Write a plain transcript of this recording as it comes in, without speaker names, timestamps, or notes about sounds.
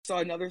saw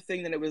another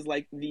thing that it was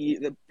like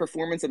the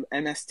performance of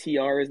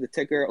MSTR as the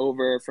ticker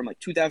over from like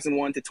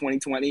 2001 to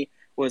 2020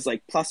 was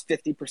like plus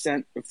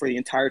 50% for the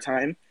entire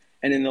time.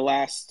 And in the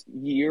last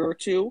year or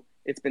two,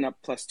 it's been up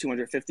plus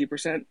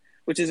 250%,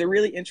 which is a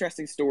really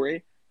interesting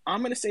story.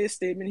 I'm going to say a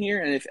statement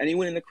here, and if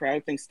anyone in the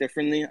crowd thinks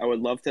differently, I would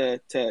love to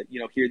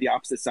hear the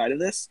opposite side of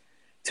this.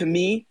 To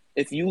me,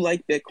 if you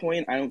like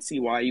Bitcoin, I don't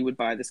see why you would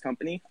buy this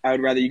company. I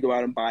would rather you go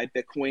out and buy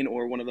Bitcoin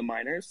or one of the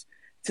miners.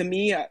 To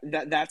me,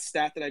 that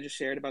stat that I just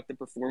shared about the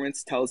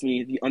performance tells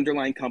me the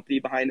underlying company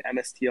behind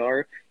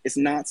MSTR is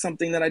not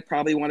something that I'd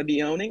probably want to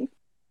be owning.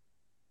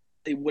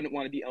 They wouldn't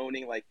want to be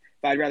owning, like,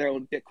 if I'd rather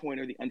own Bitcoin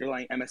or the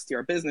underlying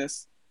MSTR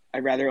business,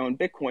 I'd rather own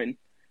Bitcoin.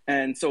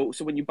 And so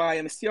when you buy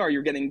MSTR,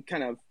 you're getting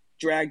kind of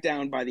dragged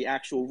down by the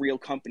actual real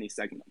company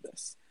segment of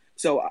this.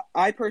 So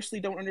I personally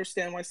don't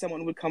understand why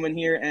someone would come in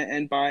here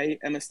and buy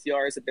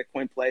MSTR as a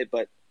Bitcoin play,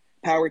 but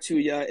power to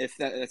you. If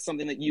that's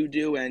something that you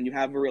do and you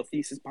have a real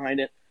thesis behind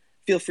it,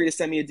 feel free to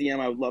send me a DM.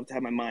 I would love to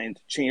have my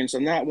mind changed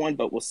on that one,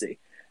 but we'll see.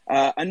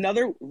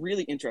 Another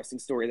really interesting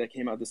story that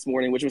came out this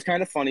morning, which was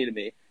kind of funny to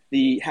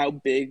me, how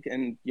big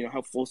and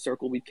how full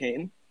circle we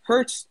came.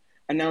 Hertz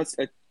announced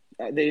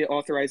they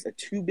authorized a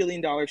 $2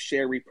 billion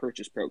share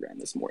repurchase program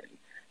this morning.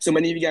 So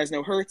many of you guys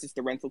know Hertz. It's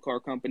the rental car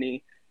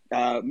company.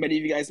 Many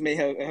of you guys may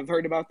have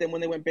heard about them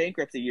when they went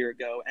bankrupt a year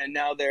ago, and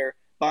now they're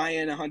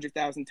buying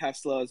 100,000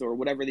 Teslas or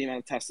whatever the amount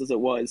of Teslas it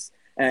was,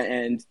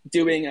 and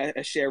doing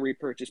a share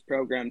repurchase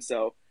program.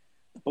 So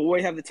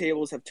boy, have the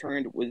tables have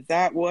turned with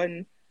that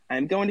one.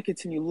 I'm going to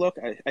continue look.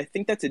 I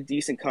think that's a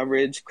decent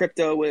coverage.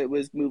 Crypto, it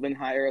was moving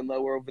higher and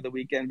lower over the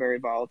weekend, very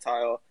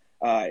volatile.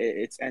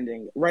 It's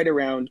ending right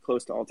around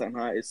close to all-time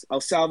highs.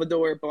 El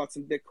Salvador bought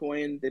some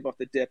Bitcoin. They bought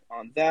the dip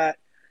on that.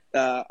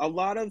 A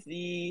lot of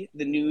the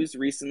news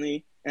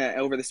recently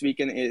over this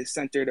weekend is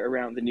centered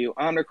around the new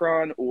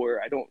Omicron,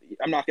 or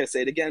I'm not going to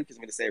say it again because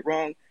I'm going to say it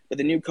wrong, but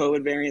the new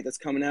COVID variant that's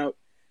coming out.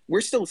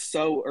 We're still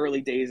so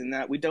early days in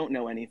that. We don't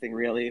know anything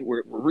really.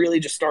 We're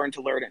really just starting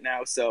to learn it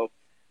now. So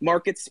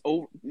markets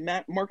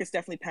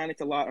definitely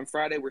panicked a lot on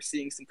Friday. We're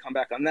seeing some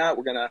comeback on that.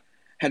 We're going to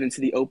head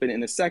into the open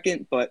in a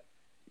second, but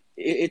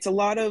there's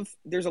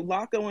a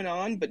lot going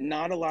on, but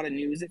not a lot of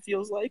news, it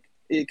feels like.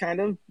 It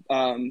kind of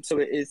so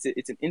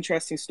it's an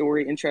interesting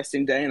story,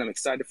 interesting day, and I'm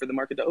excited for the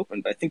market to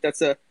open. But I think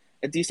that's a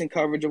decent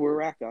coverage of where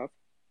we're at, Goff.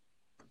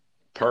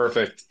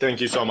 Perfect. Thank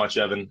you so much,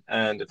 Evan.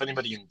 And if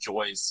anybody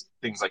enjoys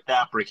things like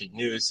that, breaking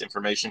news,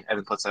 information,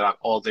 Evan puts that out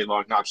all day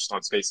long, not just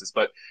on Spaces.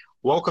 But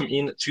welcome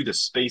in to the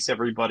space,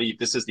 everybody.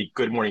 This is the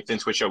Good Morning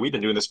FinTwitch Show. We've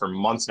been doing this for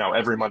months now,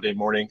 every Monday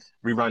morning.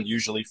 We run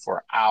usually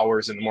for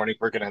hours in the morning.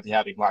 We're going to be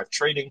having live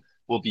trading.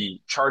 We'll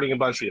be charting a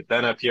bunch. We have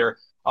Ben up here.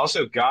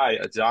 Also, Guy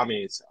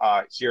Adami is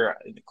here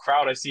in the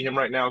crowd. I see him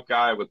right now.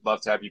 Guy, I would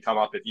love to have you come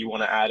up if you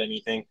want to add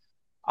anything.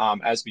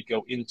 As we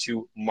go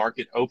into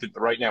market open.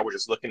 But right now, we're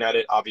just looking at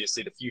it.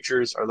 Obviously, the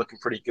futures are looking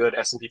pretty good.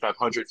 S&P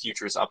 500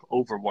 futures up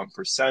over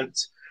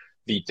 1%.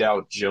 The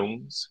Dow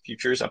Jones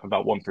futures up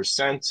about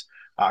 1%.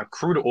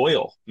 Crude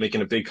oil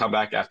making a big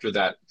comeback after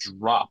that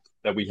drop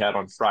that we had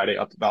on Friday,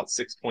 up about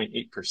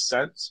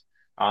 6.8%.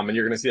 And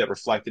you're going to see that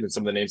reflected in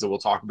some of the names that we'll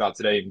talk about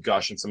today, and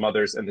Gush and some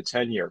others. And the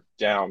 10-year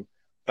down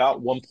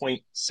about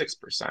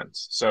 1.6%.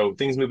 So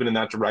things moving in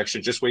that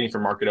direction, just waiting for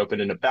market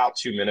open in about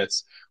 2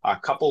 minutes. A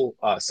couple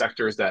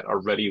sectors that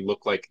already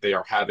look like they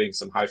are having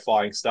some high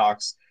flying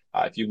stocks.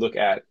 If you look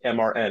at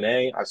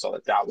mRNA, I saw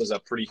that was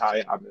up pretty high.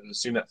 I'm going to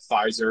assume that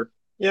Pfizer,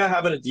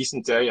 having a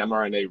decent day.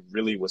 mRNA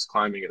really was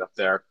climbing it up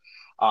there.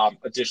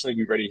 Additionally,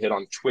 we already hit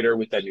on Twitter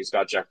with that news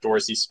about Jack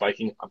Dorsey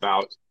spiking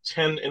about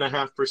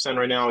 10.5%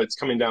 right now. It's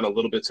coming down a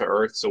little bit to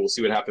earth, so we'll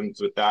see what happens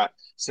with that.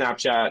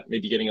 Snapchat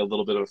maybe getting a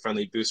little bit of a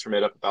friendly boost from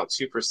it, up about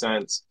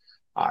 2%.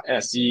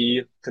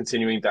 SE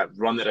continuing that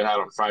run that it had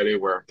on Friday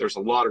where there's a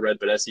lot of red,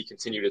 but SE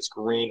continued its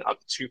green, up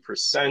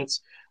 2%.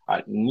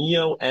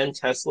 NEO and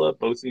Tesla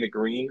both in the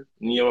green.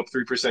 NEO up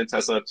 3%,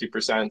 Tesla up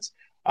 2%.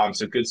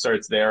 So good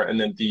starts there. And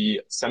then the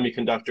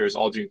semiconductors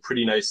all doing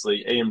pretty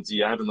nicely.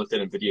 AMD, I haven't looked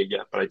at NVIDIA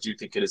yet, but I do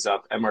think it is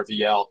up.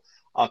 MRVL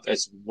up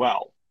as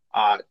well.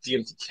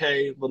 DMTK,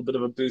 a little bit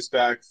of a boost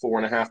back,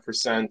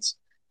 4.5%.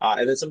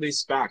 And then some of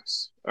these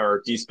SPACs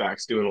or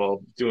D-SPACs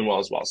doing well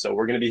as well. So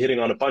we're going to be hitting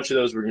on a bunch of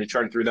those. We're going to be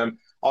charting through them.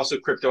 Also,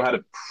 crypto had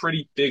a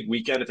pretty big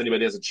weekend. If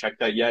anybody hasn't checked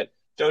that yet,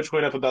 Doge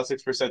went up about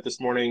 6% this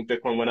morning.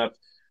 Bitcoin went up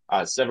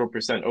several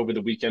percent over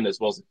the weekend, as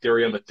well as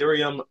Ethereum.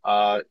 Ethereum,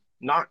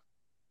 not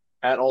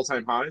at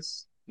all-time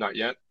highs, not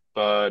yet,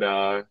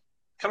 but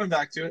coming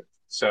back to it.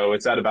 So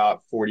it's at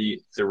about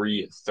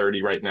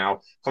 43.30 right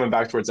now, coming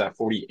back towards that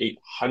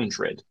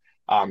 4,800.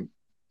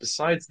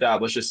 Besides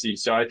that, let's just see.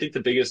 So I think the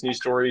biggest news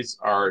stories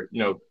are,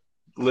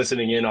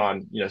 listening in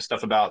on,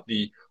 stuff about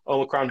the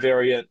Omicron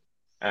variant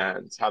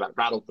and how that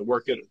rattled the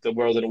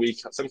world in a week.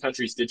 Some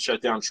countries did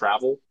shut down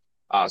travel.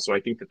 So I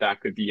think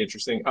that could be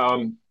interesting.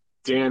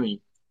 Danny,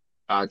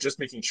 just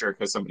making sure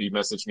because somebody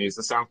messaged me, is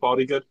the sound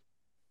quality good?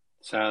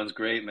 Sounds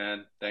great,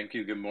 man. Thank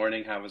you. Good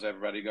morning. How is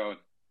everybody going?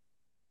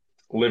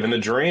 Living the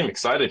dream.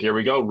 Excited. Here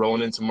we go.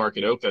 Rolling into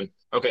market open.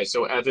 Okay,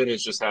 so Evan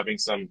is just having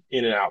some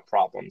in and out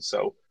problems.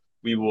 So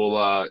we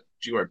will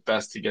do our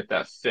best to get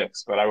that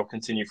fixed. But I will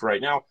continue for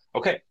right now.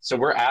 Okay, so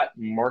we're at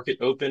market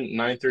open,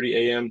 9:30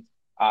 a.m.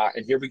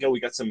 And here we go. We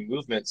got some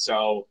movement.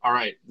 So, all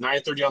right,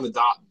 9:30 on the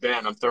dot.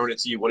 Ben, I'm throwing it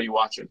to you. What are you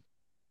watching?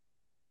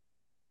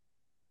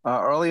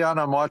 Early on,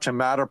 I'm watching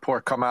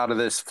Matterport come out of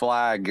this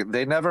flag.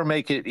 They never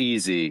make it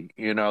easy.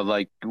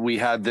 Like we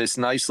had this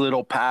nice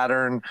little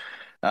pattern.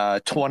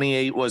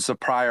 28 was the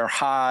prior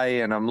high,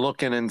 and I'm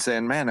looking and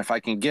saying, man, if I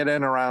can get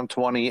in around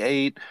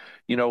 28,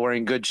 we're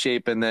in good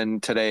shape. And then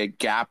today it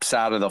gaps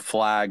out of the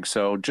flag.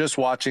 So just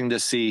watching to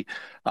see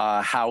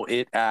how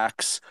it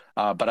acts.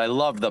 But I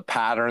love the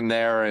pattern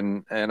there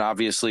and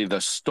obviously the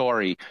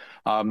story.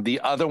 The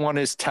other one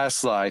is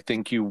Tesla. I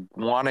think you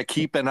want to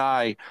keep an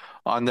eye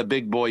on the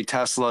big boy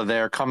Tesla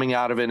there, coming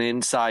out of an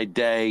inside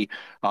day,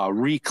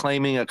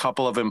 reclaiming a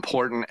couple of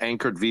important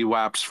anchored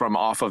VWAPs from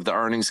off of the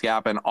earnings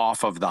gap and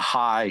off of the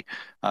high.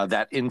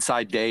 That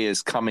inside day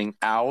is coming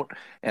out.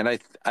 And I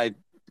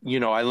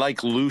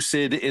like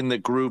Lucid in the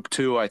group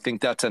too. I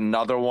think that's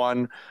another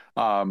one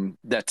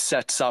that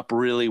sets up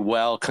really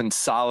well.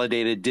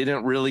 Consolidated,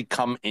 didn't really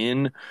come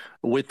in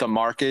with the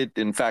market.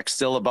 In fact,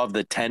 still above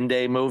the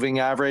 10-day moving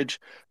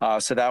average.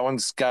 So that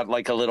one's got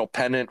like a little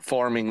pennant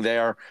forming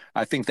there.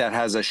 I think that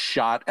has a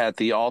shot at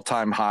the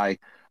all-time high.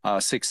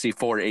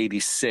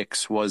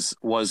 64.86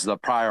 was the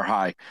prior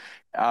high.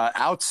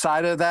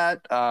 Outside of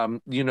that,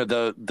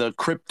 the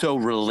crypto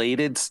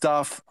related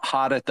stuff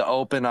hot at the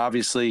open,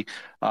 obviously,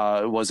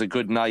 it was a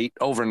good night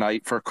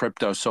overnight for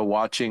crypto. So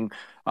watching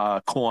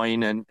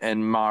Coin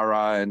and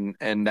Mara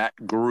and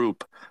that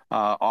group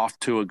off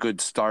to a good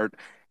start.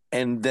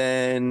 And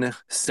then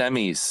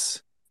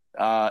semis.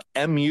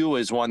 MU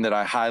is one that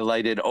I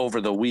highlighted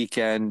over the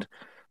weekend.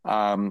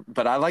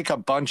 But I like a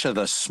bunch of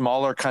the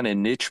smaller kind of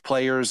niche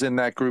players in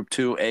that group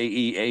too.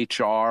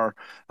 AEHR,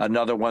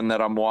 another one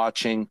that I'm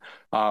watching.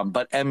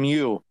 But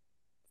MU,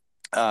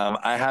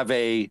 I have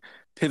a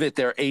pivot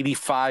there,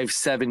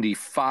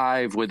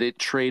 85.75 with it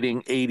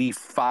trading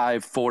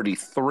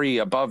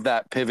 85.43. Above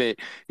that pivot,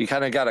 you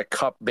kind of got a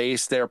cup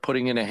base there,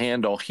 putting in a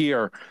handle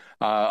here.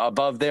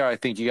 Above there, I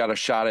think you got a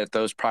shot at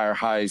those prior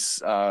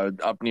highs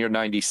up near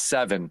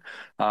 97.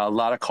 A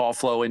lot of call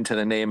flow into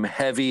the name,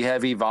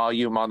 heavy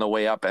volume on the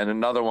way up, and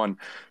another one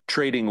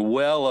trading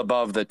well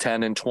above the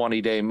 10 and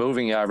 20-day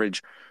moving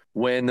average.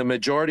 When the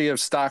majority of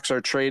stocks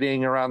are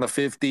trading around the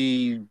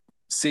 50,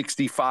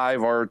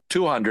 65 or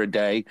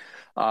 200-day,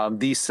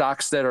 these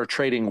stocks that are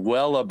trading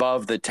well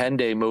above the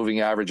 10-day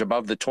moving average,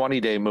 above the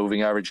 20-day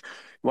moving average,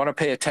 you want to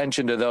pay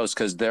attention to those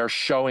because they're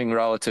showing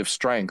relative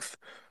strength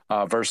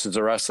versus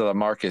the rest of the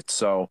market.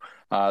 So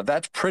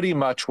that's pretty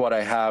much what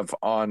I have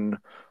on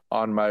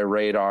my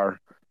radar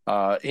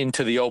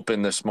into the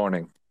open this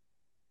morning.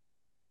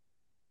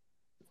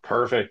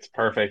 Perfect.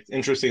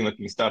 Interesting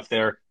looking stuff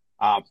there.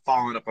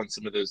 Following up on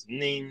some of those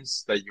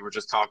names that you were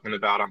just talking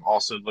about, I'm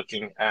also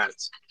looking at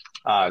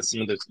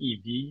some of those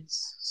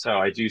EVs. So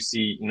I do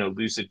see,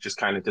 Lucid just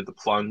kind of did the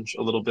plunge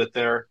a little bit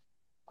there,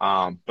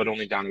 but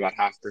only down about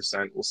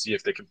 0.5%. We'll see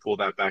if they can pull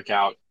that back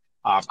out.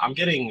 I'm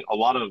getting a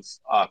lot of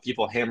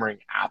people hammering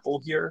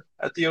Apple here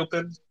at the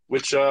open,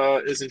 which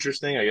is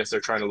interesting. I guess they're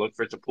trying to look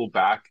for it to pull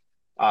back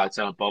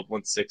to above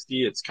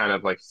 160. It's kind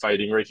of like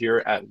fighting right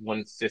here at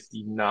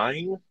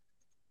 159.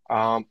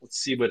 Let's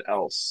see what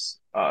else.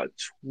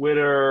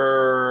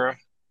 Twitter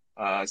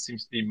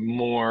seems to be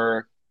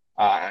more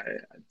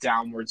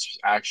downwards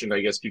action.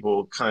 I guess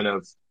people kind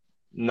of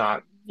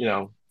not,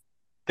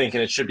 thinking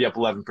it should be up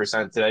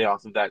 11% today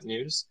off of that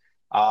news.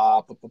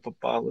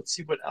 Let's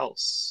see what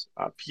else.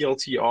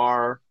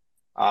 PLTR,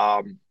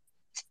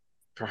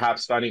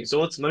 perhaps finding. So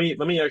let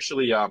me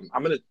actually. I'm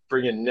going to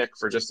bring in Nick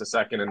for just a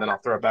second, and then I'll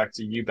throw it back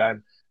to you,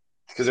 Ben,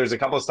 because there's a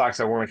couple of stocks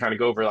I want to kind of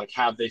go over. Like,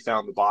 have they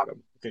found the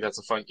bottom? I think that's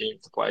a fun game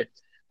to play.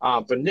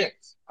 But Nick,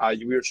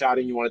 we were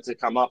chatting. You wanted to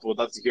come up. Would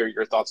love to hear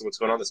your thoughts on what's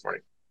going on this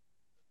morning.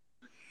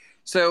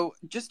 So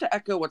just to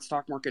echo what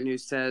Stock Market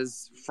News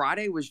says,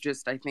 Friday was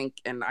just, I think,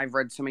 and I've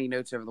read so many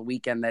notes over the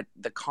weekend, that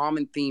the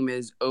common theme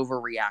is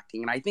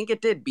overreacting. And I think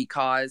it did,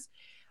 because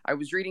I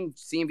was reading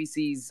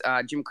CNBC's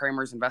Jim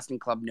Cramer's Investing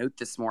Club note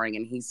this morning,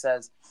 and he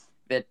says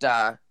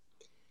that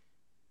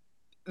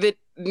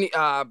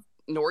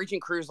Norwegian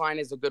Cruise Line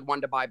is a good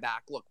one to buy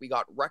back. Look, we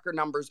got record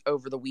numbers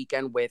over the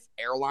weekend with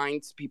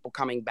airlines, people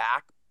coming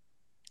back.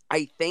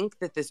 I think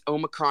that this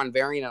Omicron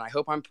variant, and I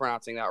hope I'm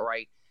pronouncing that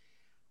right,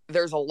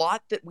 there's a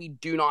lot that we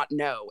do not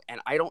know, and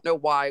I don't know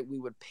why we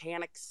would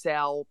panic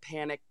sell,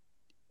 panic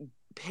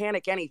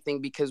anything,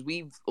 because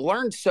we've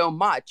learned so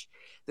much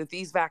that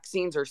these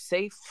vaccines are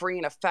safe, free,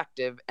 and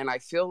effective, and I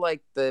feel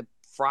like the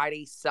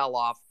Friday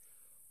sell-off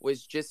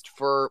was just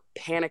for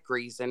panic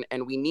reason,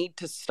 and we need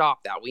to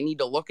stop that. We need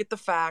to look at the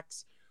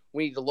facts.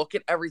 We need to look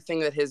at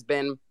everything that has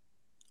been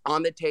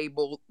on the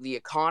table. The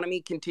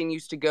economy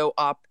continues to go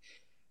up.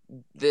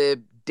 The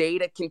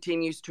data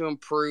continues to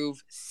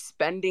improve.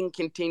 Spending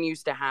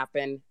continues to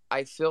happen.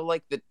 I feel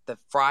like the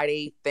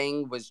Friday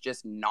thing was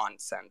just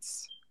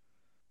nonsense.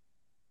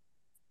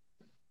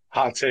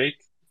 Hot take.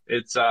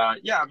 It's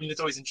yeah, I mean,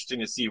 it's always interesting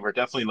to see. We're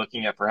definitely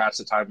looking at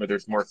perhaps a time where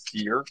there's more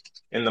fear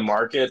in the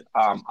market.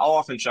 I'll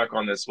often check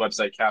on this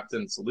website,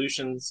 Captain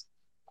Solutions.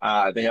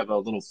 They have a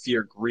little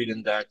fear greed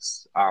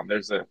index.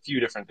 There's a few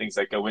different things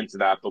that go into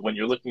that, but when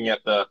you're looking at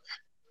the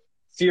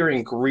fear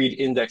and greed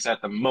index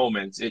at the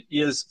moment, it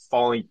is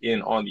falling in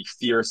on the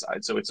fear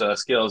side. So it's a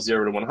scale of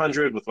 0 to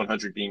 100, with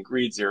 100 being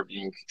greed, 0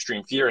 being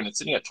extreme fear, and it's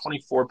sitting at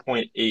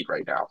 24.8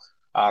 right now.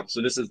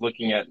 So this is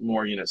looking at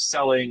more,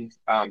 selling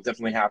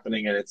definitely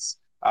happening, and it's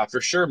for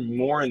sure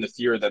more in the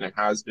fear than it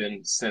has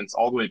been since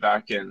all the way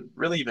back in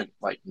really even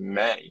like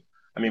May.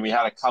 I mean, we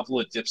had a couple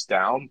of dips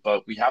down,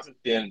 but we haven't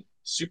been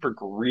super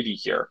greedy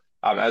here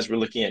as we're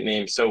looking at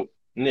names. So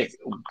Nick,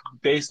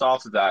 based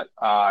off of that,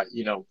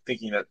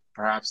 thinking that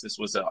perhaps this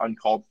was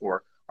uncalled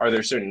for, are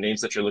there certain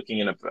names that you're looking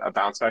in a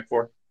bounce back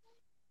for?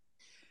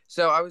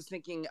 So I was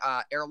thinking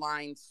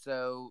airlines.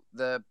 So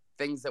the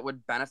things that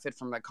would benefit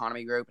from the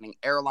economy reopening: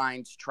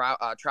 airlines,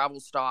 travel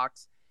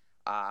stocks,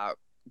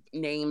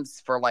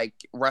 names for like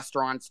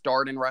restaurants,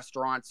 Darden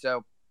restaurants.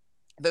 So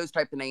those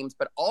type of names.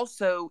 But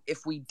also,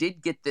 if we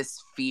did get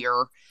this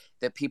fear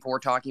that people were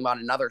talking about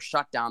another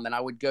shutdown, then I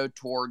would go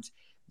towards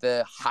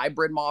the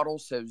hybrid model.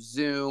 So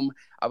Zoom,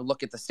 I would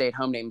look at the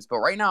stay-at-home names. But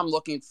right now I'm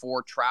looking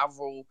for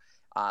travel,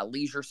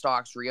 leisure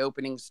stocks,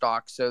 reopening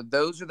stocks. So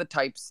those are the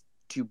types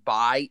to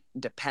buy.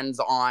 Depends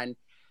on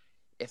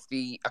if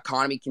the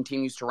economy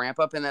continues to ramp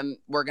up. And then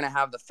we're going to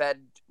have the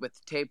Fed with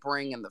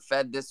tapering and the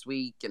Fed this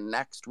week and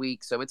next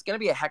week. So it's going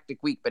to be a hectic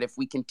week. But if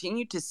we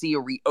continue to see a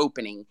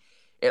reopening,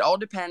 it all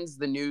depends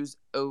the news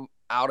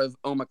out of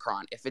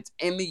Omicron. If it's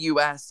in the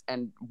US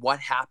and what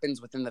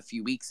happens within the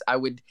few weeks, I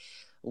would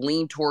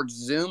lean towards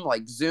Zoom.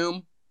 Like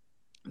Zoom,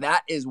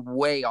 that is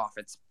way off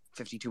its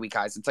 52-week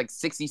highs. It's like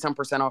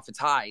 60-some% off its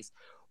highs,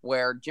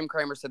 where Jim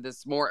Cramer said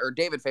this morning, or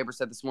David Faber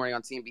said this morning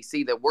on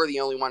CNBC, that we're the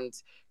only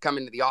ones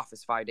coming to the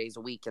office 5 days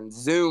a week. And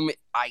Zoom,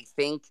 I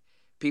think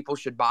people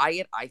should buy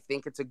it. I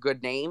think it's a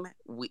good name.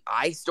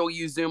 I still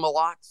use Zoom a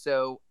lot,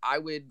 so I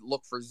would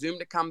look for Zoom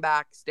to come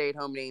back,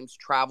 stay-at-home names,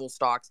 travel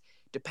stocks.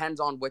 Depends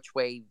on which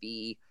way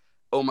the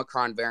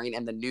Omicron variant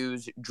and the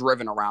news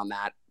driven around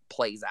that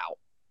plays out.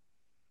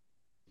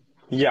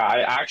 Yeah,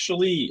 I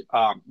actually,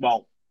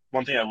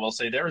 one thing I will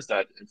say there is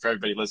that for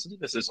everybody listening,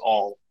 this is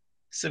all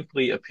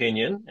simply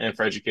opinion and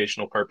for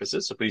educational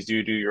purposes. So please do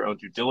your own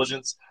due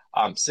diligence.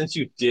 Since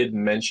you did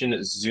mention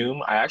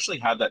Zoom, I actually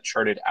have that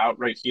charted out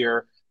right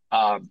here.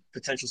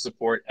 Potential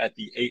support at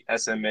the 8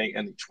 SMA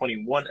and the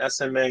 21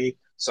 SMA.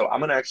 So I'm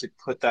going to actually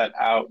put that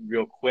out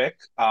real quick.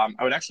 I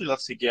would actually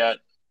love to get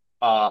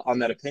on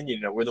that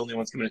opinion. We're the only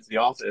ones coming into the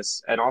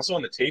office, and also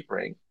on the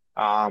tapering.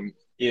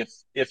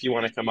 If you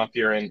want to come up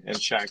here and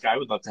check, I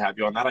would love to have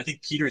you on that. I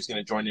think Peter's going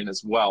to join in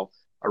as well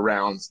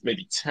around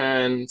maybe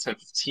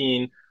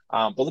 10:15.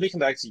 But let me come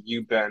back to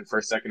you, Ben, for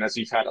a second, as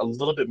we've had a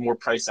little bit more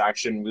price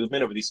action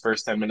movement over these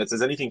first 10 minutes.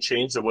 Has anything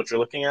changed of what you're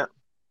looking at?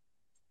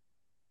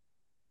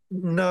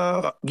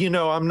 No,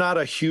 I'm not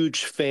a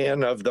huge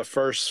fan of the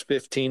first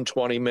 15,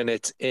 20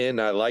 minutes in.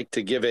 I like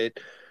to give it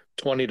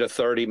 20 to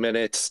 30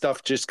 minutes,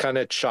 stuff just kind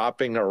of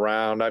chopping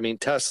around. I mean,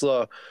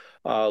 Tesla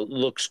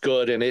looks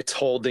good, and it's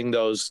holding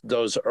those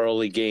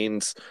early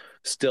gains,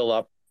 still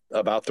up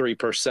about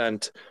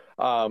 3%.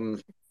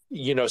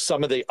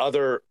 Some of the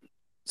other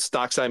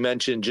stocks I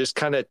mentioned just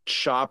kind of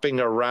chopping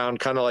around,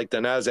 kind of like the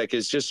Nasdaq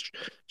is just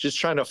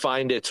trying to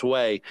find its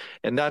way,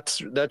 and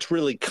that's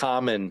really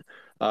common.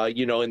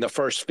 In the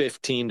first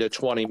 15 to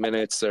 20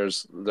 minutes,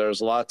 there's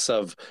lots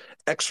of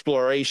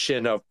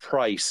exploration of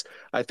price.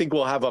 I think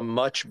we'll have a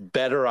much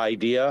better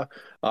idea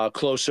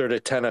closer to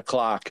 10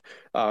 o'clock.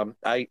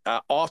 I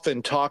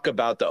often talk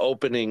about the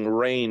opening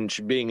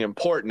range being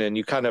important, and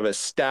you kind of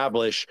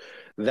establish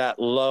that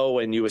low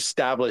and you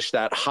establish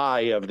that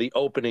high of the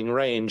opening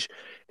range.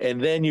 And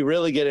then you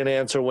really get an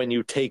answer when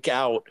you take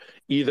out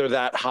either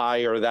that high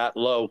or that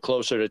low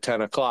closer to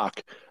 10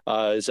 o'clock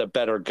is a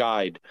better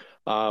guide.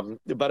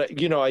 But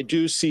I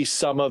do see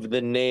some of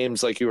the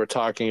names like you were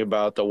talking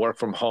about, the work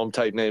from home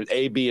type names.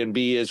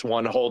 Airbnb is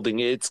one holding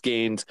its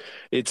gains.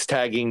 It's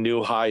tagging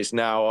new highs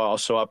now,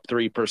 also up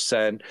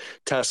 3%.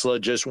 Tesla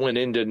just went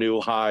into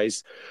new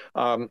highs.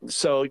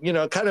 So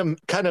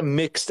kind of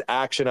mixed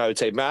action, I would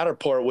say.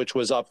 Matterport, which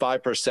was up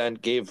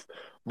 5%, gave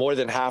more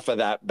than half of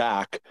that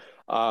back.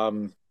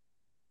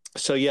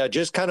 So yeah,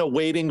 just kind of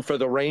waiting for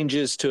the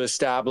ranges to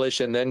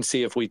establish and then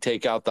see if we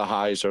take out the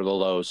highs or the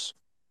lows.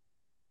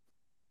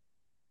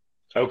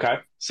 Okay,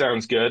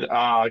 sounds good.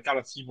 I got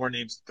a few more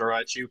names to throw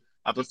at you.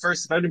 But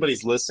first, if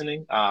anybody's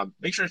listening,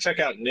 make sure to check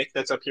out Nick.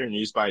 That's up here,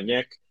 News by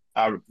Nick.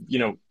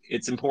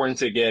 It's important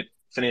to get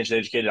financially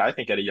educated, I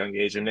think, at a young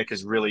age, and Nick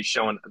has really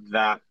shown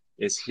that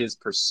is his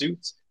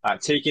pursuit.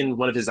 Taken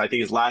one of his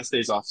last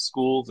days off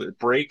school, the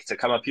break, to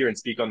come up here and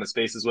speak on the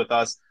spaces with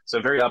us.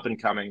 So very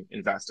up-and-coming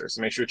investor.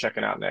 So make sure you're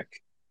checking out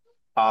Nick.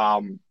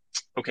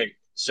 Okay,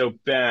 so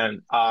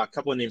Ben, a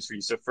couple of names for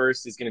you. So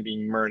first is going to be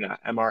Myrna,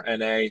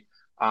 MRNA.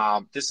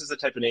 This is the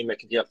type of name that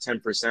can be up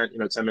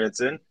 10%, 10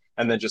 minutes in,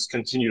 and then just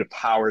continue to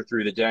power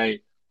through the day.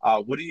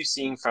 What are you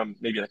seeing from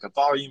maybe like a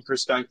volume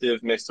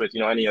perspective mixed with,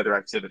 any other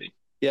activity?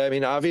 Yeah, I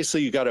mean,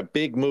 obviously you got a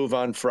big move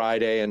on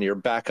Friday and you're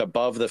back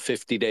above the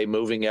 50-day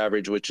moving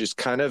average, which is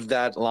kind of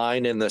that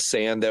line in the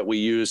sand that we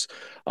use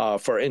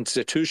for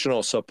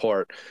institutional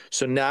support.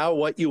 So now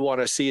what you want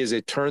to see is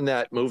it turn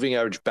that moving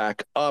average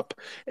back up,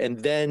 and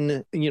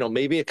then,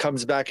 maybe it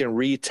comes back and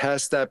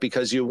retest that,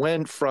 because you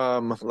went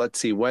from, let's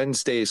see,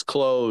 Wednesday's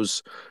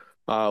close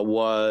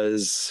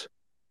was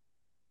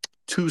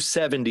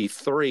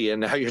 273,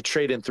 and now you're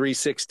trading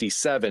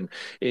 367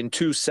 in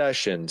 2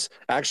 sessions,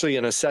 actually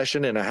in a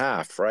session and a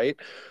half, right?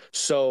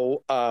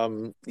 So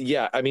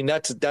yeah, I mean,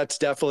 that's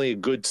definitely a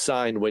good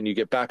sign when you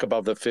get back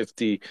above the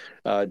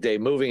 50-day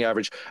moving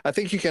average. I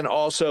think you can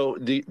also,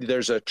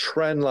 there's a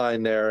trend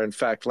line there. In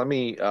fact, let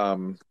me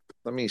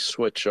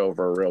switch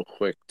over real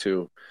quick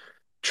to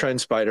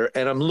TrendSpider,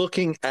 and I'm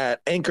looking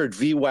at anchored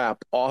VWAP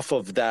off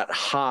of that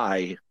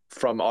high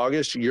from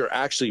August. You're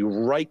actually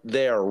right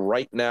there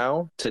right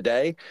now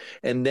today.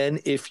 And then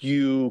if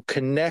you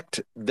connect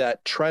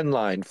that trend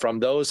line from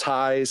those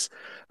highs,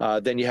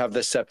 then you have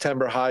the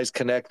September highs,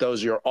 connect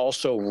those, you're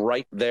also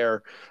right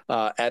there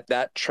at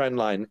that trend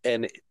line.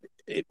 And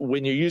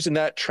when you're using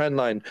that trend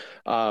line,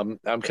 I'm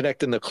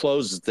connecting the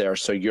closes there.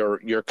 So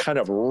you're kind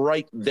of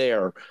right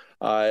there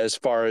as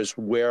far as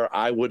where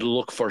I would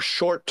look for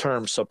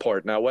short-term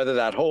support. Now, whether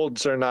that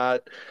holds or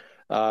not,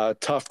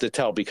 tough to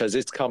tell, because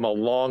it's come a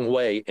long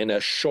way in a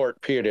short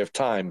period of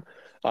time.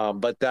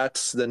 But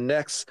that's the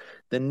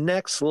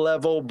next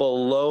level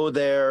below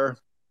there.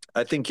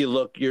 I think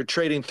you're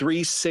trading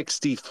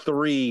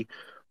 363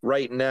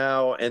 right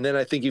now. And then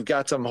I think you've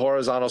got some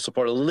horizontal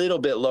support a little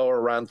bit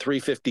lower around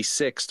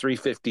 356,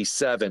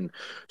 357.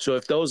 So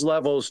if those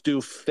levels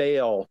do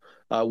fail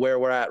where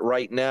we're at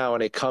right now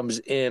and it comes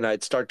in,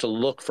 I'd start to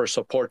look for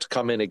support to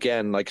come in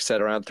again, like I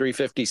said, around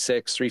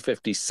 356,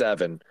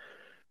 357.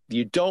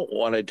 You don't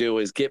want to do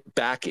is get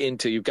back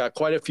into, you've got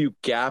quite a few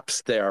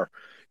gaps there.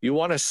 You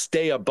want to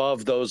stay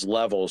above those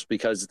levels,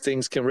 because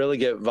things can really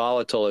get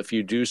volatile if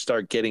you do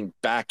start getting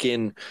back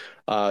in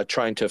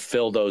trying to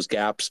fill those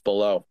gaps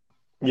below.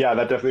 Yeah,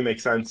 that definitely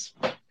makes sense.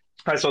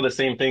 I saw the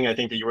same thing I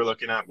think that you were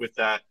looking at with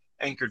that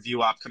anchored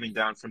VWAP coming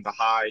down from the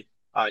high,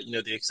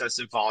 the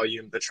excessive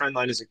volume. The trend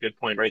line is a good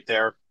point right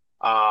there.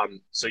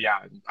 So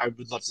yeah, I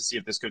would love to see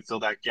if this could fill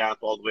that gap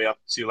all the way up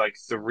to like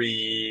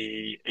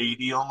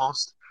 380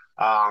 almost.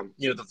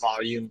 The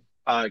volume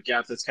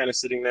gap that's kind of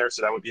sitting there.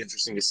 So that would be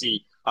interesting to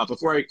see.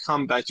 Before I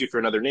come back to you for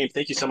another name,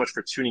 thank you so much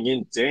for tuning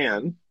in,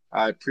 Dan.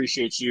 I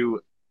appreciate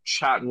you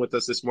chatting with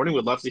us this morning.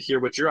 Would love to hear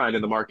what you're eyeing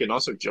in the market. And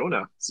also,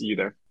 Jonah, see you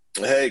there.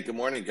 Hey, good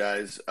morning,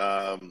 guys.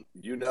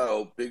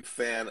 Big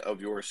fan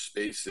of your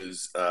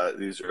spaces.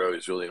 These are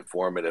always really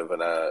informative,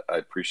 and I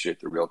appreciate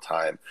the real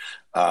time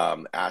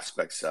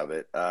aspects of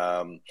it.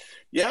 I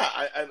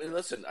mean,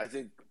 listen, I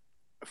think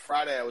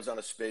Friday I was on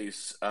a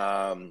space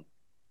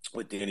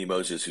with Danny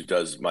Moses, who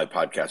does my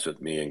podcast with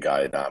me and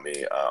Guy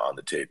Adami on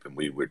the tape, and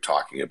we were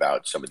talking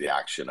about some of the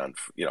action on.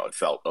 It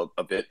felt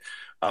a bit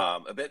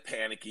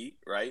panicky,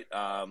 right?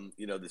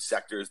 The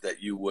sectors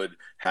that you would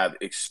have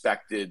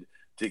expected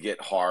to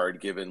get hard,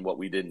 given what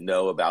we didn't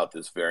know about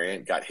this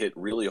variant, got hit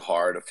really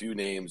hard. A few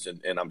names,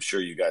 and I'm sure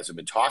you guys have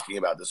been talking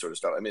about this sort of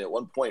stuff. I mean, at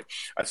one point,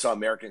 I saw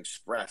American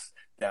Express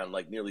down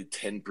like nearly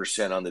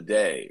 10% on the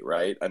day,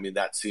 right? I mean,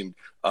 that seemed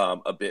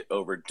a bit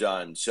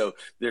overdone. So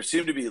there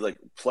seemed to be like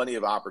plenty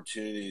of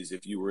opportunities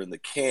if you were in the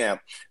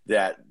camp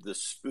that the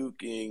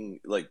spooking,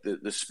 like the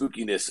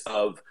spookiness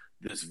of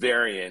this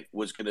variant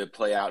was going to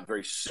play out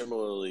very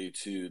similarly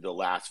to the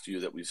last few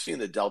that we've seen.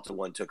 The Delta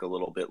one took a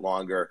little bit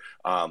longer.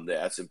 The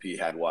S&P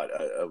had a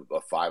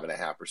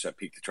 5.5%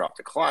 peak to trough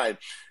decline.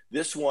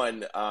 This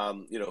one,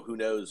 who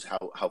knows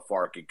how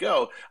far it could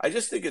go. I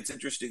just think it's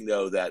interesting,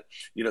 though, that,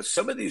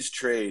 some of these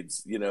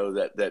trades,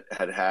 that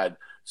had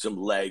some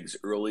legs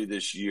early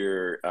this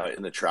year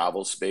in the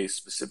travel space,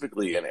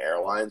 specifically in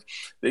airlines,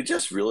 they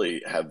just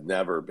really have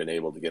never been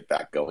able to get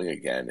back going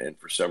again. And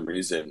for some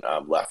reason,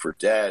 left for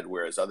dead,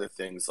 whereas other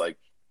things like,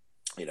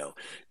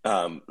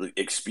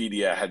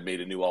 Expedia had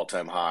made a new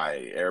all-time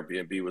high.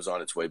 Airbnb was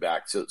on its way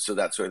back. So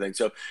that sort of thing.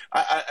 So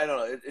I don't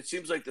know. It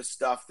seems like the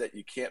stuff that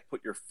you can't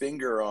put your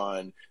finger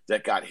on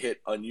that got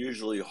hit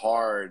unusually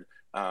hard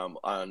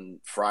on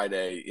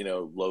Friday,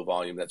 low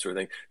volume, that sort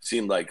of thing,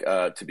 seemed like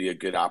to be a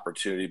good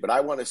opportunity. But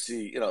I want to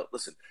see,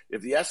 listen,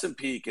 if the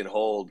S&P can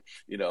hold,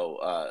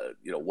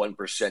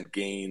 1%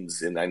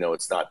 gains, and I know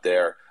it's not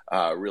there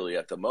really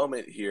at the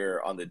moment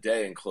here on the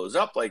day, and close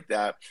up like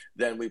that,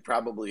 then we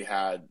probably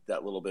had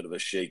that little bit of a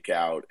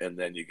shakeout, and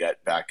then you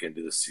get back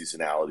into the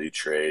seasonality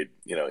trade,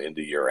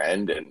 into year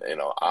end. And,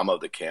 I'm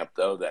of the camp,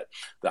 though, that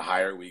the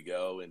higher we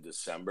go in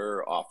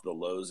December off the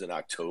lows in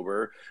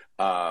October,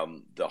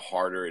 the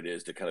harder it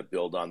is to kind of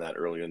build on that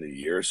earlier in the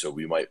year. So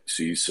we might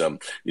see some,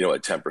 a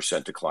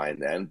 10% decline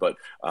then. But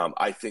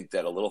I think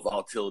that a little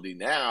volatility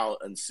now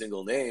in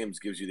single names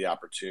gives you the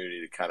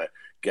opportunity to kind of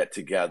get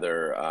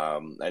together.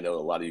 I know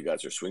a lot of you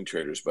guys are swing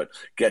traders, but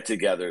get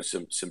together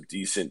some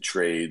decent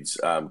trades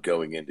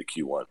going into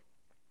Q1.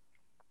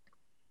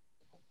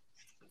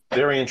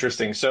 Very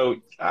interesting. So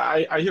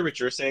I hear what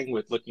you're saying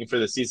with looking for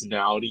the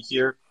seasonality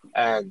here.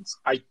 And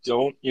I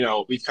don't,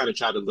 we've kind of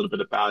chatted a little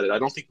bit about it. I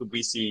don't think that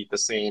we see the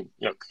same,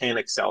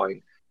 panic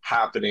selling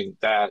happening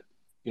that,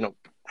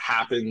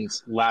 happened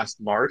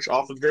last March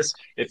off of this.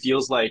 It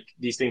feels like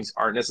these things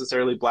aren't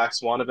necessarily black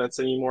swan events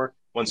anymore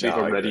once No, we've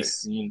I already agree.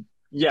 seen,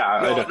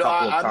 yeah, a couple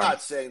of I'm not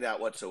times. saying that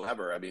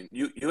whatsoever. I mean,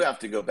 you have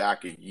to go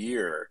back a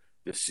year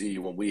to see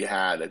when we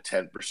had a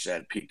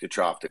 10% peak to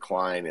trough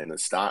decline in the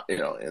stock, in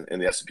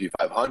the S&P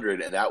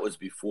 500, and that was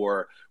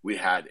before we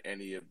had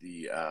any of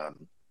the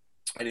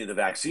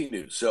vaccine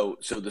news. So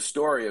the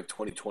story of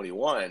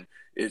 2021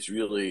 is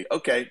really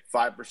okay.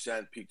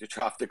 5% peak to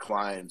trough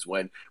declines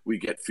when we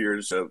get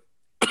fears of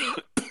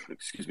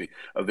excuse me,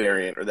 a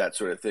variant or that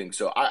sort of thing.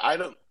 So I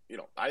don't,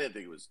 I didn't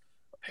think it was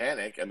a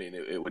panic. I mean,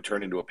 it would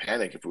turn into a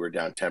panic if we were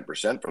down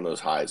 10% from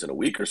those highs in a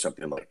week or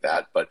something like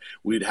that. But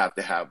we'd have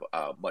to have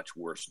much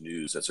worse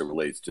news as it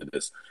relates to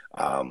this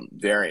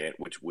variant,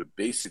 which would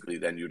basically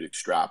then you'd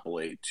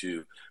extrapolate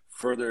to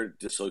further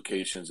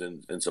dislocations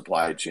in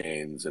supply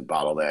chains and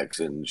bottlenecks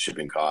and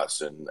shipping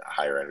costs and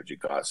higher energy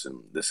costs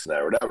and this and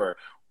that or whatever.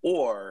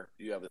 Or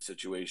you have a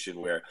situation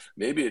where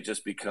maybe it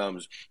just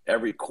becomes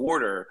every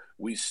quarter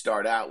we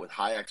start out with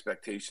high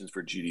expectations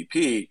for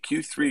GDP.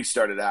 Q3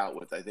 started out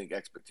with, I think,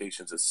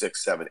 expectations of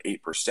 6, 7,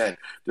 8%,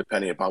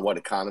 depending upon what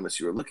economists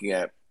you were looking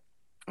at.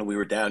 And we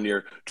were down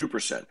near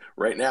 2%.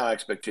 Right now,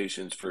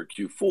 expectations for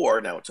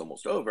Q4, now it's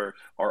almost over,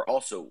 are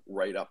also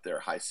right up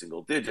there, high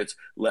single digits.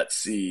 Let's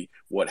see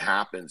what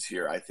happens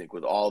here. I think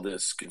with all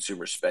this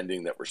consumer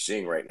spending that we're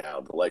seeing right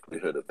now, the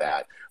likelihood of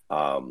that,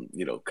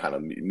 kind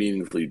of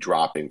meaningfully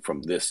dropping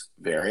from this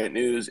variant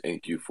news in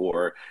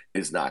Q4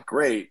 is not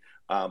great.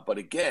 But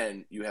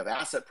again, you have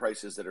asset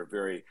prices that are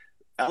very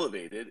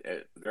elevated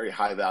at very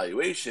high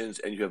valuations,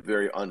 and you have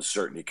very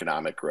uncertain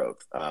economic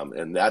growth.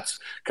 And that's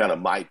kind of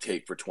my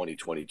take for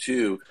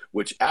 2022,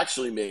 which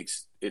actually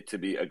makes it to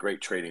be a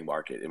great trading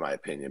market, in my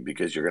opinion,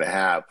 because you're going to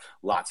have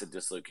lots of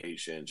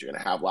dislocations. You're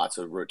going to have lots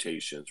of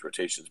rotations.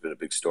 Rotation's been a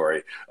big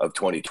story of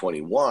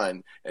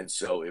 2021. And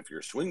so if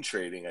you're swing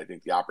trading, I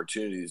think the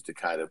opportunities to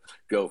kind of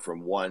go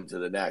from one to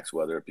the next,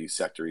 whether it be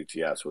sector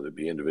ETFs, whether it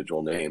be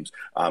individual names,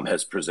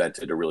 has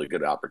presented a really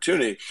good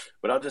opportunity.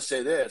 But I'll just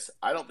say this,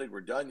 I don't think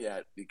we're done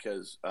yet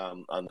because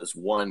on this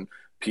one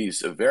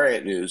piece of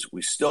variant news,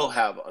 we still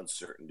have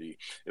uncertainty.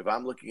 If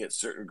I'm looking at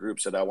certain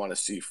groups that I want to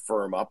see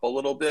firm up a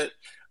little bit,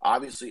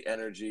 obviously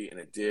energy, and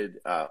it did,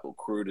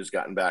 crude has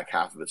gotten back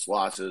half of its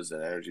losses,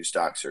 and energy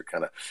stocks are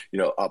kind of,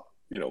 up,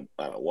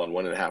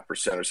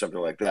 1.5% or something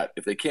like that.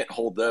 If they can't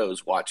hold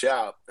those, watch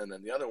out. And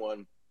then the other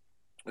one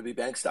would be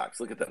bank stocks.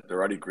 Look at them. They're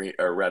already green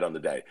or red on the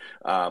day.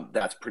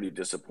 That's pretty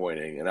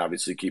disappointing. And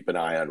obviously keep an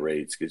eye on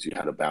rates because you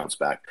had a bounce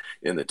back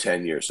in the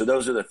 10 years. So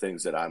those are the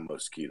things that I'm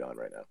most keyed on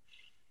right now.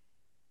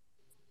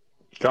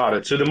 Got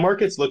it. So the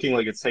market's looking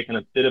like it's taken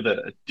a bit of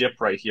a dip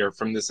right here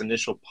from this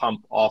initial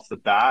pump off the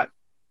bat.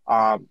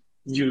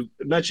 You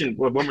mentioned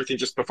one more thing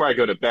just before I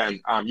go to Ben.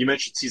 You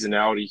mentioned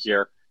seasonality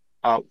here.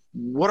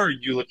 What are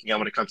you looking at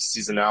when it comes to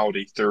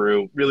seasonality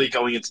through really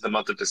going into the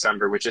month of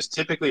December, which is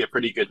typically a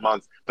pretty good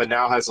month, but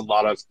now has a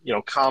lot of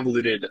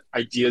convoluted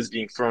ideas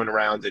being thrown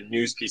around and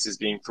news pieces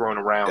being thrown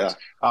around.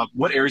 Yeah.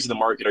 What areas of the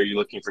market are you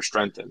looking for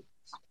strength in?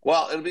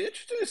 Well, it'll be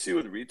interesting to see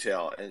with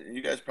retail. And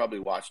you guys probably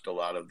watched a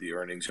lot of the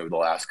earnings over the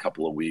last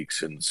couple of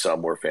weeks, and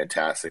some were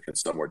fantastic and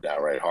some were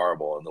downright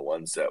horrible. And the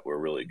ones that were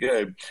really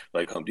good,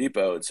 like Home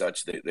Depot and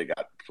such, they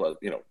got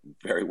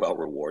very well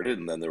rewarded.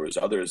 And then there was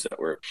others that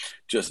were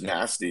just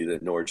nasty, the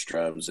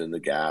Nordstrom's and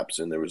the Gaps,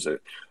 and there was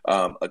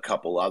a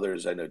couple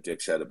others. I know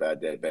Dick's had a bad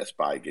day. Best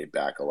Buy gave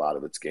back a lot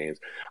of its gains.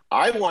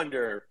 I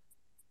wonder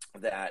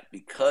that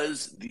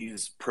because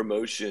these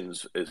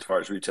promotions, as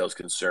far as retail is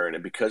concerned,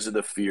 and because of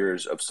the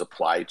fears of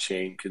supply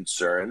chain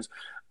concerns,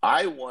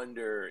 I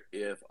wonder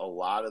if a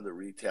lot of the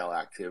retail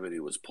activity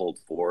was pulled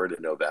forward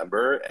in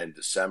November, and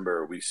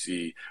December we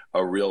see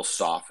a real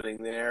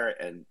softening there.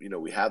 And,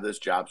 we have this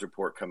jobs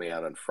report coming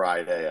out on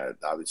Friday.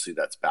 Obviously,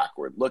 that's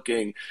backward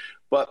looking,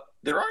 but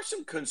there are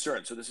some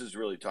concerns. So this is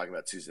really talking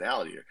about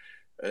seasonality here.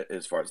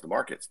 As far as the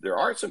markets, there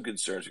are some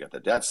concerns. We got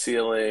the debt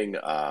ceiling.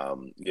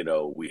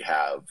 We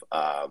have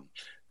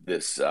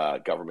this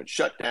government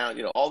shutdown.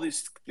 All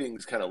these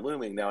things kind of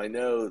looming. Now I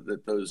know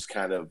that those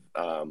kind of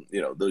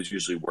those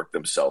usually work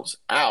themselves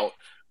out,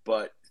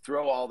 but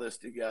throw all this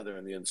together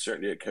and the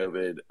uncertainty of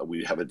COVID,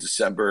 we have a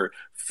December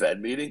Fed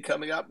meeting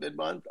coming up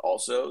mid-month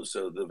also.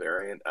 So the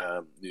variant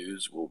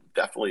news will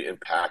definitely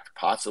impact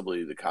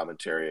possibly the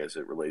commentary as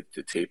it relates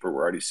to taper.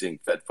 We're already seeing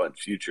Fed fund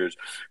futures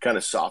kind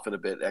of soften a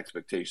bit.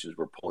 Expectations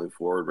we're pulling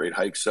forward rate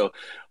hikes. So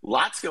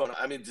lots going on.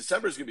 I mean,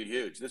 December is going to be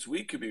huge. This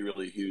week could be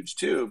really huge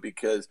too,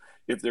 because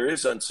if there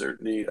is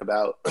uncertainty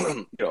about,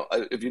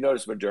 if you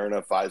notice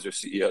Moderna, Pfizer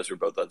CEOs were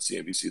both on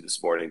CNBC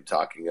this morning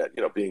talking that,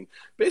 being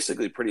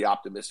basically pretty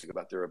optimistic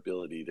about their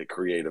ability to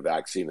create a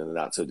vaccine in the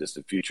not so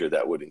distant future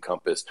that would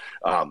encompass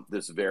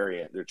this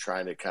variant. They're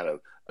trying to kind of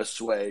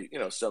assuage,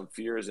 some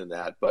fears in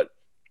that. But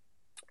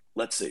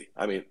let's see.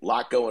 I mean, a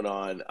lot going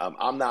on.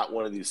 I'm not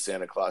one of these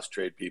Santa Claus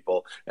trade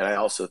people. And I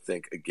also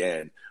think,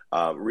 again,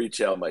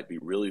 retail might be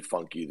really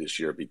funky this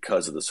year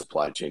because of the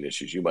supply chain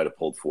issues. You might have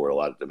pulled forward a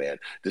lot of demand.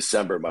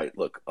 December might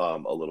look a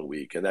little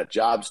weak. And that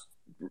jobs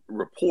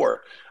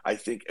report, I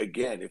think,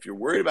 again, if you're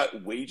worried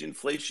about wage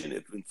inflation,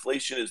 if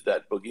inflation is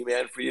that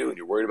boogeyman for you and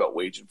you're worried about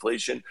wage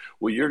inflation,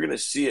 well, you're going to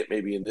see it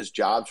maybe in this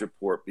jobs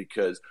report,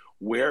 because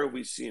where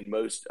we see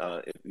most,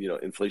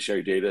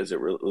 inflationary data as it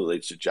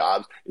relates to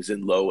jobs is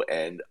in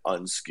low-end,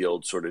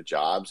 unskilled sort of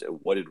jobs. And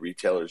what did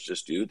retailers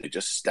just do? They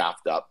just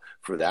staffed up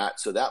for that.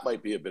 So that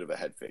might be a bit of a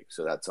head fake.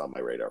 So that's on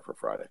my radar for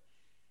Friday.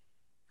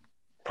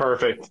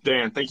 Perfect.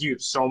 Dan, thank you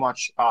so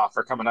much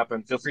for coming up,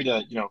 and feel free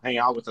to, hang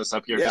out with us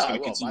up here. Yeah, Just I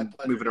going to will. My continue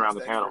pleasure. moving around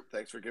the panel.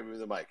 Thanks for giving me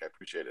the mic. I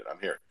appreciate it. I'm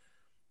here.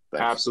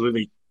 Thanks.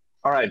 Absolutely.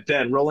 All right,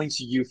 Ben, rolling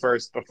to you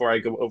first before I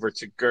go over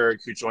to Gerg,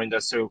 who joined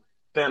us. So,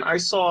 Ben, I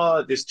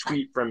saw this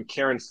tweet from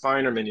Karen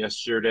Feinerman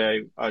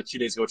yesterday, 2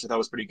 days ago, which I thought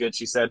was pretty good.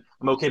 She said,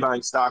 I'm okay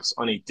buying stocks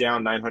on a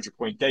down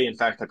 900-point day. In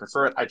fact, I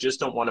prefer it. I just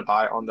don't want to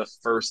buy on the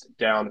first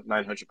down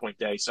 900-point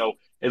day. So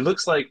it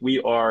looks like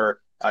we are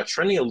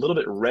trending a little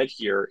bit red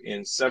here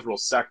in several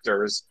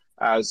sectors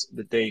as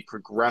the day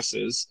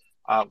progresses.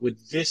 Would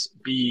this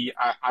be,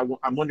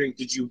 I'm wondering,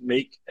 did you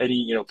make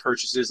any,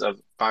 purchases of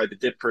buy the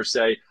dip per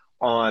se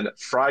on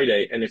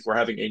Friday? And if we're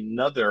having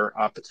another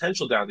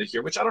potential down day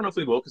here, which I don't know if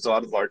we will, because a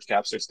lot of large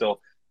caps are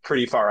still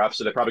pretty far up,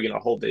 so they're probably going to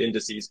hold the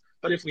indices.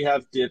 But if we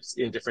have dips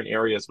in different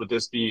areas, would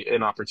this be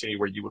an opportunity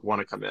where you would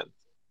want to come in?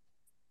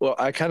 Well,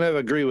 I kind of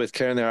agree with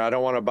Karen there. I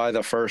don't want to buy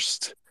the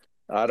first.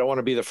 I don't want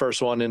to be the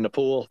first one in the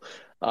pool.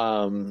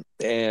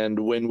 And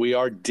when we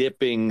are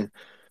dipping,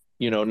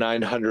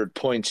 900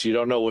 points, you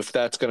don't know if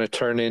that's going to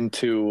turn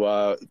into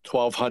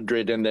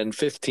 1,200 and then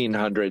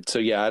 1,500. So,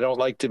 yeah, I don't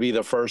like to be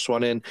the first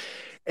one in.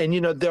 And,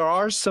 there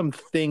are some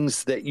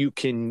things that you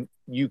can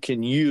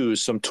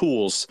use, some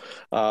tools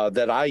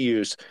that I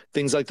use,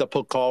 things like the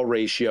put call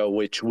ratio,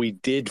 which we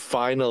did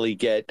finally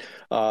get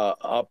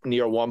up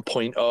near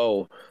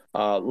 1.0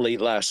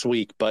 late last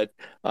week. But,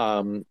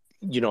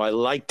 I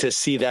like to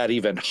see that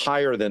even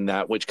higher than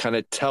that, which kind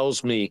of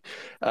tells me,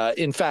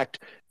 in fact,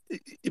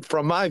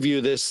 from my view,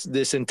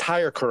 this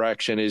entire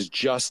correction is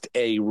just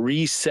a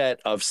reset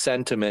of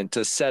sentiment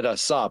to set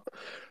us up,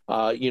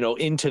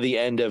 into the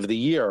end of the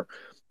year.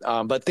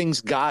 But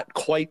things got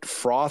quite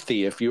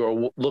frothy. If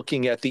you're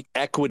looking at the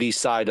equity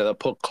side of the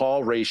put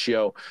call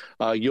ratio,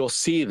 you'll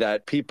see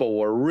that people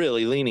were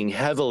really leaning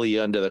heavily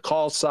under the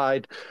call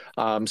side.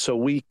 So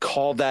we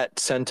call that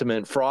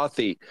sentiment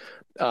frothy.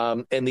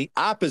 And the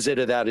opposite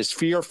of that is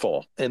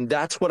fearful. And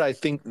that's what I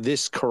think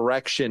this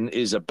correction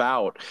is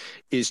about,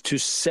 is to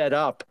set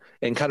up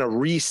and kind of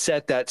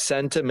reset that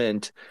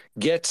sentiment,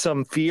 get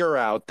some fear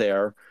out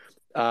there.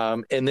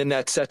 And then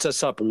that sets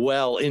us up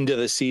well into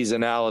the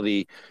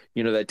seasonality,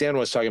 that Dan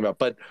was talking about.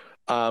 But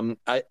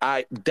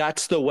I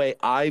that's the way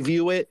I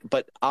view it.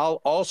 But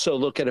I'll also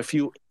look at a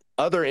few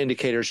other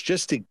indicators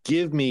just to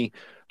give me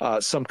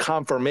some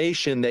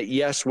confirmation that,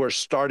 yes, we're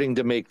starting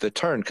to make the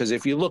turn. Because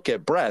if you look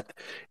at breadth,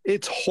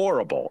 it's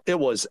horrible. It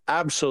was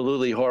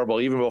absolutely horrible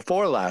even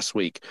before last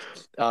week.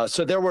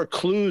 So there were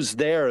clues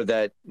there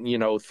that,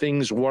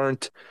 things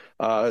weren't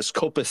as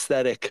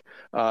copacetic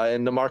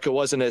and the market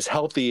wasn't as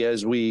healthy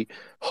as we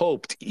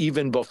hoped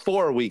even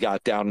before we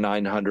got down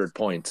 900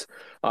 points.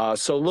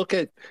 So look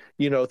at,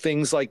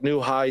 things like new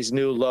highs,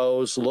 new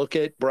lows, look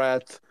at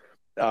breadth.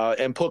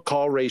 And put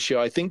call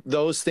ratio. I think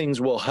those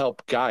things will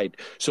help guide.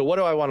 So what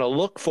do I want to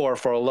look for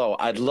a low?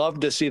 I'd love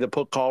to see the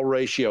put call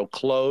ratio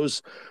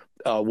close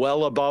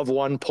well above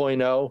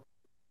 1.0.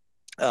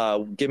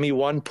 Give me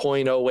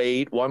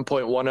 1.08,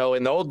 1.10.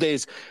 In the old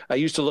days, I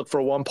used to look for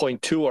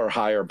 1.2 or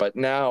higher, but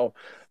now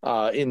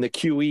in the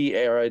QE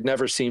era, it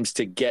never seems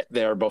to get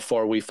there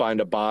before we find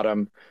a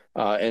bottom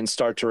and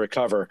start to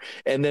recover.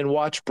 And then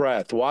watch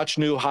breadth, watch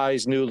new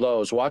highs, new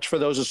lows, watch for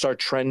those to start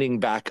trending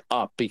back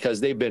up, because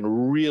they've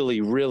been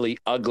really, really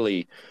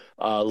ugly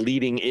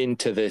leading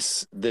into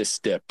this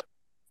dip.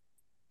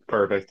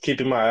 Perfect.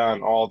 Keeping my eye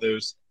on all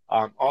those.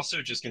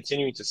 Also, just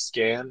continuing to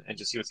scan and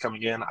just see what's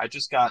coming in. I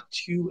just got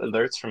 2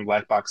 alerts from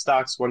Black Box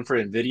Stocks, one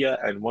for NVIDIA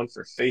and one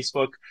for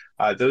Facebook.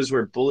 Those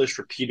were bullish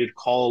repeated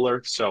call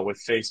alerts. So with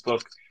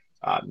Facebook,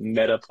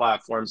 Meta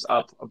platforms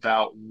up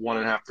about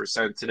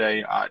 1.5%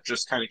 today.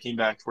 Just kind of came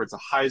back towards the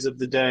highs of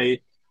the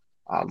day.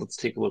 Let's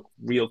take a look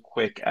real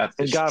quick at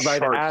this chart. And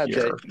God, I'd add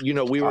here.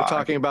 that, we were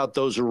talking about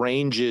those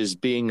ranges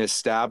being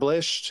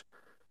established.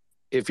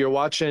 If you're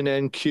watching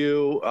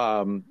NQ,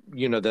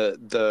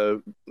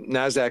 the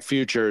NASDAQ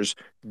futures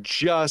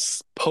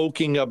just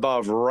poking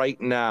above right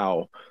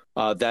now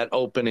that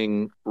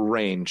opening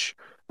range.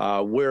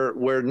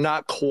 We're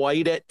not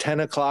quite at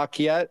 10 o'clock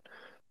yet,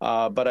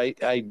 but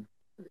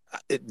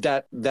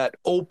that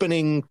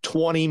opening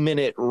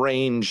 20-minute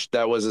range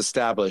that was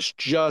established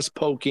just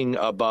poking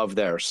above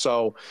there.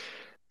 So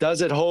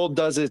does it hold?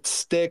 Does it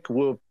stick?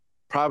 We'll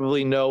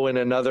probably know in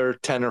another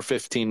 10 or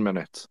 15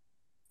 minutes.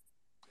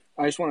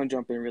 I just want to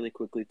jump in really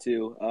quickly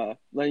too,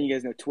 letting you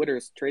guys know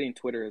trading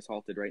Twitter is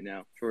halted right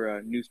now for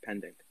news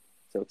pending.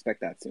 So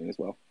expect that soon as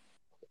well.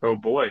 Oh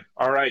boy.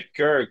 All right,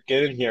 Kirk,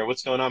 get in here.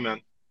 What's going on,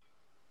 man?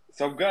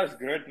 So guys,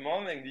 great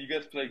morning. Do you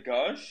guys play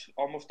Gush?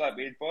 Almost up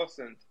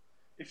 8%.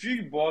 If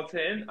you bought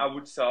in, I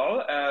would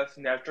sell as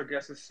natural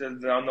gas is still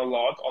down a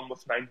lot,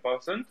 almost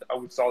 9%. I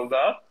would sell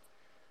that.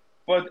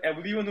 But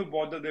everyone who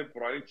bought at their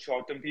price,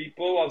 short-term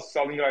people are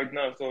selling right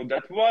now. So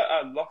that's why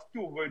I love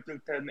to wait till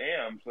 10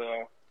 a.m.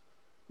 So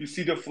you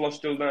see the flush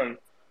till then.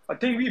 I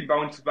think we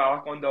bounce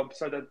back on the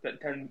upside at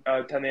 10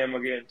 a.m.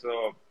 again.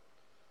 So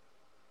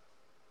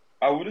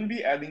I wouldn't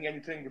be adding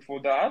anything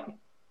before that.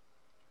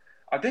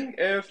 I think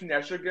if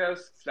natural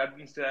gas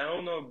flattens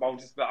down or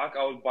bounces back,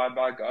 I would buy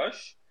back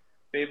Gush.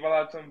 PayPal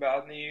had some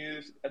bad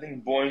news. I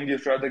think Boeing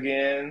is red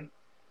again.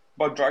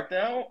 But right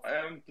now,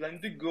 I'm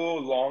planning to go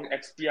long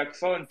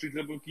XPXL and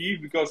treatable key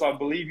because I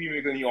believe we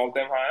make a new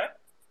all-time high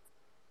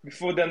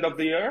before the end of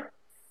the year.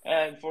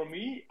 And for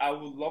me, I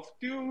would love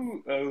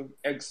to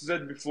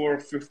exit before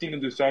 15th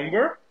of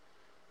December.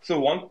 So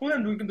one point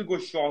I'm looking to go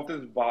short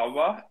is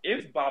Baba.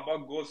 If Baba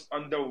goes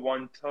under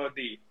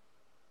 130,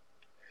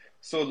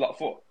 so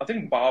for I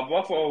think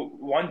Baba for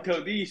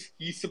 130 is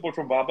key support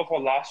for Baba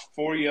for last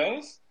 4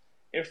 years.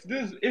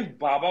 If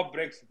Baba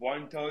breaks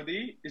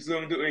 130, it's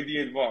going to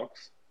 88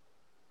 bucks.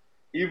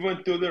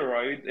 Even to the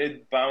right,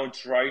 it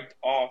bounced right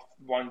off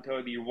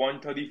 130,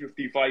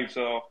 130.55.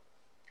 So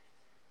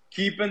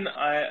keep an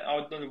eye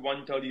out on the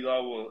 130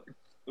 level.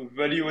 It's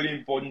very, very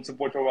important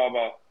support for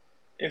Baba.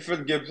 If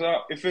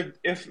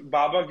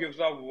Baba gives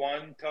up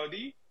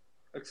 130,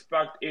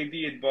 expect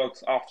 88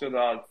 bucks after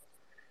that.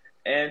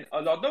 And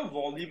a lot of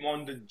volume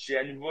on the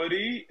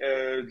January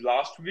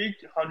last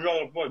week,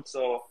 $100 put.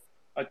 So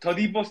a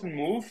 30%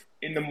 move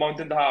in a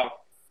month and a half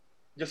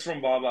just from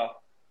Baba.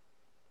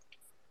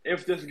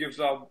 If this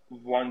gives up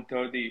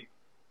 130.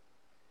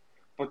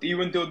 But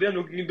even though they're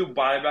looking to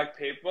buy back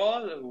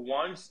PayPal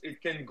once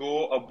it can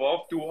go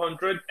above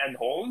 200 and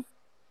hold.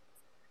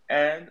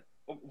 And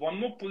one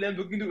more play I'm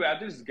looking to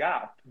add is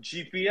Gap,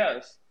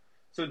 GPS.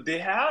 So they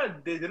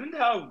didn't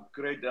have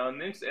great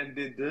earnings and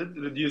they did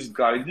reduce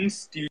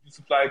guidance due to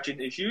supply chain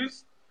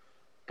issues.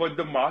 But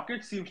the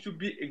market seems to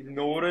be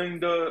ignoring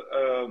the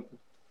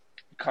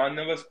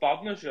Carnival's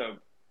partnership.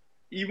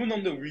 Even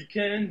on the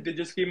weekend, they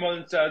just came out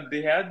and said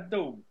they had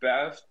the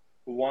best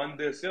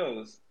one-day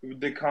sales with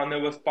the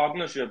Carnival's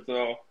partnership.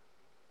 So,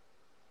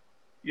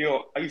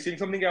 are you saying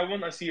something,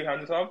 Evan? I see your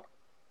hands up.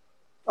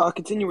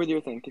 Continue with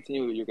your thing.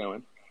 Continue where you're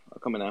going. I'll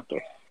come in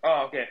after.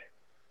 Oh, okay.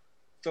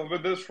 So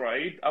with this,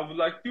 right, I would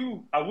love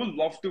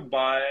to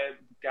buy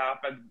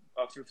Gap at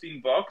 15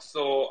 bucks.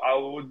 So I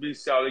would be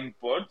selling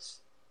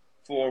puts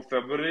for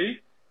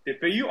February. They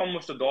pay you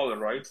almost $1,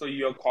 right? So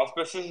your cost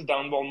basis is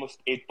down by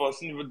almost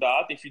 8% with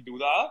that if you do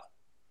that.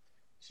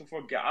 So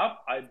for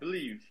Gap, I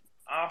believe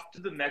after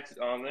the next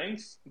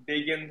earnings,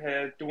 they can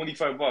hit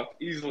 25 bucks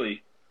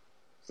easily.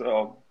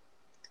 So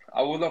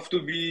I would love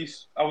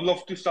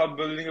to start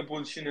building a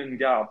position in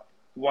Gap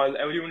while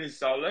everyone is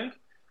selling.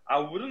 I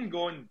wouldn't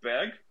go and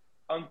beg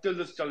until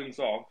the selling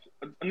stops.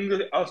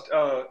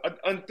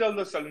 Until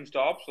the selling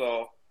stops.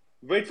 So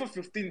wait for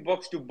 15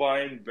 bucks to buy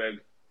and beg.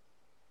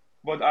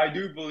 But I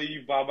do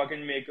believe Baba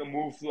can make a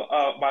move.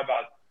 My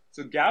bad.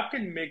 So Gap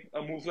can make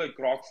a move like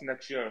Crocs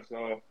next year.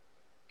 So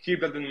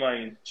keep that in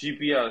mind.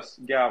 GPS,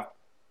 Gap.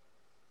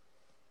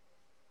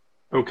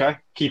 Okay,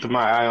 keeping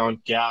my eye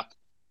on Gap.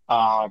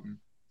 I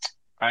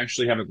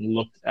actually haven't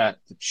looked at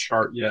the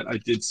chart yet. I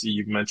did see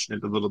you mention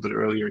it a little bit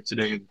earlier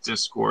today in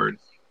Discord.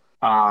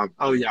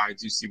 Oh yeah, I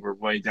do see we're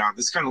way down.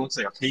 This kind of looks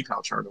like a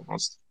PayPal chart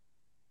almost.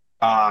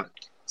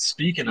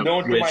 Speaking of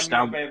Don't which,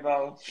 remind me of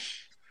PayPal.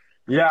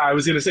 yeah, I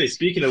was gonna say,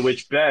 speaking of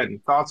which, Ben,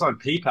 thoughts on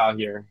PayPal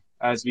here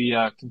as we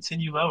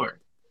continue lower?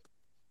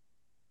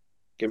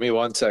 Give me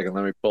 1 second.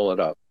 Let me pull it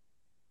up.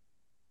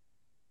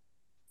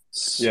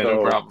 Yeah, no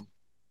So problem.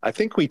 I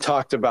think we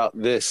talked about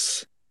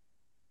this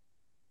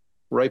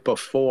right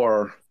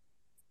before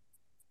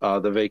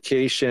the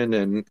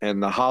vacation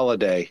and the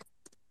holiday.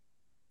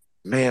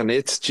 Man,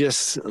 it's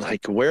just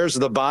like, where's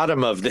the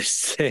bottom of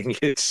this thing?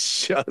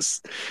 It's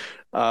just,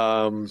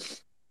 in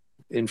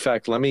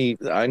fact,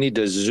 I need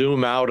to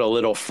zoom out a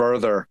little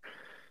further.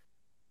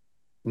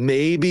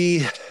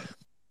 Maybe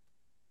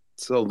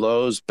so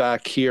lows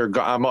back here.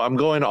 I'm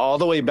going all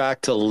the way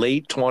back to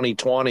late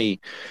 2020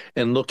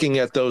 and looking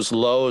at those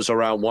lows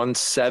around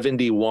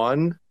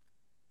 171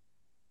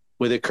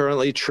 with it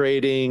currently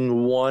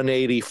trading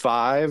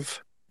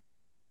 185.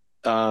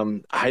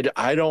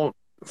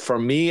 For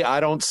me, I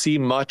don't see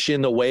much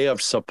in the way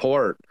of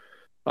support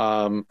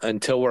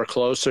until we're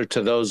closer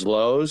to those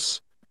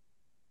lows.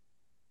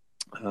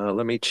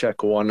 Let me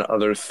check one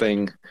other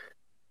thing.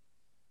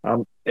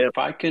 If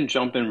I can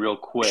jump in real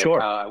quick, Sure.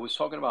 I was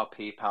talking about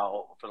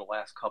PayPal for the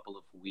last couple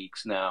of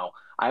weeks now.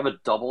 I have a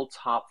double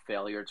top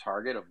failure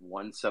target of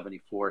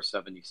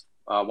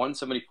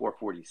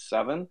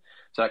 174.47.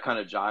 So that kind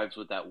of jives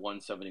with that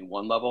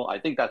 171 level. I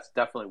think that's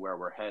definitely where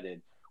we're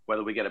headed.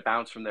 Whether we get a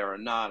bounce from there or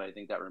not, I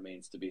think that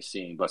remains to be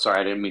seen. But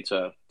sorry, I didn't mean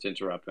to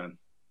interrupt, Ben.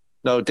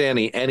 No,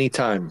 Danny,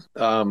 anytime.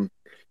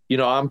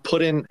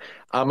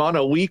 I'm on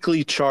a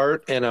weekly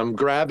chart and I'm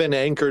grabbing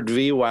anchored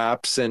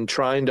VWAPs and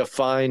trying to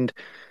find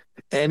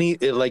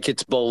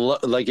it's below,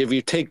 like if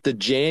you take the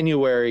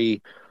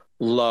January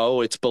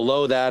low, it's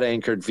below that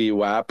anchored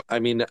VWAP. I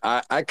mean,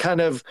 I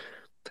kind of,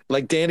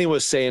 like Danny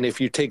was saying, if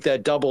you take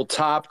that double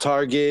top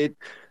target,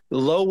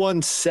 low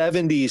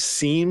 170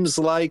 seems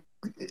like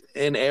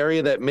an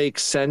area that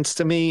makes sense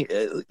to me.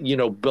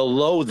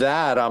 Below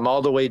that, I'm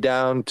all the way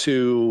down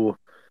to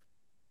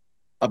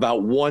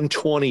about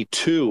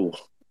 122,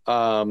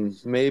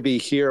 maybe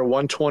here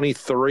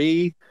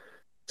 123.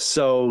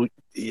 So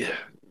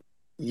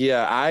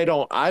yeah, I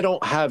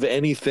don't have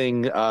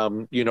anything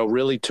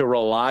really to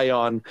rely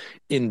on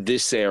in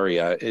this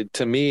area.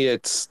 To me,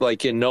 it's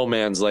like in no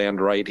man's land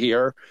right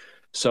here.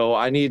 So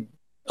I need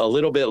a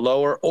little bit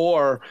lower,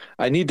 or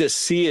I need to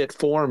see it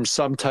form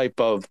some type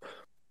of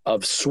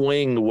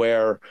swing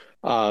where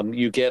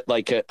you get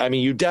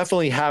you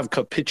definitely have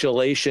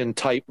capitulation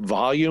type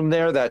volume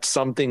there. That's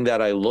something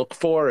that I look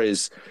for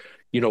is,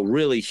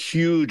 really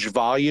huge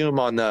volume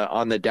on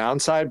the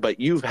downside, but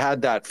you've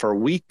had that for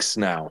weeks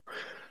now.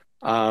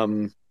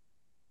 And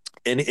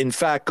in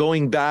fact,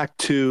 going back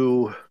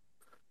to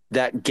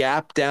that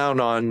gap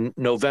down on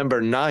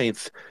November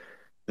 9th,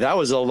 that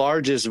was the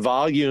largest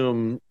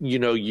volume,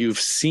 you've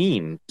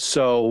seen.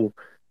 So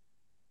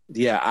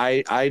yeah,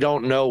 I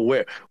don't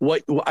know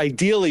what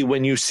ideally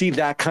when you see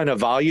that kind of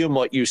volume,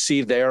 what you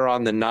see there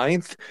on the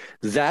 9th,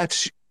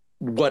 that's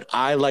what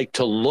I like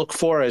to look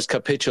for as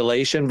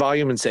capitulation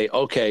volume and say,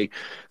 okay,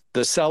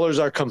 the sellers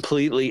are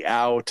completely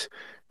out.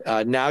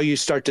 Now you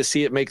start to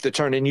see it make the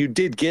turn. And you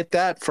did get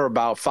that for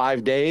about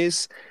 5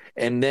 days.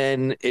 And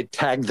then it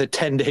tagged the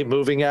 10-day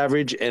moving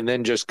average and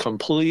then just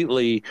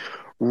completely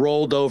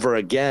rolled over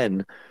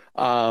again.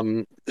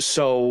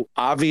 So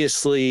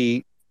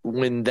obviously,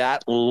 when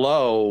that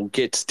low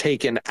gets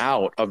taken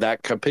out of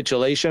that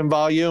capitulation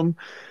volume,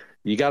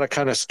 you got to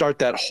kind of start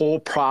that whole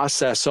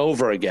process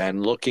over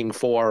again, looking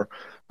for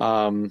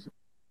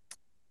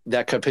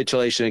that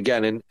capitulation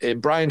again.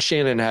 And Brian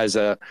Shannon has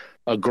a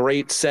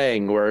great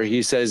saying where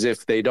he says,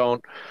 if they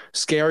don't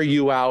scare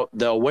you out,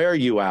 they'll wear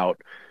you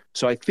out.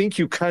 So I think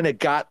you kind of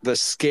got the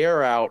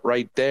scare out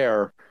right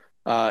there.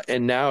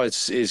 And now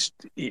it's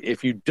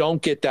if you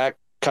don't get that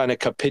kind of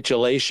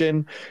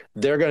capitulation,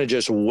 they're going to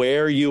just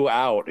wear you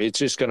out. It's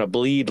just going to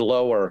bleed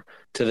lower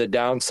to the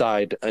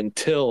downside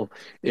until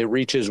it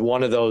reaches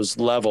one of those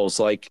levels.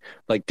 Like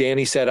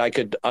Danny said, I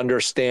could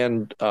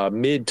understand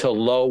mid to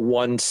low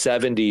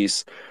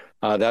 170s.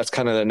 That's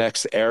kind of the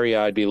next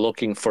area I'd be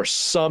looking for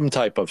some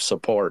type of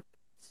support.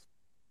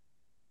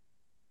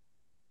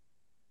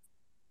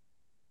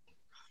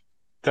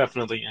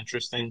 Definitely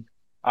interesting.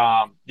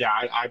 Yeah,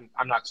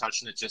 I'm not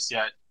touching it just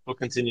yet. We'll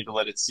continue to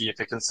let it see if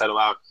it can settle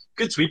out.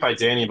 Good tweet by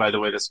Danny, by the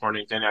way, this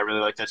morning. Danny, I really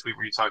like that tweet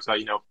where you talked about,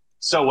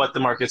 so what, the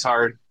market's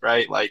hard,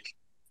 right? Like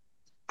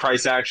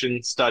price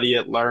action, study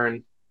it,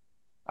 learn.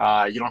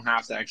 You don't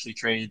have to actually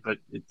trade, but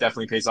it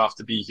definitely pays off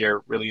to be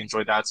here. Really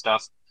enjoyed that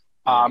stuff.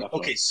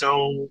 Okay,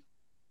 so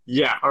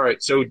yeah, all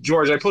right. So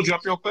George, I pulled you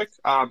up real quick.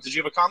 Did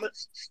you have a comment?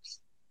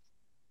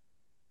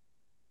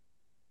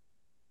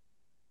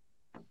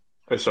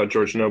 I saw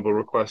George Noble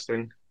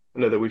requesting. I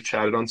know that we've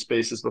chatted on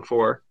Spaces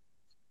before.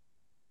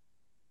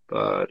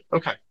 But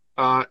okay.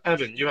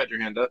 Evan, you had your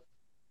hand up.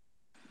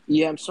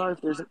 Yeah, I'm sorry if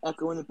there's an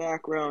echo in the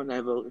background. I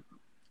have an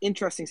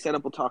interesting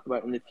setup we'll talk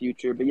about in the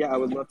future. But yeah, I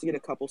would love to get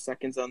a couple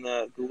seconds on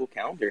the Google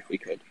Calendar if we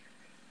could.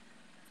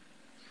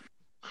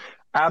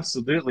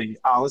 Absolutely.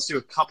 Let's do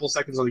a couple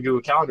seconds on the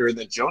Google Calendar, and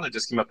then Jonah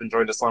just came up and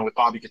joined us along with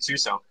Bobby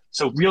Catsuso.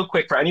 So real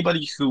quick, for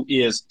anybody who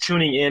is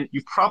tuning in,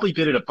 you've probably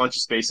been in a bunch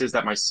of spaces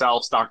that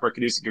myself, Stock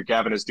Market News, and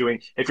Gavin is doing.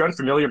 If you're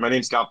unfamiliar, my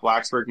name's Scott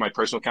Blacksburg. My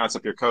personal account's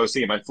up here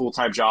coasting, and my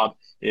full-time job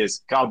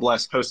is, God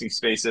bless, hosting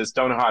spaces.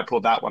 Don't know how I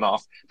pulled that one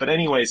off. But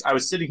anyways, I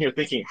was sitting here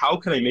thinking, how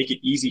can I make it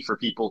easy for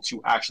people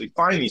to actually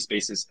find these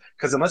spaces?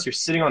 Because unless you're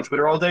sitting on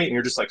Twitter all day and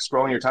you're just like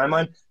scrolling your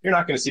timeline, you're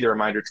not going to see the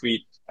reminder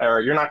tweet,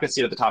 or you're not going to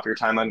see it at the top of your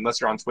timeline unless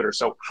you're on Twitter.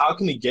 So how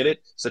can we get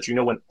it so that you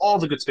know when all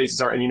the good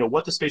spaces are and you know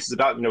what the space is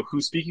about, you know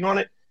who's speaking on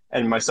it?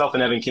 And myself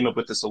and Evan came up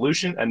with the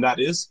solution, and that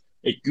is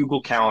a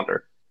Google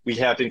Calendar. We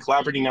have been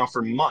collaborating now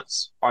for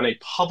months on a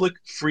public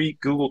free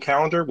Google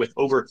Calendar with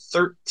over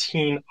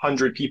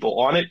 1,300 people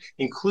on it,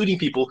 including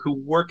people who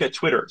work at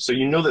Twitter. So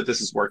you know that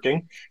this is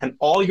working. And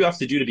all you have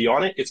to do to be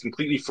on it, it's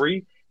completely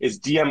free, is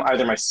DM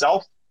either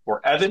myself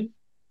or Evan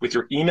with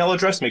your email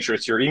address. Make sure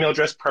it's your email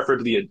address,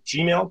 preferably a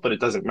Gmail, but it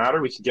doesn't matter.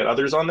 We can get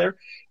others on there.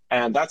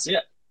 And that's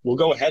it. We'll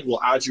go ahead,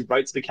 we'll add you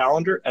right to the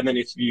calendar. And then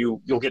if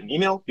you'll get an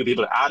email, you'll be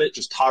able to add it,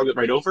 just toggle it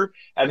right over.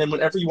 And then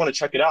whenever you want to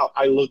check it out,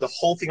 I load the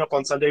whole thing up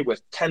on Sunday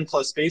with 10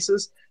 plus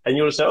spaces. And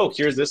you'll say, oh,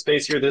 here's this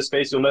space, here's this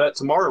space. You'll know that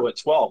tomorrow at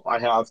 12, I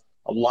have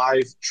a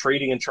live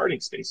trading and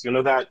charting space. You'll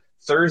know that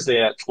Thursday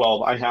at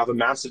 12, I have a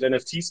massive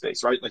NFT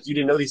space, right? Like you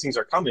didn't know these things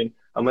are coming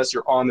unless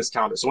you're on this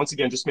calendar. So once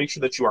again, just make sure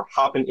that you are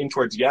hopping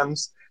into our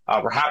DMs.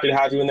 We're happy to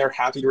have you in there,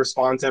 happy to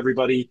respond to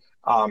everybody.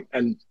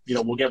 And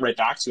we'll get right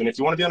back to you. And if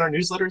you want to be on our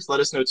newsletters, let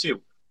us know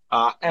too.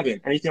 Evan,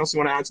 anything else you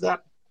want to add to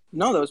that?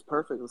 No, that was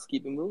perfect. Let's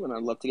keep it moving.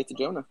 I'd love to get to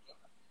Jonah.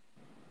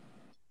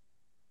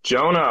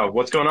 Jonah,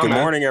 what's going on, Good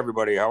man? morning,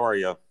 everybody. How are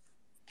you?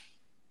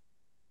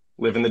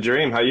 Living the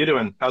dream. How you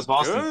doing? How's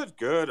Boston? Good,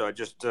 good. I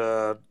just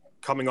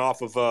coming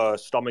off of a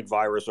stomach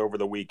virus over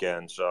the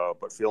weekend,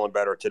 but feeling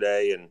better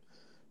today and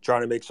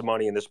trying to make some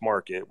money in this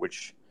market,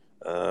 which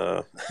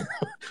uh,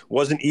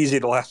 wasn't easy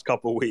the last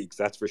couple of weeks,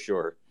 that's for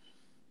sure.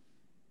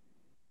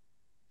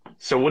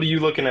 So what are you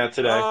looking at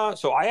today?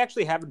 So I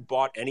actually haven't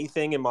bought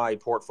anything in my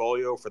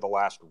portfolio for the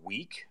last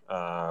week,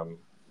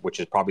 which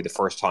is probably the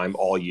first time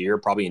all year,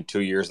 probably in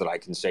 2 years that I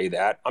can say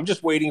that. I'm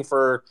just waiting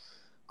for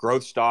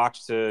growth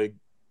stocks to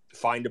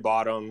find a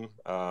bottom.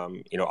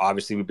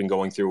 Obviously we've been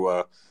going through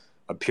a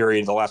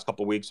period the last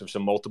couple of weeks of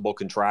some multiple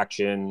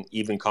contraction.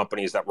 Even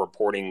companies that were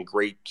reporting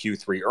great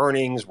Q3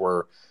 earnings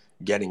were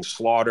getting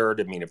slaughtered.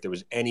 I mean, if there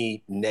was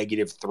any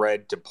negative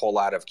thread to pull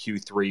out of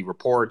Q3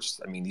 reports,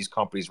 I mean, these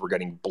companies were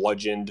getting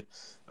bludgeoned.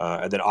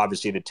 And then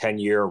obviously the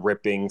 10-year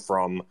ripping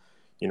from,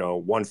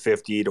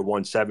 150 to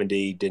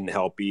 170 didn't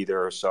help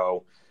either.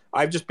 So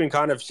I've just been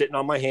kind of sitting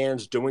on my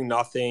hands, doing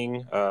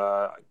nothing.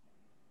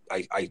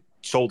 I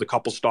sold a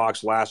couple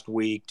stocks last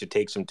week to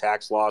take some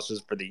tax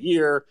losses for the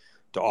year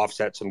to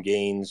offset some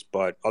gains.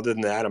 But other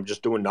than that, I'm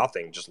just doing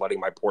nothing, just letting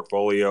my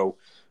portfolio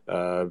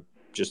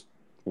just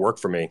work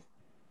for me.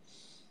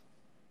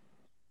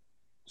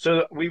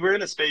 So we were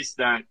in a space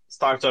that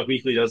Stock Talk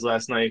Weekly does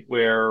last night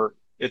where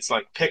it's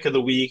like pick of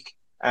the week.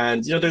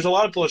 And, there's a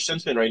lot of bullish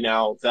sentiment right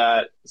now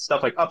that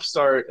stuff like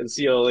Upstart and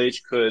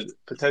CLH could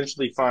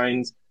potentially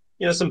find,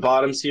 some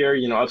bottoms here.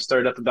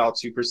 Upstart up about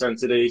 2%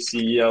 today,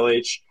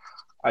 CLH,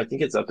 I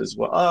think it's up as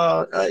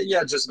well.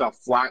 Yeah, just about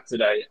flat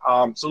today.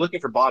 So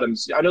looking for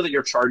bottoms. I know that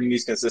you're charting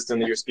these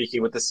consistently. You're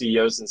speaking with the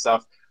CEOs and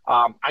stuff.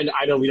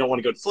 I know we don't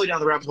want to go fully down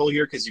the rabbit hole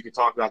here because you could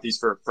talk about these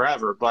for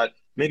forever, but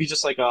maybe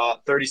just like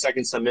 30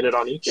 seconds to a minute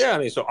on each. Yeah, I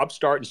mean, so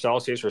Upstart and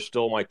Celsius are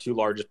still my two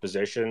largest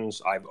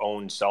positions. I've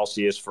owned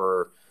Celsius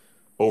for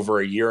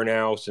over a year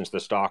now, since the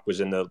stock was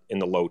in the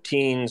low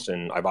teens,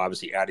 and I've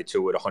obviously added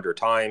to it 100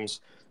 times.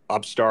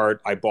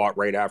 Upstart, I bought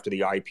right after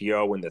the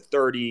IPO in the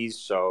 30s.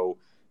 So,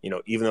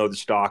 even though the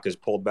stock has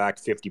pulled back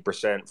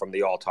 50% from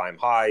the all-time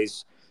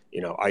highs,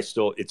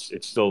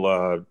 it's still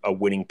a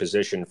winning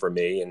position for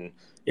me. And,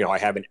 I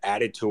haven't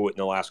added to it in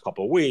the last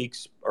couple of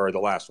weeks or the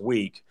last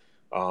week.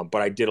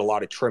 But I did a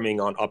lot of trimming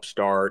on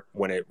Upstart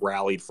when it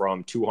rallied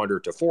from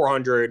 200 to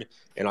 400,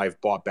 and I've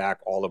bought back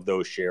all of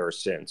those shares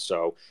since.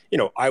 So,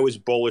 I was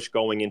bullish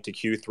going into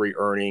Q3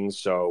 earnings.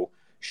 So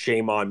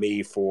shame on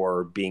me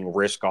for being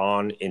risk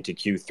on into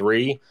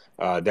Q3.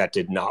 That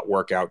did not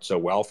work out so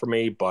well for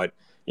me. But,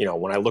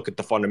 when I look at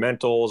the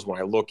fundamentals, when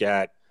I look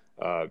at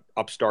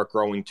Upstart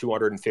growing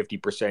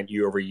 250%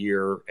 year over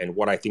year and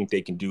what I think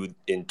they can do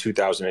in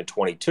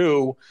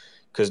 2022,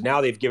 because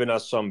now they've given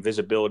us some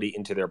visibility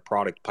into their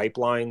product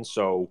pipeline.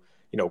 So,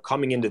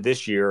 coming into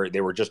this year,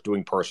 they were just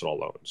doing personal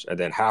loans. And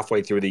then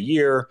halfway through the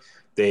year,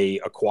 they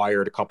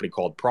acquired a company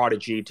called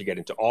Prodigy to get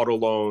into auto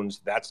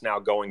loans. That's now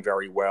going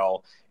very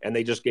well. And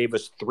they just gave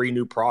us 3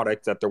 new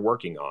products that they're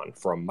working on,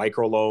 from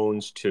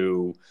microloans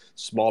to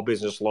small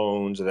business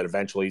loans. And then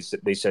eventually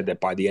they said that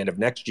by the end of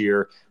next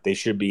year, they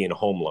should be in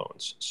home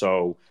loans.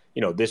 So,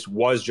 this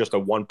was just a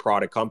one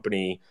product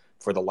company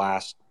for the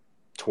last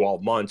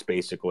 12 months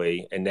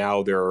basically, and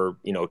now they're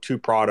 2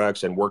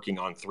 products and working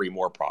on 3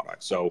 more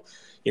products. So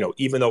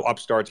even though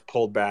Upstart's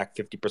pulled back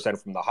 50%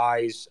 from the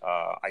highs,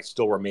 I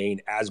still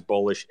remain as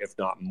bullish, if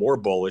not more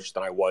bullish,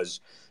 than I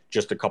was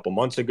just a couple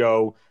months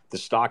ago. The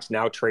stock's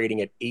now trading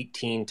at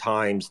 18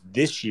 times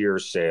this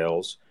year's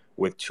sales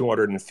with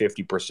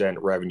 250%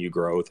 revenue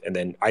growth, and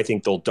then I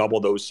think they'll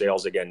double those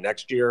sales again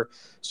next year.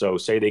 So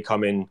say they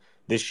come in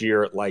this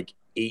year at like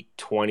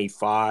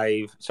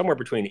 825, somewhere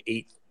between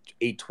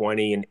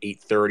 820 and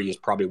 830 is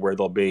probably where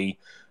they'll be.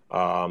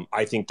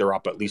 I think they're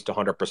up at least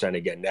 100%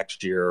 again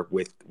next year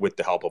with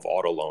the help of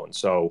auto loans.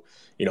 So,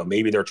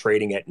 maybe they're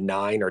trading at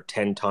 9 or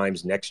 10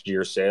 times next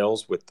year's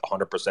sales with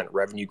 100%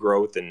 revenue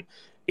growth and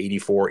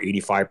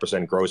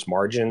 85% gross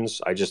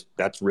margins.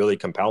 That's really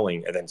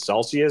compelling. And then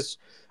Celsius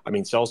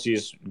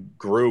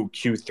grew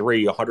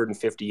Q3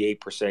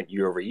 158%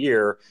 year over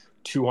year,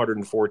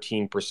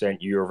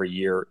 214% year over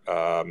year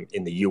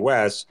in the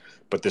US,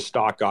 but the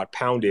stock got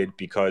pounded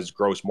because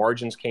gross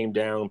margins came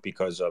down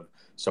because of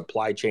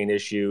supply chain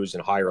issues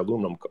and higher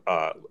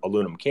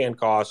aluminum can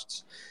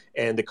costs.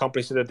 And the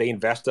company said that they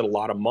invested a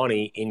lot of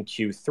money in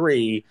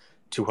Q3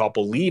 to help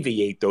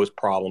alleviate those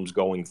problems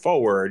going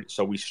forward.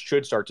 So we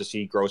should start to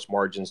see gross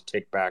margins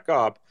tick back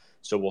up.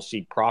 So we'll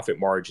see profit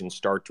margins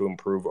start to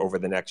improve over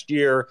the next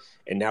year.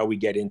 And now we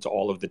get into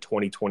all of the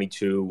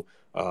 2022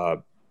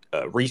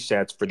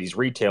 resets for these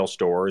retail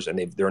stores, and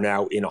they're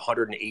now in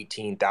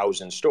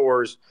 118,000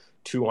 stores,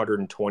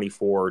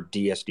 224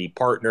 DSD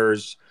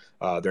partners.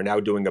 They're now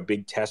doing a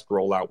big test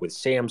rollout with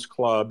Sam's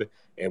Club,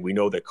 and we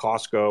know that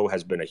Costco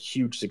has been a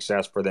huge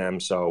success for them.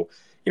 So,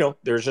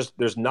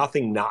 there's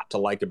nothing not to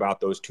like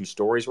about those 2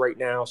 stories right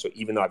now. So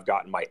even though I've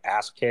gotten my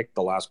ass kicked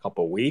the last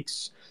couple of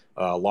weeks,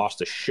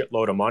 lost a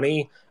shitload of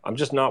money. I'm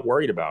just not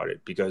worried about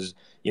it because,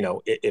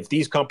 if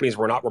these companies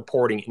were not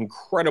reporting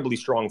incredibly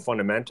strong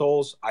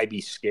fundamentals, I'd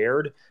be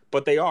scared,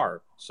 but they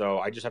are. So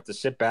I just have to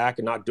sit back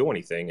and not do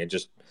anything and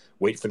just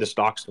wait for the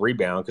stocks to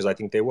rebound because I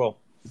think they will.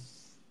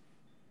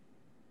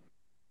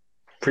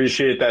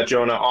 Appreciate that,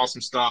 Jonah.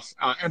 Awesome stuff.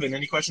 Evan,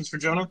 any questions for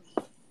Jonah?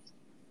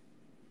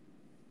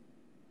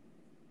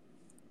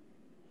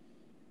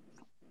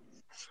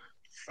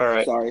 All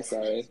right.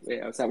 Sorry.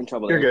 Wait, I was having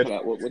trouble. You're there.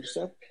 good. What'd you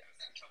say?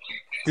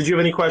 Did you have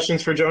any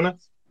questions for Jonah?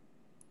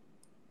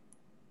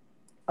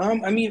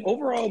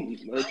 Overall,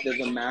 like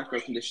the macro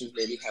conditions,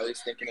 maybe how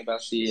he's thinking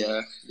about the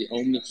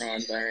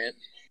Omicron variant.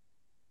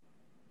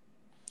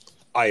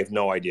 I have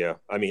no idea.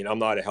 I'm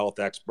not a health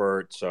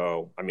expert,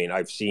 so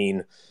I've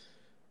seen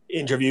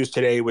interviews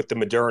today with the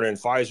Moderna and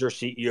Pfizer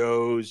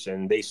CEOs,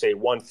 and they say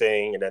one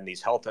thing, and then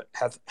these health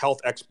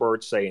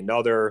experts say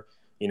another.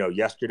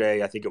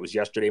 Yesterday, I think it was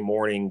yesterday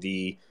morning,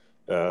 the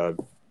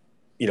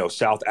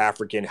South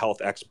African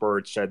health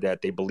experts said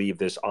that they believe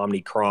this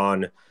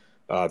Omicron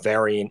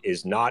variant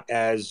is not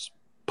as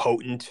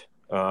potent,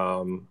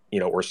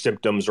 or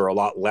symptoms are a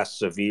lot less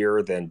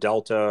severe than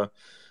Delta.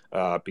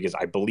 Because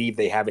I believe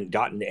they haven't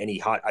gotten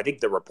any I think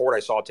the report I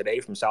saw today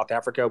from South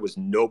Africa was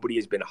nobody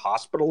has been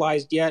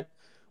hospitalized yet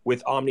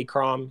with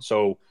Omicron.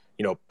 So,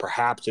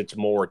 perhaps it's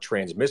more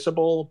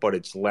transmissible, but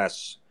it's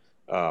less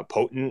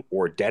potent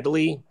or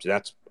deadly. So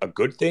that's a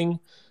good thing.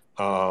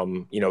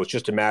 It's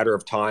just a matter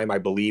of time, I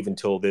believe,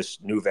 until this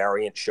new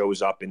variant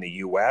shows up in the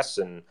US.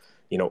 And,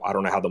 I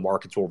don't know how the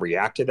markets will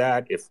react to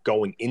that. If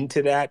going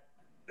into that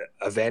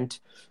event,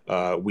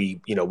 we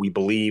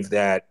believe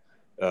that,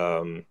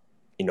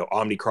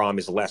 Omicron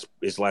is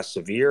less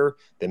severe,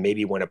 then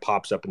maybe when it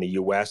pops up in the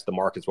US, the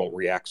markets won't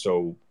react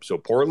so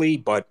poorly.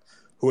 But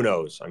who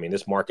knows?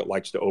 This market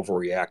likes to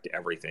overreact to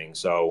everything.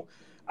 So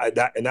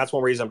that's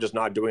one reason I'm just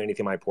not doing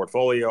anything in my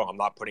portfolio. I'm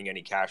not putting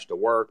any cash to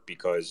work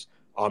because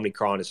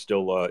Omicron is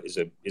still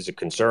is a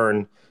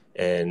concern.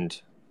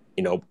 And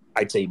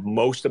I'd say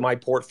most of my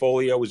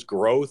portfolio is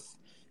growth,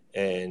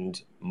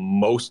 and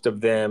most of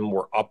them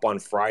were up on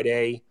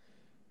Friday.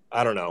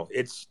 I don't know.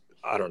 this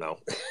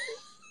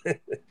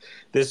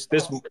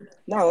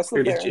No, that's not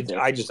fair.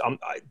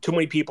 too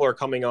many people are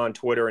coming on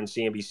Twitter and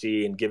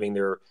CNBC and giving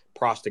their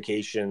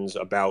pronostications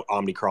about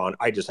Omicron.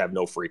 I just have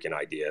no freaking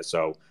idea,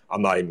 so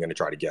I'm not even going to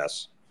try to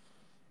guess.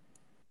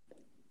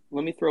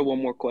 Let me throw one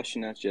more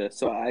question at you.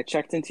 So I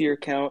checked into your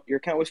account. Your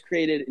account was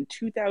created in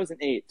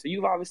 2008. So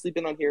you've obviously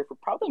been on here for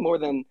probably more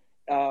than,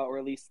 or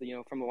at least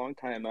from a long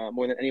time,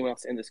 more than anyone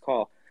else in this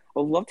call. I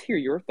would love to hear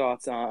your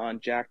thoughts on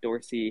Jack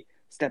Dorsey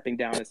stepping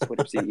down as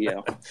Twitter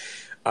CEO.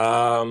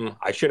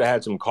 I should have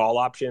had some call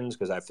options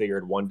because I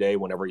figured one day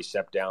whenever he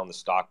stepped down, the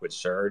stock would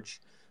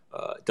surge.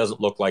 It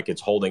doesn't look like it's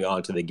holding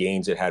on to the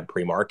gains it had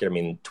pre-market.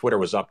 Twitter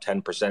was up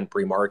 10%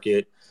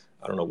 pre-market.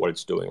 I don't know what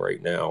it's doing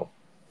right now.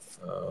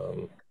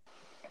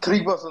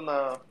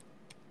 3%.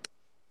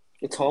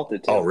 It's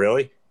halted too. Oh,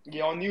 really?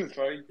 Yeah, on news,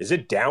 right? Is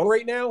it down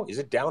right now? Is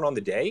it down on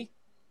the day?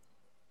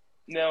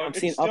 No, I'm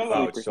seeing up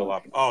 3%. It's still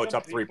up. Oh, it's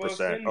up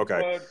 3%.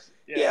 Okay. But,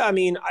 Yeah,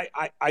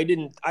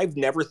 I've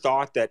never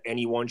thought that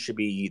anyone should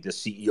be the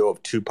CEO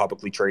of two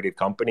publicly traded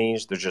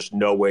companies. There's just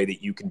no way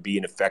that you can be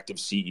an effective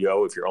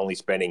CEO if you're only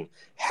spending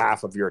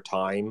half of your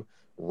time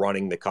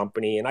running the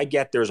company. And I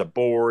get there's a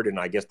board, and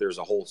I guess there's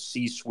a whole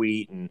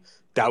C-suite and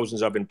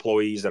thousands of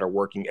employees that are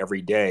working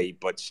every day,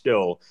 but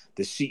still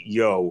the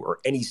CEO or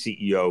any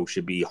CEO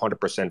should be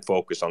 100%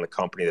 focused on the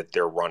company that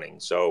they're running.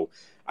 So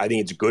I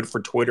think it's good for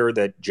Twitter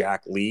that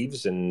Jack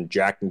leaves and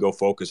Jack can go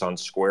focus on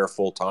Square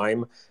full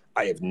time.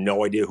 I have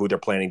no idea who they're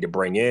planning to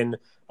bring in.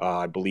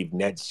 I believe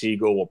Ned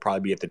Siegel will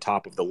probably be at the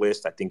top of the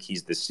list. I think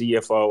he's the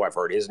CFO. I've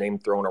heard his name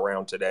thrown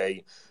around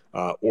today.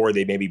 Or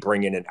they maybe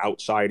bring in an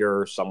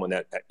outsider, someone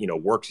that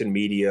works in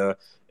media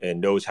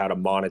and knows how to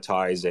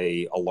monetize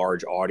a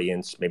large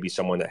audience, maybe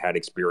someone that had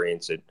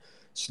experience at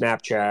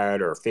Snapchat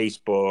or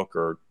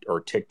Facebook or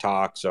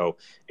TikTok. So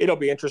it'll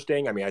be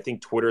interesting. I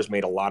think Twitter's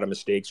made a lot of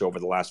mistakes over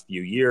the last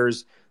few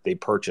years. They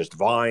purchased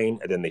Vine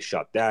and then they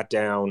shut that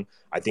down.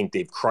 I think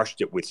they've crushed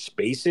it with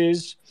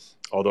Spaces,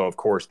 although of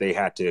course they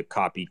had to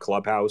copy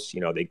Clubhouse.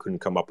 They couldn't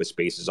come up with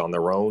Spaces on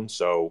their own.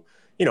 So,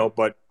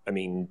 but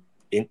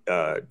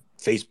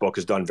Facebook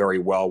has done very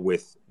well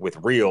with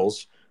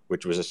Reels,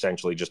 which was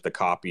essentially just a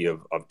copy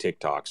of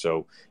TikTok.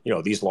 So,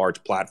 these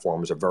large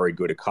platforms are very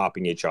good at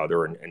copying each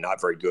other and not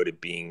very good at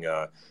being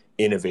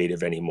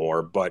innovative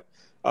anymore. But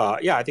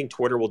I think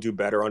Twitter will do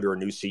better under a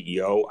new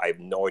CEO. I have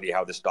no idea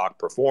how the stock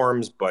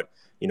performs, but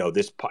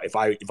if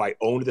I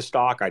owned the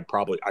stock, I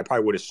probably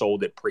would have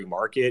sold it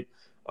pre-market.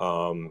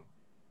 I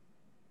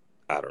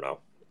don't know.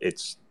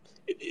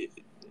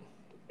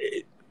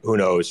 Who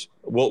knows?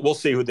 We'll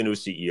see who the new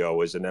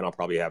CEO is, and then I'll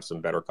probably have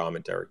some better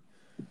commentary.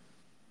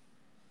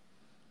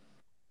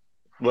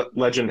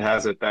 Legend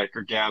has it that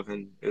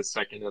Gavin is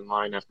second in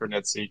line after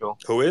Ned Siegel.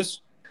 Who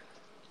is?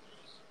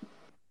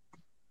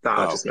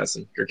 Nah, just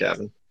messing.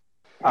 Gavin.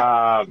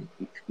 No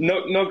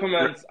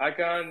comments. I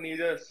can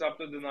neither sub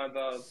to deny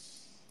that.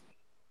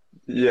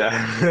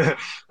 Yeah,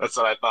 that's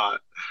what I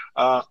thought.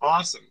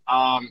 Awesome.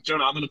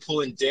 Jonah, I'm going to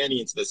pull in Danny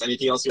into this.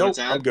 Anything else you want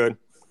Nope, to I'm add? good.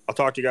 I'll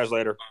talk to you guys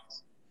later.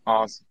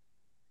 Awesome.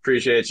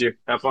 Appreciate you.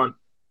 Have fun.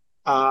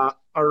 All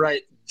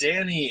right,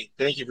 Danny,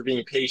 thank you for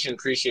being patient.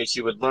 Appreciate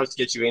you. Would love to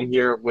get you in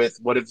here with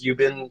what have you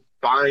been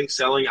buying,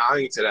 selling,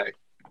 eyeing today?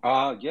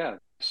 Yeah.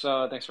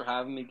 So thanks for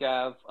having me,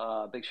 Gav.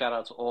 Big shout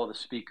out to all the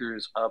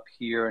speakers up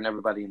here and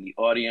everybody in the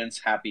audience.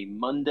 Happy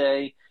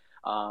Monday.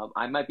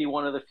 I might be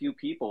one of the few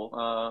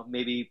people,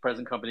 maybe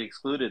present company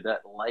excluded,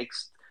 that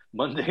likes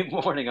Monday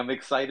morning. I'm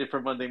excited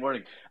for Monday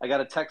morning. I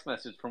got a text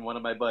message from one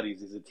of my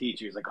buddies. He's a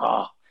teacher. He's like,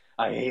 "Oh,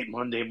 I hate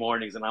Monday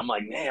mornings," and I'm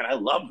like, "Man, I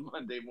love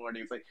Monday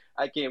mornings. Like,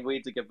 I can't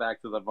wait to get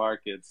back to the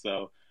market."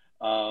 So,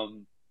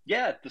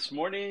 yeah, this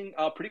morning,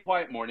 pretty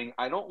quiet morning.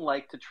 I don't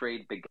like to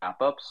trade big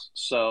gap ups,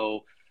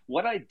 so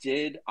what I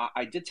did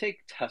take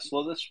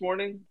Tesla this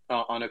morning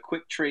on a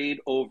quick trade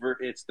over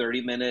its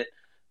 30-minute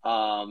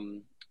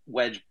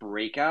wedge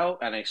breakout,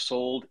 and I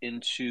sold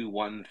into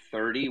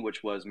 130,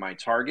 which was my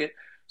target.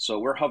 So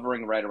we're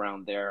hovering right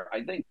around there.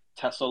 I think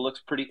Tesla looks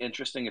pretty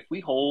interesting. If we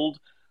hold,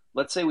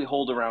 let's say we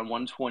hold around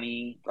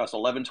 120, that's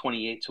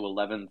 1128 to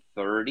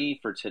 1130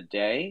 for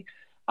today.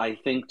 I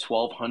think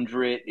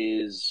 1200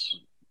 is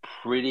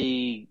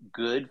pretty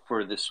good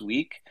for this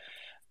week.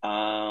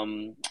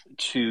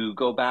 To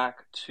go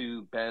back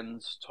to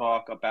Ben's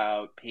talk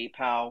about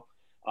PayPal,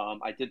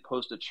 I did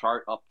post a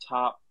chart up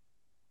top.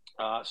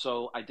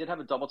 So I did have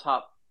a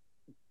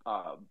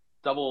uh,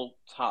 double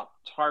top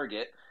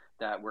target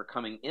that we're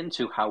coming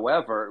into.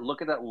 However,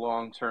 look at that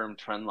long-term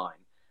trend line.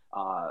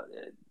 Uh,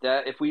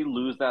 that if we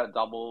lose that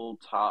double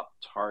top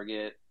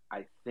target,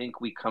 I think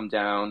we come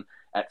down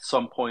at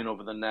some point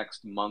over the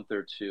next month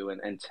or two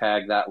and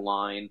tag that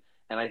line.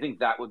 And I think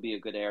that would be a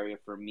good area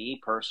for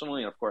me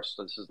personally. And of course,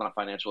 this is not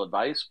financial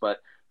advice, but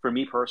for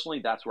me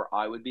personally, that's where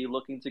I would be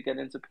looking to get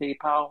into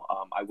PayPal.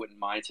 I wouldn't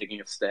mind taking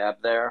a stab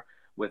there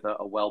with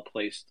a well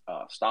placed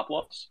stop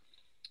loss.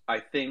 I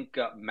think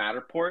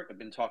Matterport, I've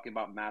been talking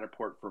about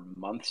Matterport for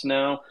months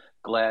now.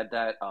 Glad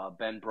that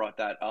Ben brought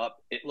that up.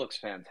 It looks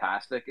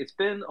fantastic. It's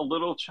been a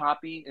little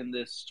choppy in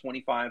this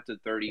 25 to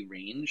 30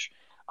 range.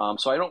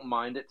 So I don't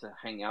mind it to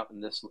hang out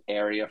in this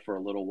area for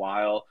a little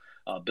while,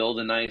 build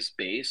a nice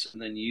base,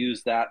 and then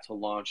use that to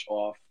launch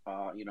off,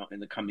 in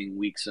the coming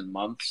weeks and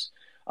months.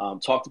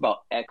 Talked about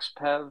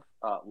XPEV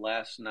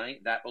last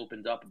night. That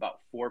opened up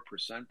about 4%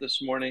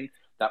 this morning.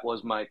 That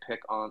was my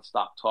pick on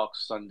Stock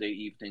Talk's Sunday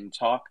evening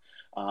talk.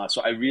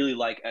 So I really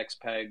like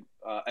XPEV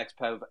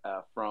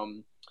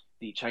from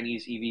the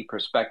Chinese EV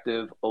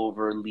perspective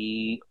over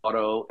Li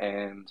Auto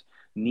and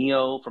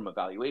Neo from a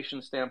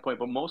valuation standpoint,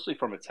 but mostly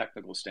from a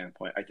technical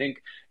standpoint. I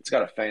think it's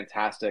got a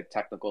fantastic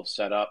technical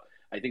setup.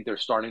 I think they're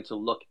starting to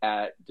look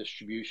at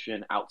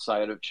distribution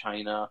outside of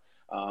China.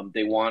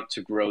 They want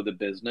to grow the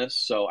business,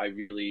 so I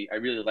really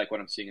like what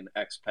I'm seeing in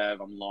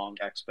XPEV. I'm long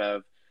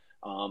XPEV.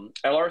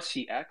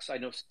 LRCX, I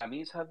know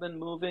semis have been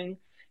moving,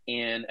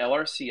 and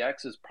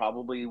LRCX is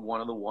probably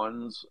one of the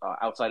ones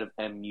outside of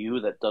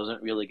MU that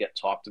doesn't really get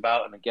talked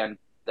about. And again,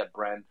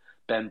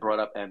 Ben brought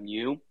up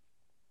MU.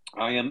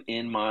 I am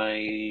in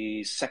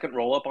my second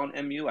roll up on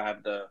MU. I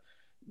have the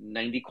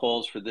 90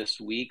 calls for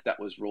this week that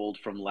was rolled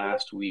from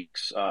last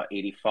week's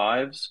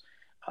 85s.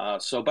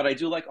 But I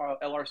do like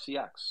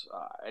LRCX.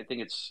 I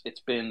think it's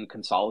been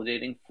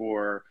consolidating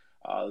for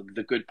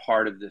the good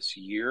part of this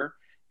year.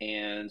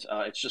 And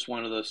it's just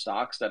one of those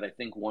stocks that I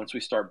think once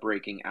we start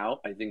breaking out,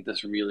 I think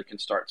this really can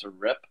start to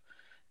rip.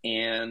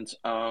 And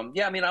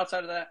yeah, I mean,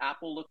 outside of that,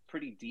 Apple looked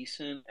pretty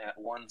decent at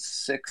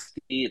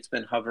 160. It's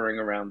been hovering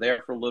around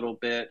there for a little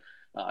bit.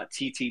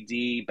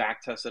 TTD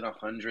back tested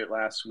 100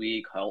 last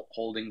week,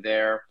 holding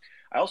there.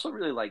 I also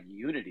really like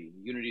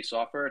Unity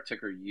Software,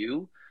 ticker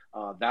U.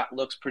 That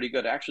looks pretty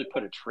good. I actually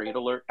put a trade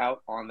alert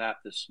out on that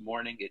this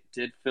morning. It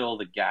did fill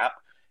the gap,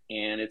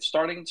 and it's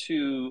starting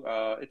to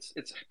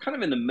it's kind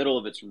of in the middle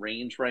of its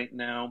range right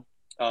now,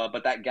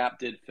 but that gap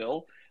did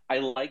fill. I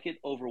like it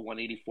over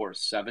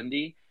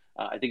 184.70.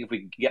 I think if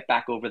we get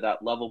back over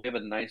that level, we have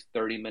a nice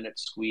 30-minute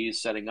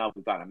squeeze setting up.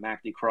 We've got a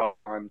MACD crawl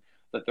on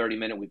the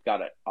 30-minute. We've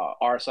got a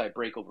RSI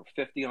break over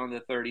 50 on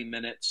the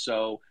 30-minute.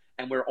 So,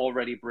 and we're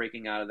already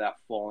breaking out of that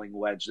falling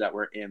wedge that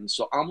we're in.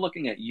 So I'm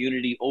looking at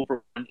Unity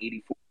over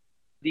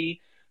 184.70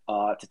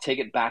 to take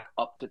it back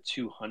up to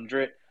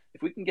 200.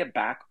 If we can get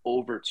back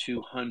over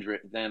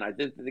 200, then I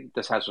think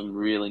this has some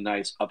really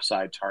nice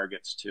upside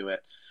targets to it.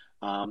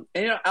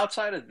 And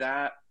outside of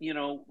that,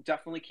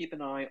 definitely keep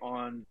an eye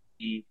on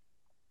the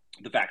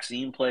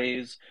vaccine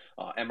plays,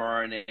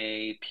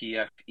 mRNA,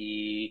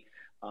 PFE.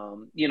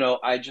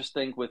 I just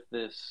think with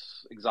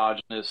this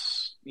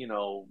exogenous,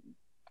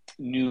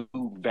 new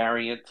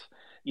variant,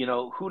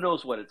 who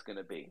knows what it's going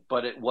to be.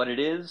 But what it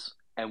is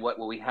and what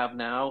we have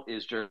now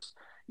is just,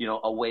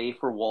 a way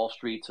for Wall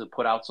Street to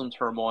put out some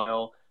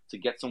turmoil, to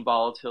get some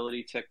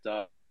volatility ticked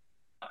up,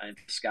 and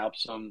scalp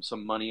some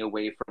money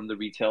away from the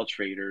retail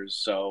traders.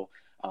 So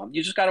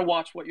you just got to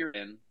watch what you're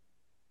in.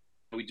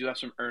 We do have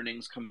some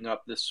earnings coming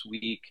up this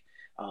week.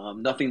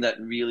 Nothing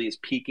that really is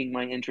piquing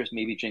my interest.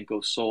 Maybe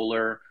Jinko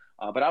Solar.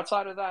 But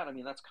outside of that, I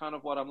mean, that's kind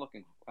of what I'm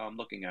looking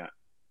at.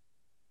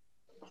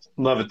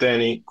 Love it,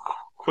 Danny.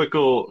 Quick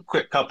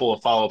couple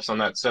of follow-ups on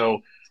that. So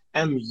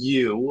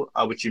MU,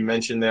 which you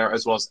mentioned there,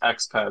 as well as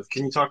XPEV.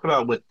 Can you talk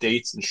about what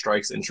dates and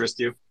strikes interest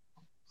you?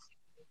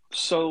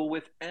 So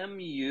with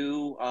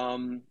MU,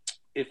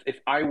 if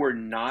I were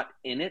not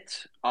in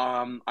it,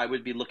 I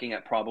would be looking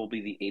at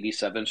probably the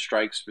 87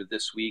 strikes for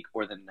this week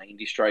or the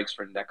 90 strikes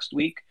for next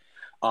week.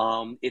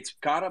 It's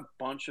got a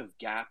bunch of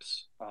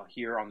gaps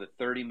here on the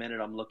 30-minute.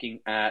 I'm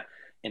looking at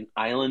an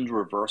island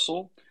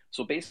reversal.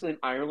 So basically, an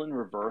island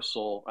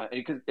reversal,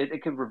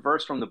 it can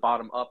reverse from the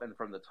bottom up and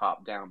from the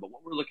top down. But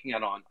what we're looking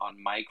at on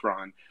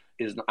Micron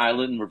is an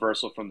island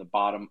reversal from the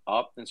bottom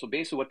up. And so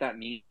basically, what that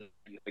means is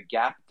you have a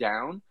gap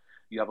down,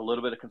 you have a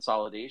little bit of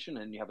consolidation,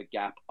 and you have a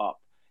gap up.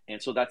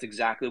 And so that's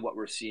exactly what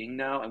we're seeing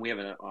now. And we have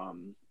a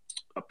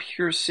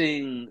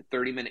piercing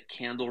 30-minute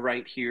candle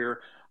right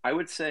here. I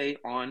would say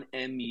on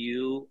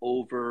MU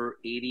over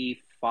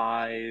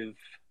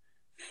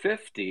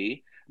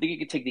 85.50. I think you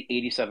could take the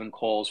 87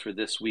 calls for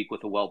this week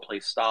with a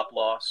well-placed stop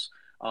loss.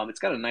 It's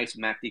got a nice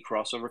MACD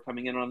crossover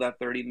coming in on that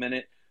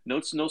 30-minute. No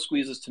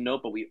squeezes to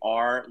note, but we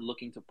are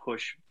looking to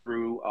push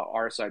through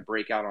RSI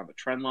breakout on the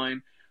trend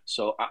line.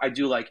 So I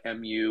do like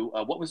MU.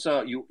 What was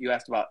you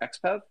asked about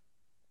XPEV?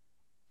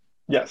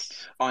 Yes.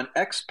 On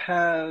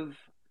XPEV,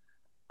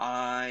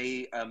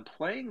 I am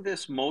playing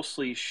this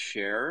mostly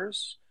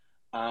shares.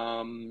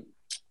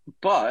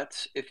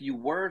 But if you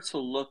were to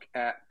look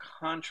at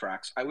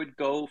contracts, I would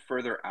go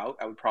further out.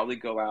 I would probably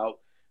go out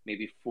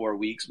maybe 4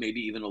 weeks,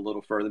 maybe even a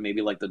little further,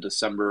 maybe like the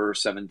December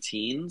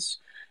 17s.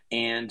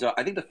 And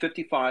I think the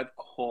 55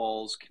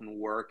 calls can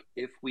work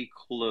if we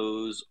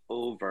close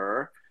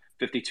over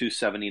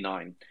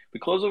 52.79. If we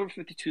close over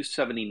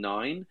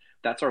 52.79,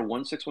 that's our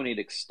 1618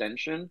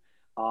 extension.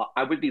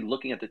 I would be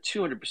looking at the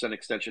 200%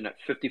 extension at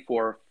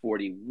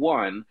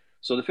 54.41.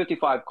 So the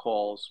 55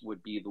 calls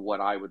would be what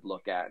I would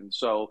look at. And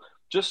so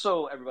just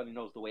so everybody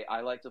knows the way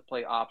I like to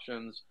play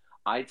options,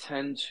 I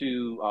tend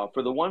to,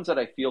 for the ones that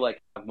I feel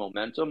like have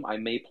momentum, I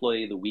may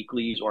play the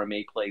weeklies or I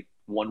may play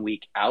 1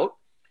 week out.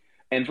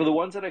 And for the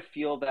ones that I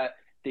feel that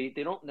they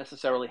don't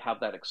necessarily have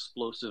that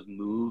explosive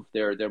move,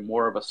 they're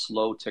more of a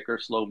slow ticker,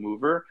 slow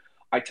mover,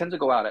 I tend to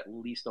go out at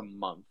least a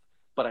month.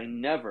 But I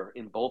never,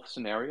 in both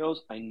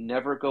scenarios, I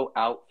never go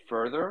out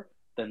further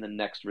than the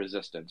next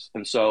resistance.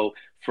 And so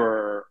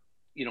for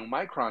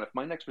Micron, if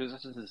my next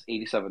resistance is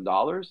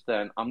 $87,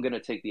 then I'm going to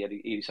take the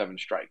 87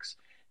 strikes.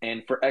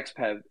 And for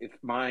XPEV, if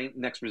my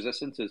next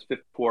resistance is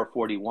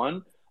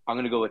 54.41, I'm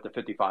going to go with the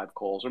 55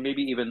 calls, or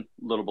maybe even a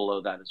little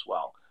below that as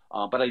well.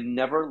 But I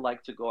never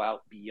like to go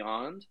out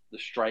beyond the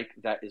strike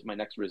that is my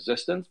next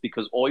resistance,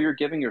 because all you're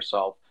giving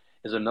yourself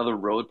is another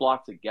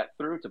roadblock to get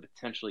through to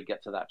potentially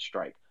get to that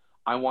strike.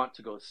 I want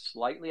to go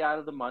slightly out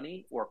of the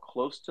money or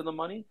close to the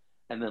money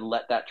and then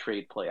let that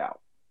trade play out.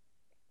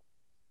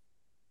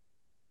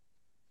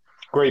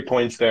 Great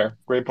points there.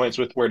 Great points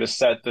with where to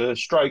set the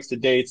strikes, the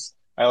dates.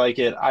 I like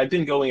it. I've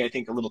been going, I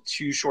think, a little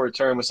too short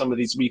term with some of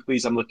these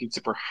weeklies. I'm looking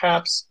to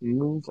perhaps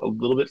move a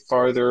little bit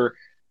farther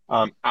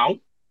out.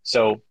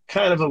 So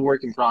kind of a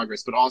work in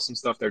progress, but awesome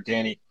stuff there,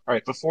 Danny. All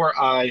right, before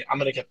I'm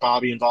going to get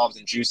Bobby involved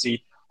in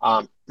Juicy.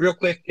 Real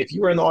quick, if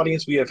you were in the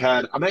audience,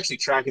 I'm actually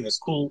tracking this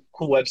cool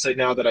website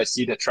now that I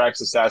see that tracks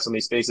the stats on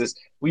these spaces.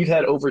 We've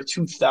had over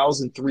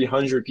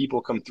 2,300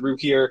 people come through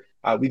here.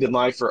 We've been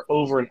live for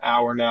over an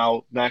hour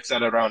now, maxed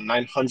out at around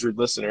 900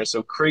 listeners.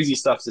 So crazy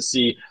stuff to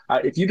see.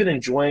 If you've been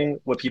enjoying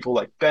what people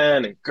like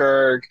Ben and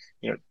Gerg,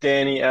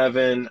 Danny,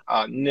 Evan,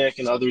 Nick,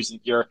 and others in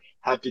here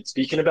have been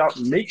speaking about,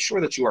 make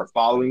sure that you are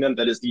following them.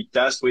 That is the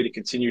best way to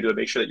continue to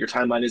make sure that your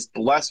timeline is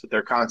blessed with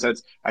their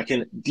content. I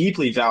can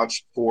deeply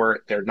vouch for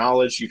their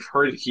knowledge. You've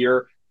heard it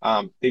here.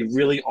 They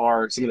really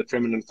are some of the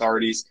preeminent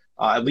authorities,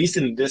 at least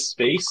in this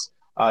space,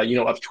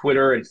 of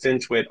Twitter and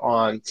FinTwit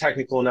on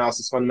technical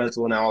analysis,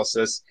 fundamental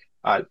analysis,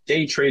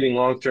 day trading,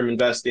 long-term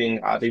investing.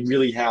 They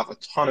really have a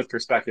ton of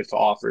perspective to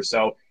offer.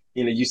 So,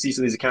 you see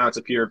some of these accounts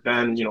appear,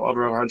 Ben,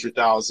 over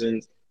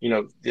 100,000.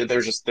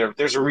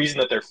 There's a reason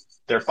that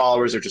their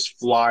followers are just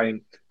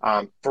flying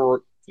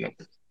for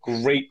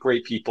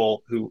great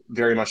people who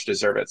very much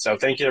deserve it. So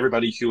thank you to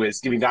everybody who is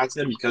giving back to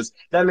them, because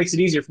that makes it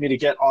easier for me to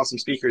get awesome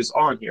speakers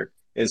on here.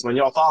 Is when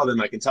y'all follow them,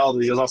 I can tell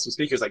these awesome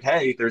speakers like,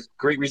 hey, there's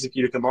great reason for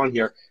you to come on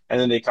here, and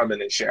then they come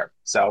in and share.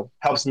 So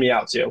helps me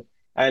out too.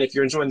 And if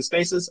you're enjoying the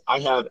spaces, I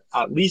have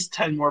at least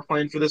 10 more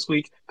planned for this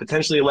week,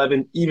 potentially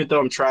 11, even though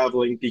I'm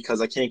traveling because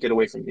I can't get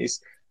away from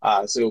these.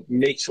 So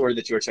make sure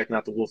that you are checking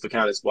out the Wolf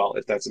account as well,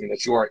 if that's something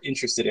that you are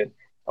interested in.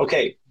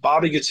 Okay,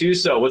 Bobby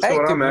Gattuso, what's going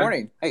on, man? Good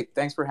morning. Hey,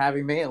 thanks for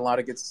having me. A lot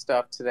of good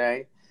stuff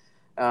today.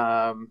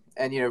 Hey,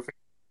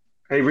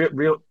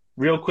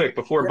 real quick,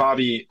 before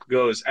Bobby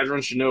goes,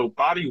 everyone should know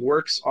Bobby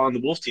works on the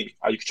Wolf team.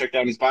 You can check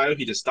down his bio.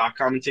 He does stock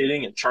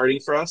commentating and charting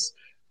for us.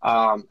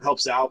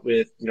 Helps out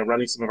with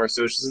running some of our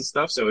socials and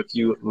stuff. So if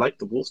you like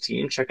the Wolf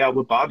team, check out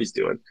what Bobby's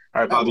doing.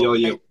 All right, Bobby, all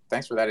you. Hey,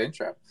 thanks for that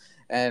intro.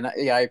 And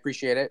I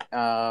appreciate it.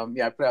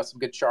 I put out some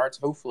good charts.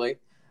 Hopefully,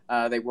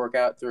 they work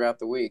out throughout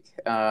the week.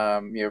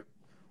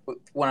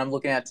 when I'm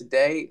looking at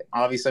today,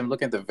 obviously I'm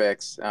looking at the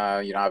VIX.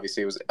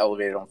 Obviously it was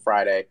elevated on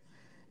Friday,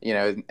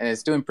 and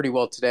it's doing pretty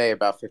well today,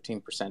 about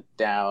 15%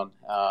 down.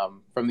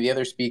 From the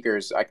other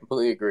speakers, I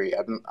completely agree.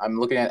 I'm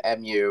looking at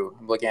MU,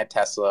 I'm looking at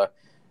Tesla,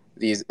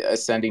 these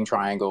ascending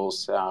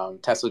triangles.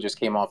 Tesla just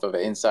came off of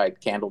an inside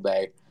candle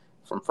day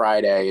from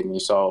Friday, and you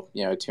saw,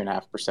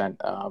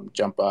 2.5%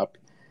 jump up.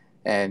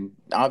 And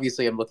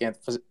obviously I'm looking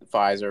at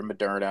Pfizer,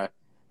 Moderna.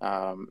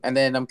 And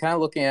then I'm kind of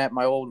looking at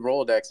my old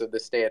Rolodex of the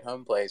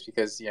stay-at-home plays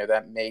because,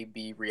 that may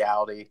be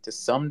reality to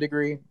some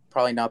degree,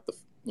 probably not the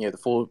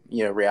full,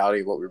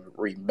 reality of what we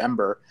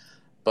remember.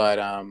 But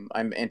I'm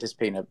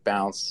anticipating a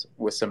bounce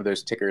with some of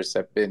those tickers that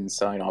have been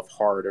selling off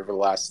hard over the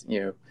last,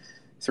 3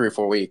 or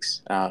 4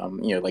 weeks,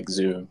 like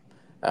Zoom,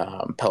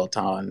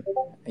 Peloton.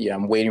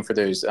 I'm waiting for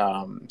those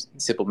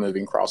simple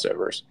moving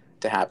crossovers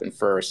to happen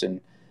first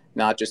and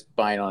not just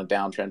buying on a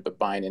downtrend, but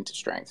buying into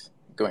strength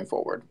going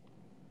forward.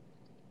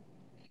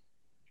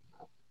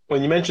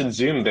 When you mentioned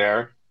Zoom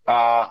there,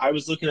 I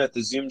was looking at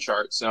the Zoom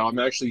chart, so I'm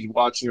actually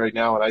watching right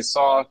now, and I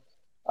saw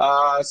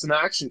some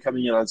action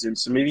coming in on Zoom.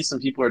 So maybe some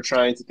people are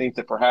trying to think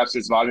that perhaps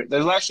there's volume.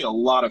 There's actually a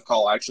lot of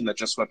call action that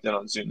just swept in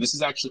on Zoom. This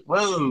is actually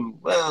whoa,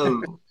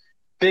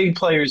 big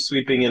players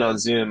sweeping in on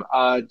Zoom.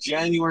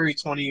 January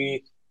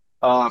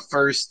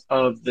 21st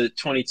of the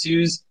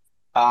 22s.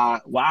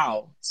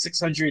 Wow,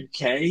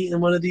 600K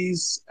in one of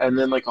these, and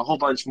then like a whole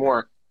bunch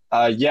more.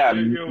 Yeah,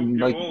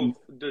 like Wolf,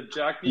 the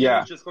Jack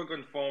yeah. news just got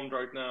confirmed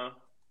right now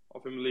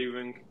of him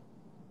leaving.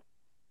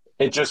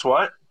 It just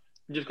what?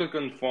 Just got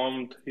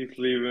confirmed he's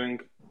leaving.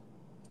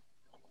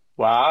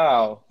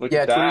 Wow, look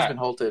at Twitter's that. been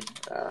halted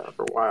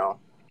for a while.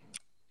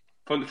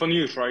 For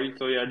news, right?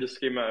 So yeah, it just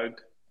came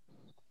out.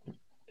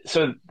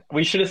 So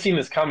we should have seen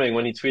this coming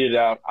when he tweeted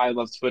out "I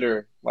love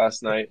Twitter"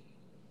 last night.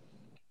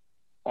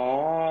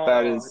 Oh,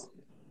 That is,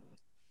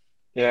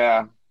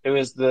 yeah, it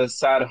was the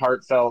sad,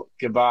 heartfelt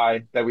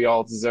goodbye that we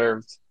all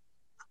deserved.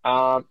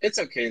 It's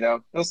okay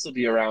though. He'll still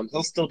be around.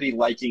 He'll still be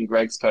liking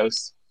Greg's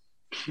posts.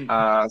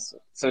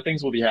 So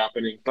things will be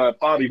happening. But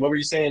Bobby, what were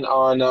you saying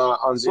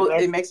on Zoom? Well,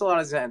 it makes a lot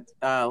of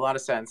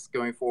sense.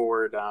 Going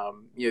forward.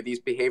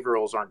 These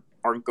behaviorals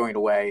aren't going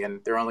away,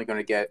 and they're only going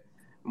to get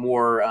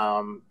more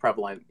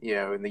prevalent,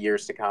 in the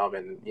years to come.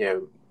 And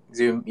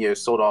Zoom,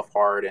 sold off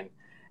hard,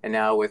 and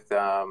now with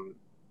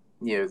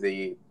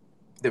the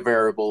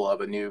variable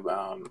of a new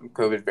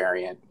COVID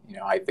variant,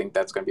 I think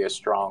that's going to be a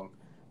strong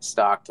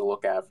stock to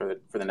look at for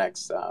the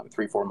next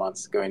 3-4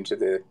 months, going to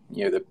the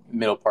the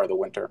middle part of the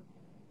winter.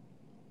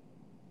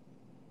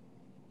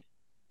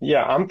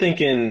 Yeah, I'm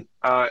thinking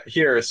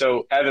here.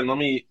 So Evan, let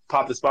me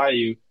pop this by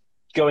you.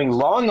 Going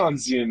long on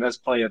Zoom as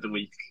play of the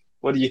week.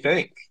 What do you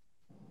think?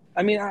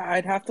 I mean,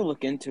 I'd have to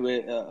look into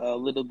it a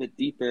little bit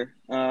deeper.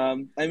 I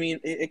mean,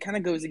 it kind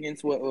of goes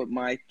against what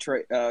my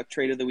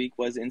trade of the week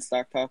was in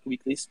Stock Talk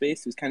Weekly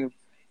Space. It was kind of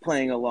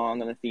playing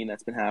along on the theme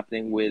that's been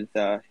happening with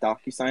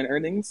DocuSign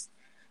earnings.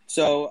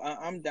 So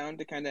I'm down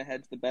to kind of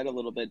hedge the bet a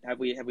little bit. Have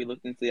we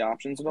looked into the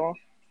options at all?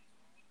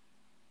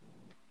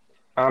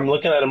 I'm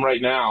looking at them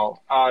right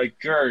now.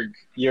 Gerg,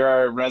 you're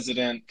our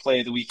resident play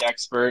of the week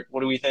expert. What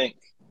do we think?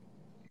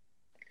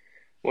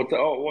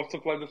 what's the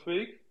play this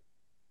week?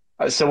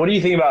 So what do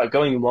you think about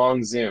going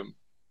long Zoom?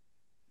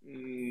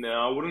 No,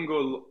 I wouldn't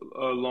go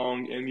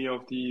along any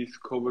of these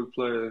COVID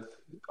players.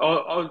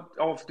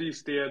 Of these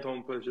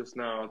stay-at-home players just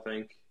now, I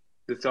think.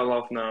 They sell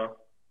off now.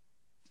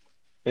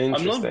 I'm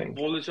not Interesting.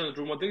 bullish on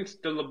the room. I think it's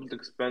still a bit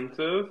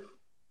expensive.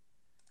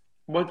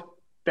 But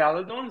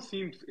Paladon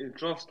seems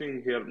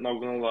interesting here, not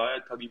gonna lie,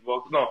 at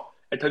 $30. No,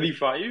 at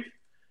 35.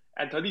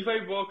 At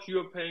 $35, you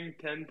are paying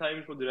 10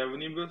 times for the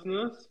revenue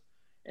business,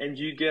 and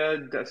you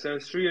get the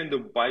accessory and the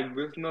bike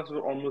business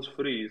are almost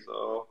free.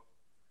 So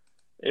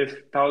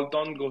if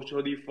Peloton goes to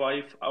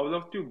 35, I would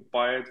have to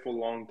buy it for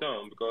long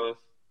term because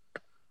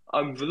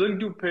I'm willing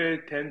to pay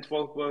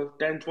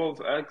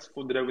 12x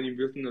for the revenue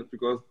business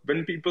because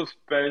when people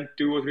spend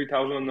 2 or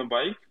 3,000 on a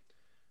bike,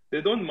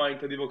 they don't mind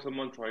 $30 a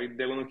month, right?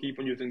 They're gonna keep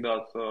on using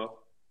that. So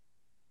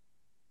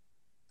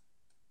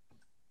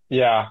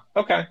Yeah.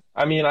 Okay.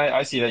 I mean,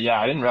 I see that. Yeah,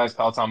 I didn't realize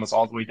Peloton was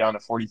all the way down to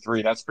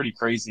 43. That's pretty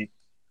crazy.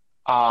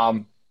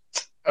 Um,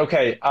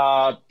 okay.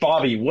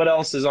 Bobby, what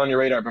else is on your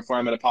radar before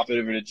I'm going to pop it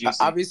over to Juicy?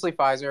 Obviously,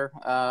 Pfizer,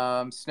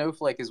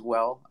 Snowflake as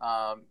well.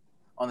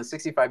 On the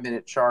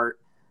 65-minute chart,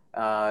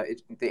 the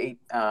 8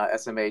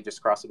 SMA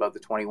just crossed above the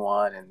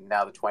 21, and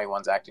now the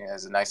 21's acting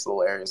as a nice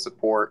little area of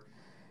support.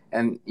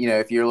 And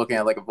if you're looking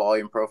at like a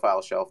volume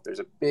profile shelf, there's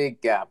a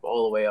big gap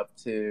all the way up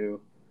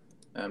to.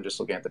 I'm just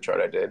looking at the chart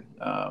I did.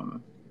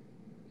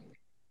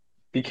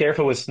 Be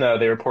careful with Snow.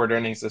 They report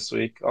earnings this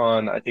week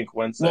on, I think,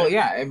 Wednesday. Well,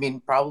 yeah, I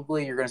mean,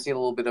 probably you're going to see a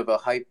little bit of a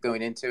hype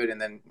going into it,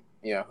 and then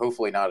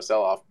hopefully not a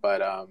sell-off.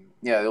 But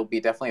yeah, it'll be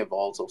definitely a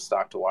volatile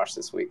stock to watch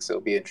this week, so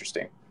it'll be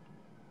interesting.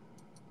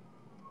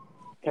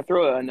 Can I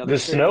throw another the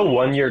Snow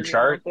 1-year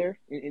chart out there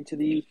into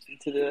the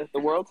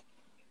world?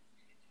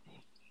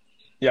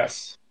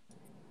 Yes.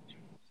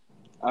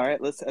 All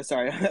right, let's.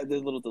 Sorry, there's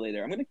a little delay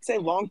there. I'm going to say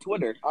long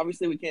Twitter.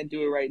 Obviously, we can't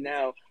do it right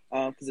now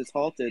because it's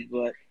halted,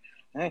 but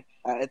hey,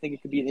 I think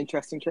it could be an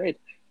interesting trade.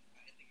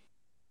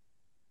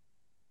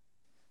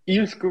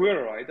 E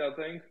Square, right? I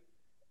think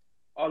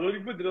a lot of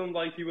people didn't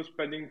like he was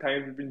spending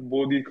time between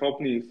both these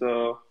companies.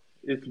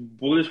 It's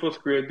bullish for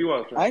Square too, I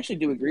I think. actually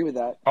do agree with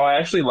that. Oh, I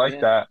actually like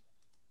Yeah.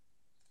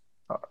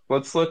 that.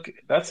 Let's look.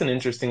 That's an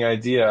interesting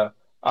idea.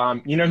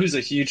 You know who's a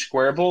huge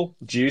Square bull?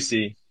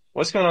 Juicy.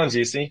 What's going on,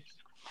 Juicy?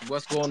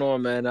 What's going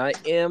on, man? I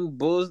am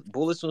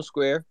bullish on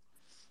Square.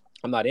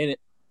 I'm not in it.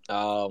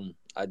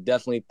 I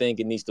definitely think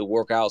it needs to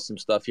work out some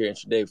stuff here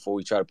intraday before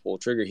we try to pull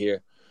trigger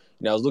here.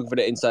 I was looking for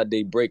the inside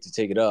day break to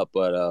take it up,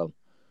 but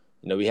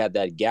we had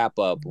that gap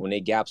up. When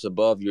it gaps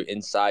above your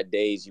inside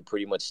days, you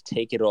pretty much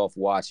take it off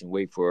watch and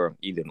wait for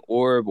either an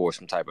orb or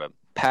some type of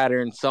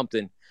pattern,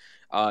 something.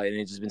 And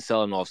it's just been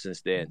selling off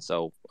since then.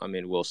 So,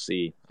 we'll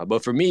see.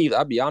 But for me,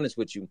 I'll be honest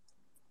with you,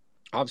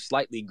 I'm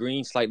slightly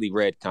green, slightly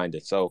red, kind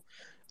of. So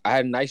I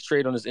had a nice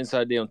trade on this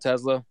inside day on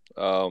Tesla.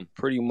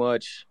 Pretty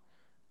much,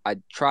 I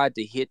tried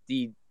to hit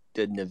the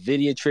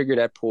NVIDIA trigger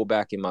that pulled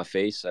back in my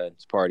face.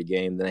 It's part of the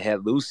game. Then I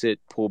had Lucid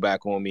pull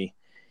back on me.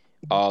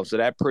 So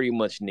that pretty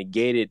much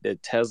negated the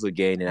Tesla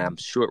gain, and I'm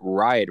short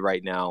Riot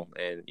right now.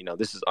 And,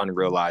 this is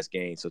unrealized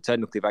gain. So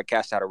technically, if I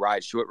cashed out a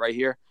Riot short right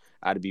here,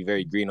 I'd be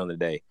very green on the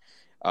day.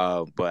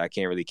 But I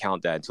can't really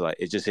count that until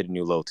it just hit a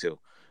new low too,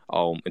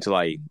 until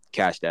I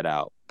cash that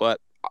out.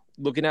 But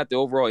looking at the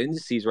overall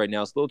indices right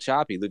now, it's a little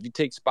choppy. If you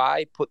take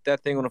SPY, put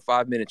that thing on a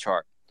 5-minute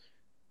chart.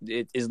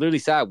 It's literally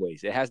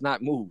sideways. It has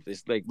not moved.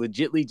 It's like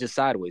legitly just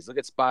sideways. Look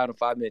at SPY on a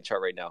 5-minute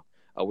chart right now.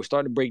 We're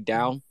starting to break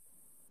down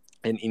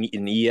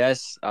in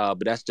ES,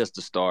 but that's just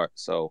the start.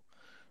 So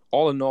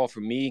all in all,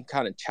 for me,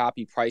 kind of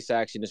choppy price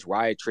action. This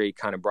Riot trade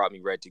kind of brought me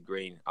red to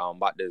green.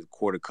 About the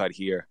quarter cut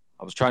here.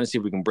 I was trying to see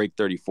if we can break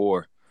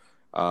 34,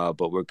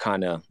 but we're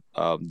kind of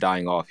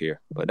dying off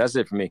here. But that's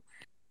it for me.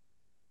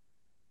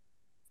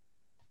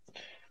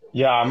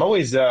 Yeah, I'm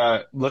always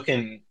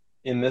looking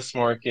in this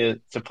market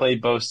to play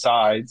both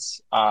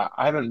sides. I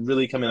haven't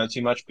really come in on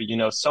too much,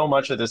 but so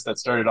much of this that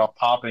started off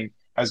popping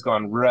has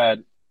gone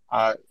red.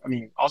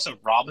 Also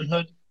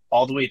Robinhood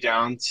all the way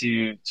down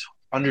to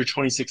under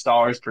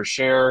 $26 per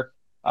share,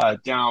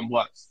 down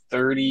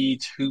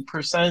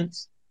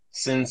 32%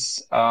 since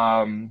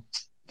the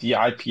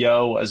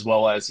IPO, as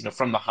well as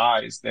from the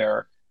highs,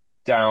 they're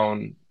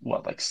down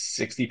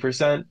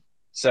 60%.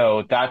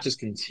 So that just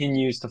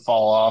continues to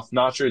fall off.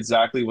 Not sure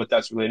exactly what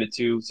that's related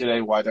to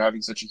today, why they're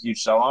having such a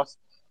huge sell-off.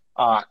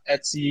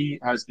 Etsy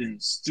has been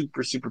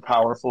super, super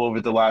powerful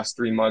over the last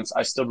 3 months.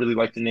 I still really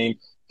like the name.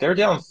 They're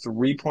down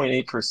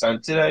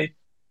 3.8% today.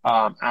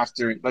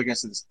 After, like I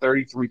said, it's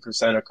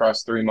 33%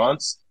 across 3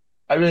 months.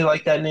 I really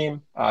like that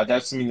name.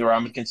 That's something that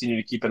I'm going to continue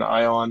to keep an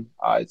eye on.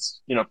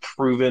 It's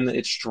proven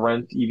its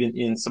strength even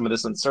in some of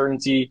this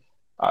uncertainty.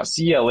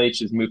 CLH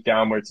has moved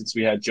downward since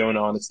we had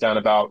Jonah on. It's down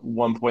about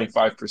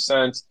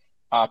 1.5%.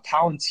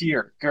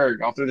 Palantir,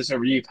 Gerg, I'll throw this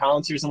over to you.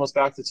 Palantir's almost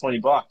back to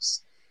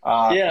 $20.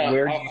 Yeah,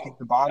 Where do you think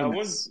the bottom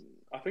want, is?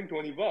 I think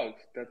 $20.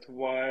 That's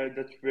where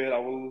I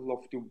would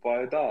love to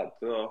buy that.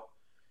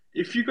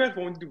 If you guys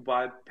want to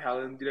buy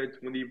Palantir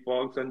at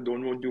 $20 and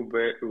don't want to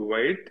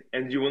wait,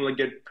 and you want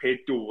to get paid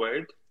to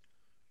wait,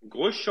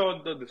 go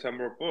short the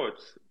December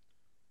puts.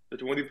 The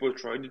 20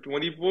 puts, right? The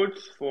 20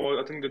 puts for,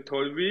 I think, the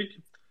third week,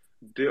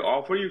 they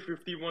offer you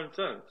 51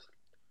 cents.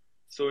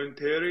 So in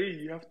theory,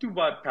 you have to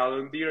buy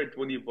Palantir at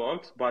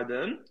 $20 by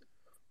then,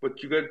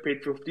 but you get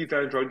paid 50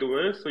 cents right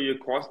away. So your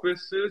cost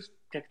basis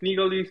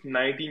technically is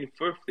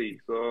 19.50.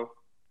 So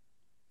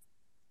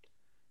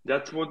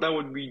that's what I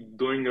would be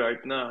doing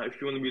right now if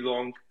you want to be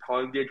long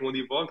Palantir at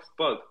 $20.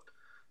 But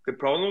the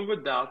problem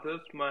with that is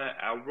my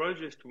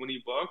average is $20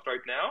 right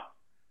now,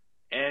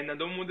 and I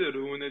don't want to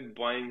ruin it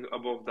buying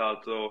above that.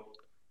 So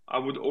I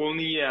would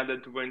only add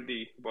at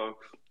 $20.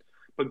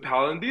 But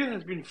Palantir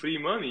has been free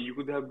money. You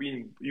could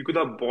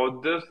have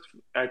bought this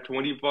at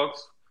 $20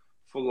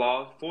 for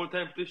last 4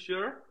 times this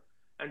year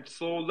and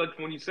sold at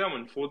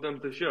 27 4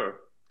 times this year.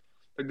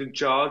 Like the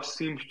chart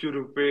seems to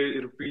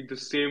repeat the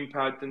same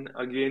pattern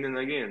again and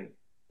again.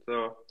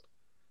 So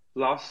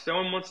last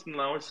 7 months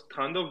now it's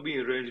kind of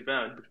been range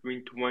bound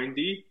between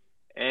 20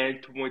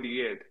 and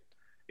 28.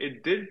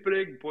 It did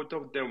break both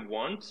of them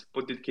once,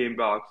 but it came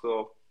back.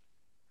 So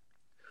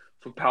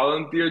for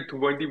Palantir,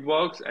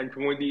 $20 and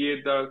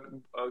 28 are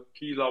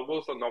key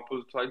levels on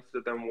opposite sides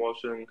that I'm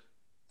watching.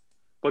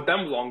 But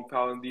I'm long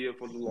Palantir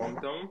for the long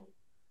term.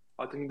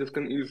 I think this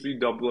can easily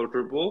double or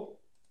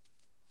triple.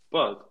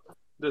 But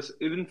this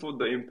isn't for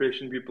the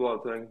impatient people, I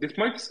think. This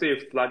might stay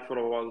flat for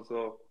a while,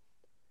 so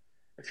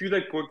if you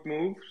like quick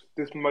moves,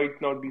 this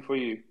might not be for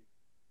you.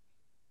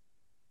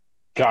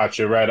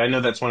 Gotcha, right. I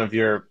know that's one of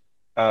your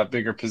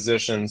bigger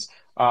positions.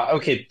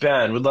 Okay,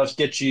 Ben, would love to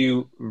get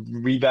you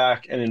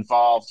back and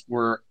involved.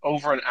 We're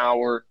over an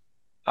hour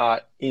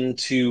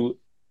into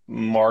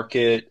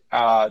market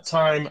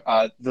time.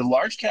 The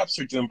large caps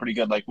are doing pretty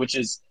good, which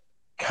is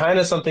kind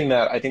of something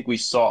that I think we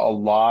saw a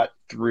lot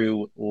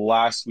through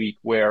last week,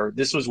 where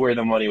this was where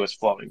the money was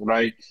flowing,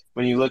 right?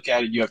 When you look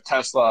at it, you have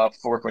Tesla up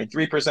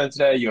 4.3%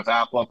 today. You have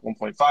Apple up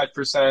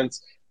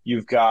 1.5%.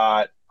 You've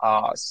got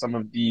some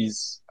of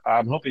these.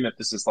 I'm hoping that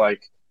this is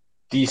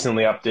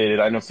decently updated.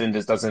 I know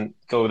Finviz doesn't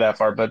go that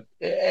far, but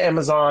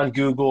Amazon,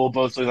 Google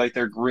both look like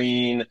they're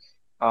green.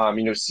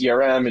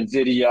 CRM,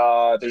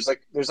 Nvidia. There's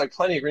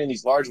plenty of green in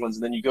these large ones,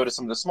 and then you go to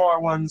some of the smaller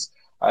ones.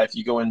 If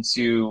you go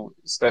into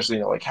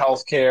especially like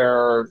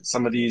healthcare,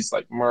 some of these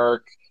like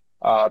Merck,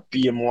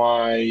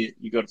 BMY,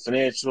 you go to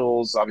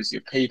financials, obviously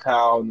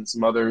PayPal, and then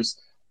some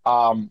others.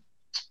 Um,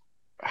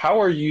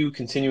 how are you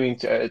continuing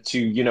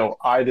to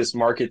eye this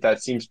market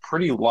that seems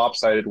pretty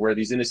lopsided, where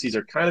these indices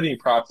are kind of being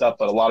propped up,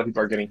 but a lot of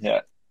people are getting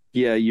hit?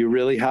 Yeah, you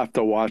really have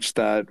to watch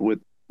that with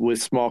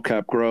small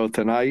cap growth,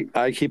 and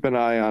I keep an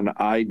eye on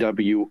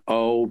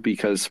IWO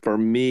because for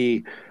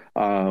me,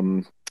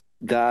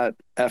 that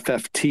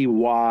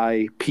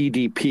FFTY,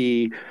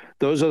 PDP,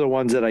 those are the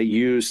ones that I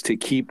use to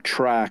keep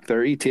track.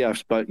 They're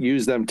ETFs, but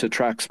use them to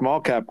track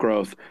small cap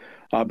growth.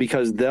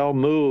 Because they'll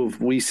move.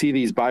 We see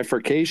these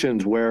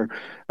bifurcations where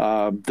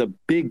the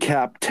big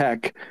cap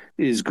tech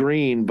is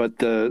green, but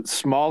the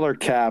smaller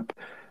cap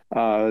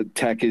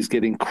tech is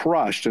getting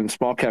crushed, and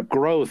small cap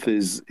growth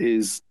is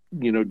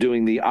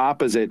doing the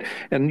opposite.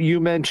 And you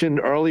mentioned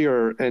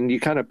earlier, and you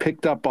kind of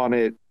picked up on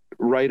it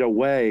right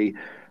away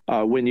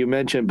when you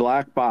mentioned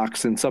black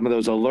box and some of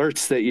those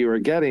alerts that you were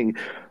getting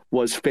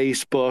was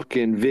Facebook,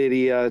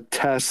 Nvidia,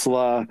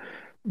 Tesla.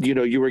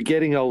 You were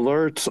getting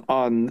alerts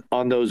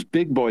on those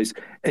big boys,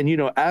 and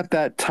at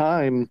that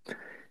time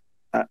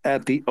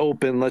at the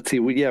open, let's see,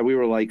 we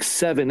were like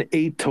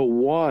 7-8 to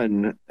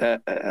 1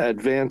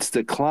 advanced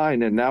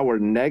decline, and now we're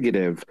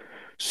negative.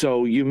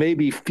 So you may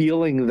be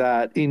feeling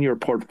that in your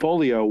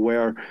portfolio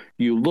where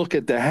you look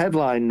at the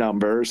headline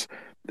numbers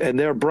and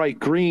they're bright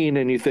green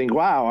and you think,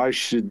 wow, I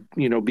should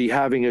be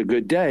having a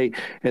good day.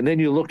 And then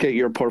you look at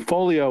your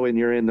portfolio and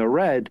you're in the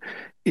red.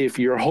 If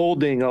you're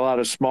holding a lot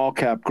of small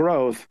cap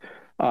growth,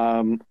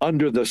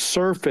 under the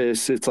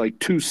surface, it's like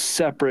two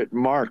separate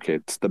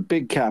markets. The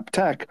big cap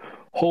tech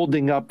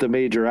holding up the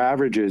major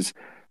averages,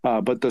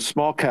 but the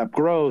small cap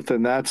growth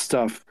and that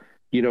stuff,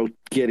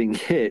 getting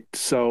hit.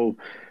 So,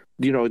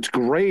 it's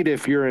great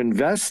if you're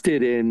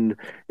invested in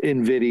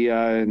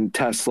Nvidia and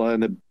Tesla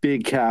and the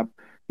big cap,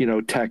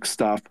 tech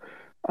stuff.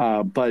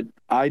 But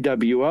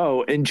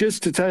IWO, and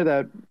just to tell you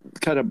that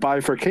kind of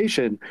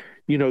bifurcation,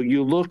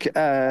 you look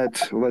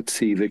at, let's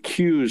see, the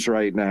Qs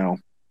right now.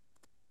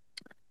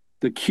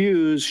 The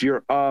Qs,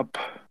 you're up.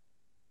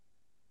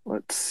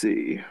 Let's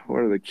see, what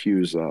are the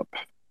Qs up?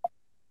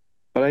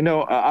 But I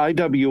know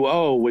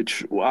IWO,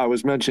 which I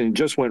was mentioning,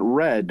 just went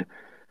red.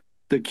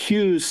 The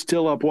Q's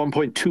still up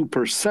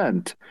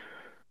 1.2%.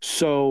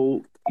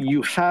 So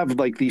you have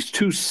like these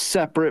two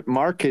separate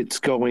markets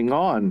going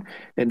on,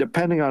 and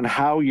depending on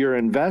how you're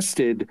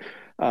invested,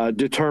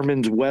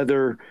 determines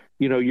whether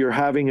you're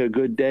having a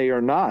good day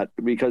or not.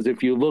 Because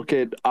if you look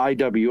at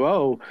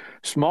IWO,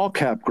 small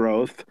cap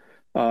growth,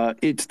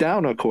 it's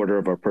down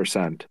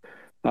 0.25%.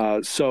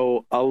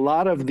 So a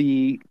lot of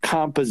the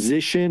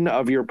composition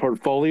of your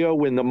portfolio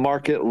when the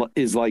market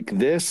is like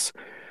this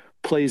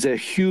plays a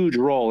huge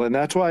role. And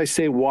that's why I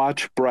say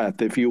watch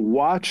breadth. If you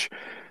watch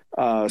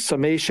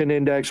summation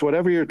index,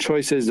 whatever your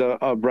choice is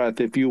of breadth,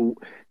 if you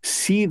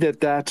see that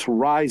that's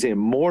rising,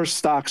 more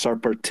stocks are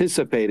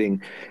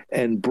participating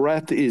and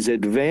breadth is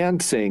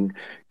advancing,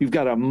 you've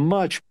got a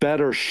much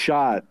better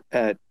shot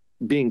at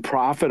being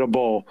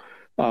profitable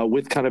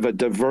with kind of a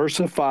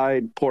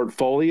diversified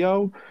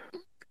portfolio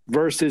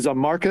versus a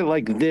market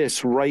like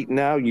this right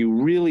now. You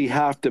really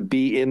have to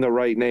be in the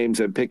right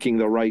names and picking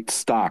the right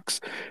stocks,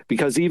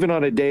 because even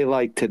on a day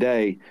like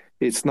today,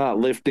 it's not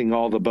lifting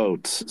all the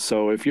boats.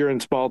 So if you're in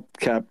small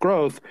cap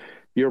growth,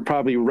 you're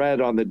probably red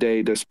on the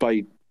day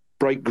despite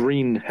bright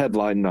green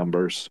headline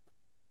numbers.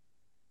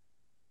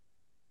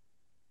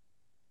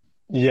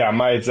 Yeah,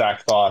 my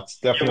exact thoughts.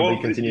 Definitely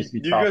continues to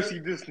be you tough. guys see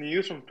this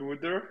news from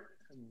Twitter?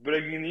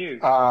 Breaking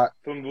news from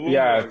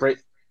Bloomberg.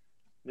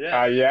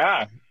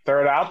 Yeah,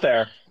 throw it out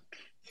there.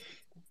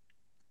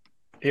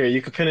 Here,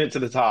 you could pin it to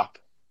the top.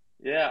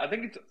 Yeah, I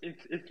think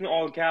it's in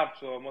all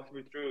caps, so it must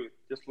be true.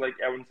 Just like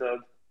Evan said.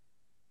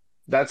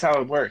 That's how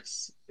it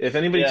works. If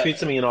anybody tweets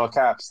to me in all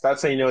caps,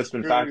 that's how you know it's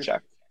been fact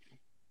checked.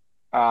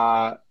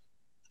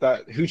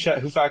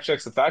 Who fact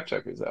checks the fact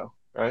checkers though,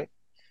 right?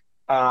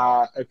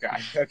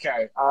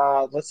 Okay.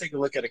 Let's take a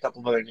look at a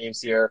couple of other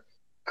names here.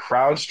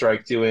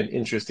 CrowdStrike doing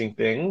interesting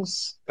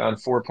things, down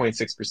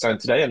 4.6%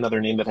 today.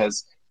 Another name that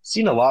has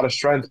seen a lot of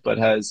strength, but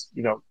has,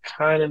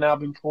 kind of now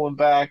been pulling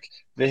back.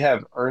 They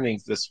have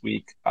earnings this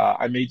week.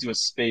 I may do a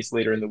space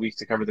later in the week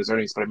to cover those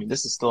earnings, but I mean,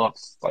 this is still up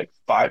like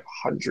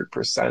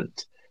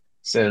 500%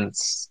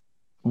 since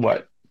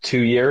 2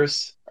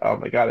 years? Oh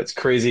my God, it's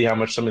crazy how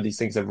much some of these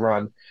things have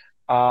run.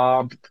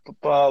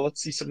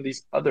 Let's see some of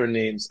these other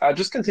names.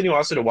 Just continue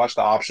also to watch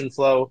the option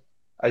flow.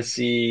 I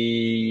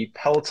see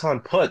Peloton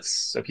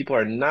puts, so people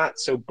are not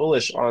so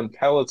bullish on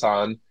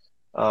Peloton.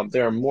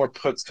 There are more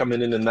puts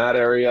coming in that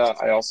area.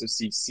 I also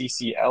see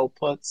CCL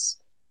puts.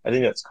 I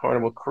think that's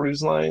Carnival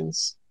Cruise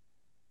Lines.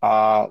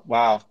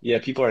 Wow. Yeah,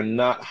 people are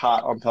not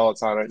hot on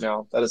Peloton right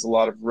now. That is a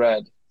lot of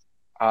red.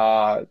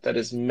 That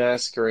is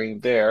massacring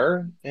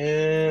there.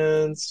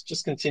 And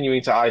just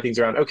continuing to eye things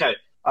around. Okay,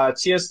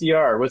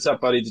 TSDR, what's up,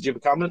 buddy? Did you have a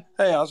comment?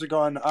 Hey, how's it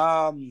going?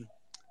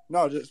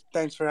 No, just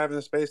thanks for having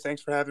the space.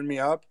 Thanks for having me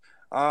up.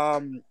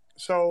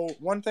 So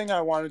one thing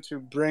I wanted to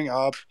bring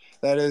up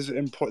that is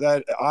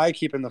important that I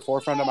keep in the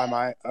forefront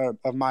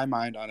of my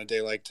mind on a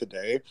day like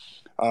today,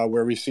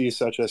 where we see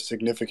such a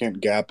significant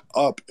gap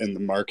up in the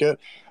market,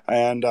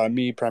 and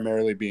me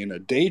primarily being a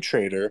day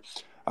trader,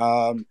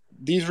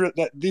 these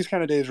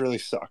kind of days really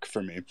suck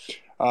for me.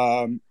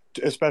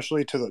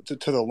 Especially to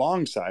the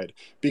long side,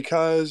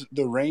 because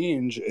the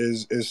range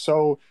is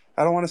so,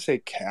 I don't want to say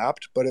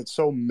capped, but it's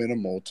so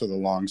minimal to the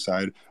long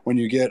side when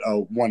you get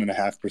a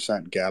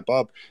 1.5% gap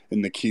up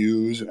in the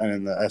Qs and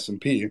in the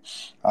S&P.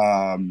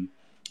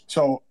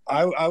 So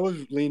I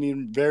was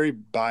leaning very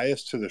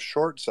biased to the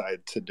short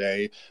side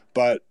today,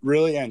 but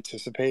really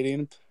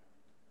anticipating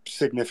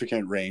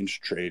significant range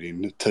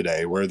trading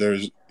today, where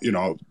there's,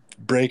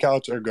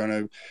 breakouts are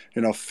going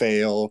to,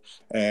 fail,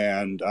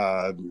 and,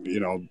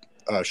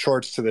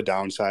 shorts to the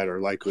downside are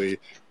likely,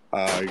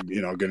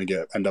 going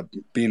to end up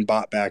being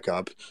bought back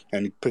up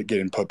and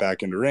getting put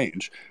back into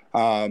range.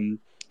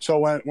 So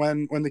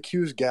when the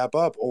Qs gap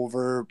up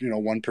over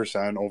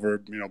 1%, over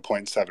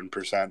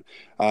 0.7%,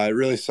 it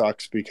really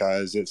sucks,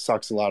 because it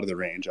sucks a lot of the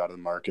range out of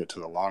the market to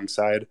the long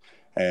side,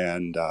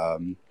 and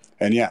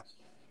yeah.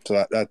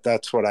 So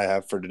that's what I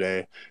have for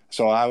today.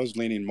 So I was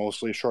leaning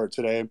mostly short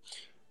today,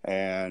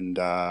 and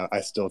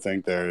I still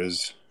think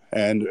there's.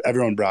 And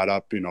everyone brought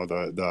up,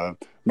 the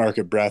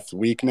market breadth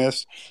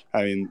weakness.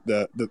 I mean,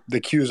 the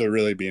Qs are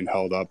really being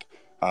held up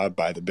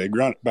by the big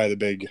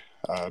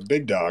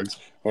big dogs.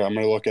 Well, I'm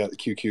going to look at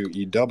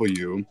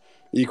QQEW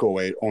equal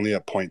weight only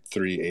at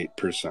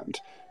 0.38%,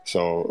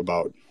 so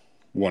about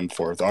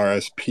 1/4.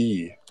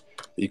 RSP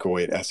equal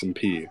weight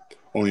S&P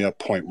only up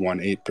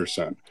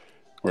 0.18%,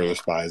 where the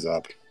SPY is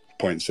up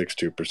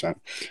 0.62%.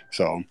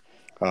 So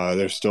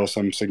there's still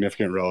some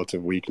significant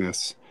relative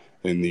weakness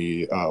in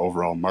the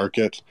overall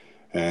market,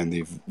 and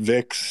the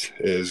VIX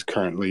is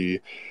currently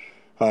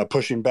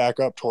pushing back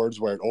up towards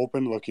where it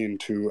opened, looking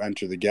to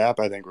enter the gap.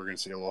 I think we're going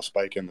to see a little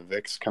spike in the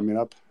VIX coming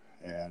up,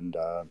 and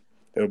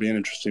it'll be an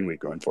interesting week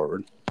going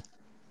forward.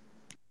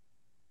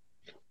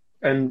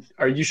 And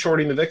are you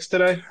shorting the VIX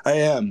today? I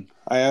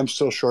am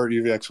still short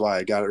UVXY.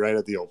 I got it right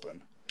at the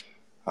open.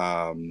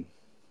 Yeah,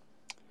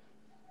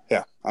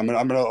 I'm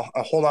gonna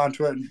hold on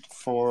to it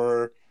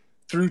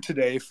through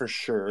today for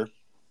sure.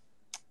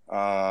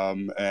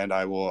 And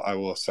I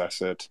will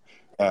assess it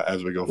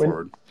as we go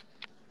forward.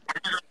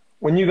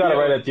 When you got it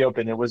right at the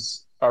open, it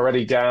was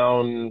already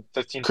down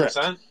 15%?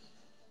 Correct.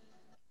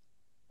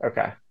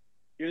 Okay.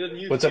 You're the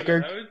new What's up,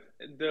 Gerd?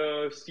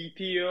 The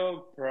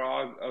CTO,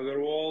 Parag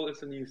Agarwal, is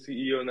the new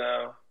CEO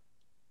now.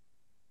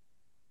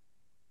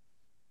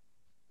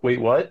 Wait,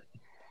 what?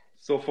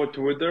 So for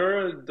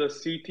Twitter, the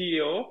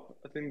CTO,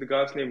 I think the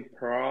guy's named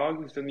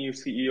Parag, is the new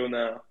CEO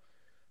now.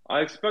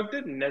 I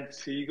expected Ned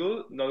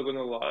Siegel, not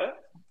gonna lie,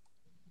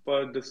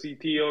 but the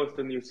CTO is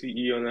the new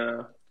CEO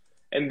now.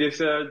 And they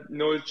said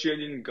no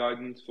change in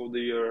guidance for the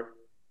year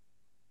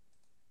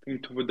from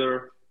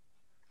Twitter.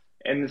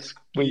 And it's,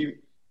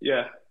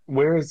 yeah.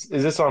 Where is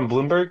this on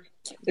Bloomberg?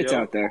 It's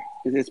out there.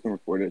 It's been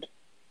reported.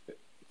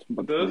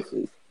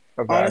 Okay.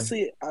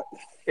 Honestly,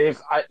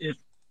 if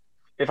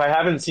I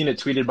haven't seen it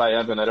tweeted by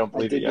Evan, I don't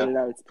believe it yet. Get it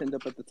out. It's pinned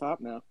up at the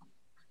top now.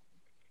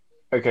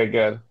 Okay,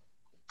 good.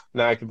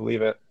 Now I can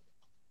believe it.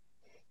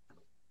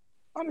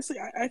 Honestly,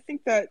 I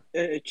think that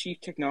a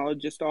chief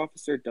technologist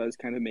officer does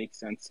kind of make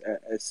sense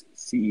as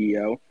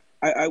CEO.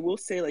 I will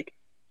say, like,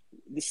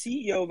 the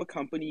CEO of a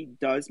company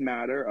does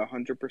matter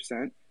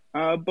 100%.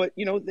 But,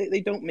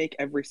 they don't make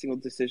every single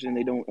decision.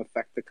 They don't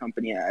affect the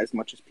company as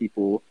much as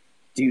people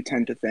do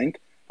tend to think.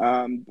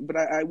 But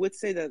I would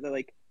say that,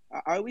 like,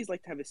 I always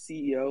like to have a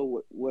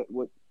CEO,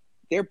 what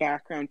their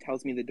background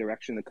tells me the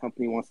direction the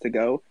company wants to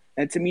go.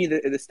 And to me,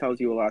 this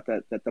tells you a lot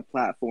that the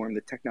platform,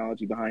 the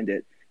technology behind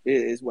it,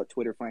 is what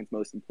Twitter finds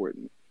most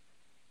important.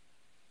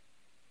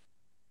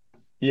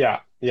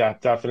 Yeah,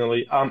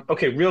 definitely.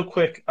 Okay, real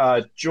quick,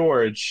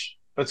 George,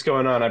 what's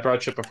going on? I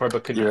brought you up before,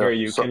 but couldn't hear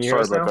you. Can you hear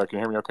us now? Sorry about that. Can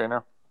you hear me okay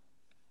now?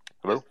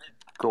 Hello?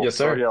 Cool. Yes,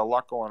 sir. So, yeah, a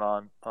lot going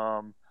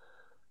on.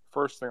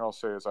 First thing I'll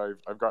say is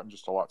I've gotten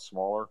just a lot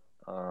smaller.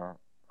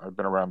 I've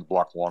been around the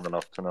block long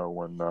enough to know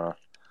when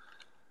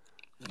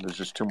there's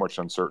just too much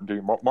uncertainty.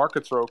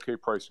 Markets are okay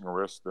pricing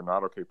risk. They're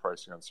not okay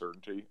pricing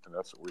uncertainty, and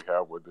that's what we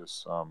have with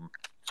this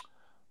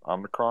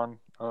Omicron.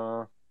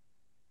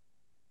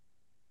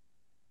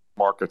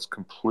 Markets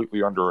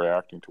completely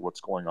underreacting to what's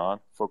going on,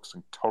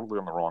 focusing totally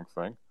on the wrong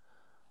thing.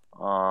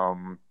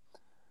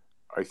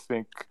 I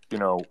think,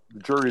 the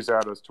jury's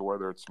out as to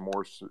whether it's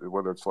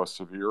less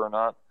severe or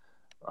not.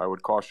 I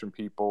would caution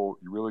people,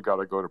 you really got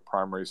to go to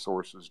primary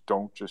sources.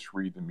 Don't just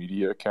read the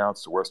media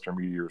accounts. The Western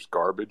media is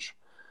garbage.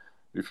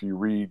 If you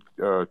read,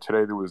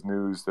 today there was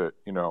news that,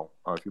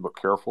 if you look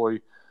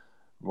carefully,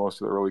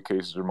 most of the early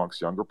cases are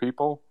amongst younger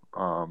people.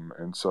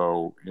 And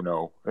so,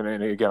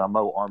 and again, I'm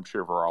no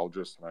armchair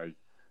virologist, and I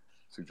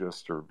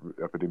suggest, or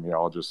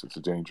epidemiologist, it's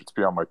a danger. It's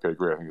beyond my pay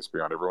grade. I think it's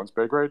beyond everyone's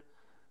pay grade.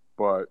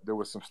 But there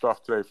was some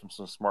stuff today from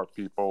some smart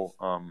people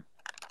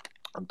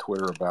on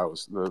Twitter about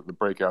was the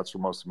breakouts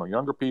were most among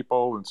younger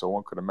people, and so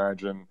one could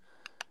imagine,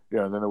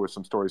 then there was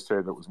some stories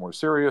today that was more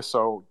serious.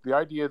 So the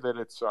idea that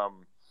it's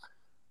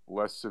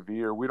less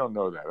severe, we don't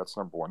know that. That's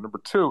number one. Number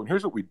two, and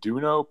here's what we do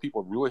know: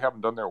 people really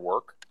haven't done their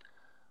work.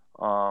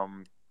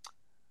 The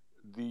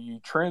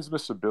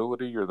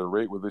transmissibility or the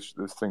rate with which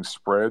this thing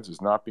spreads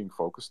is not being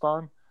focused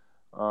on.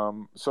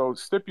 So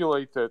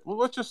stipulate that. Well,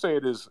 let's just say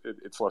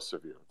it's less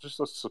severe. Just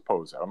let's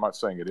suppose that. I'm not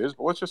saying it is,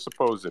 but let's just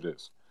suppose it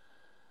is.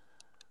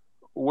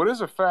 What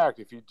is a fact?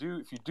 If you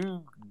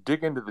do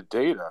dig into the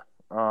data,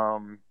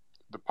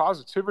 the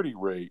positivity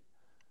rate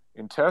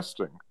in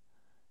testing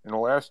in the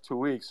last 2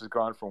 weeks has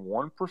gone from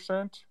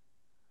 1%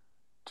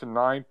 to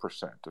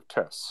 9% of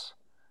tests,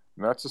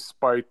 and that's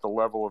despite the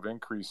level of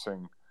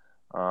increasing,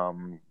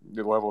 the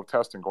level of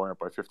testing going up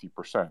by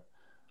 50%.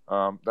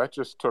 That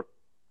just took.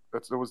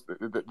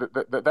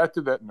 That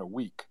did that in a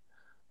week.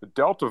 The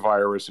Delta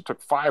virus, it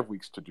took 5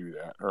 weeks to do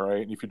that. All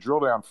right, and if you drill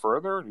down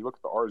further and you look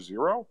at the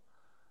R0,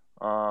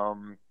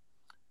 and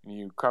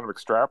you kind of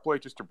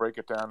extrapolate just to break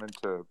it down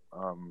into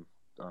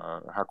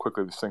how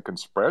quickly this thing can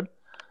spread.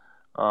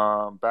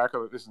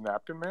 This is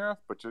napkin math,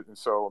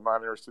 so I'm not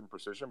interested in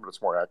precision, but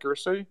it's more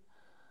accuracy.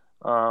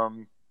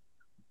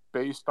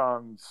 Based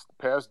on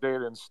past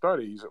data and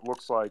studies, it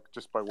looks like,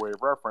 just by way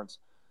of reference,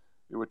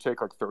 it would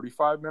take like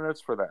 35 minutes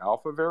for the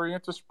alpha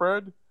variant to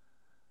spread,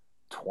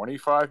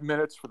 25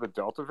 minutes for the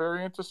delta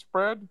variant to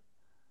spread,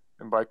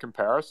 and by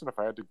comparison, if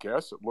I had to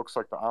guess, it looks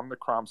like the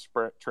Omicron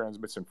spread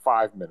transmits in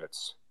 5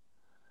 minutes.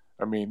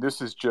 I mean,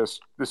 this is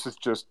just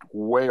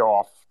way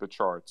off the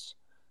charts.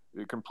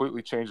 It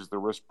completely changes the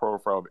risk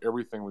profile of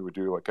everything we would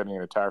do, like getting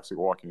in a taxi,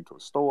 walking into a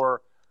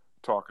store,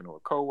 talking to a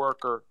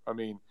coworker. I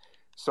mean,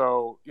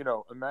 so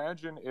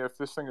imagine if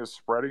this thing is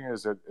spreading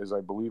as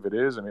I believe it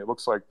is, and it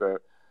looks like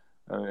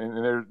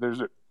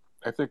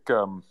I think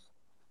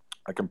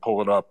I can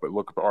pull it up, but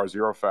look at the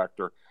R0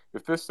 factor.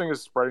 If this thing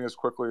is spreading as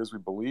quickly as we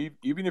believe,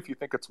 even if you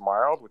think it's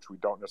mild, which we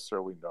don't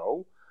necessarily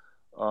know,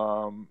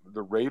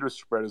 the rate of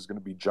spread is going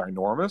to be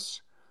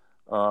ginormous.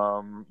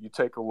 You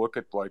take a look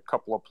at like a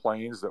couple of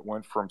planes that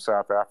went from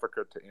South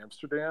Africa to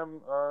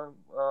Amsterdam,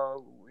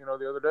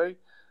 the other day.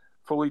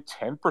 Fully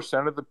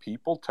 10% of the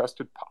people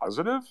tested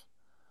positive.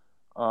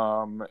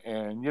 And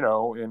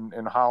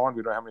in Holland,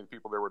 we don't know how many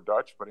people there were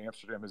Dutch, but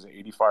Amsterdam has an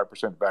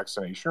 85%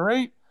 vaccination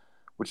rate,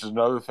 which is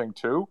another thing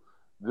too.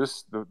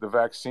 The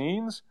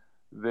vaccines,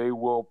 they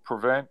will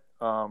prevent.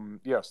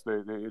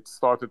 It's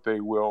thought that they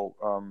will,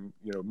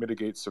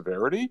 mitigate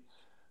severity,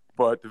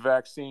 but the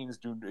vaccines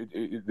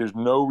there's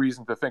no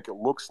reason to think, it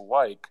looks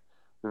like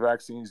the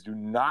vaccines do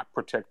not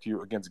protect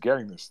you against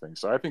getting this thing.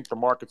 So I think the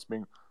market's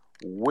being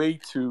way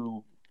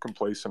too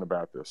complacent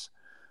about this.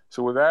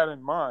 So with that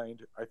in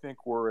mind, I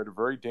think we're at a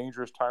very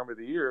dangerous time of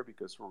the year,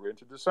 because we're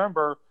into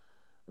December,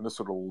 and this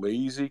sort of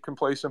lazy,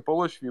 complacent,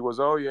 bullish view was,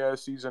 oh yeah,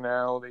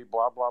 seasonality,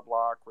 blah, blah,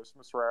 blah,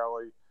 Christmas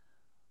rally.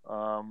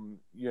 The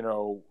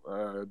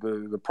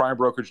prime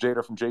brokerage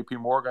data from JP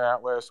Morgan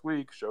out last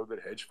week showed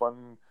that hedge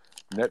fund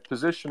net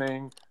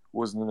positioning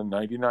was in the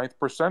 99th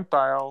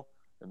percentile,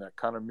 and that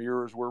kind of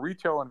mirrors where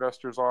retail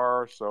investors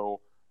are. So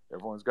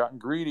everyone's gotten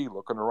greedy,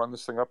 looking to run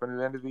this thing up into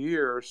the end of the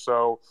year.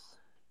 So,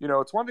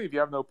 it's one thing if you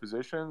have no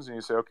positions and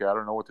you say, okay, I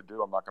don't know what to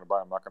do. I'm not going to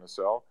buy. I'm not going to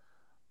sell.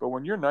 But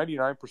when you're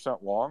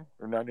 99% long,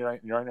 or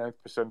 99th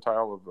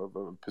percentile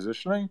of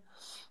positioning,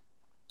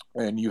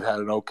 and you've had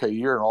an okay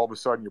year, and all of a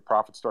sudden your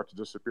profits start to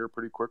disappear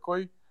pretty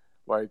quickly,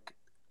 like,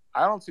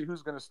 I don't see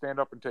who's going to stand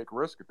up and take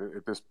risk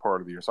at this part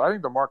of the year. So I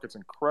think the market's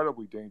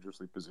incredibly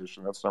dangerously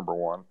positioned. That's number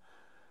one.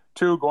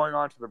 Two, going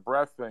on to the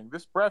breadth thing.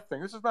 This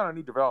is not a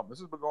new development. This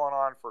has been going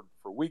on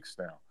for weeks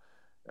now.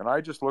 And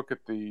I just look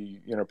at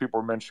people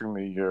are mentioning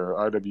the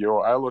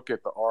IWO. I look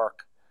at the ARK,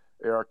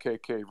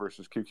 ARKK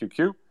versus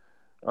QQQ.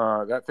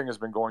 That thing has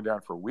been going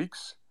down for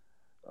weeks.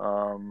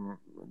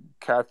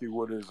 Kathy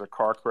Wood is a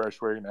car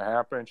crash waiting to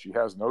happen. She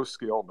has no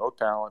skill, no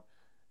talent.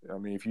 I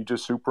mean, if you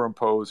just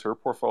superimpose her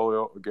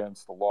portfolio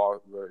against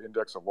the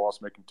index of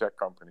loss-making tech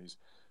companies,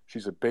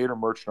 she's a beta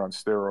merchant on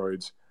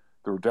steroids.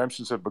 The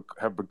redemptions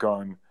have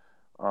begun.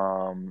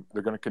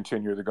 They're going to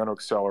continue. They're going to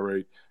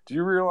accelerate. Do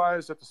you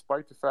realize that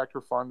despite the fact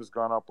her fund has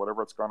gone up,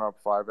 whatever it's gone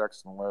up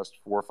 5x in the last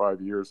 4 or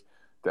 5 years,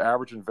 the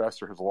average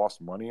investor has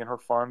lost money in her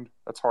fund?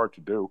 That's hard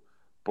to do.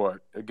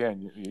 But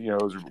again,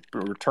 those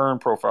return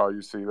profile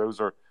you see,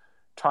 those are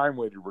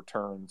time-weighted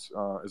returns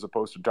as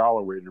opposed to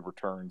dollar-weighted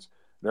returns.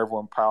 And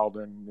everyone piled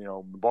in,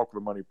 the bulk of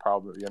the money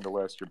piled at the end of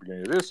last year,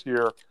 beginning of this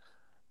year,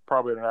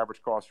 probably at an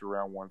average cost of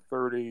around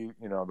 130.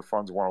 The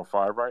fund's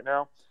 105 right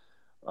now.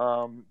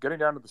 Getting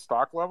down to the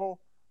stock level,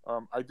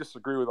 I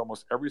disagree with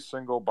almost every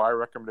single buy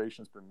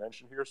recommendation that's been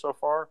mentioned here so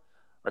far.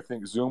 I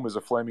think Zoom is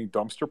a flaming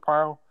dumpster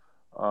pile.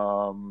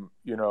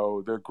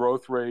 Their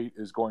growth rate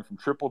is going from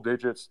triple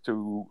digits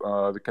to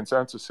the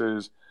consensus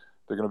is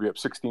they're going to be up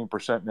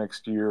 16%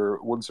 next year.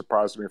 It wouldn't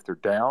surprise me if they're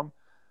down.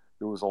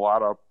 There was a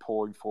lot of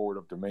pulling forward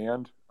of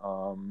demand,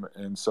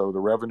 and so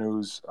the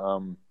revenues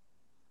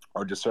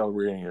are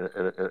decelerating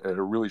at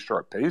a really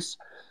sharp pace.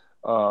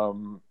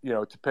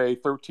 To pay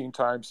 13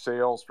 times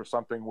sales for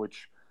something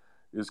which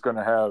is going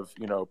to have,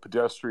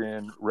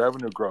 pedestrian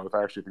revenue growth.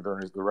 I actually think the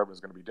revenue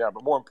is going to be down.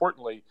 But more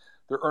importantly,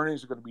 their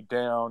earnings are going to be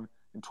down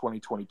in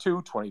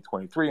 2022,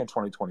 2023, and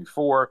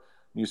 2024.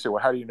 And you say,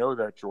 well, how do you know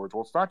that, George?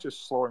 Well, it's not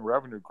just slowing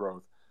revenue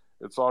growth.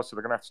 It's also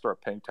they're going to have to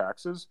start paying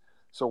taxes.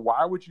 So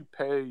why would you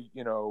pay,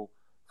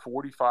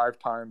 45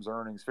 times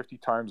earnings, 50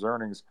 times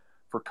earnings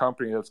for a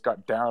company that's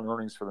got down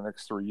earnings for the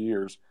next 3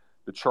 years?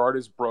 The chart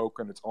is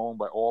broken. It's owned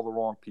by all the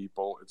wrong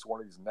people. It's one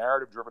of these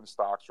narrative-driven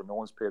stocks where no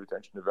one's paid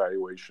attention to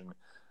valuation.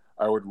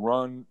 I would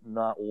run,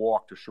 not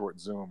walk, to short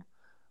Zoom.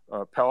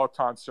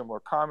 Peloton, similar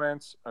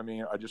comments. I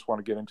mean, I just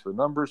want to get into the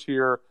numbers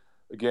here.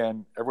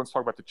 Again, everyone's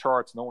talking about the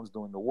charts. No one's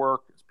doing the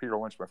work. As Peter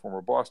Lynch, my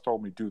former boss,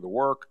 told me, do the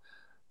work.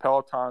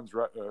 Peloton's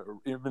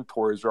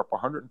inventories are up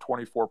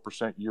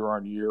 124% year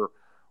on year,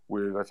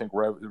 with, I think,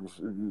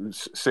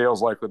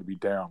 sales likely to be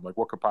down. Like,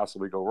 what could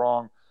possibly go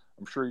wrong?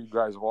 I'm sure you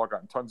guys have all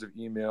gotten tons of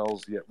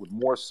emails, yet with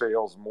more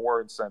sales,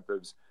 more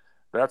incentives.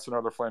 That's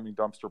another flaming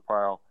dumpster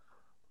pile.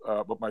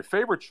 But my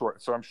favorite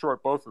short, so I'm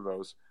short both of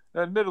those.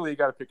 And admittedly, you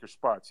got to pick your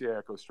spots. Yeah,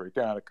 it goes straight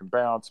down, it can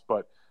bounce.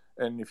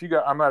 And if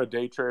I'm not a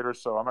day trader,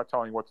 so I'm not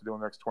telling you what to do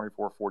in the next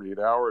 24, 48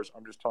 hours.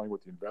 I'm just telling you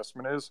what the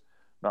investment is,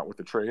 not what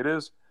the trade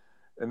is.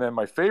 And then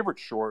my favorite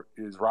short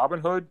is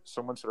Robinhood.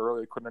 Someone said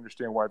earlier they couldn't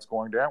understand why it's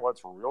going down. Well,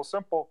 it's real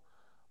simple.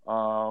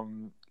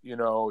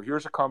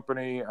 Here's a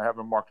company. I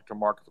haven't marked it to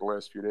market the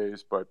last few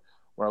days, but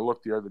when I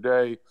looked the other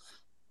day,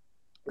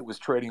 it was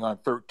trading on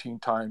 13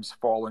 times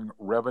falling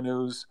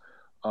revenues.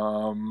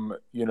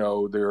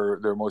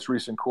 Their most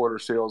recent quarter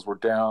sales were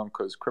down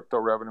because crypto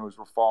revenues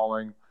were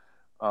falling.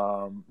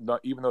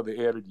 Even though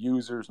they added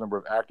users, number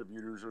of active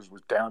users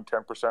was down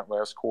 10%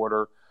 last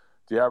quarter.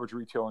 The average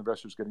retail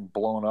investor is getting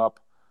blown up.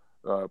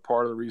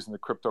 Part of the reason the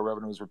crypto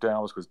revenues were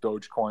down was because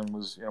Dogecoin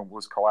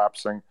was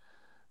collapsing.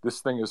 This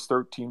thing is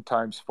 13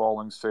 times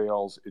falling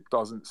sales. It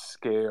doesn't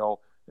scale.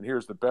 And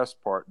here's the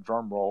best part,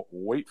 drum roll,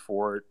 wait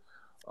for it.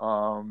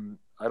 I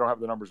don't have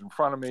the numbers in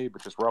front of me,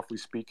 but just roughly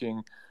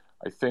speaking,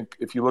 I think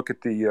if you look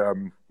at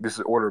this is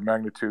order of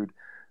magnitude.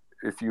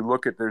 If you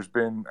look at, there's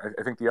been,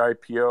 I think the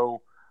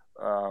IPO,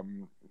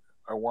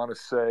 I want to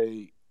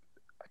say,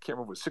 I can't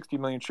remember, 60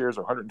 million shares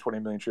or 120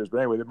 million shares. But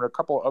anyway, there have been a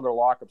couple of other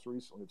lockups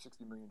recently of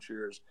 60 million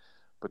shares.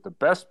 But the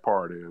best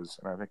part is,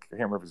 and I can't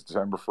remember if it's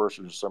December 1st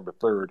or December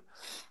 3rd,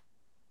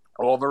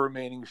 all the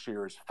remaining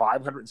shares,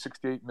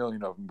 568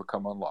 million of them,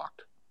 become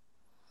unlocked.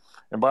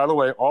 And by the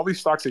way, all these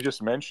stocks I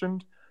just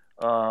mentioned,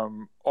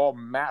 all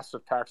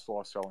massive tax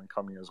loss selling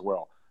coming as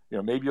well.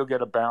 Maybe you'll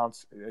get a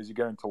bounce as you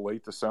get into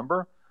late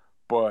December,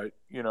 but,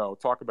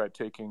 talk about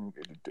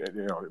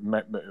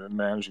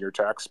managing your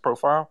tax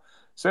profile.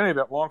 So anyway,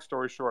 that long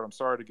story short, I'm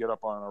sorry to get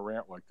up on a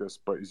rant like this,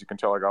 but as you can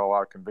tell, I got a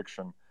lot of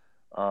conviction.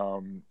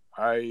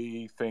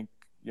 I think,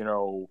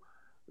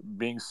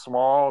 being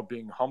small,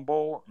 being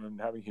humble, and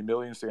having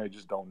humility and saying, I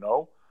just don't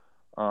know.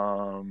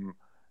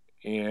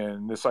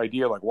 And this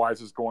idea, like, why is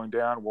this going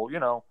down? Well,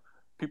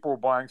 people were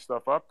buying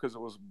stuff up because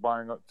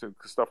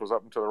stuff was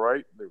up and to the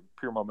right. The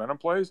pure momentum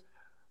plays.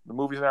 The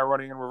movie's now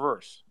running in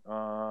reverse.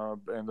 And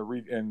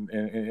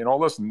all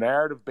this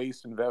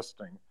narrative-based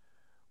investing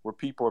where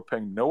people are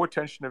paying no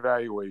attention to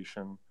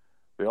valuation.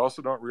 They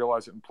also don't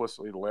realize it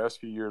implicitly. The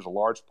last few years, a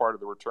large part of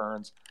the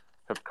returns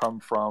have come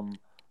from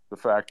the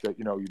fact that,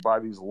 you buy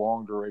these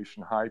long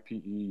duration, high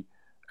PE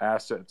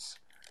assets.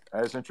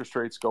 As interest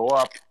rates go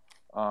up,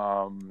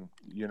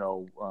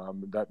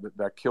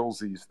 that kills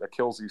these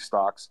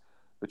stocks.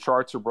 The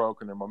charts are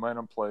broken, their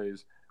momentum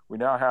plays. We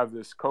now have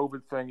this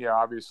COVID thing. Yeah,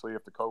 obviously,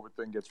 if the COVID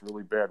thing gets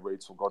really bad,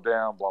 rates will go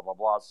down, blah, blah,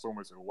 blah.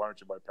 Someone said, well, why don't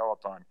you buy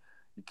Peloton?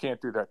 You can't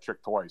do that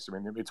trick twice. I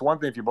mean, it's one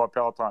thing if you bought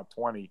Peloton at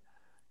 20,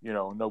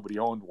 nobody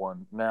owned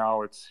one.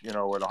 Now it's, at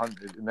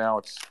 100, now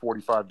it's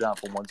 45 down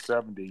from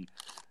 170,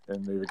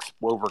 and they've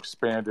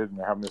overexpanded and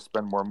they're having to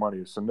spend more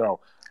money. So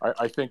no,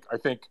 I think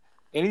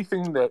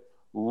anything that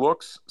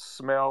looks,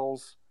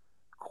 smells,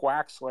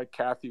 quacks like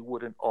Kathy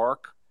Wood and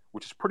ARK,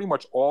 which is pretty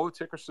much all the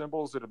ticker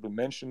symbols that have been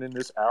mentioned in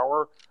this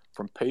hour,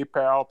 from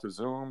PayPal to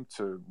Zoom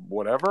to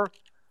whatever,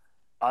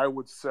 I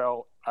would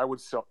sell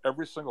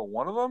every single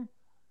one of them,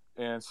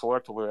 and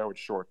selectively I would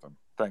short them.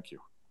 Thank you.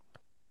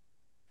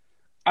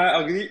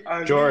 I agree. I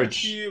agree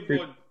George, with you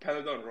about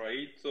Peloton,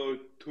 right? So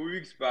 2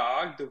 weeks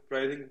back, the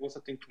pricing was, I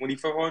think,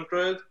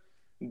 2,500.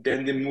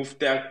 Then they moved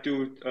that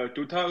to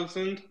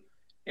 2,000,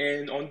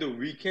 and on the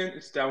weekend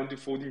it's down to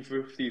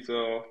 1,450.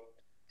 So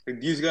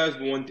these guys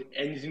want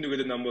anything to get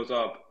the numbers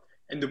up,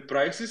 and the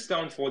price is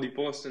down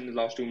 40% in the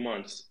last 2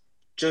 months,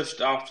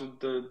 just after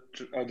the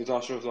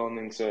disastrous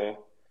earnings.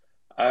 So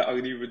I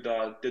agree with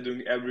that. They're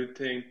doing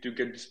everything to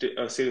get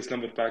the sales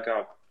numbers back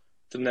up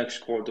the next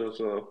quarter.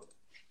 So.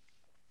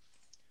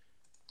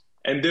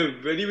 And they're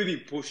very, very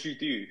pushy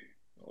too,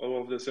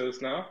 all of the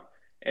sales now.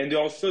 And they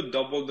also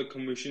doubled the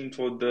commission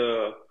for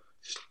the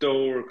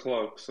store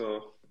clerk.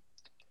 So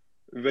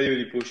very,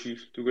 very pushy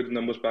to get the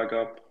numbers back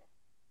up.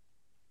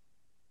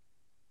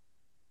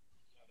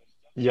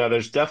 Yeah,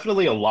 there's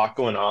definitely a lot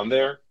going on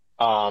there.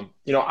 I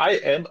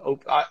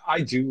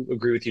do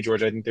agree with you,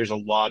 George. I think there's a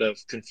lot of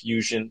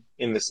confusion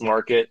in this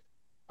market.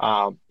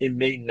 It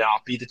may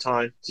not be the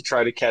time to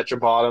try to catch a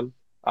bottom.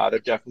 There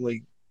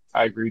definitely,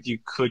 I agree with you,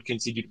 could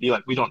continue to be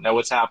like, we don't know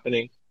what's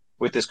happening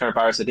with this current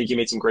virus. I think you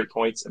made some great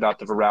points about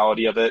the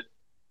virality of it,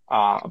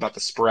 about the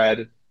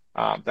spread,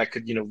 that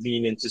could,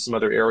 lean into some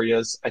other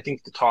areas. I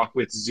think the talk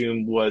with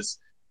Zoom was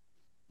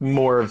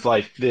more of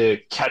like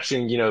the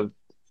catching,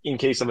 in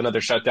case of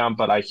another shutdown,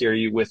 but I hear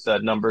you with the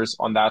numbers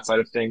on that side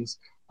of things.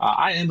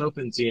 I am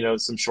open to,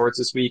 some shorts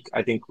this week.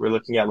 I think we're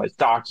looking at like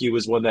Docu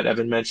was one that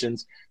Evan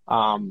mentioned.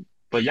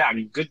 But yeah, I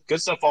mean,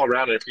 good stuff all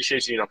around. I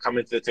appreciate you,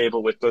 coming to the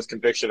table with both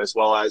conviction as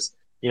well as,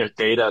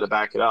 data to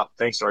back it up.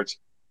 Thanks, George.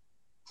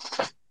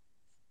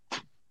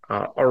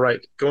 All right,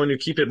 going to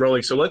keep it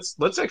rolling. So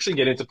let's actually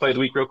get into play of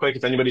the week real quick.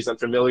 If anybody's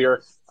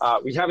unfamiliar,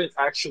 we haven't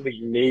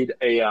actually made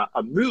a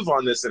move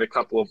on this in a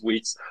couple of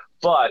weeks,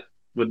 but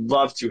would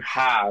love to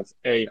have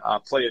a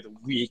play of the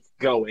week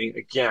going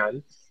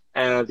again.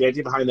 And the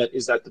idea behind that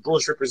is that the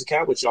Bullish Rippers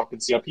account, which y'all can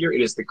see up here,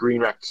 it is the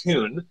Green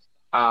Raccoon.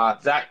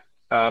 That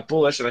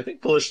Bullish, and I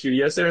think Bullish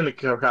Studios, they're in the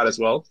crowd as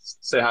well.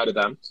 Say hi to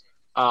them.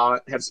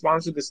 Have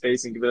sponsored the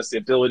space and given us the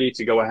ability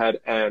to go ahead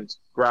and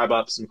grab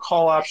up some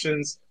call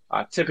options.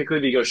 Typically,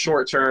 we go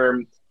short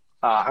term.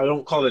 I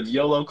don't call it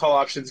YOLO call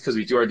options because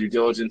we do our due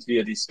diligence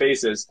via these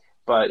spaces,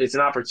 but it's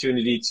an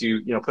opportunity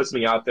to put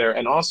something out there.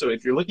 And also,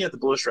 if you're looking at the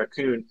Bullish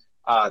Raccoon,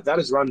 that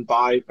is run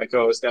by my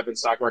co-host Evan,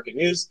 Stock Market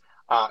News.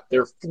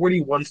 There are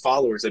 41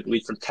 followers, I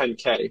believe, from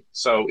 10K.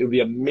 So it would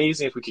be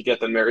amazing if we could get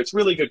them there. It's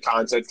really good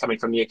content coming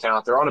from the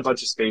account. They're on a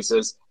bunch of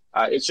spaces.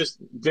 It's just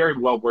very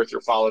well worth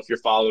your follow if you're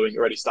following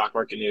already Stock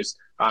Market News.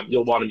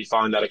 You'll want to be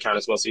following that account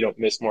as well so you don't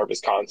miss more of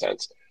his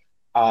content.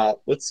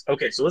 So let's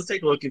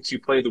take a look into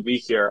play of the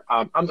week here.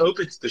 I'm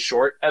open to the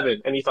short.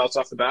 Evan, any thoughts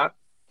off the bat?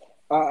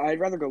 I'd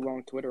rather go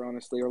long Twitter,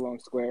 honestly, or long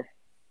Square.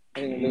 I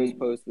think those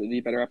pose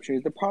the better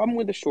opportunities. The problem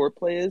with the short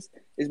play is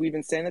we've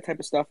been saying that type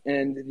of stuff,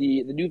 and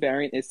the new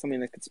variant is something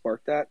that could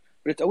spark that,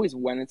 but it's always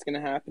when it's going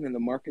to happen, and the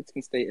markets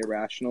can stay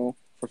irrational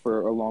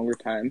for a longer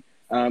time.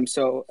 I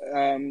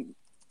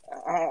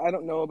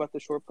don't know about the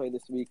short play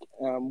this week.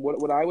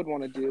 What I would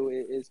want to do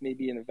is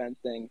maybe an event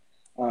thing.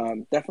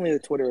 Definitely the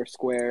Twitter or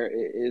Square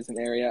is an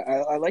area.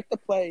 I like the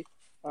play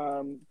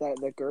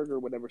that Gerger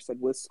whatever said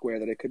with Square,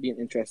 that it could be an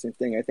interesting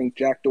thing. I think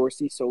Jack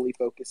Dorsey solely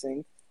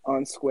focusing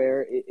on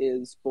Square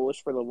is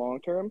bullish for the long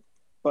term,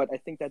 but I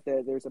think that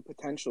there's a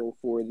potential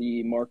for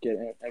the market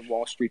and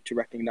Wall Street to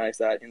recognize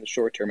that in the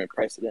short term and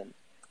price it in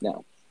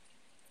now.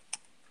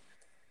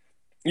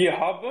 Yeah,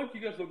 how about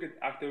you guys look at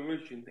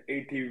Activision,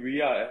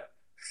 ATVI?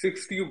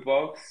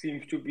 $60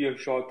 seems to be a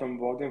short-term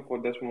bottom for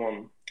this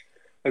one.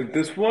 Like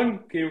this one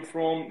came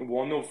from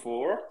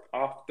 104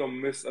 after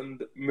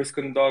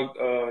misconduct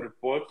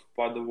reports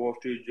by the Wall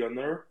Street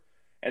Journal,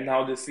 and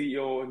how the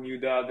CEO knew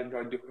that and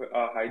tried to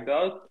hide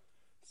that.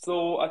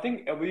 So I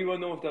think everyone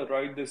knows that,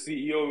 right? The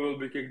CEO will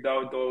be kicked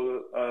out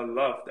or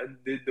left, and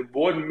the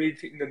board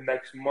meets in the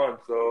next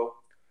month. So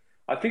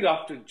I think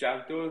after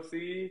Jack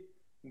Dorsey,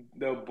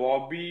 the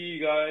Bobby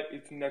guy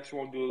is the next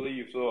one to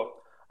leave. So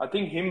I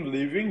think him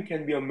leaving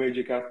can be a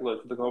major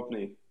catalyst for the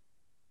company.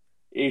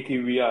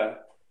 ATVI,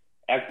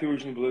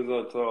 Activision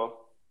Blizzard. So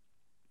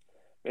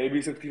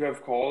maybe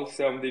 65 calls,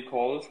 70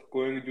 calls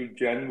going into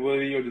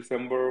January or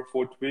December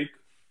 4th week.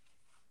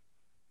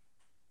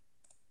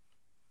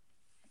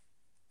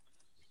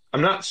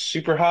 I'm not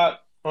super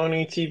hot on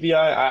ATVI.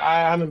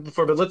 I haven't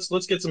before, but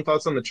let's get some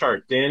thoughts on the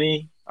chart.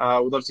 Danny,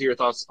 would love to hear your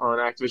thoughts on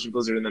Activision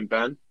Blizzard, and then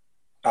Ben.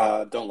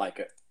 Don't like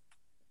it.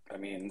 I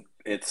mean,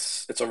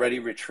 it's already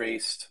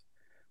retraced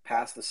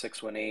past the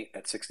 618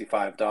 at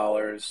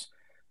 $65.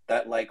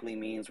 That likely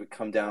means we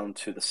come down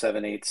to the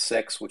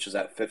 786, which is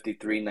at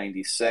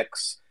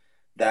 $53.96.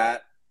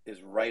 That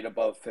is right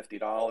above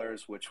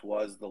 $50, which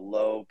was the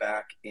low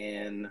back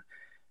in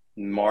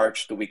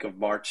March, the week of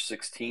March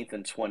 16th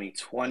in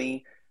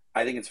 2020.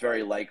 I think it's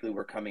very likely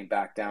we're coming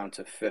back down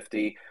to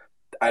 50.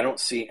 I don't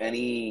see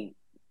any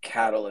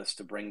catalyst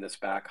to bring this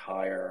back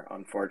higher,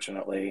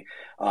 unfortunately.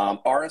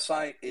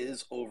 RSI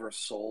is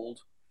oversold.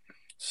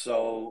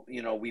 So,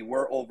 we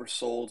were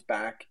oversold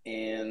back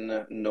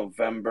in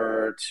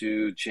November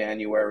to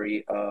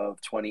January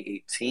of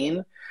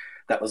 2018.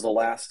 That was the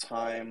last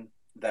time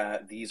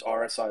that these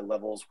RSI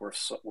levels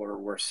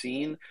were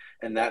seen,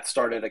 and that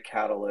started a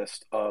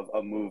catalyst of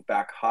a move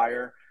back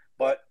higher.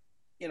 But,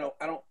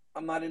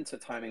 I'm not into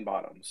timing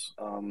bottoms.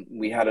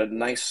 We had a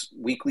nice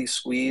weekly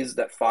squeeze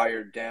that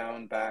fired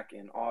down back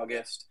in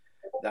August.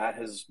 That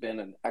has been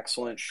an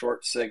excellent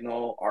short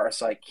signal.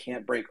 RSI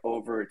can't break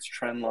over its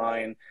trend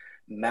line.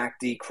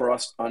 MACD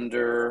crossed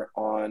under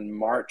on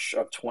March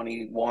of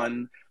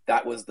 21.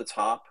 That was the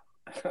top.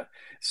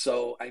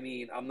 So,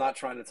 I'm not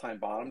trying to time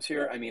bottoms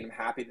here. I'm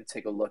happy to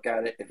take a look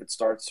at it if it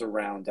starts to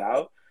round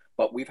out.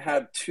 But we've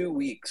had 2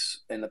 weeks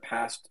in the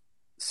past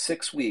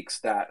 6 weeks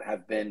that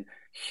have been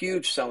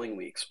huge selling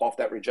weeks off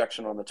that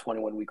rejection on the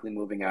 21 weekly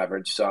moving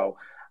average. So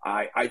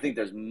I think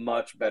there's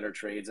much better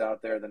trades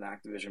out there than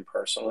Activision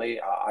personally.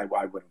 I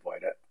would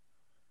avoid it.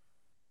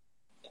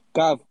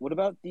 Gav, what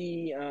about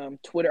the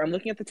Twitter? I'm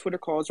looking at the Twitter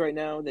calls right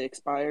now. They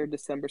expired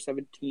December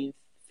 17th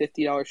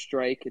 $50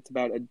 strike. It's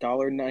about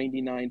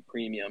 $1.99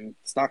 premium.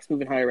 Stock's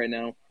moving higher right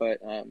now, but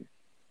I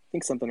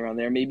think something around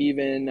there. Maybe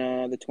even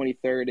the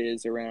 23rd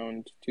is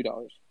around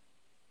 $2.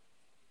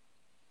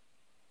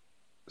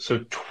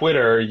 So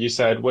Twitter, you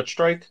said what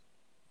strike?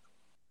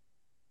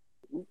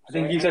 I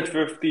think he said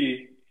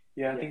 50.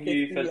 Yeah, I think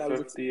he 50. said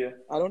 50. Yeah.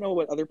 I don't know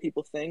what other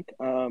people think.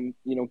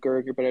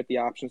 Gerg, you're better at the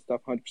option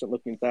stuff. 100%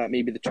 looking at that.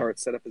 Maybe the chart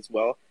setup as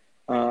well.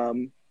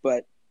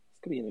 But it's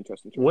gonna be an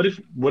interesting chart.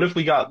 What if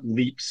we got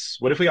leaps?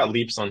 What if we got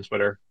leaps on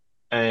Twitter,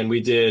 and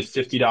we did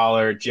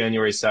 $50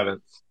 January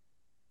 7th?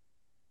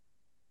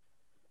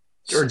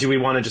 Or do we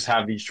want to just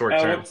have these short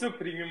term? What's the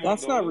premium on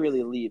That's not those?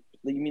 really a leap.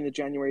 You mean the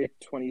January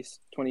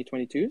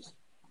 2022s?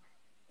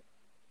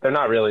 They're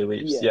not really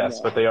leaps, Yeah, yes,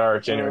 no. but they are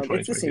January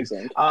It's the same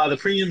 2022. thing. The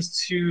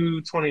premium's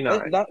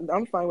 229.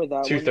 I'm fine with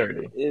that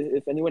 230. one.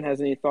 If anyone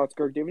has any thoughts,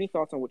 Gerg, do you have any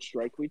thoughts on which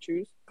strike we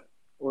choose?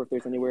 Or if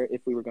there's anywhere,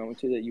 if we were going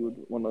to, that you would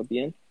want to be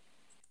in?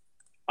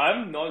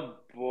 I'm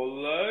not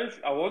bullish.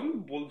 I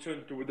wasn't bullish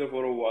on Twitter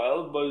for a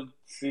while, but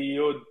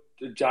CEO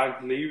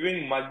Jack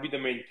leaving might be the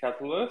main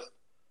catalyst.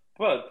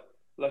 But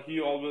like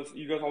you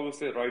guys always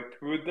say, right?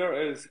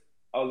 Twitter is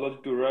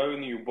allergic to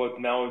revenue,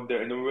 but now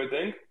they're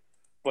innovating.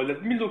 But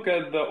let me look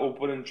at the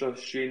open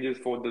interest changes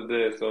for the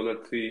day. So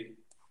let's see.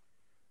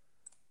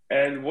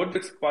 And what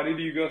expiry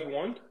do you guys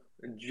want?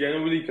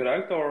 January,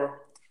 correct? Or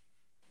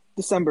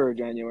December or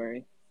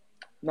January.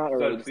 Not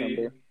early let's see.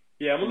 December.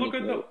 Yeah, I'm gonna Maybe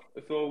look at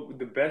late. so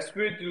the best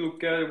way to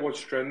look at what's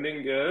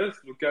trending is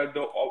look at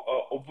the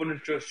open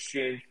interest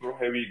change for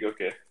heavy.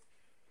 Okay,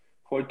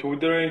 for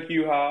tutoring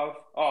you have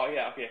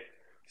okay.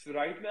 So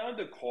right now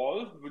the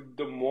calls with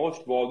the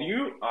most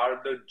volume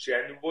are the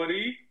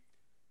January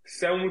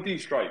 70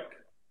 strike,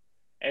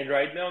 and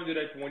right now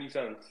they're at 20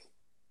 cents.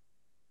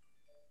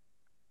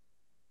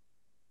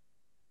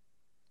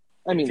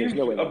 I mean, It there's seems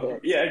no way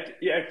that hits.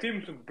 it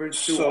seems a bit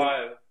too So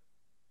high.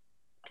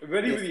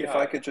 Very, very if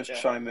high. I could just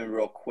Yeah. chime in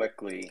real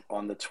quickly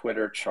on the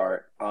Twitter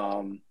chart,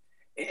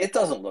 it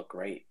doesn't look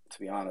great, to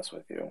be honest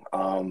with you.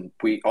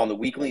 We on the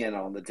weekly and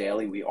on the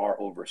daily, we are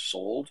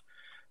oversold.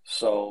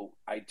 So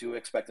I do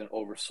expect an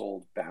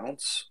oversold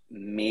bounce.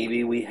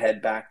 Maybe we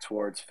head back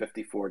towards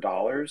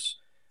 $54.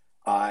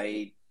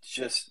 I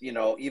just,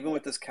 even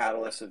with this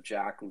catalyst of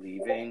Jack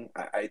leaving,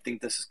 I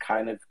think this is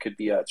kind of could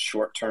be a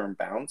short-term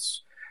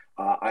bounce.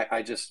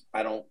 I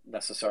don't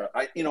necessarily,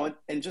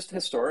 and just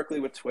historically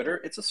with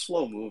Twitter, it's a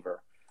slow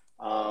mover.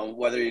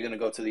 Whether you're going to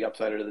go to the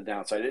upside or to the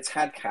downside, it's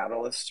had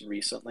catalysts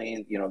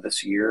recently,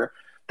 this year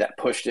that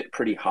pushed it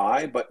pretty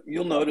high. But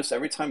you'll notice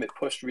every time it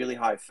pushed really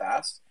high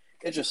fast,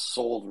 it just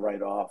sold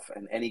right off,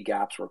 and any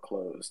gaps were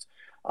closed.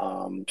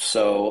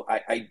 So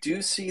I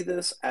do see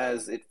this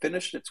as it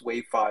finished its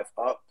wave five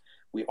up.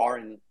 We are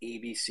in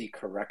ABC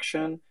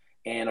correction,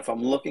 and if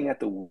I'm looking at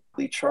the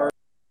weekly chart,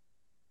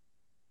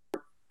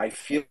 I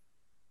feel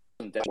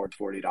down towards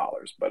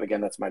 $40. But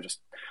again, that's my just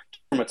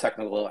from a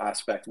technical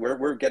aspect.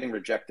 We're getting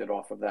rejected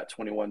off of that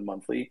 21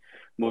 monthly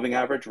moving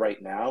average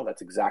right now.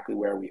 That's exactly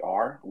where we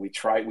are. We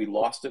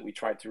lost it. We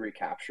tried to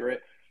recapture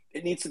it.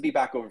 It needs to be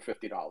back over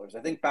 $50.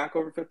 I think back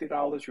over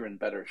 $50, you're in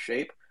better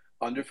shape.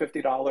 Under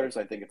 $50,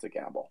 I think it's a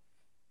gamble.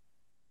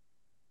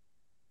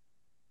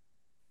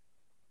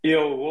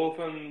 Yo,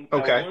 Wolfen,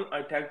 Okay.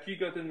 I tagged you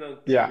guys in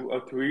Yeah. a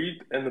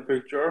tweet and the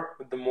picture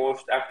with the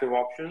most active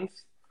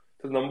options.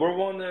 So number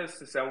one is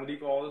the 70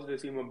 calls. They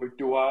seem a bit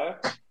too high.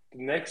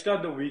 Next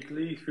are the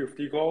weekly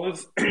 50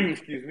 calls.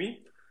 Excuse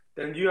me.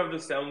 Then you have the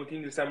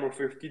 17 December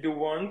 52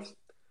 ones.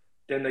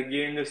 Then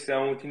again the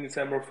 17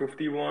 December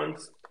 50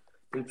 ones.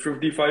 Then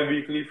 55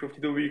 weekly,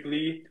 52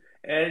 weekly.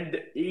 And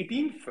the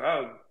 18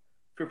 Feb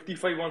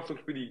 55 ones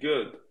looks pretty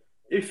good.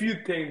 If you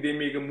think they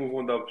make a move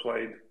on the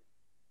upside.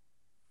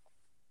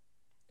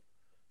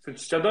 So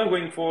instead of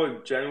going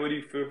for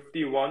January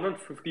 51 or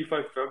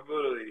 55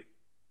 February.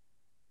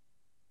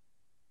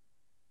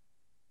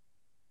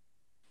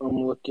 I'm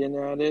looking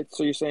at it.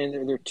 So you're saying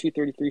they're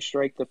 233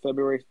 strike the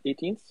February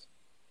 18th?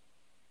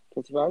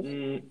 55?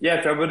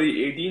 Yeah, February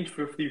 18th,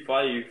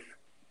 55.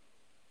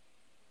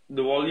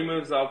 The volume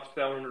is up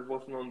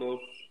 700% on those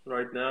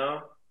right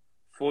now.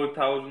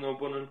 4,000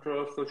 open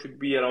interest, so it should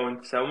be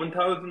around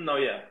 7,000 now,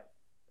 yeah.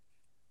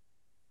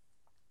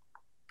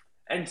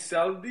 And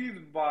sell these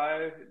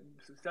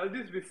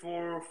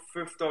before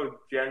 5th of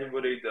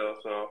January though,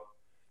 so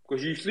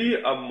because usually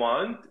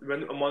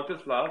when a month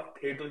is left,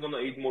 Taylor's gonna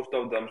eat most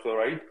of them, so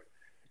right?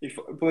 If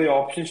I play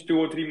options 2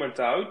 or 3 months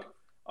out,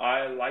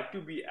 I like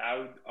to be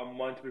out a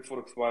month before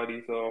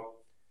expiry, so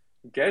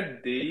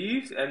get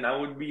these and I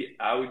would be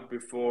out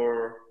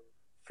before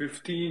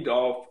 15th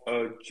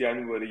of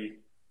January.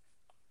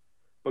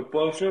 But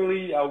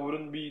personally, I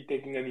wouldn't be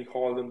taking any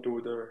calls on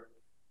Twitter.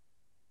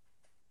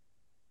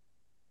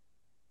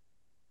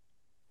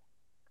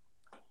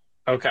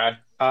 Okay.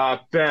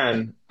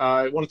 Ben,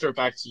 I want to throw it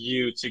back to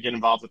you to get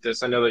involved with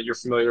this. I know that you're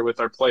familiar with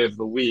our play of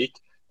the week.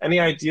 Any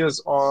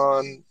ideas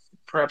on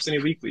perhaps any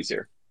weeklies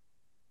here?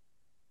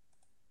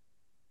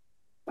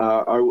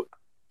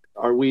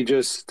 Are we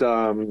just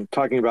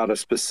talking about a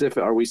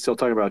specific? Are we still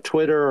talking about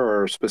Twitter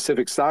or a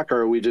specific stock,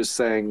 or are we just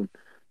saying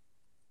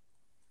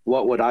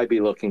what would I be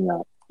looking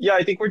at? Yeah,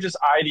 I think we're just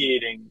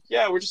ideating.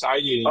 Yeah, we're just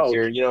ideating Oh,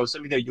 here. You know,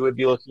 something that you would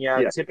be looking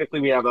at. yeah, Typically,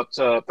 we have up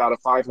to about a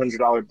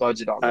 $500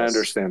 budget on I this.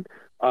 understand.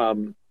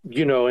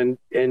 You know,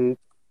 and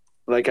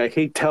like I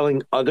hate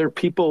telling other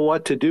people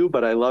what to do,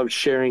 but I love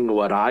sharing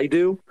what I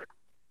do.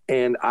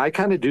 And I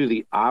kind of do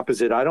the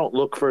opposite. I don't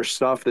look for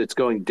stuff that's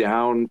going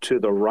down to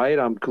the right.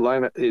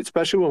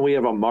 Especially when we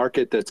have a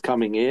market that's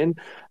coming in,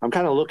 I'm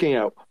kind of looking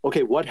at,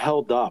 okay, what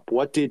held up?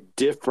 What did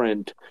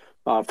different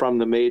from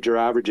the major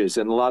averages?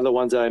 And a lot of the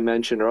ones that I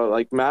mentioned are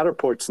like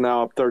Matterport's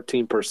now up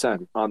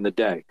 13% on the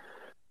day.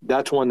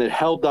 That's one that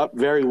held up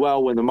very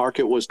well when the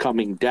market was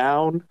coming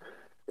down.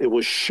 It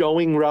was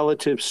showing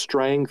relative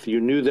strength. You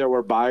knew there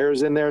were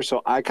buyers in there.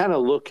 So I kind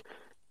of look,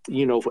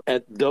 you know,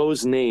 at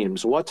those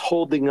names, what's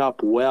holding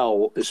up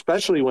well,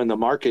 especially when the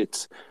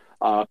market's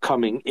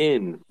coming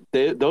in.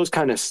 Those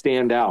kind of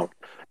stand out.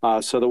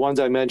 So the ones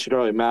I mentioned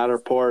earlier,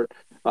 Matterport,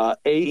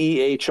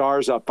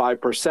 AEHR's up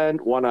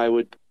 5%. One I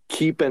would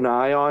keep an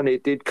eye on.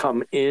 It did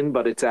come in,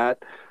 but it's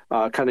at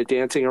kind of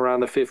dancing around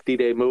the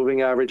 50-day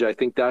moving average. I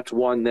think that's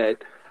one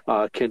that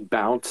can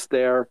bounce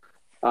there.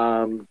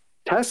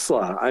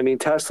 Tesla, I mean,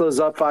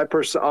 Tesla's up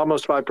 5%,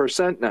 almost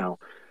 5% now.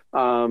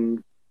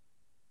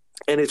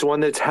 And it's one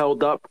that's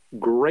held up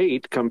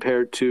great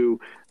compared to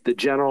the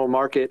general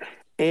market.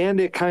 And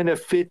it kind of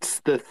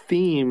fits the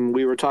theme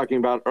we were talking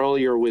about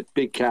earlier with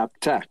big cap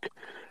tech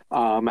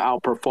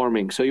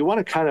outperforming. So you want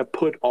to kind of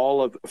put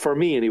all of, for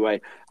me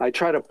anyway, I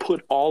try to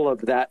put all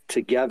of that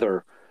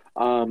together.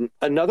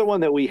 Another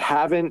one that we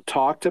haven't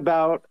talked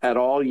about at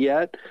all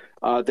yet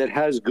that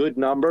has good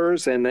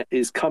numbers and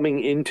is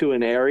coming into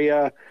an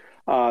area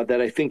that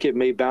I think it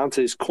may bounce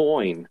is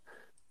coin.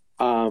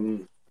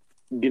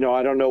 You know,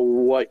 I don't know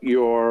what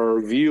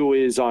your view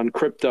is on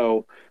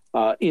crypto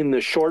in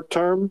the short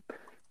term,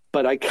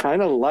 but I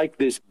kind of like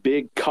this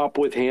big cup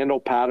with handle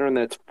pattern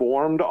that's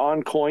formed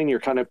on coin. You're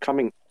kind of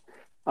coming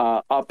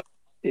up.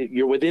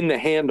 You're within the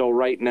handle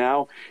right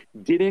now.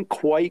 Didn't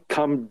quite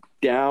come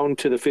down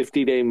to the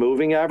 50-day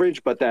moving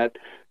average, but that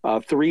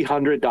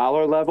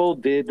 $300 level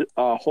did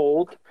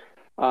hold.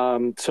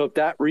 So if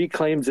that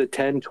reclaims a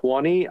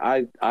 1020,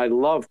 I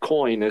love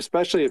coin,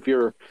 especially if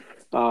you're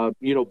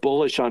you know,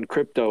 bullish on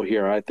crypto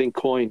here. I think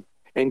coin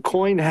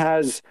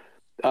has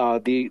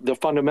the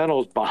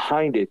fundamentals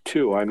behind it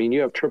too. I mean,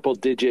 you have triple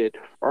digit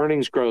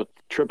earnings growth,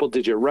 triple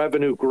digit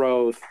revenue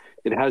growth.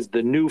 It has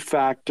the new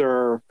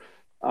factor.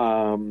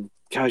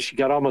 Gosh, you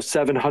got almost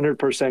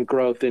 700%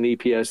 growth in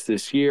EPS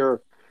this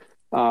year.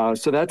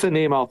 So that's a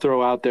name I'll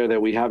throw out there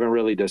that we haven't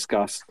really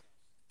discussed.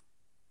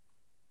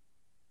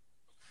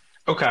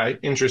 Okay,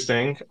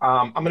 interesting.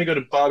 I'm going to go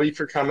to Bobby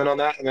for comment on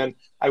that, and then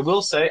I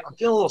will say I'm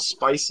feeling a little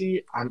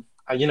spicy.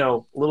 You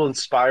know, a little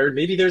inspired.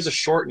 Maybe there's a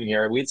short in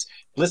here.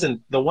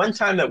 Listen. The one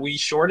time that we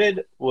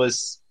shorted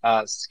was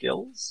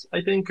Skills,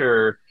 I think,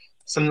 or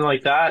something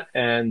like that,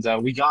 and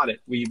we got it.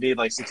 We made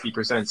like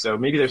 60%. So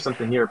maybe there's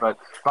something here. But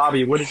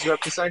Bobby, what did you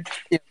have to say?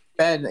 Yeah,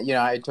 Ben, you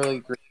know, I totally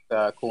agree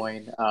with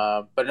coin.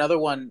 But another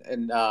one,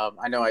 and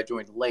I know I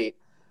joined late.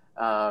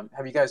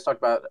 Have you guys talked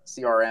about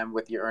CRM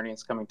with your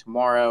earnings coming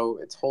tomorrow?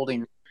 It's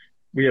holding.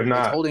 We have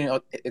not.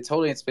 It's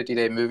holding its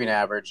 50-day moving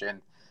average,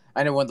 and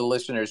I know one of the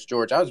listeners,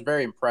 George. I was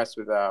very impressed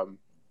with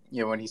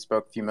you know, when he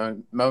spoke a few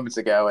moments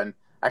ago, and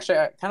actually,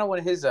 I kind of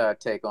wanted his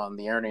take on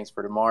the earnings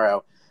for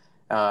tomorrow.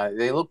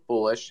 They look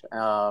bullish.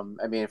 I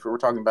mean, if we're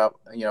talking about,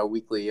 you know,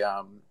 weekly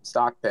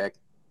stock pick,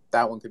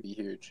 that one could be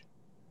huge.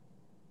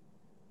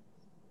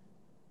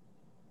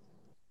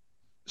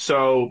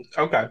 So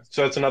okay,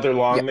 so that's another Yeah.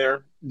 long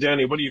there.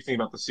 Danny, what do you think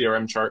about the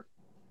CRM chart?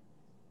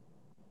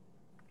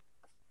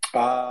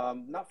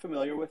 Not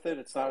familiar with it.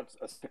 It's not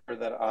a sticker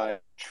that I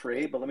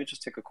trade, but let me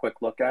just take a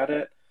quick look at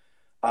it.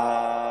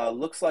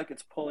 Looks like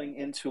it's pulling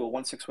into a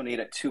 1618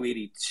 at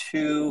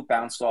 282,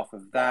 bounced off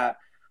of that.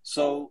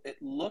 So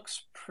it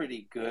looks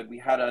pretty good. We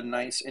had a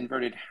nice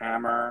inverted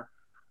hammer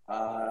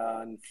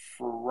on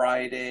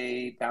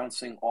Friday,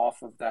 bouncing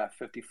off of that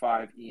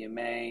 55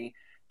 EMA.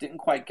 Didn't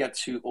quite get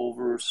to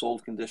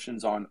oversold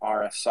conditions on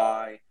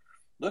RSI.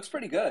 Looks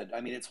pretty good.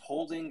 I mean, it's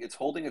holding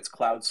its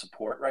cloud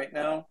support right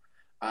now.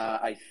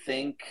 I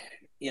think,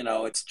 you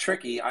know, it's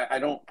tricky. I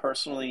don't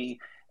personally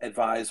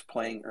advise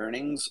playing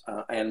earnings,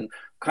 and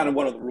kind of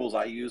one of the rules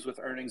I use with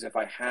earnings, if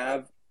I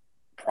have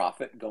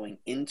profit going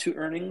into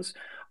earnings,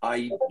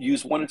 I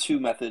use one or two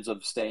methods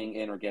of staying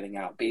in or getting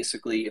out.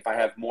 Basically, if I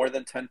have more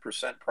than 10%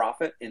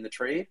 profit in the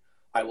trade,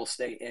 I will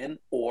stay in,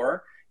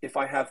 or if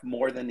I have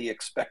more than the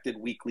expected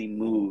weekly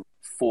move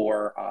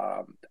for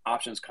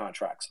options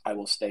contracts, I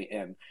will stay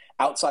in.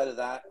 Outside of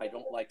that, I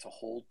don't like to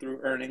hold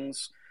through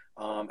earnings.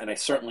 And I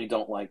certainly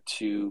don't like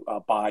to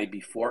buy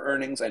before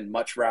earnings, and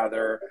much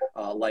rather,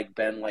 like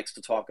Ben likes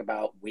to talk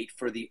about, wait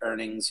for the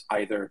earnings,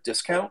 either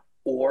discount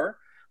or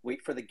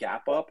wait for the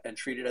gap up and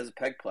treat it as a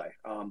peg play.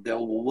 There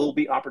will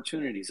be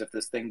opportunities if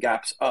this thing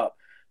gaps up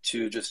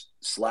to just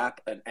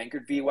slap an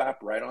anchored VWAP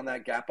right on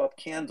that gap up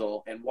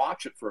candle and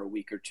watch it for a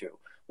week or two.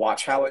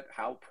 Watch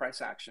how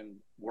price action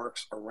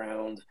works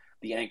around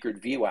the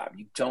anchored VWAP.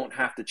 You don't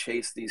have to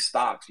chase these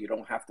stocks. You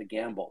don't have to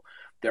gamble.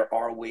 there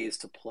are ways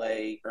to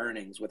play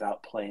earnings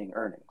without playing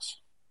earnings.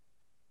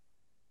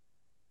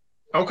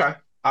 Okay.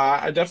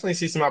 I definitely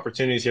see some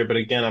opportunities here, but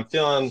again, I'm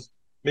feeling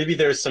maybe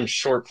there's some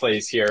short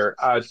plays here.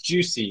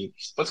 Juicy,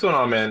 what's going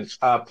on, man?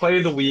 Play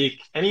of the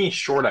week. Any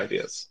short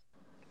ideas?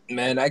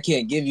 Man, I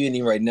can't give you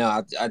any right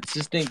now. I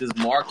just think this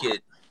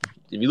market,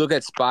 if you look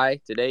at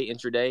SPY today,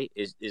 intraday,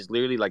 is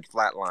literally like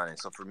flatlining.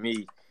 So for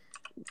me,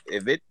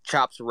 if it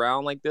chops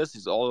around like this,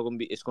 it's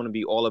going to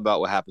be all about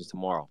what happens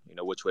tomorrow.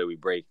 Which way we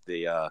break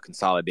the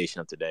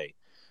consolidation of today.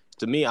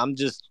 To me, I'm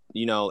just,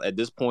 at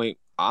this point,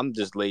 I'm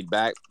just laid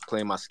back,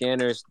 playing my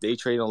scanners, day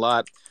trading a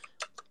lot.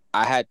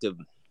 I had to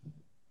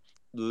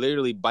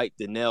literally bite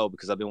the nail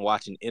because I've been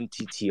watching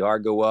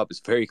MTTR go up. It's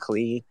very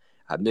clean.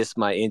 I missed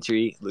my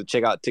entry.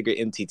 Check out ticker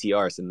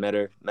MTTR. It's a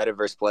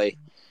metaverse play.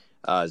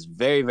 It's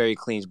very, very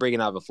clean. It's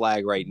breaking out of a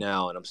flag right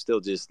now, and I'm still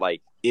just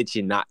like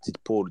itching not to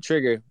pull the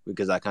trigger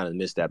because I kind of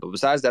missed that. But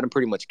besides that, I'm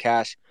pretty much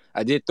cash.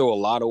 I did throw a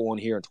lotto on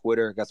here on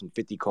Twitter. Got some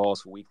 50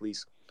 calls for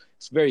weeklies.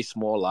 It's a very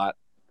small lot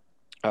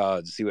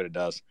to see what it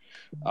does.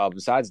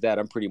 Besides that,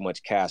 I'm pretty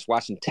much cash.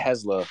 Watching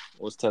Tesla.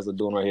 What's Tesla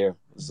doing right here?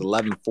 It's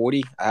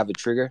 11:40. I have a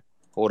trigger.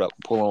 Hold up.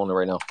 Pull on it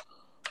right now.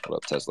 Hold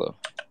up, Tesla.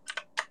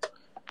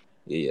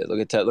 Yeah. Look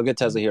at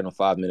Tesla here in a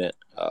 5-minute.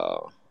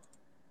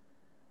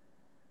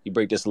 You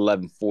break this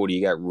 11:40,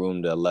 you got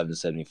room to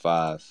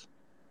 11:75.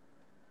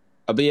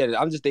 But yeah,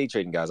 I'm just day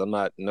trading, guys. I'm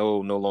not no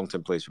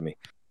long-term plays for me.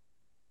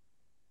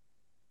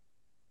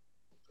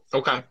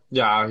 Okay.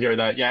 Yeah, I hear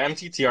that. Yeah,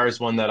 MTTR is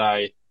one that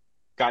I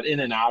got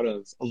in and out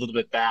of a little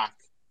bit back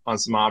on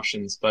some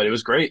options, but it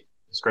was great.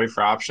 It was great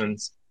for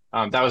options.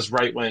 That was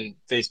right when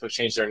Facebook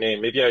changed their name.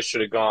 Maybe I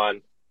should have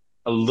gone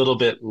a little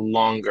bit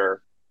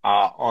longer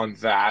on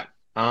that.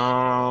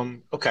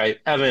 Okay,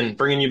 Evan,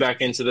 bringing you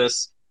back into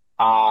this.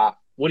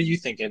 What are you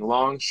thinking?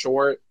 Long,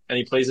 short?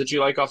 Any plays that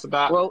you like off the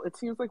bat? Well, it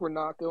seems like we're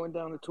not going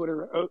down the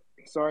Twitter route.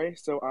 Sorry.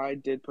 So I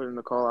did put in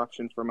a call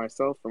option for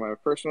myself for my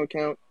personal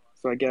account.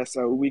 So I guess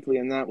weekly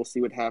in that, we'll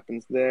see what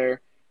happens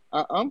there.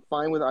 I'm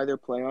fine with either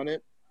play on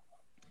it.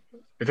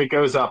 If it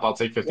goes up, I'll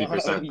take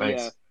 50%.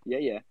 Thanks.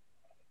 Yeah.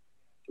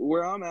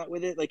 Where I'm at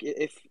with it, like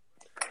if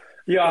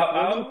Yeah, if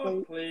I one of have the a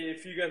play, play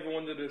if you guys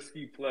want a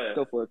risky play.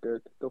 go for it,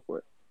 Dirk. Go for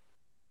it.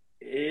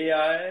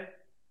 AI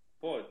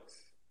puts.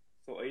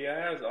 So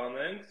AI has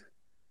earnings,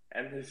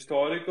 and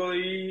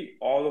historically,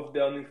 all of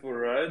the earnings were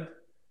red,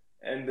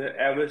 and the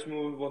average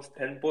move was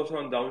 10%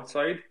 on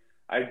downside.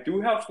 I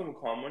do have some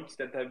comments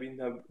that I've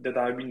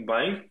been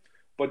buying,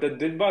 but I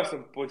did buy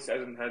some puts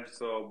as an hedge.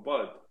 So,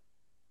 but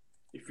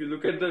if you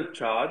look at the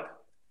chart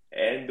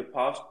and the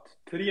past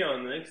three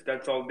earnings,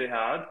 that's all they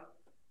had.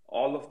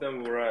 All of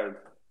them were red,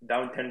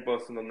 down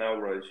 10% on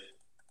average.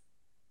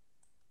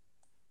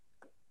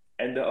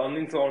 And the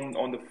earnings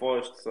on the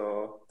first,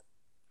 so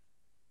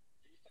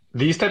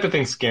These type of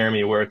things scare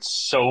me where it's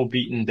so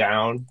beaten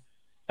down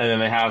and then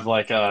they have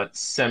like a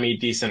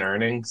semi-decent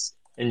earnings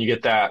and you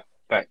get that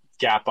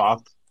gap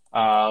up.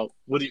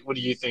 What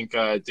do you think,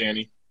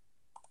 Danny?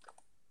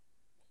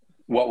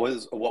 What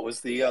was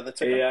the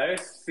ticker? AI,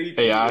 C2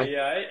 AI?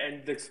 AI,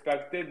 and the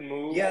expected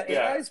move. Yeah,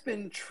 Yeah, AI's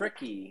been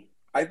tricky.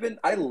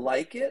 I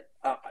like it.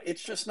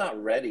 It's just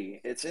not ready.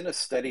 It's in a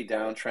steady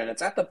downtrend.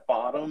 It's at the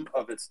bottom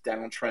of its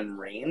downtrend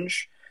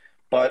range,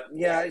 but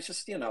yeah, it's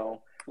just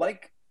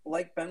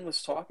like Ben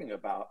was talking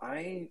about.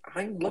 I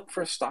look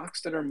for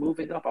stocks that are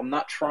moving up. I'm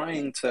not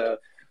trying to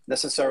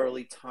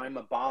necessarily time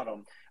a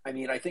bottom. I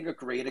mean, I think a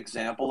great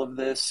example of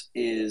this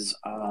is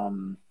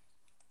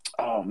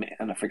oh man,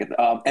 I forget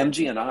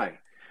MGNI,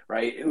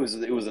 right? It was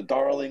a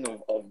darling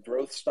of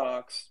growth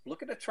stocks.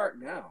 Look at the chart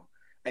now.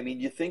 I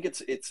mean, you think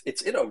it's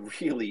in a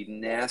really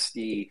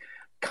nasty,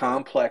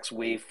 complex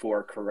wave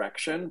for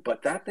correction,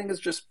 but that thing has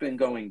just been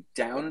going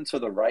down and to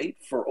the right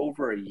for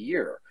over a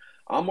year.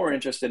 I'm more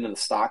interested in the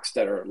stocks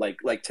that are like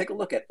take a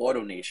look at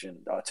AutoNation,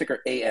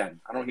 ticker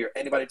AN. I don't hear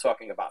anybody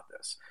talking about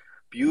this.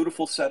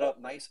 Beautiful setup,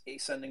 nice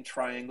ascending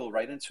triangle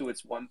right into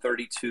its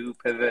 132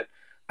 pivot.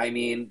 I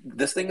mean,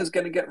 this thing is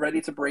going to get ready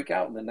to break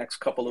out in the next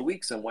couple of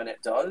weeks, and when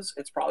it does,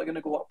 it's probably going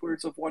to go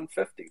upwards of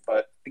 150.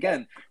 But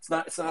again, it's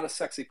not a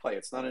sexy play.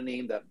 It's not a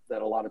name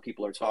that a lot of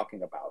people are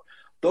talking about.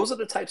 Those are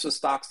the types of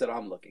stocks that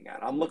I'm looking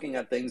at. I'm looking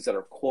at things that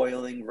are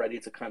coiling, ready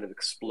to kind of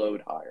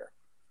explode higher.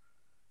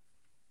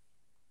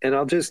 And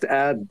I'll just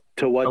add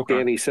to what Okay.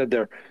 Danny said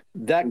there.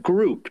 That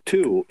group,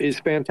 too, is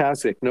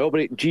fantastic.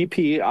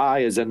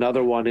 GPI is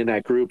another one in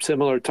that group,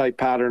 similar type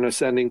pattern,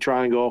 ascending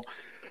triangle.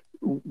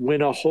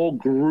 When a whole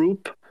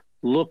group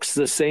looks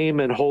the same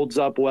and holds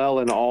up well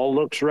and all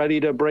looks ready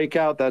to break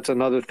out, that's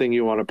another thing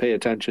you want to pay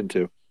attention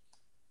to.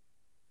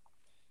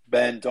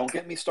 Ben, don't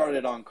get me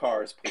started on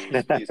cars,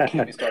 please. Please don't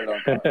get me started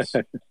on cars.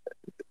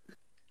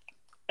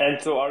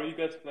 and so are you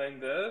guys playing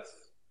this?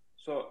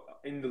 So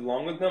in the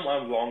longer term,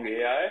 I'm long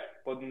AI,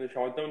 but in the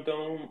short term,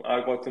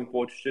 I got some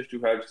purchases to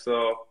hedge.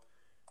 So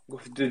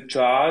with the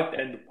chart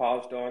and the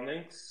past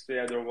earnings, say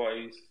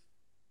otherwise.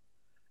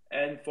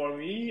 And for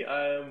me,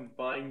 I'm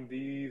buying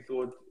these.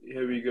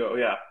 Here we go.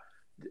 Yeah,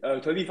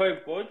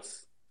 35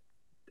 puts.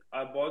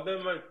 I bought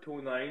them at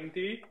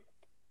 290,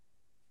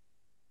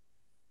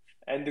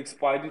 and the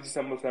expiry is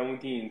December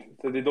 17th.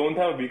 So they don't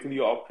have weekly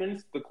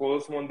options. The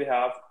closest one they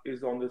have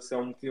is on the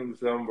 17th of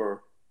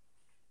December.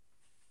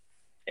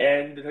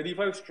 And the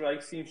 35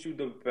 strike seems to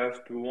be the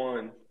best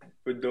one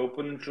with the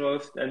open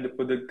interest and the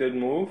predicted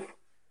move.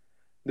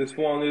 This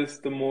one is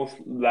the most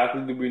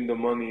likely to be in the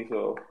money,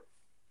 so.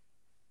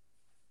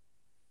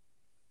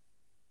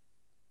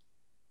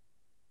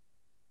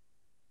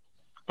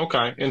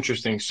 Okay,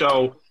 interesting.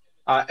 So,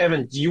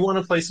 Evan, do you want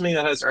to play something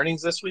that has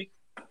earnings this week?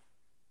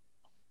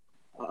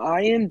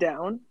 I am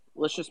down.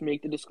 Let's just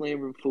make the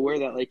disclaimer before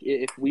that, like,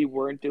 if we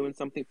weren't doing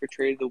something for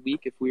trade of the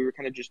week, if we were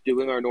kind of just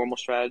doing our normal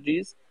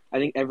strategies, I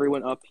think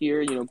everyone up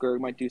here, Gerg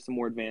might do some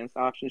more advanced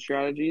option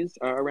strategies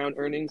around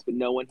earnings, but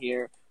no one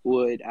here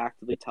would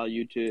actively tell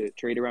you to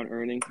trade around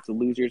earnings. It's a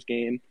loser's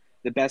game.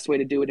 The best way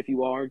to do it, if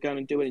you are going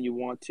to do it and you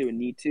want to and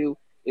need to,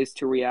 is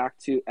to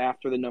react to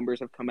after the numbers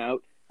have come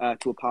out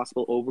to a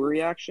possible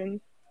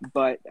overreaction.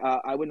 But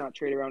I would not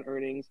trade around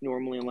earnings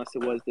normally unless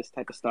it was this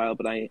type of style,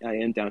 but I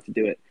am down to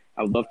do it.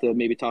 I would love to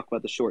maybe talk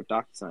about the short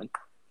DocuSign.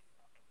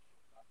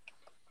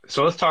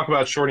 So let's talk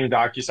about shorting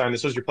DocuSign.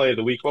 This was your play of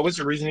the week. What was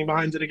your reasoning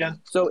behind it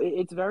again? So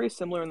it's very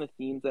similar in the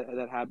themes that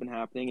have been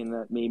happening, and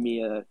that made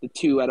me the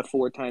 2 out of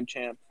 4 time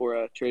champ for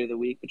a trade of the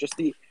week. But just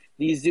the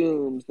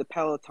Zooms, the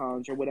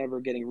Pelotons, or whatever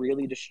getting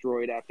really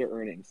destroyed after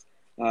earnings.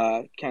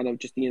 Kind of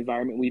just the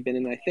environment we've been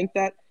in. And I think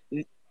that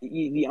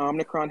the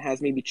Omicron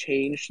has maybe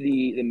changed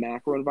the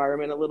macro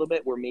environment a little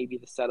bit, where maybe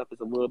the setup is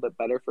a little bit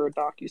better for a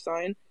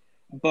DocuSign.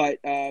 But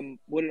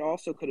what it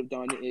also could have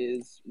done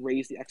is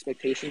raise the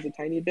expectations a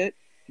tiny bit,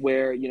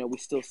 where we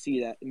still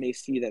may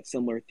see that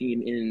similar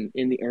theme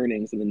in the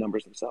earnings and the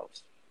numbers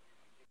themselves.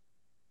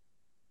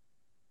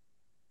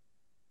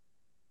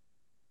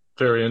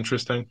 Very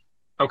interesting.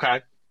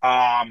 Okay.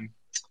 I'll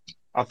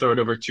throw it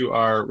over to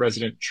our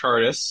resident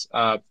chartist.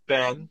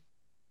 Ben,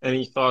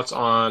 any thoughts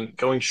on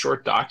going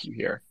short docu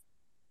here?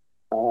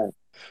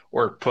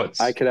 Or puts?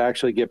 I could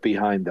actually get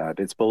behind that.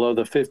 It's below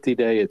the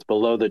 50-day. It's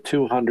below the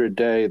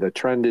 200-day. The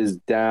trend is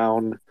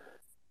down.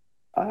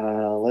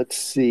 Let's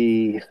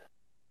see.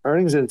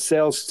 Earnings and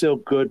sales still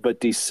good, but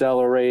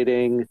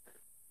decelerating.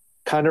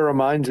 Kind of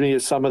reminds me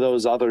of some of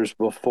those others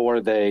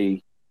before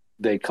they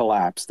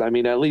collapsed. I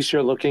mean, at least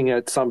you're looking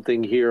at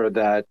something here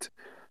that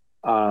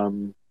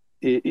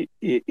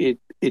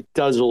it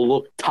does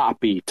look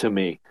toppy to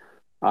me.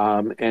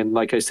 And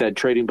like I said,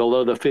 trading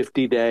below the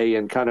 50-day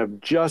and kind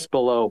of just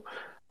below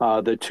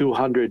the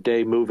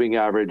 200-day moving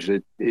average,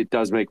 it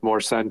does make more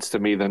sense to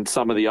me than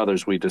some of the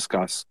others we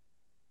discuss.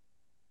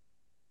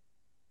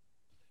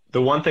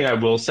 The one thing I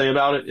will say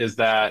about it is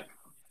that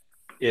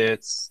they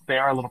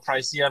are a little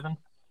pricey, Evan.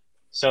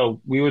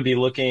 So we would be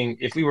looking,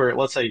 if we were,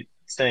 let's say,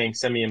 staying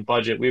semi in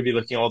budget, we would be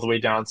looking all the way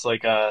down to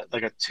like a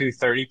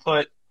 230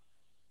 put.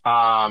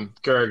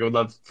 Gerg, I would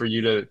love for you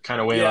to kind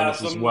of weigh in on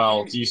this as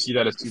well. Do you see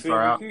that as too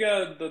far out? Looking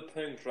at the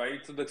things, right?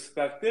 So the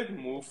expected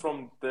move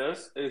from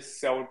this is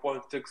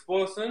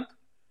 7.6%.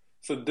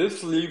 So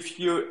this leaves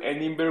you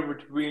anywhere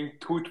between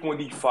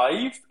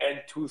 225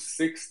 and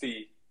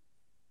 260.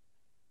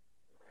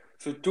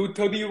 So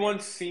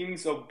 231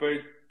 seems a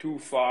bit too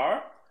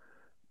far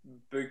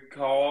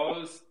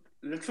because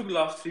let's look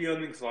last 3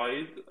 earnings,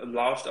 right?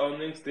 Last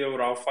earnings, they were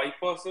around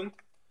 5%.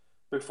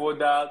 Before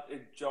that,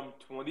 it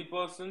jumped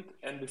 20%,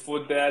 and before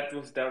that, it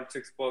was down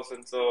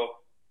 6%. So,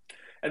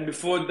 and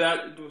before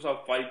that, it was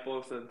up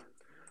 5%.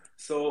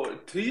 So,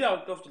 3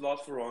 out of the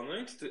last 4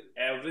 earnings, the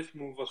average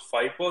move was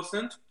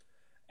 5%,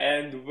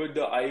 and with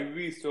the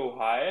IV so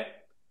high,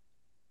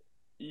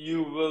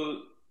 you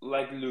will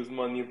likely lose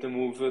money if the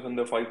move is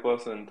under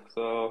 5%.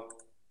 So,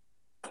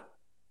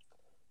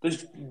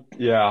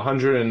 yeah,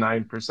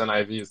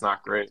 109% IV is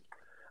not great.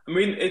 I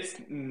mean, it's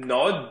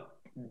not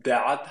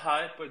that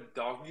high for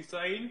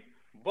DocuSign,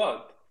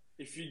 but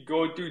if you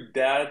go to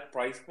that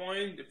price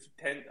point, it's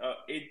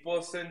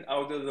 8%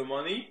 out of the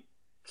money.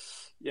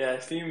 Yeah,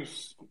 it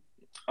seems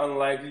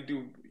unlikely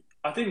to.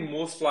 I think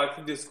most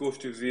likely this goes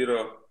to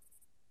 0.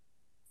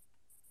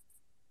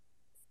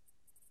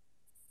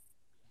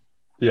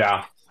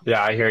 Yeah,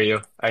 I hear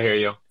you.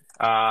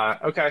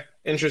 Okay,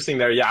 interesting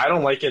there. Yeah, I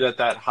don't like it at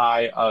that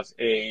high of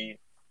a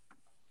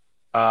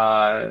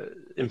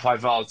implied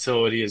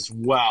volatility as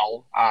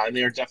well. And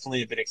they're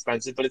definitely a bit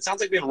expensive, but it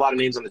sounds like we have a lot of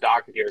names on the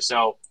docket here.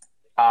 So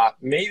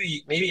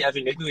maybe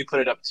Evan, maybe we put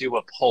it up to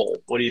a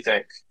poll. What do you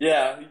think?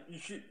 Yeah,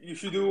 you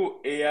should do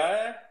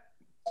AI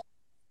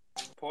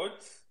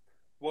puts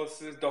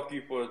versus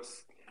docu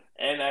puts,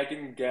 and I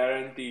can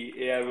guarantee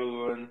AI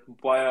will win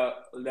by a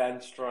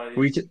landslide.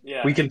 We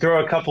can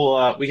throw a couple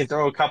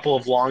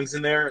of longs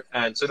in there,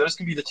 and so those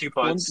can be the 2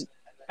 puts,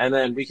 and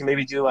then we can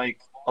maybe do like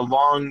a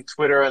long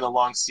Twitter and a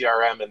long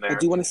CRM in there. I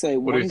do want to say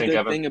what one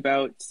good thing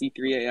about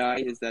C3 AI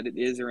is that it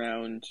is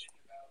around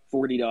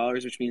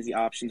 $40, which means the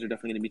options are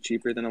definitely going to be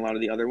cheaper than a lot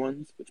of the other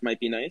ones, which might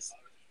be nice.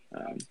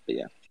 But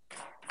yeah.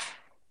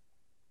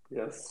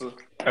 Yes.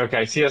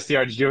 Okay,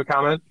 CSDR, did you have a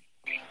comment?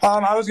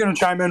 I was going to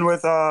chime in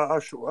with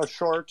a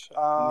short.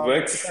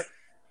 Vix?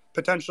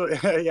 Potentially,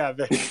 yeah,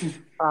 Vix.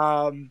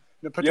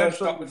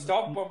 Potentially.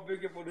 Stop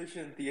bumping your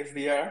position,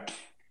 TSDR.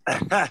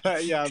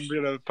 Yeah, I'm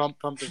gonna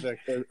pump the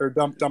VIX or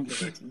dump the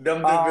VIX.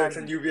 Dump the VIX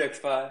and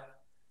UBX5.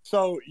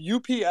 So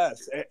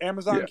UPS,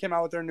 Amazon Yeah. came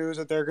out with their news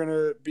that they're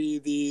gonna be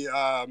the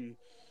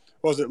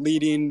what was it,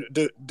 leading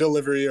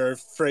delivery or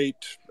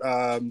freight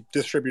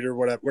distributor,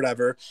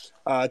 whatever,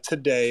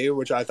 today,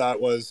 which I thought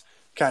was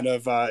kind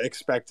of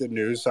expected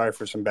news. Sorry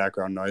for some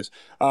background noise.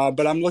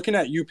 But I'm looking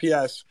at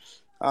UPS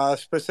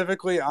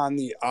specifically on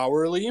the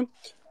hourly.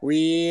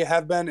 We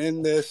have been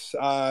in this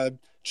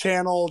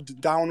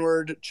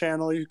downward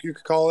channel, you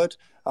could call it,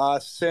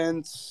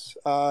 since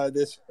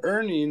this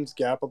earnings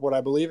gap up, what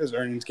I believe is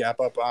earnings gap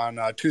up on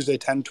Tuesday,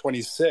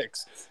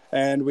 10/26.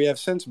 And we have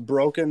since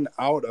broken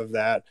out of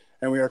that.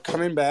 And we are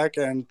coming back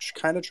and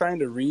kind of trying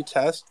to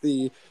retest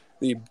the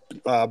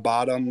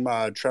bottom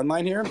trend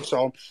line here.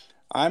 So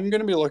I'm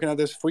going to be looking at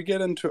this. If we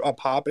get into a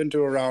pop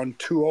into around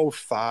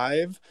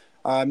 205,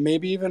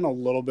 maybe even a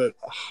little bit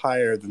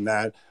higher than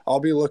that, I'll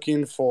be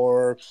looking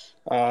for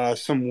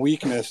some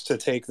weakness to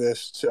take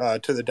this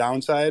to the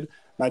downside.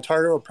 My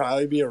target will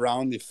probably be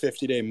around the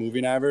 50-day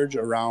moving average,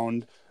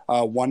 around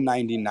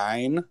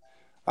 199.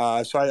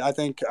 So I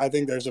think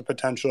there's a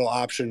potential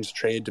options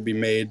trade to be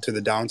made to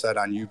the downside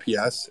on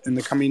UPS in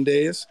the coming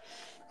days.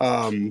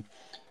 And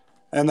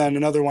then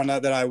another one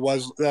that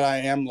I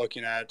am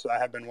looking at, I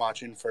have been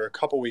watching for a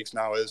couple weeks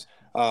now, is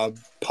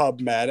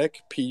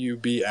Pubmatic,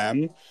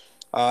 PUBM.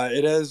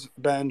 It has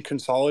been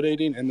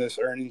consolidating in this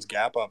earnings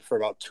gap up for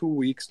about 2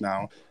 weeks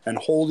now and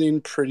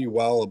holding pretty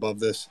well above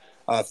this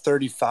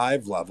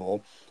 35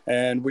 level.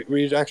 And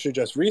we actually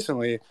just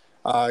recently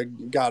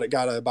got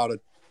about a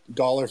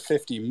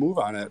 $1.50 move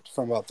on it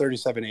from about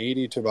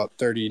 37.80 to about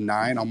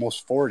 39,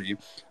 almost 40.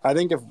 I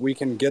think if we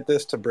can get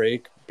this to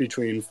break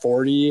between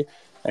 40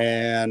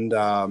 and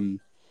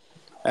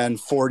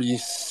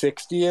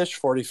 40.60-ish,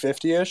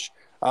 40.50-ish,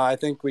 I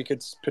think we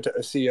could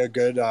see a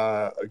good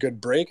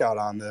breakout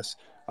on this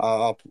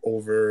up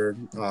over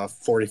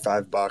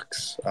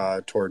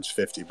 $45 towards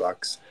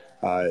 $50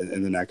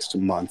 in the next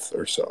month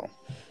or so.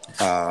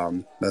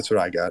 That's what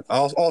I got.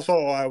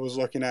 Also, I was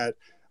looking at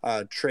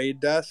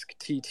Trade Desk,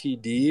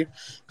 TTD.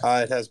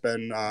 It has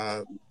been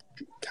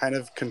kind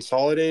of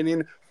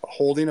consolidating,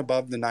 holding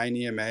above the 9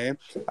 EMA.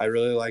 I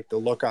really like the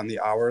look on the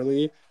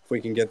hourly. If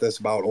we can get this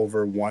about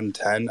over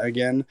 110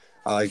 again,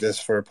 I like this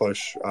for a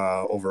push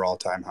over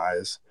all-time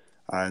highs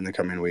in the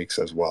coming weeks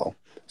as well.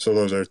 So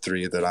those are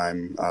three that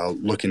I'm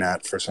looking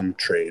at for some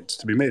trades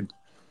to be made.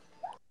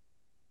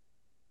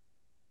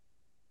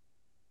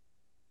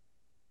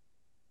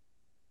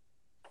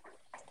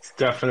 It's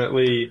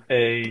definitely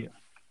a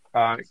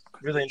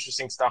really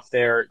interesting stuff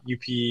there.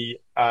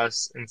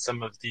 UPS and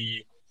some of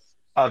the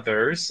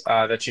others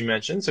that you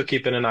mentioned. So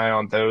keeping an eye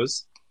on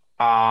those.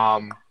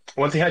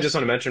 One thing I just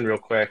want to mention real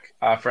quick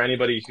for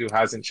anybody who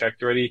hasn't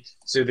checked already.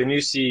 So the new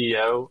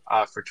CEO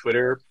for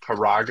Twitter,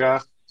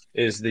 Paraga,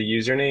 is the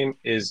username,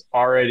 is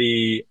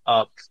already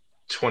up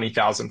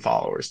 20,000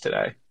 followers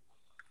today.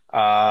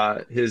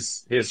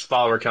 His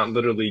follower count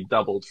literally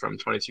doubled from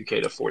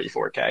 22K to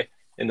 44K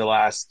in the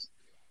last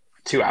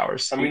 2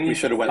 hours. I mean, we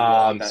should have went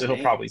long. So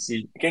he'll probably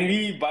see. Can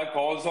we buy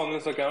calls on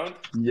this account?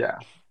 Yeah.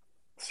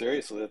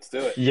 Seriously, let's do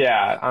it.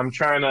 Yeah, I'm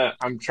trying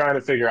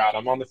to figure out.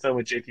 I'm on the phone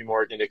with JP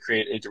Morgan to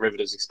create a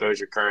derivatives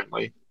exposure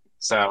currently.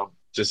 So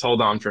just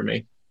hold on for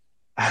me.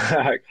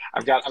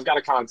 I've got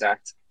a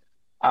contact.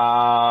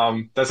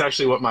 That's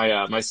actually what my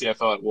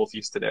CFO at Wolf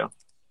used to do.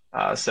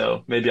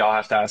 So maybe I'll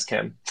have to ask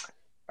him.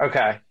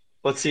 Okay,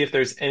 let's see if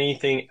there's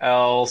anything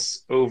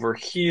else over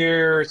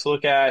here to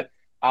look at.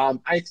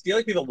 I feel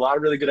like we have a lot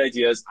of really good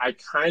ideas. I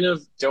kind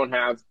of don't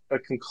have a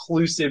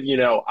conclusive,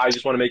 I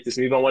just want to make this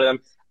move on one of them.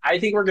 I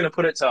think we're going to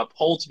put it to a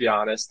poll, to be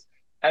honest.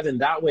 Evan,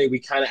 that way we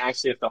kind of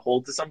actually have to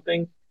hold to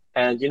something.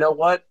 And you know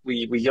what?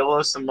 We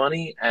YOLO some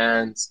money,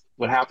 and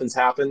what happens,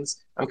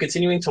 happens. I'm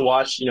continuing to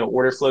watch,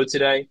 order flow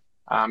today,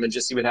 and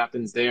just see what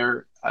happens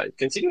there.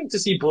 Continuing to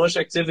see bullish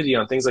activity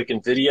on things like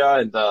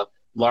NVIDIA and the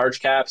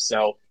large caps.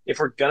 So if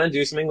we're going to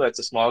do something that's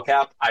a small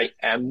cap, I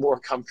am more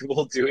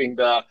comfortable doing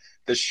the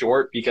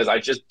short, because I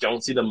just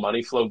don't see the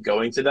money flow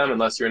going to them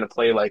unless you're in a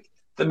play like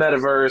the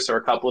metaverse or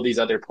a couple of these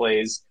other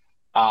plays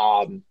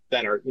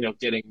that are,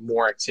 getting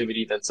more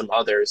activity than some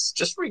others.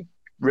 Just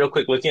real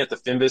quick, looking at the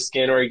Finviz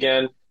scanner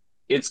again,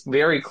 it's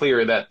very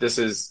clear that this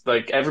is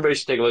like, everybody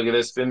should take a look at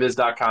this,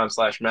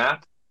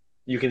 finviz.com/map.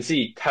 You can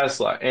see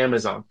Tesla,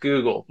 Amazon,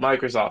 Google,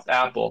 Microsoft,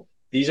 Apple.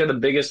 These are the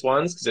biggest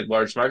ones because they're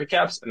large market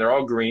caps, and they're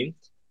all green.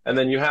 And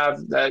then you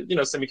have that,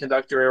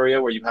 semiconductor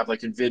area where you have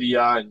like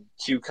NVIDIA and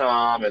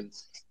QCOM and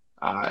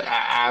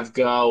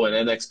Avgo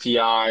and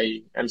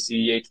NXPI,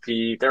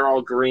 MCHP. They're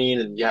all green,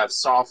 and you have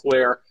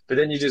software. But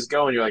then you just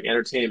go and you're like,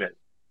 entertainment.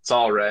 It's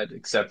all red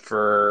except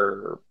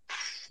for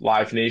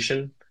Live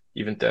Nation,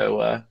 even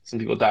though some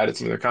people died at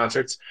some of their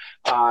concerts.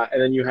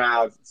 And then you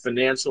have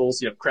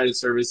financials, you have credit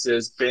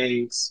services,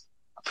 banks,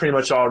 pretty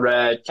much all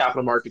red.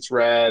 Capital markets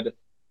red.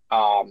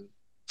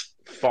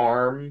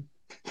 Farm,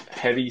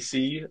 heavy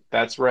C,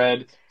 that's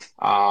red.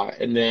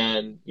 And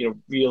then,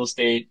 real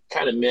estate,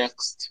 kind of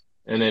mixed.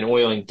 And then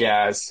oil and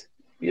gas,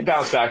 it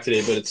bounced back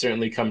today, but it's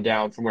certainly come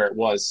down from where it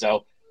was.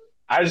 So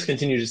I just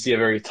continue to see a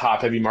very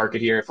top heavy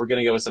market here. If we're going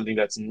to go with something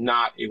that's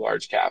not a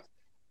large cap,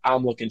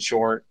 I'm looking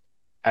short.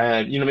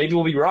 And, maybe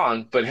we'll be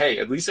wrong, but hey,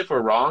 at least if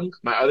we're wrong,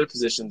 my other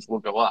positions will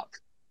go up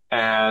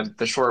and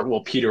the short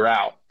will peter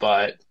out.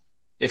 But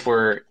if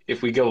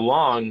we go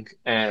long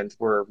and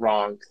we're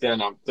wrong,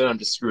 then I'm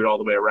just screwed all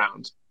the way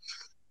around.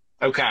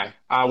 Okay.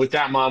 With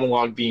that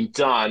monologue being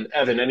done,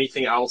 Evan,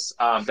 anything else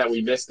that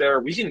we missed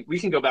there? We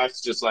can go back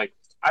to just like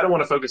I don't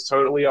want to focus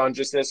totally on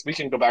just this. We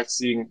can go back to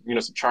seeing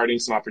some charting,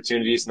 some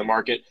opportunities in the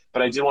market,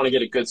 but I do want to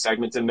get a good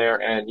segment in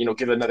there and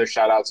give another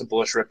shout out to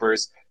Bullish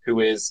Rippers, who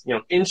is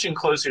inching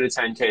closer to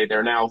 10K.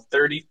 They're now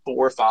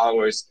 34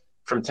 followers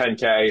from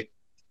 10K,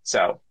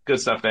 so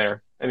good stuff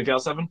there. Anything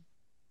else, Evan?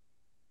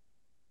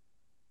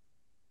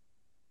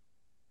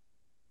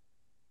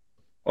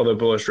 Although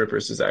Bullish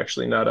Rippers is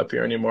actually not up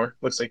here anymore.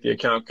 Looks like the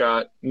account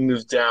got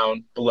moved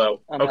down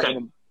below. Okay.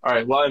 All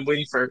right. Well, I'm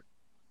waiting for.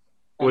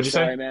 What'd you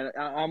say? Sorry, man.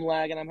 I'm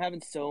lagging. I'm having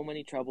so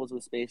many troubles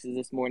with spaces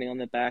this morning on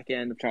the back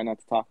end. I'm trying not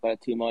to talk about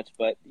it too much,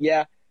 but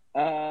yeah.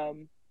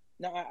 No,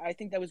 I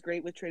think that was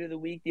great with Trade of the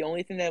Week. The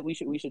only thing that we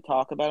should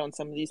talk about on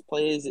some of these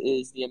plays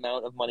is the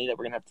amount of money that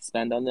we're gonna have to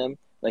spend on them.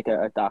 Like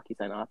a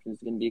DocuSign option is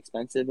going to be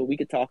expensive, but we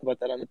could talk about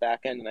that on the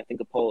back end, and I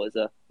think a poll is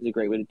a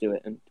great way to do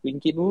it, and we can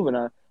keep moving.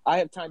 I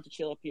have time to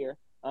chill up here.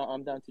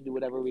 I'm down to do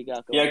whatever we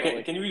got going.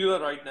 Yeah, can we do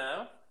that right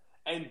now?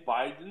 And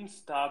Biden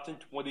starts in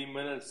 20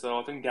 minutes, so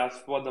I think that's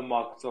what the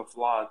markets are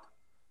flat.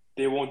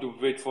 They want to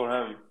wait for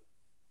him.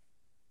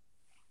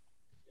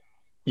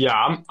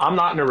 Yeah, I'm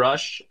not in a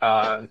rush.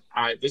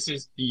 This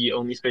is the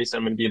only space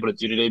I'm going to be able to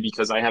do today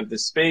because I have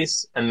this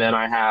space, and then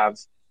I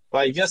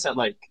guess at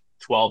like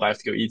 12 I have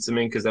to go eat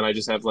something because then I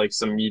just have like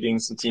some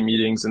meetings, some team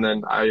meetings, and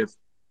then I have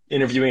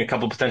interviewing a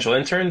couple potential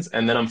interns,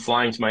 and then I'm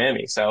flying to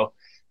Miami. So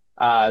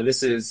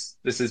this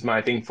is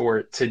my thing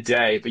for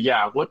today. But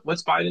yeah,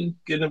 what's Biden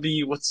gonna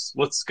be?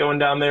 What's going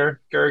down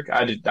there, Gerg?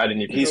 I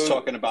didn't even. He's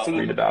talking about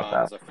read about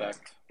that.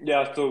 Effect.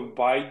 Yeah, so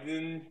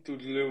Biden to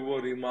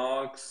deliver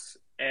remarks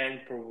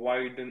and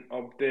provide an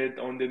update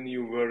on the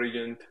new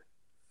variant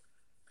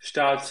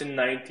starts in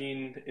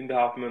 19 and a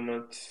half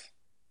minutes.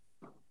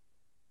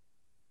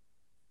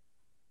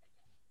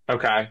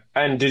 Okay.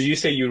 And did you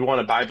say you'd want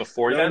to buy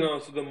before then? No.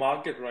 So the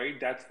market, right?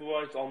 That's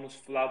why it's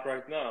almost flat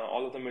right now.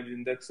 All of the major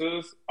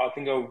indexes, I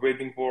think, are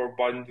waiting for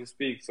Biden to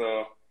speak.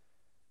 So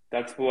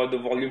that's why the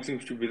volume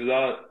seems to be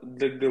that.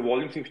 The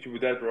volume seems to be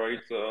that, right?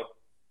 So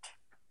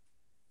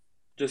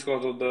just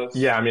because of this.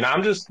 Yeah, I mean,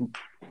 I'm just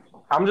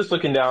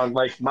looking down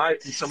like my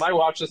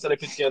watch list that I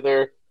put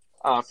together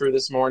for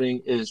this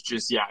morning is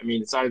just I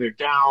mean, it's either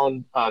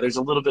down. There's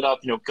a little bit up.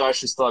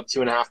 Gush is still up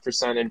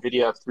 2.5%,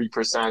 Nvidia up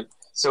 3%.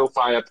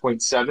 SoFi up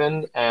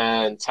 0.7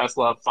 and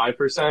Tesla up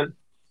 5%.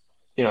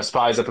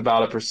 SPY's up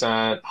about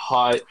 1%,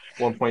 HUT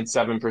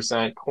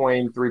 1.7%,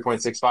 Coin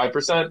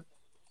 3.65%.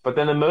 But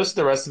then most of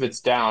the rest of it's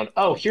down.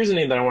 Oh, here's a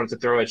name that I wanted to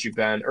throw at you,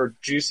 Ben, or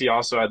Juicy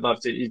also. I'd love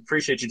to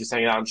appreciate you just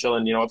hanging out and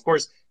chilling. Of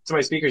course, to my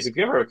speakers, if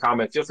you ever have a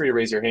comment, feel free to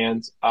raise your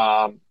hand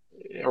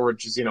or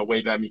just,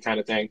 wave at me kind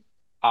of thing.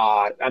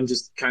 I'm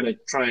just kind of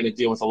trying to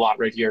deal with a lot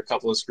right here, a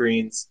couple of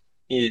screens,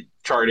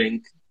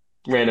 charting,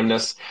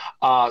 randomness.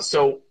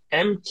 So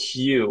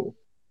MQ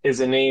is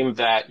a name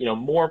that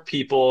more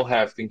people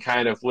have been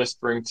kind of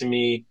whispering to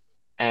me,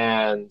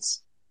 and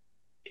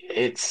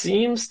it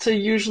seems to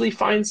usually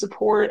find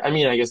support. I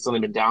mean, I guess it's only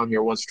been down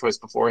here once or twice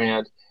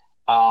beforehand.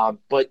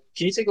 But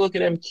can you take a look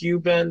at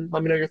MQ, Ben?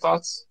 Let me know your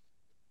thoughts.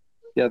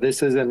 Yeah,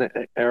 this is an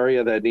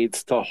area that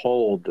needs to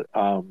hold.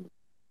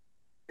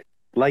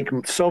 Like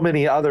so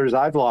many others,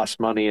 I've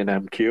lost money in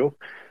MQ.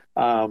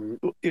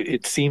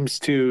 It seems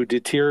to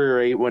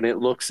deteriorate when it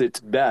looks its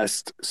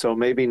best. So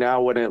maybe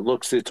now when it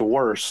looks its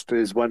worst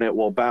is when it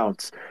will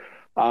bounce.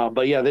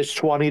 But yeah, this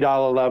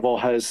 $20 level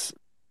has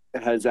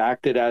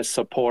acted as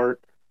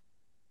support.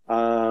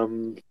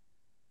 You're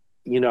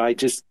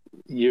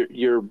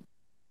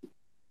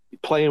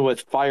playing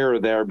with fire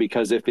there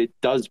because if it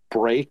does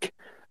break,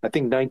 I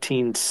think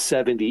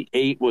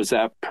 1978 was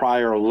that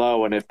prior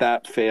low, and if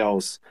that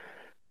fails,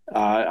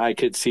 I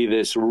could see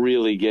this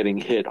really getting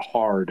hit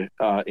hard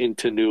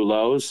into new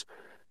lows.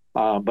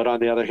 But on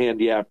the other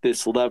hand, if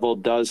this level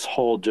does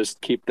hold, just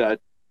keep that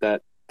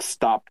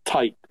stop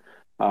tight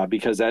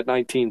because that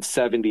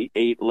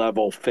 1978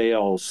 level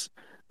fails,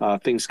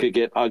 things could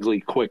get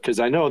ugly quick. Because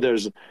I know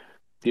there's,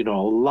 a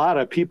lot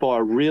of people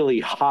are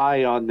really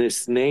high on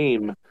this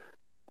name,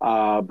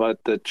 but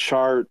the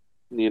chart,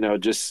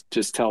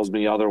 just tells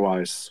me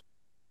otherwise.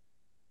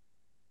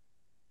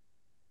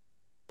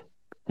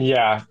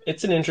 Yeah,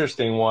 it's an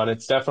interesting one.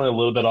 It's definitely a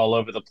little bit all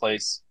over the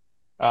place.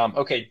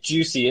 Okay,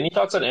 Juicy, any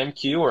thoughts on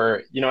MQ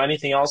or,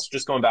 anything else?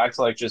 Just going back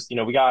to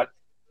we got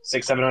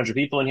 600-700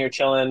 people in here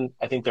chilling.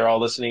 I think they're all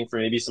listening for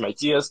maybe some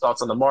ideas,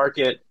 thoughts on the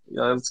market.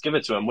 Let's give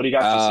it to them. What do you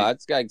got, Juicy? I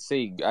just got to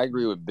say, I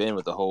agree with Ben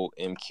with the whole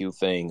MQ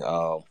thing.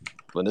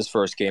 When this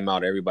first came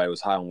out, everybody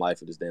was high on life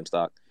with this damn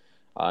stock.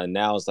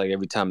 Now it's like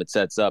every time it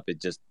sets up, it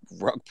just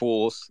rug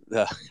pulls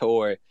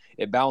or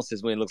it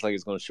bounces when it looks like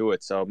it's going to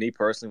short. So me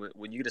personally,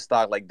 when you get a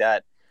stock like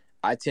that,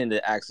 I tend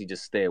to actually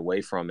just stay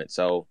away from it.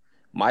 So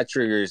My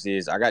triggers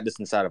is I got this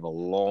inside of a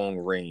long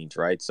range,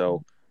 right?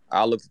 So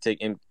I'll look to take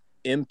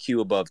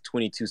MQ above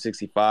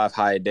 2265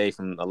 high a day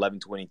from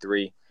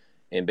 1123,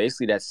 and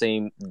basically that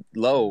same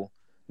low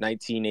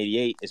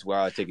 1988 is where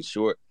I take it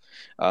short.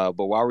 But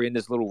while we're in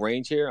this little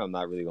range here, I'm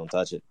not really gonna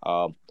touch it.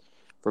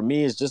 For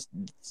me, it's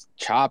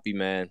choppy,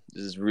 man.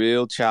 This is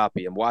real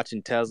choppy. I'm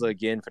watching Tesla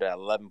again for that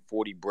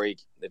 1140 break.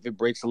 If it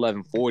breaks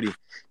 1140,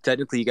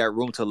 technically you got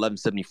room to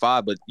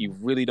 1175, but you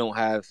really don't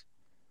have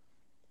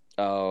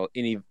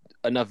any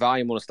enough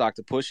volume on the stock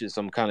to push it.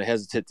 So I'm kind of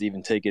hesitant to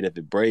even take it if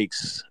it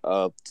breaks.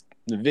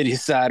 Nvidia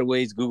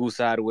sideways, Google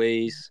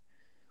sideways.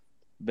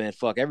 Man,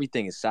 fuck,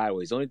 everything is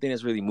sideways. The only thing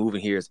that's really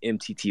moving here is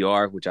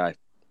MTTR, which I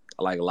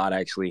like a lot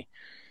actually.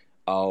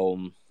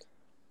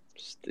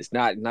 It's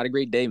not a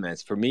great day, man.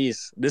 For me,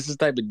 this is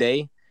the type of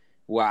day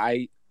where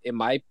in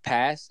my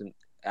past,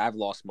 I've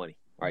lost money,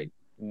 right?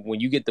 When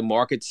you get the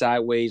market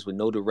sideways with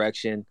no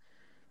direction,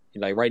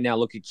 like right now,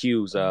 look at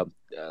Q's, the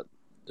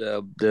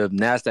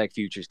NASDAQ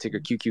futures, ticker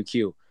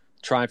QQQ,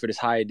 trying for this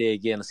higher day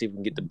again. Let's see if we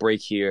can get the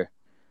break here.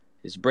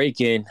 It's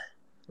breaking.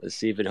 Let's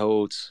see if it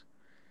holds.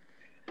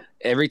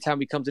 Every time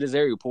we come to this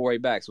area, we pull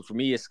right back. So for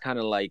me, it's kind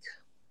of like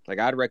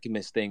I'd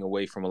recommend staying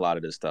away from a lot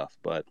of this stuff,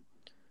 but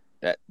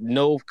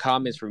no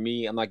comments for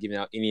me. I'm not giving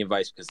out any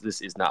advice because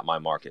this is not my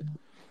market.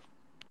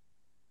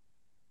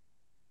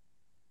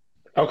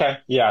 Okay.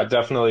 Yeah, I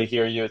definitely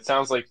hear you. It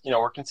sounds like,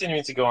 we're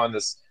continuing to go on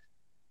this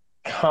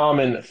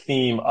common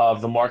theme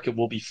of the market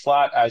will be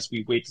flat as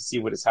we wait to see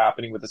what is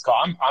happening with this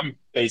call. I'm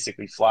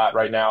basically flat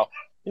right now.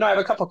 I have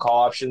a couple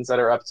call options that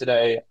are up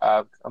today.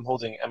 I'm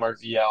holding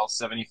MRVL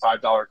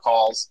 $75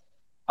 calls.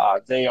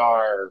 They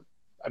are,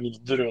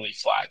 literally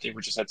flat. They were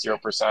just at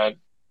 0%.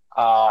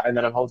 And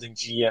then I'm holding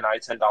GNI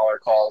 $10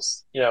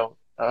 calls,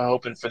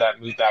 hoping for that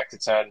move back to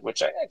 10,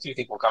 which I do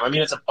think will come.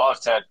 It's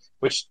above 10,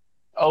 which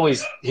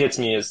always hits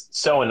me as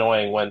so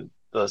annoying when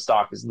the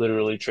stock is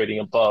literally trading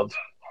above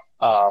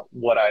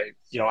what I,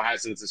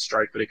 has as a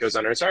strike, but it goes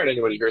under. Sorry to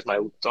anybody who hears my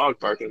dog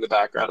barking in the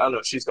background. I don't know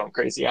if she's going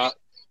crazy out,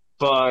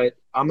 but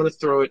I'm going to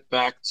throw it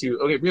back to,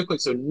 okay, real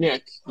quick. So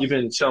Nick, you've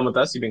been chilling with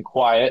us. You've been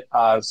quiet.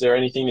 Is there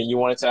anything that you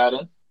wanted to add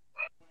in?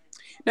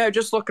 No,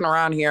 just looking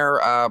around here,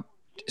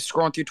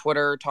 scrolling through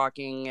Twitter,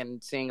 talking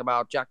and seeing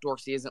about Jack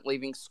Dorsey isn't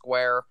leaving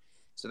Square.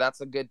 So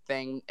that's a good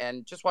thing.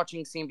 And just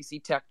watching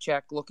CNBC Tech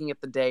Check, looking at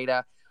the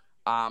data,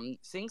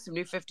 seeing some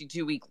new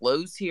 52-week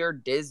lows here,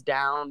 Diz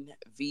down,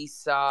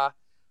 Visa,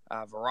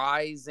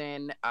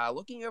 Verizon.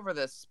 Looking over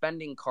the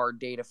spending card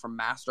data from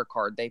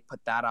MasterCard, they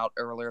put that out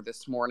earlier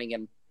this morning,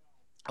 and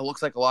it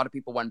looks like a lot of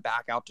people went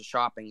back out to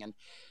shopping. And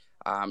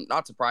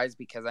not surprised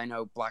because I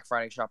know Black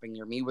Friday shopping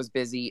near me was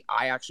busy.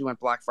 I actually went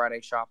Black Friday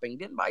shopping,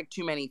 didn't buy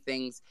too many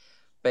things,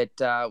 but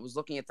was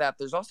looking at that.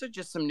 There's also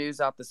just some news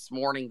out this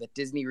morning that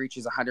Disney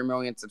reaches 100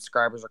 million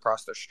subscribers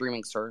across their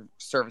streaming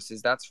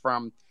services. That's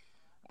from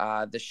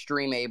the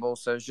Streamable.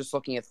 So I was just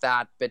looking at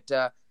that.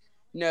 But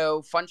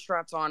no,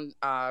 Fundstrat's on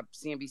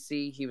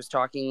CNBC. He was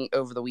talking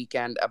over the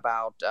weekend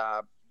about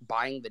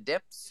buying the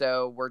dip.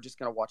 So we're just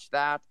going to watch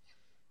that.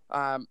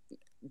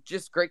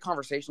 Just great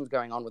conversations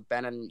going on with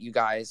Ben and you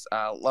guys.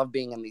 Love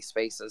being in these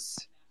spaces.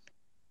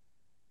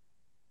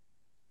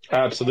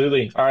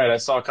 Absolutely. All right. I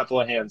saw a couple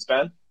of hands.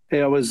 Ben?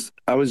 Hey, I was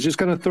just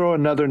going to throw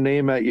another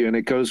name at you, and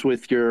it goes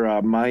with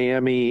your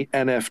Miami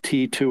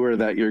NFT tour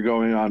that you're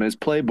going on as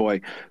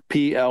Playboy,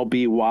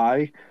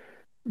 PLBY.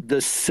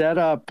 The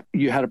setup,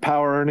 you had a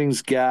power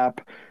earnings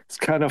gap. It's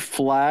kind of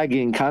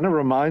flagging, kind of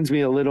reminds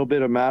me a little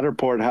bit of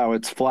Matterport, how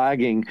it's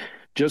flagging.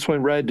 Just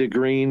went red to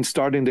green,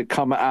 starting to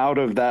come out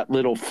of that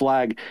little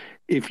flag.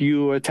 If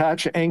you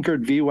attach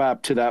anchored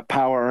VWAP to that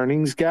power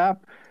earnings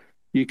gap,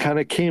 you kind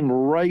of came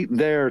right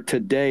there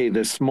today,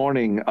 this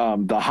morning,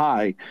 the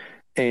high,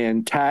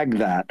 and tag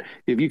that.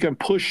 If you can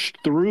push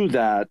through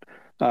that,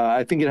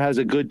 I think it has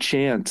a good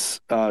chance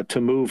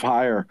to move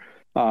higher.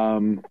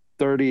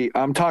 30,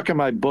 I'm talking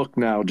my book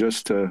now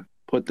just to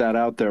put that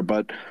out there,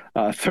 but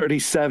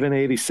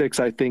 37.86,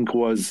 I think,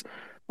 was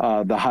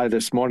the high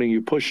this morning.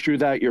 You push through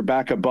that, you're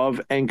back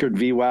above anchored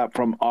VWAP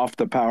from off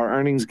the power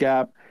earnings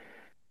gap.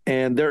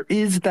 And there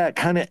is that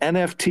kind of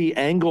NFT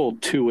angle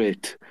to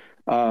it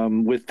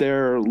with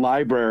their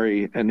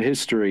library and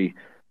history.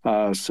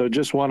 So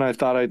just one I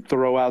thought I'd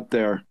throw out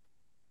there.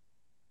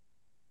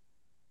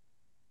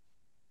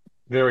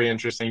 Very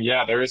interesting.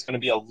 Yeah, there is going to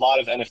be a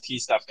lot of NFT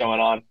stuff going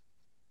on.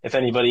 If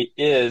anybody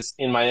is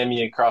in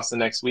Miami across the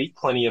next week,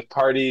 plenty of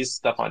parties,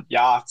 stuff on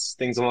yachts,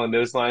 things along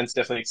those lines.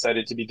 Definitely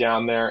excited to be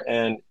down there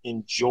and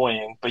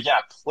enjoying. But yeah,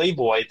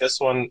 Playboy, this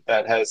one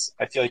that has,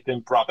 I feel like, been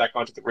brought back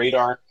onto the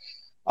radar.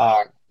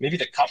 Maybe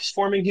the cups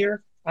forming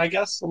here, I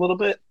guess, a little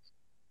bit.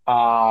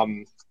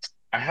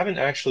 I haven't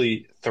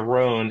actually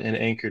thrown an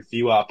anchored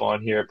VWAP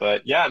on here,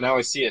 but yeah, now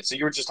I see it. So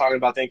you were just talking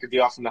about the anchored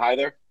VWAP from the high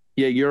there?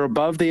 Yeah, you're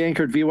above the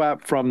anchored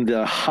VWAP from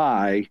the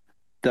high,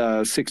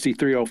 the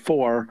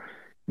 6304.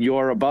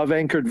 You're above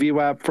anchored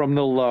VWAP from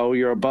the low.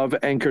 You're above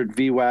anchored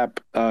VWAP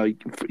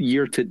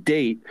year to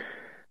date.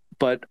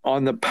 But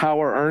on the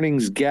power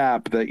earnings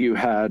gap that you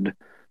had,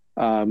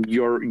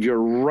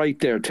 you're right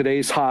there.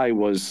 Today's high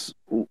was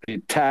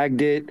it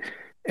tagged it,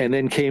 and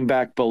then came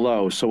back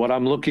below. So what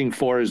I'm looking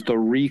for is the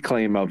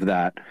reclaim of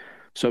that.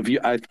 So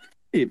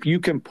if you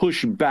can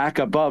push back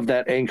above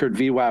that anchored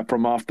VWAP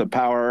from off the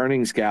power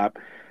earnings gap,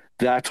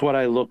 that's what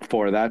I look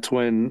for. That's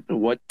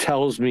what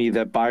tells me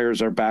that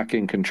buyers are back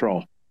in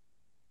control.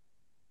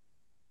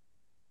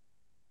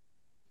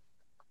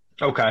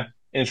 Okay,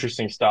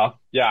 interesting stuff.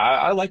 Yeah,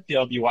 I like the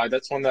LBY.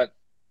 That's one that,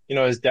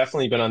 has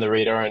definitely been on the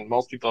radar and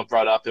most people have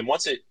brought up. And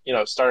once it,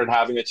 started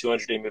having a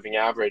 200-day moving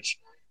average,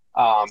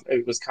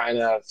 it was kind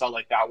of felt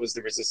like that was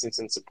the resistance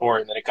and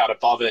support, and then it got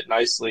above it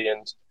nicely.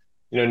 And,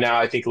 now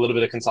I think a little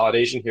bit of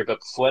consolidation here,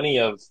 but plenty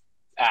of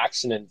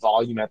action and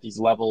volume at these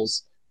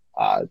levels.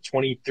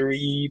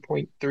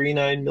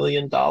 $23.39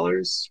 million,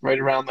 right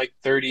around like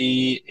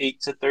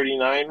 38 to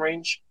 39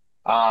 range.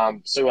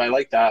 So I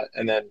like that.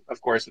 And then,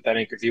 of course, with that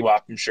anchor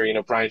VWAP, I'm sure,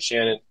 Brian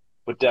Shannon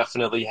would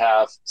definitely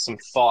have some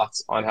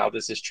thoughts on how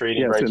this is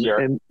trading right here.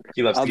 And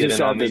he loves I'll to get just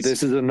in add on that these.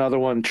 this is another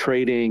one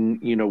trading,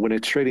 when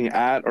it's trading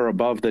at or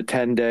above the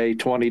 10-day,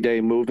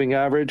 20-day moving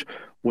average,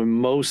 when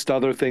most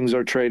other things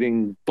are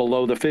trading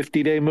below the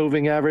 50-day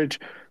moving average,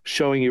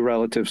 showing you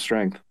relative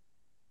strength.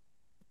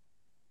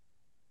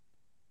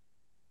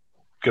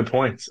 Good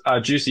points.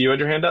 Juicy, you had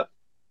your hand up?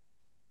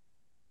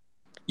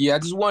 Yeah, I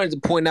just wanted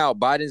to point out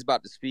Biden's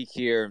about to speak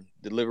here,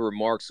 deliver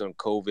remarks on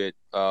COVID,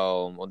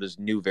 on this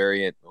new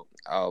variant.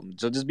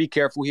 So just be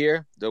careful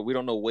here. We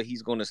don't know what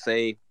he's going to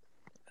say.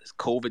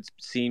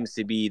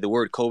 The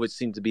word COVID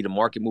seems to be the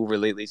market mover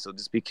lately, so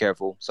just be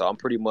careful. So I'm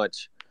pretty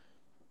much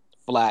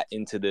flat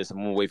into this. I'm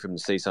going to wait for him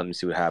to say something to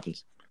see what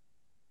happens.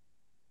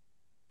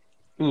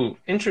 Ooh,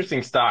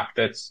 interesting stock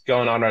that's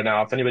going on right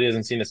now. If anybody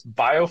hasn't seen this,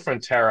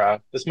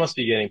 Biofrontera, this must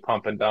be getting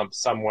pump and dump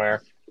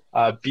somewhere.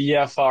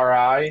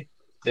 BFRI,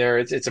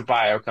 it's a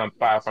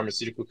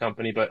biopharmaceutical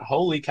company, but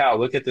holy cow,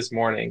 look at this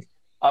morning.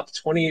 Up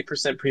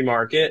 28%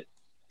 pre-market,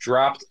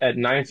 dropped at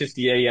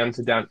 9:50 a.m.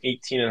 to down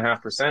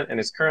 18.5%, and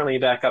is currently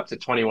back up to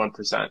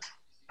 21%.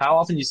 How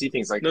often do you see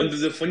things like No,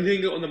 this? the funny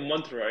thing on the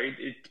month, right?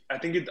 I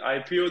think it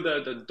IPO'd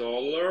at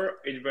 $1.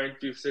 It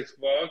went to $6.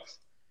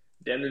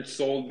 Then it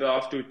sold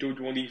off to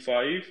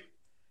 225,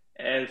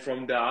 and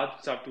from that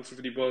it's up to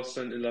 50%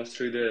 in the last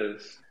 3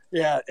 days.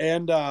 Yeah,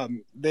 and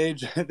they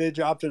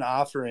dropped an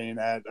offering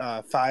at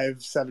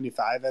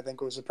 575. I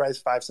think was the price,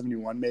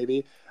 571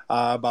 maybe,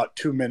 about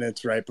 2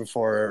 minutes right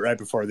before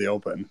the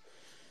open,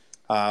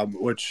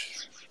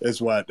 which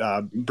is what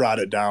brought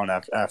it down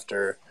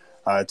after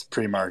its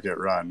pre-market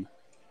run.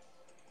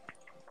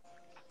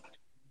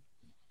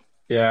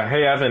 Yeah.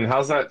 Hey, Evan,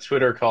 how's that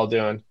Twitter call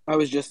doing? I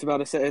was just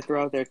about to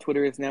throw out there,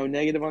 Twitter is now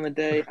negative on the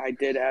day. I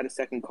did add a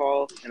second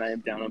call, and I am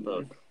down on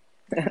both.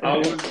 I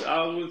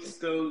wouldn't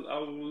still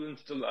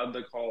add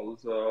the call.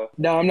 So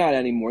No, I'm not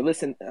anymore.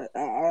 Listen,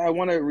 I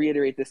want to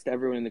reiterate this to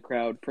everyone in the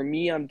crowd. For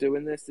me, I'm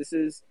doing this. This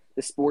is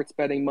the sports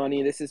betting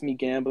money. This is me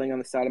gambling on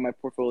the side of my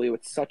portfolio.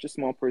 It's such a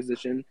small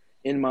position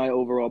in my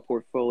overall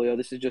portfolio.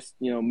 This is just,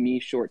 me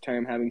short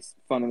term having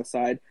fun on the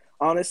side.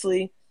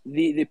 Honestly,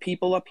 the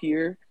people up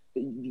here,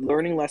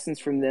 learning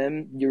lessons from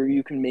them,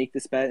 you can make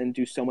this bet and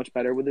do so much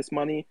better with this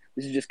money.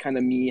 This is just kind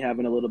of me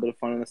having a little bit of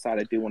fun on the side.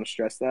 I do want to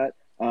stress that.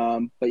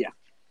 But yeah.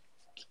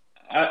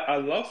 I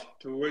love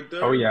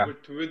Twitter. Oh, yeah.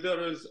 But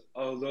Twitter is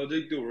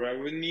allergic to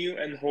revenue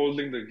and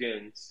holding the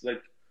gains.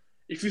 Like,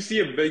 if you see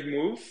a big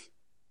move,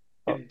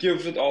 it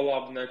gives it all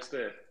up next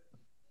day.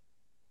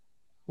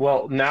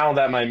 Well, now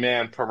that my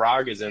man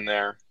Parag is in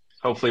there,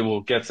 hopefully we'll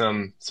get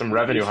some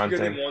revenue You should get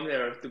hunting. him on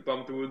here to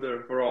pump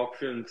Twitter for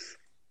options.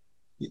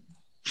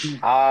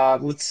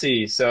 Let's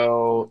see.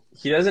 So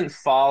he doesn't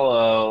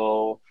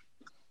follow.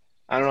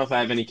 I don't know if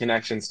I have any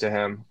connections to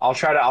him. I'll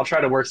try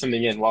to work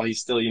something in while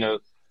he's still,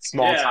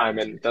 small Yeah. time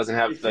and doesn't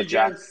have If the he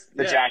jack gets,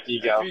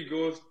 ego. If he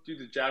goes to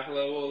the jack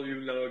level,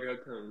 you'll never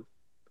get him.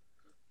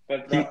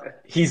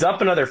 But He's up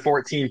another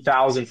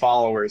 14,000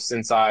 followers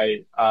since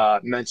I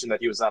mentioned that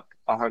he was up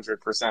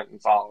 100% in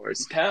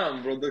followers.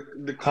 damn, bro,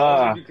 the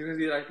calls would be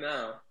crazy right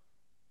now.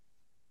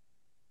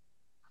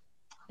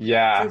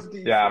 Yeah,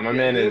 50, yeah. My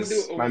man he'll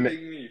is do my man.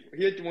 overtake me.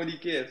 He had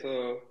 20K,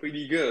 so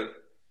pretty good.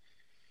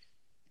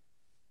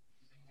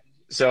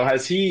 So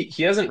he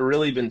hasn't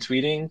really been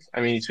tweeting.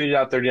 I mean, he tweeted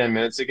out 39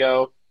 minutes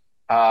ago.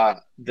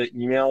 The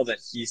email that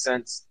he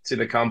sent to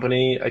the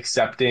company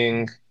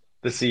accepting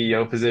the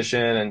CEO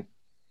position,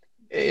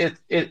 and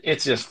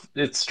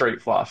it's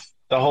straight fluff.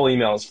 The whole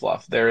email is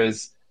fluff.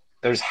 There's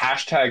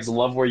hashtags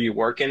love where you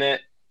work in it.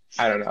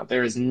 I don't know.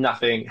 There is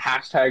nothing.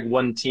 Hashtag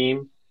one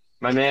team.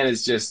 My man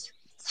is just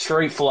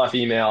straight fluff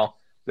email.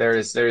 There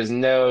is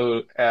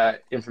no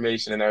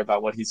information in there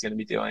about what he's going to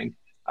be doing.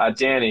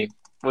 Danny,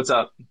 what's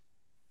up?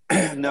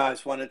 No, I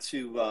just wanted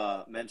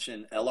to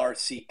mention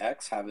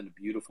LRCX having a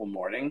beautiful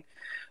morning.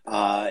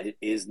 It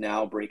is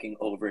now breaking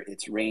over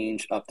its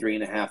range, up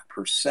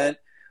 3.5%.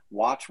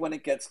 Watch when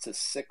it gets to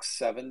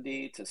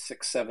 670 to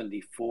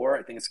 674.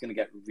 I think it's going to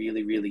get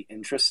really, really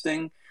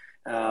interesting.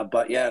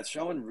 But yeah, it's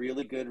showing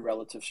really good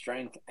relative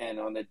strength. And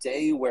on a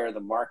day where the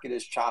market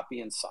is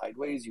choppy and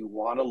sideways, you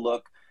want to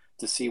look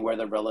to see where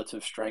the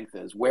relative strength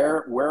is.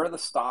 Where are the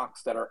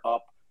stocks that are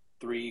up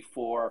 3,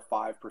 4,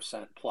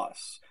 5%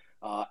 plus.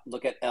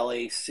 Look at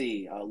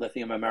LAC,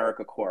 Lithium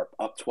America Corp,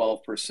 up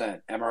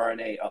 12%,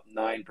 mRNA up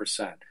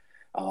 9%,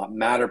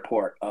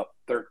 Matterport up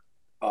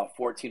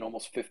 14,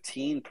 almost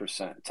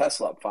 15%,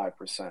 Tesla up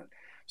 5%.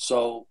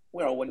 So,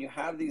 when you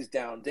have these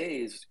down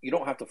days, you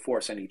don't have to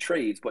force any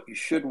trades, but you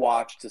should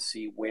watch to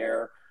see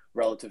where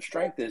relative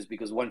strength is,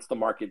 because once the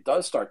market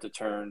does start to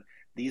turn,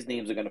 these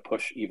names are going to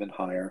push even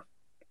higher.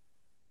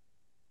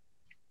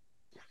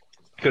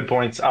 Good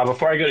points.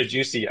 Before I go to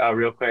Juicy,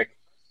 real quick,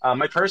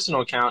 my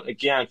personal account,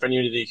 again, for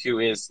anybody who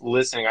is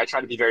listening, I try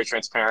to be very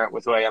transparent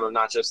with who I am. I'm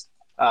not just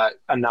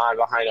a nod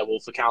behind a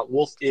Wolf account.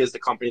 Wolf is the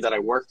company that I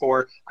work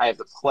for. I have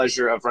the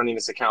pleasure of running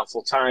this account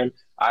full time.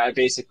 I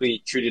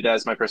basically treat it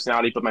as my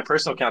personality, but my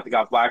personal account, the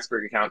Golf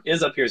Blacksburg account,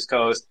 is up here as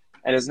co-host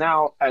and is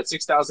now at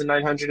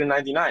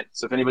 6,999.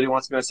 So if anybody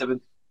wants to be my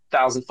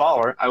 7,000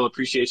 follower, I will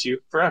appreciate you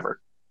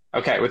forever.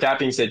 Okay, with that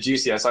being said,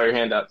 Juicy, I saw your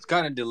hand up. It's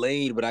kind of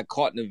delayed, but I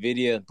caught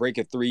NVIDIA break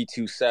a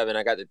 327.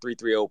 I got the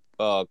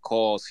 330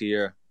 calls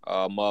here.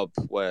 I'm up,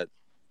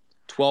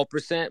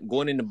 12%.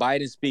 Going into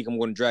Biden speak, I'm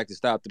going to drag the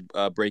stop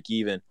to break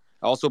even.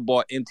 I also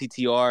bought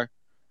MTTR.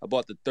 I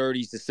bought the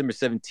 30s, December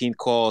 17th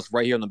calls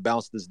right here on the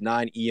bounce of this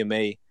 9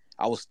 EMA.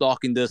 I was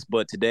stalking this,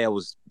 but today I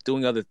was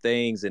doing other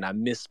things, and I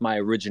missed my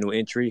original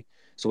entry.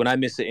 So when I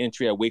miss an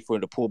entry, I wait for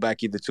it to pull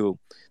back either to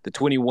the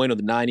 21 or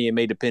the 9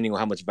 EMA, depending on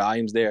how much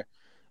volume's there.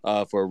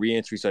 For a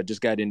re-entry, so I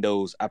just got in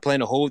those. I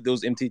plan to hold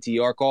those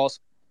MTTR calls,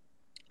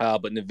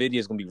 but NVIDIA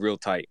is going to be real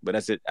tight. But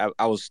that's it.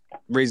 I was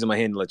raising my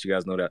hand to let you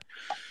guys know that.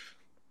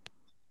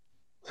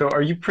 So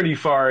are you pretty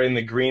far in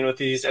the green with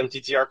these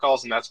MTTR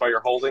calls, and that's why you're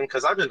holding?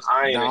 Because I've been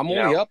eyeing I'm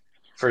only up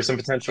for some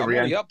potential I'm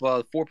only up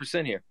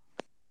 4% here.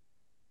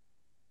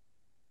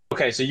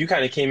 Okay, so you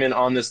kind of came in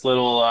on this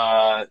little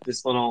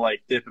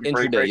like dip and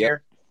break right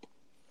here.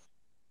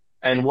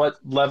 And what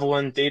level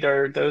and date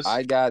are those?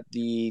 I got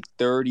the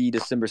 30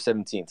 December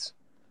 17th.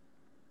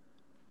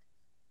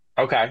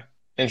 Okay,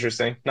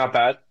 interesting. Not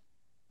bad.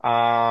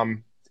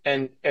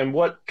 And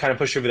what kind of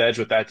pushed you over the edge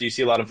with that? Do you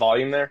see a lot of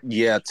volume there?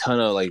 Yeah, a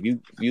ton of if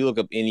you look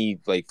up any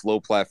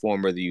flow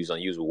platform, whether you use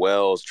Unusual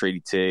Wells,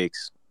 Trady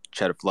Ticks,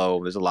 Cheddar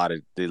Flow, there's a lot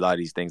of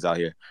these things out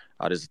here.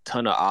 There's a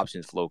ton of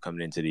options flow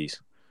coming into these.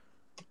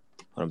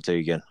 I'm gonna tell you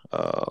again.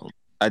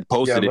 I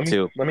posted it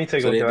too. Let me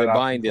take a look at that. They're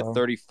buying the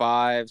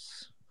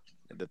 35s.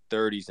 The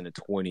 30s and the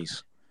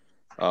 20s,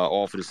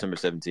 all for December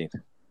 17th.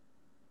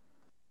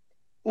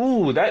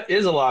 Ooh, that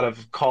is a lot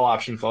of call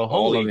option flow.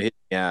 Holy all of it hit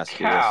the ass,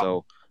 yeah.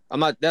 So I'm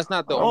not. That's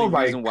not the only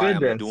reason why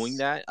I'm doing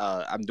that.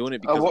 I'm doing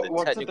it because of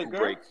the technical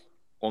break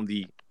on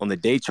the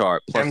day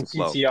chart plus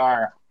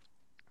MTTR.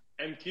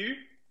 The flow. MQ.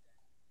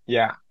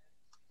 Yeah,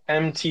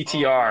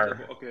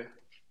 MTTR. Okay.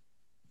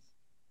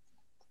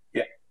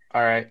 Yeah.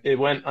 All right. It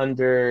went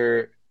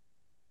under.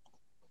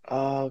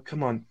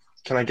 Come on.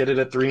 Can I get it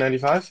at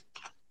 395?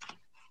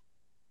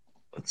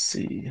 Let's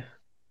see.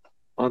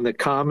 On the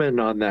common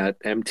on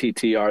that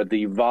MTTR,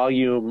 the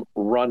volume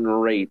run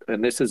rate,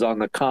 and this is on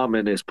the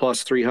common, is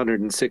plus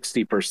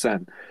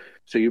 360%.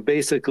 So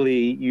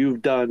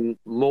you've done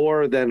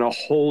more than a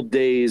whole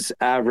day's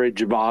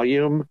average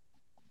volume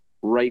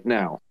right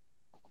now.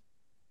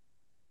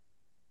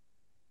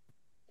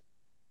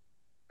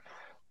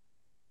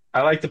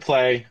 I like to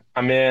play.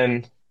 I'm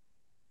in.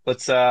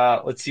 Let's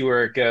see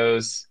where it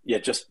goes. Yeah,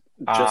 just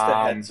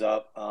a heads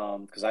up,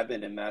 because I've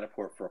been in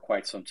Matterport for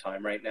quite some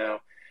time right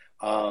now.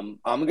 I'm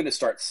going to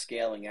start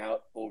scaling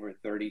out over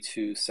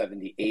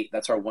 3278.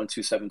 That's our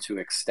 1272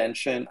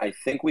 extension. I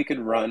think we could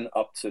run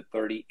up to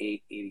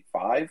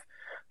 3885,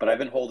 but I've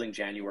been holding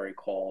January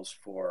calls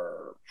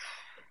for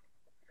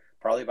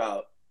probably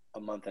about a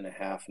month and a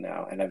half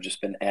now, and I've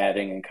just been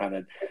adding and kind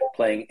of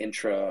playing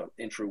intra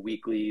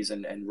weeklies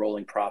and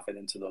rolling profit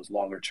into those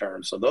longer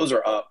terms. So those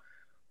are up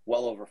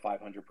well over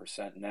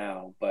 500%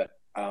 now. But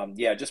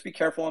yeah, just be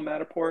careful on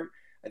Matterport.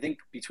 I think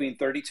between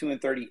 32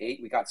 and 38,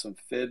 we got some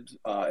fib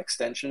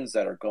extensions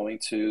that are going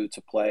to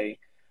play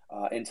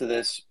into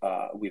this.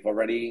 We've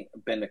already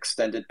been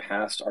extended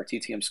past our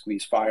TTM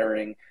squeeze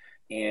firing,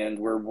 and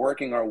we're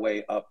working our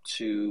way up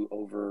to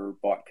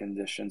overbought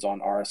conditions on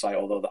RSI,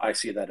 although I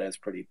see that as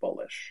pretty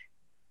bullish.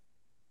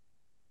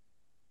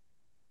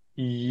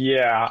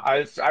 Yeah,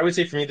 I would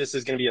say for me, this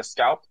is going to be a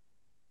scalp.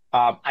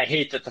 I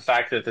hate that the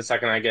fact that the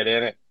second I get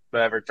in it,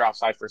 whatever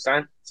drops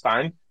 5%, it's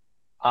fine.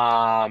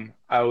 I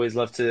always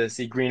love to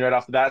see green right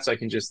off the bat so I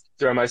can just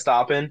throw my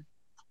stop in.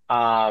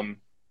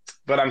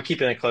 But I'm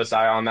keeping a close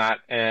eye on that.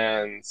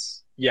 And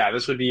yeah,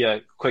 this would be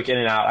a quick in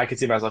and out. I could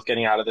see myself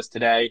getting out of this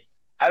today.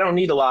 I don't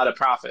need a lot of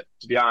profit,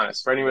 to be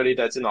honest. For anybody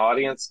that's in the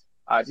audience,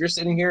 if you're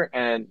sitting here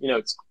and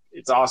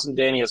it's awesome,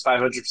 Danny has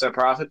 500%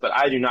 profit, but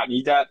I do not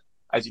need that.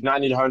 I do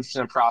not need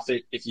 100%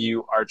 profit. If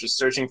you are just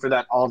searching for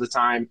that all the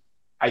time,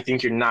 I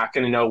think you're not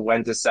going to know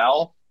when to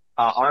sell.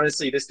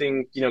 Honestly, this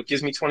thing,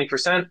 gives me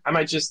 20%. I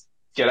might just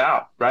get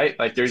out, right?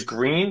 Like there's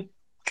green,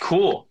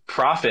 cool,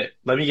 profit.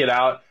 Let me get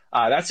out.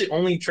 That's the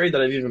only trade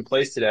that I've even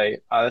placed today.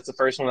 That's the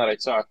first one that I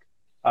took,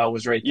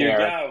 was right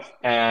there.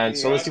 And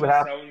so let's see what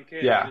happens.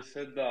 Yeah.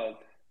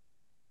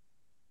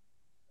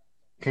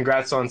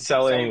 Congrats on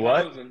selling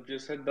what? 7,000.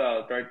 Just hit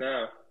that right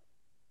now.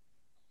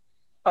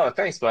 Oh,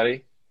 thanks,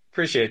 buddy.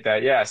 Appreciate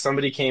that. Yeah,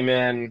 somebody came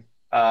in.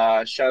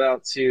 Shout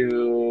out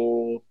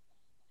to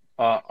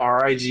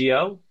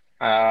RIGO,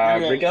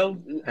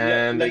 Rigo,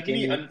 and they Let gave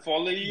me me,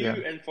 unfollow yeah.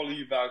 you and follow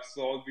you back,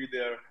 so I'll be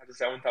there at the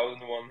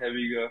 7,001. Here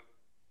we go.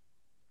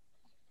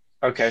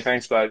 Okay,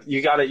 thanks, bud.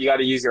 You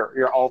gotta use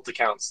your alt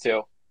accounts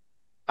too.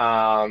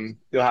 You'll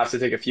have to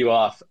take a few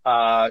off.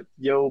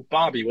 Yo,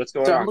 Bobby, what's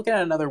So going I'm on? looking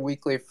at another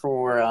weekly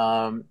for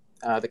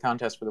the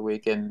contest for the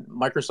week, and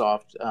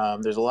Microsoft.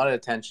 There's a lot of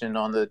attention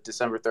on the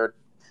December 3rd.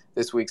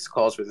 This week's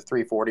calls for the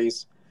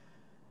 340s,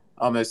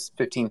 almost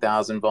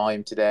 15,000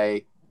 volume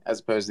today,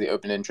 as opposed to the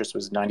open interest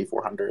was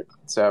 9,400.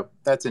 So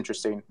that's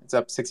interesting. It's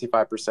up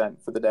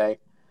 65% for the day.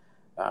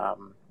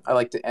 I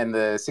like to, and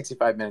the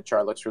 65-minute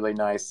chart looks really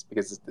nice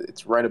because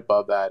it's right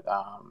above that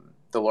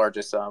the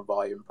largest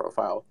volume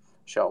profile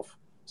shelf.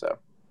 So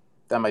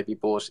that might be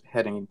bullish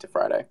heading into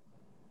Friday.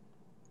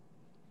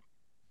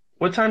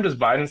 What time does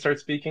Biden start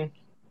speaking?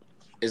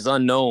 It's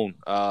unknown.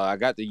 I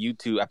got the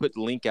YouTube. I put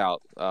the link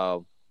out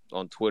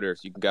on Twitter,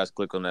 so you can guys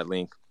click on that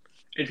link.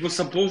 It was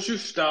supposed to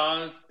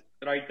start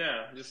right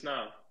now, just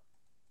now.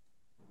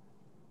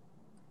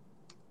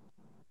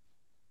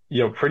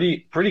 Yo,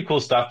 pretty cool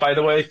stuff, by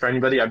the way, for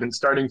anybody. I've been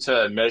starting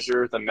to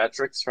measure the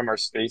metrics from our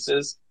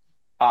spaces.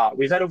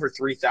 We've had over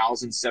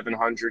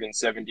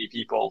 3,770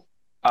 people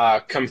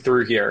come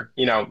through here.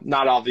 You know,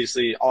 not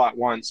obviously all at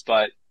once,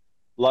 but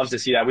love to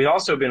see that. We've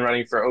also been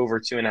running for over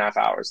 2.5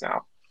 hours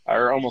now,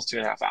 or almost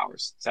 2.5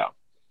 hours. So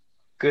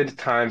good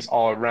times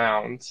all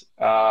around.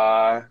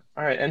 All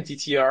right,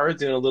 MTTR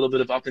doing a little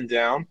bit of up and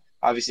down.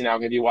 Obviously, now I'm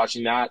going to be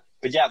watching that.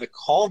 But yeah, the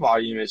call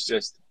volume is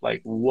just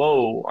like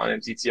whoa on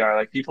MTTR.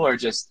 Like people are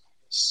just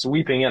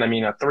sweeping in. I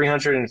mean, a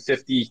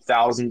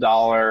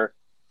 $350,000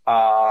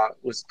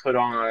 was put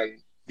on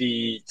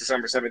the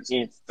December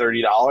 17th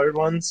 $30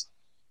 ones.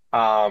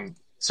 So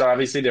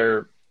obviously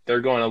they're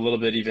going a little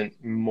bit even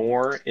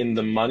more in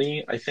the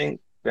money, I think.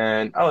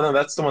 Than oh no,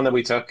 that's the one that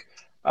we took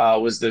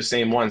was the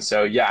same one.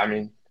 So yeah, I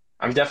mean,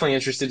 I'm definitely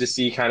interested to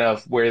see kind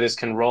of where this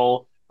can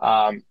roll.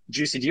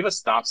 Juicy, do you have a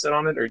stop set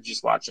on it, or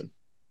just watching?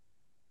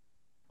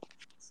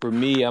 For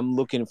me, I'm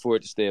looking for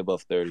it to stay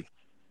above 30.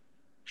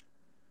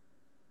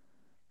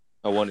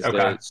 I want to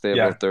Okay. stay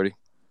Yeah. above 30.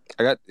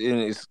 I got, and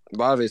it's a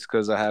lot of it's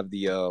because I have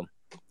the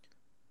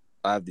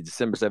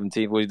December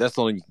 17th. Well, that's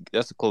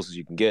the closest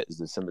you can get is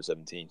December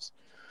 17th.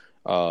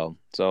 So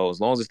as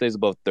long as it stays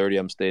above 30,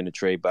 I'm staying the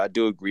trade. But I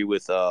do agree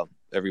with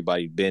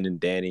everybody, Ben and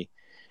Danny.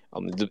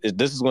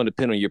 This is going to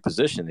depend on your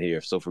position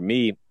here. So for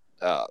me,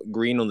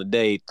 green on the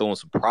day, throwing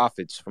some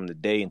profits from the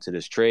day into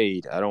this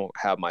trade. I don't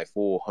have my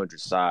full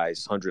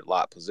 100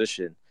 lot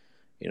position.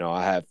 You know,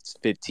 I have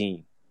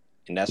 15,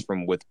 and that's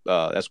with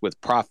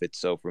profits.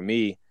 So for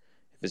me,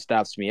 if it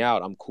stops me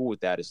out, I'm cool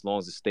with that as long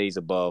as it stays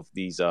above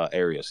these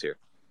areas here.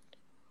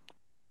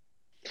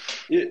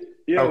 Yeah,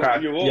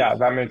 Okay. Yeah,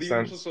 that makes the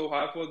sense. so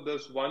high for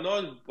this. Why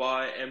not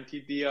buy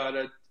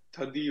MTTR at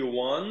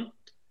 31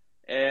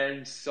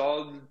 and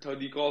sell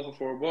 30 call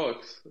for $4?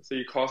 So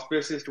your cost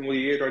base is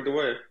 28 right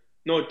away.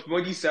 No,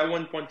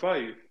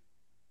 27.5.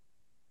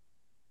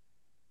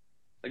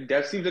 Like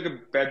that seems like a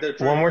better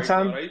trade One more right now,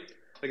 time. right?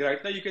 Like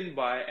right now you can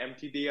buy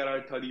MTTR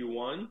at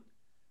 31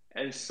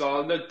 and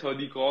sell the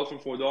 30 calls for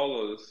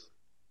 $4.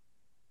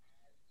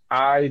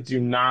 I do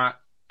not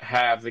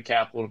have the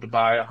capital to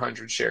buy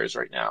 100 shares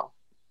right now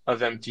of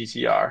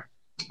MTTR.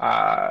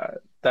 I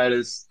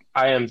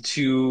am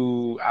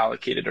too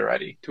allocated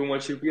already. Too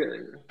much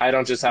UPS. I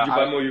don't just Did have. you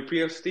buy more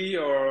UPST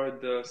or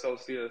the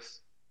Celsius?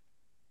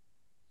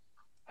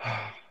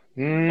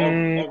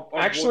 Or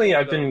Actually, both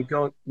I've of them? been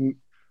going.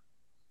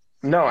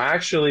 No,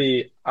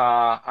 actually,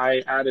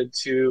 I added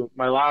to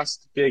my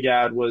last big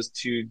ad was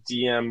to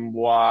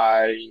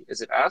DMY.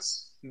 Is it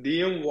S?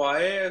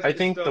 DMYS I is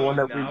think the one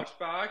the that we. now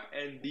spec,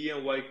 and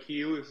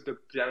DMYQ is the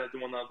Janet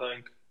one, I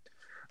think.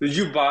 Did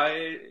you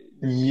buy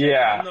the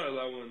Yeah, 10 or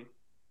 11?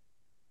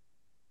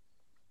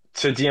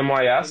 to I don't know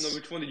DMYS.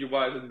 which one did you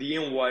buy. The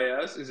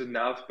DMYS is a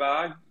now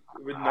spec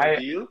with no I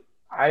deal.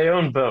 I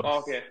own both. Oh,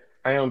 okay.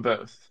 I own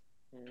both.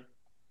 Hmm.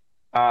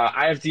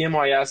 I have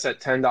DMYS at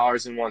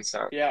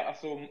 $10.01. Yeah,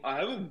 so I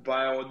have a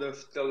buy order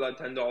still at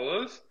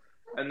 $10,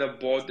 and I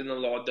bought in a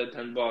lot at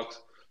 $10.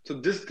 So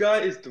this guy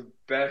is the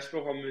best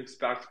performing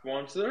SPAC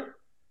sponsor,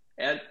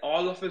 and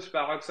all of his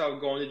SPACs have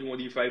gone to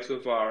 25 so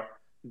far.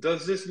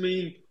 Does this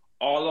mean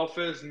all of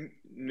his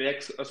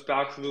next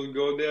SPACs will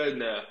go there?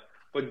 No.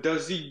 But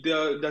does he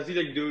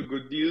like do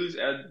good deals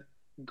and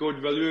good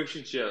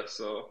valuations? Yes.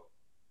 So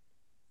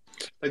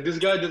like this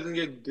guy doesn't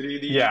get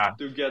greedy Yeah,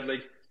 to get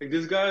like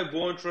this guy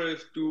won't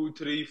raise $2,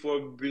 $3,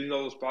 $4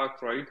 billion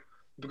SPAC, right?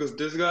 Because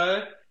this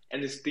guy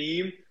and his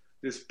team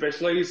they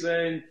specialize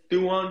in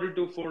 $200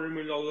 to $400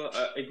 million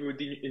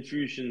equity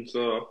infusion.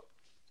 So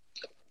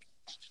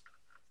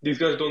these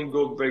guys don't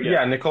go big yeah.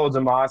 yet. Nicole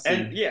And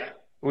Demasi. yeah,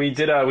 We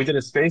did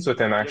a space with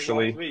him yeah, last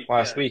actually week,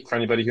 last yeah. week. For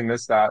anybody who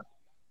missed that,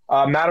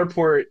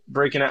 Matterport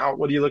breaking out.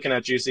 What are you looking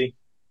at, Juicy?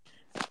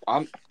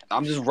 I'm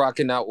just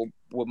rocking out with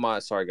with my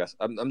sorry guys.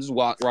 I'm just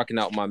rocking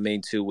out my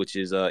main two, which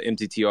is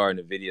MTTR and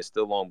Nvidia.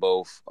 Still long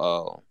both.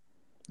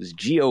 This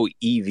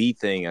GOEV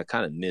thing, I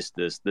kind of missed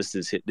this. This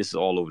is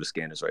all over the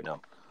scanners right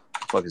now.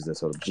 What the fuck is this?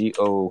 Hold up.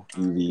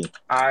 GOEV.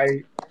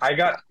 I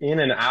got in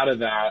and out of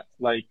that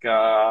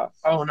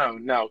oh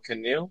no,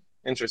 Canoe?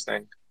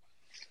 Interesting.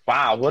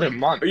 Wow, what a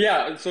month.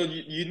 Yeah, so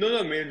you know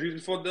the main reason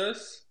for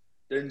this?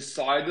 The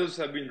insiders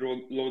have been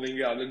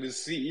loading out, and the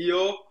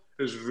CEO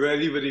is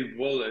very, very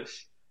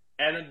bullish.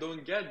 And I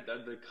don't get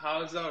that. The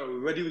cars are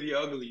very, very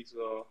ugly,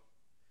 so.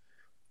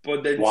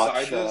 But the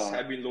insiders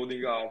have been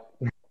loading out.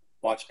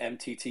 Watch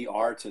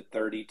MTTR to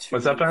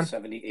What's that, Ben?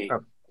 3278.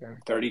 Oh, yeah.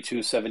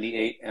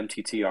 3278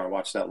 MTTR.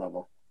 Watch that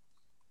level.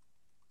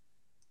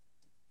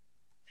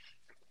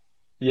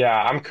 Yeah,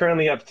 I'm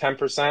currently up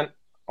 10%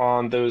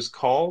 on those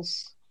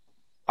calls,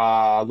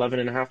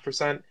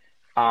 11.5%.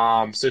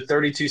 So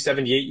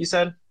 3278, you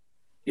said?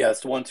 Yeah,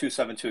 it's the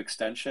 1272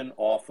 extension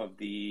off of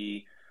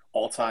the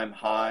all-time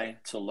high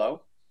to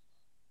low.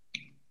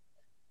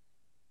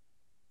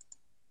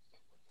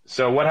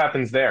 So what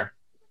happens there?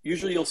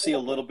 Usually you'll see a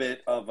little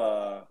bit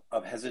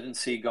of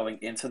hesitancy going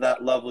into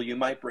that level. You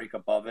might break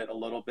above it a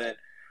little bit.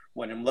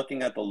 When I'm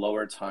looking at the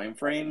lower time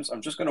frames,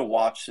 I'm just going to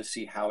watch to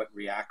see how it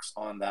reacts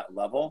on that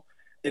level.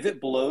 If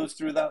it blows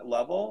through that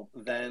level,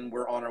 then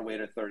we're on our way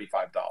to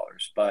 $35.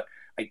 But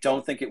I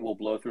don't think it will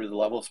blow through the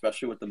level,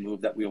 especially with the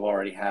move that we've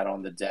already had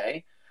on the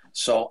day.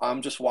 So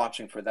I'm just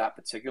watching for that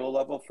particular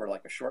level for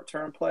like a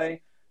short-term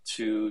play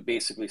to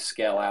basically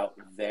scale out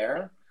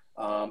there.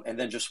 And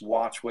then just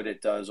watch what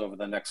it does over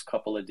the next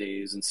couple of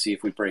days and see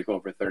if we break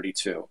over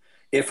 32.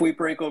 If we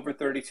break over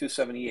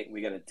 32.78 and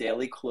we get a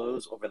daily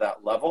close over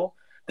that level,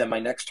 then my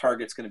next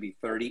target is going to be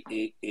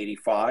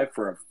 38.85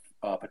 for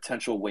a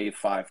potential wave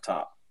 5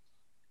 top.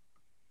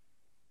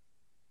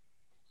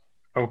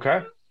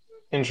 Okay.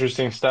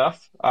 Interesting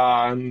stuff.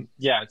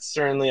 Yeah, it's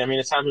certainly,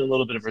 it's having a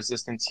little bit of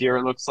resistance here,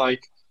 it looks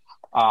like.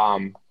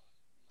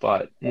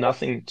 But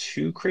nothing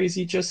too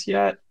crazy just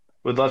yet.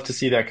 Would love to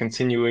see that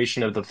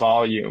continuation of the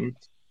volume.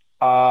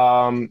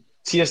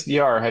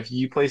 TSDR, have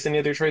you placed any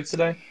other trades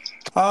today?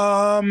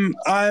 I'm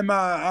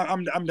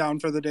down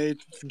for the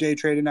day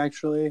trading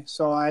actually.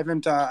 So I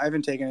haven't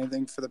taken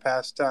anything for the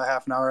past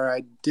half an hour.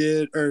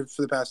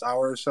 For the past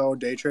hour or so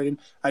day trading.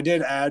 I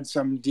did add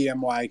some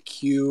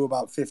DMYQ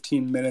about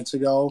 15 minutes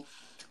ago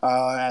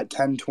at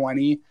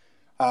 10:20.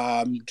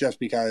 Just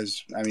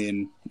because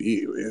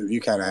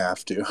you kind of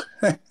have to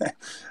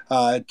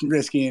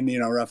risking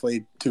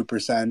roughly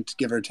 2%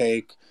 give or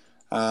take.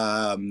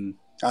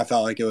 I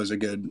felt like it was a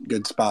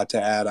good spot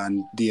to add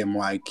on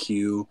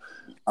DMYQ.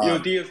 Yo,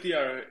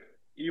 DFDR,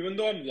 even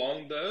though I'm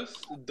long this,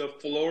 the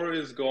floor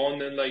is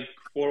gone in like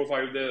 4 or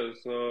 5 days.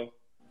 So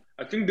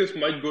I think this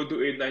might go to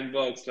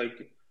 $8-9.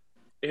 Like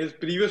his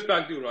previous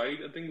pack too, right?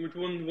 I think which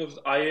one was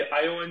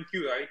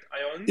IONQ, right?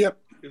 ION? Yep.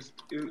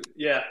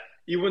 Yeah.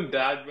 Even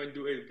that went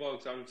to $8,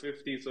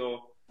 $7.50.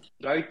 So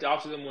right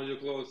after the merger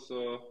close.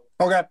 So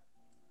okay,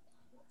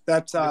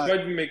 that's this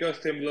might make a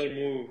similar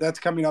move. That's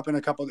coming up in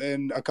a couple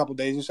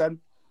days. You said.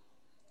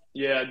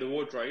 Yeah, the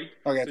vote, right?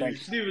 Okay, so thanks.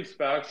 Usually with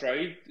SPACs,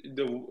 right,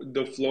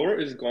 the floor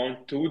is gone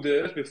 2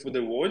 days before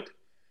the vote,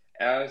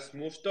 as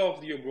most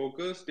of your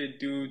brokers, they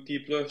do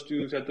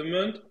T+2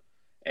 settlement,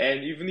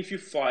 and even if you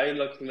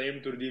file a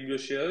claim to redeem your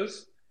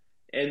shares,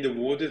 and the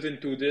vote is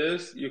in 2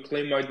 days, your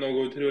claim might not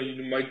go through, and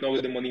you might not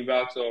get the money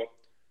back, so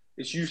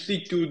it's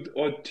usually 2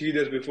 or 3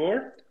 days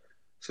before.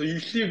 So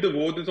usually if the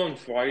vote is on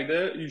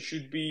Friday, you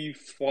should be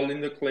filing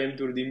the claim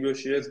to redeem your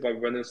shares by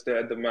Wednesday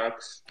at the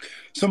max.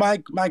 So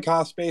my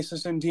cost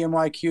basis in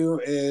DMYQ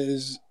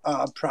is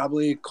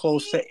probably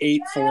close to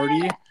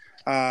 840.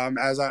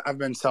 As I've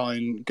been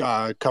selling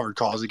covered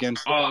calls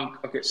against.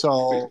 Okay.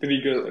 So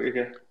pretty good.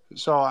 Okay.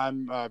 So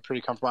I'm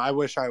pretty comfortable. I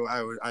wish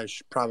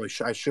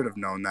I should have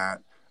known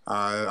that.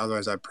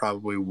 Otherwise, I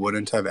probably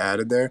wouldn't have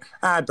added there.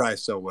 I probably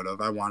still would have.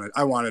 I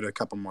wanted a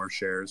couple more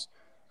shares.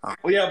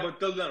 Yeah, but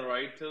till then,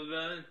 right? Till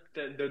then,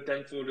 the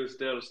 10 floor is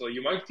there, so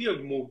you might see a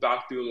move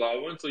back to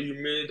 11. So you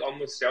made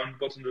almost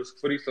 7% risk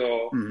free.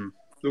 So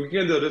looking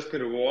at the risk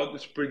and reward,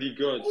 it's pretty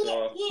good.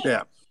 So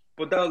yeah.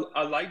 But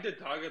I like the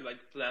target, like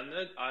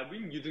Planet. I've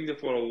been using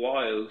it for a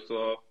while,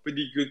 so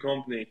pretty good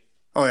company.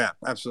 Oh yeah,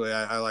 absolutely.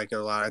 I like it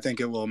a lot. I think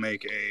it will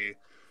make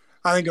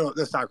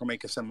the stock will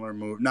make a similar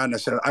move. Not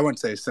necessarily. I wouldn't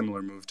say a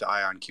similar move to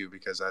IonQ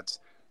because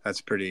that's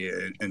pretty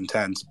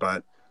intense,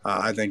 but.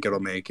 I think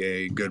it'll make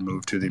a good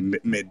move to the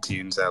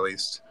mid-teens at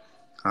least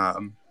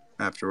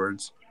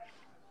afterwards.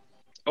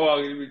 Oh, I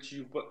agree with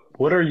you. But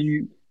what are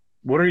you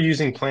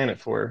using Planet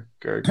for,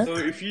 Gerg? So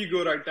if you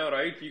go right now,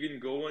 right, you can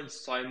go and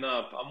sign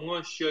up. I'm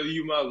gonna show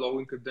you my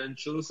login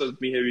credentials.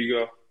 Here we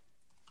go.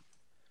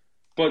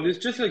 But it's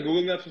just like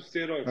Google Maps with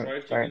steroids,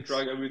 right? So you can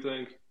track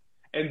everything,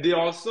 and they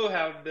also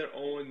have their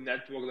own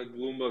network like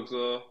Bloomberg.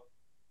 So,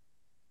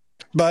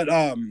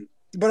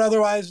 But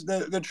otherwise,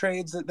 the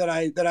trades that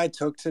I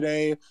took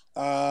today,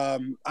 I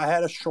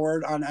had a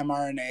short on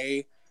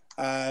mRNA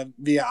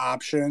via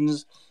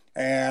options,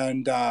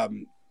 and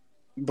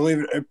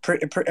believe it,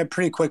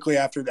 pretty quickly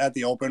at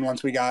the open,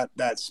 once we got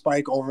that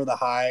spike over the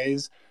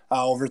highs,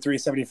 over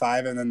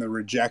 375, and then the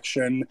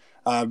rejection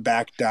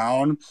back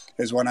down,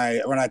 is when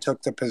I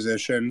took the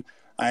position.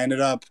 I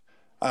ended up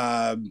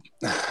I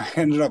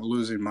ended up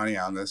losing money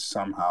on this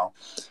somehow.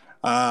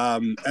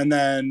 And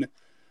then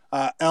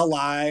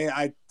LI,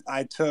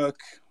 I took.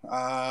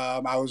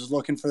 I was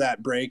looking for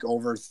that break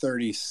over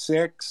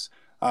 36.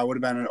 Would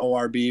have been an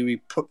ORB.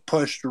 We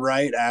pushed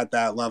right at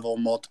that level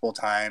multiple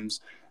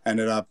times.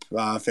 Ended up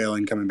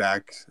failing, coming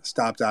back.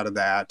 Stopped out of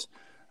that.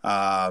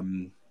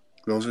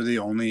 Those are the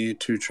only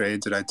two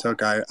trades that I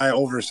took. I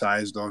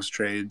oversized those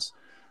trades.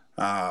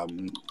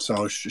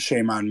 So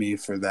shame on me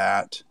for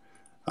that.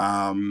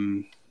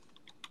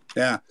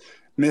 Yeah,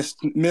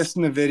 missed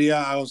NVIDIA.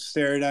 I was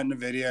staring at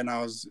NVIDIA, and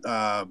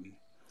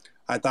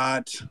I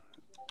thought,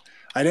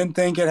 I didn't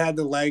think it had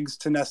the legs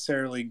to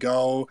necessarily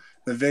go.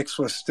 The VIX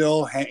was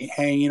still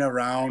hanging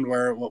around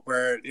where the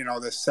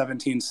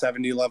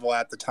 1770 level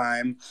at the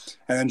time,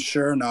 and then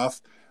sure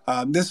enough,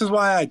 this is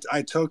why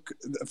I took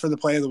for the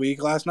play of the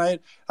week last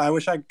night. I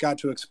wish I got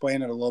to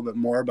explain it a little bit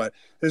more, but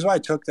this is why I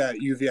took that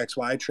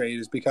UVXY trade,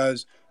 is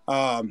because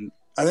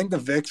I think the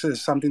VIX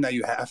is something that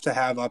you have to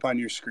have up on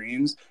your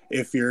screens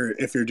if you're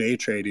day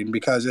trading,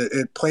 because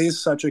it plays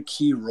such a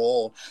key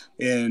role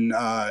in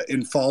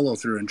follow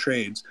through in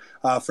trades.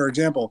 For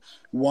example,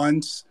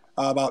 once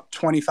about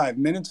 25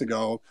 minutes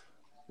ago,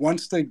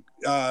 once the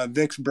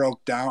VIX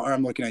broke down, or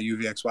I'm looking at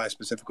UVXY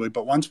specifically,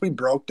 but once we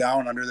broke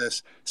down under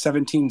this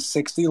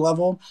 1760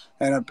 level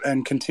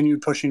and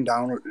continued pushing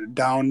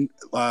down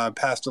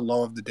past the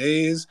low of the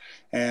days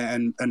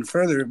and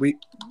further,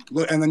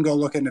 and then go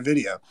look at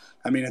NVIDIA.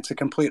 I mean, it's a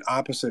complete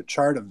opposite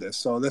chart of this.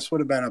 So this would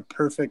have been a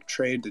perfect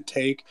trade to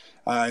take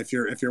if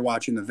you're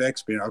watching the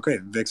VIX, being okay,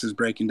 VIX is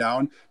breaking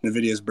down,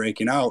 NVIDIA is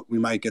breaking out. We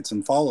might get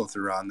some follow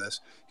through on this.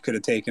 You could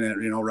have taken it,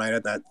 right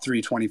at that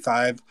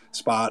 325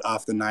 spot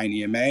off the 9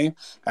 EMA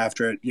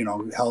after it,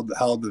 held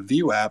the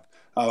VWAP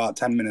about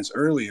 10 minutes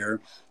earlier,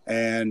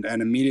 and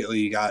immediately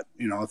you got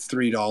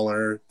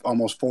 $3,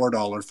 almost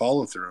 $4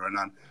 follow through.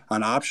 And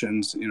on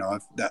options,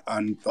 if that,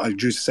 on, like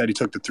Juice said, he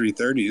took the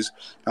 330s,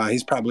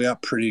 he's probably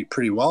up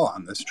pretty well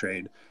on this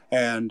trade.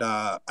 And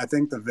I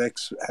think the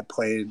VIX had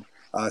played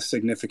a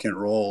significant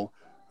role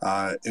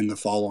in the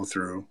follow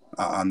through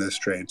on this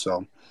trade.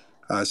 So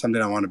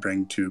something I want to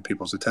bring to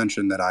people's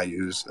attention that I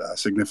use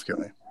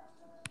significantly.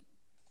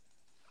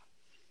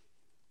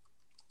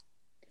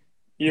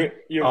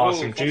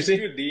 Awesome. Juicy?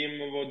 If you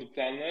DM about the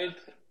planet,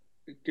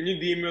 can you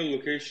DM your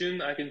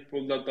location? I can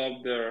pull that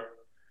up there.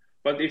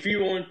 But if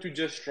you want to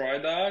just try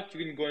that,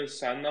 you can go and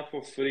sign up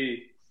for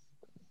free.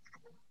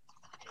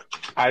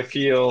 I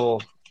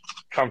feel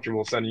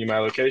comfortable sending you my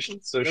location,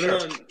 so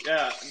sure. No,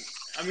 yeah.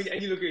 I mean,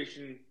 any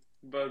location,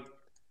 but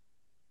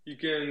you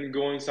can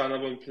go and sign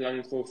up on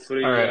Planet for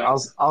free. All right, yeah.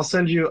 I'll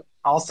send you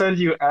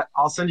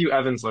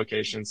Evan's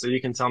location so you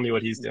can tell me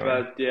what he's doing.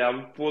 But yeah,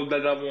 I'll pull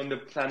that up on the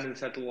Planet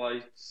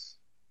satellites.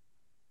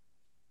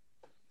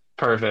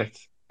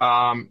 Perfect.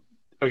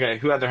 Okay,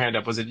 who had their hand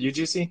up? Was it you,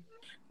 Juicy?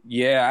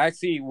 Yeah, I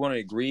actually want to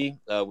agree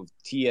with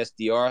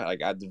TSDR. Like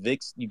the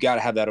VIX, you got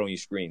to have that on your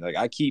screen. Like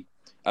I keep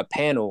a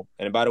panel,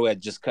 and by the way, I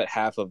just cut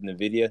half of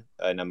NVIDIA,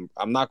 and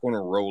I'm not going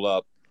to roll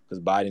up because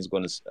Biden's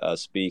going to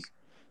speak.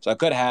 So I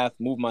cut half,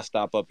 move my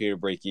stop up here to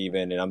break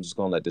even, and I'm just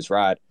going to let this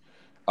ride.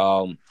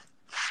 But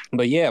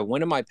yeah,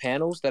 one of my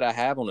panels that I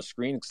have on the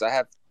screen, because I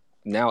have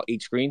now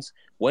 8 screens,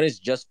 one is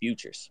just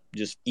futures,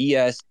 just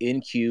ES,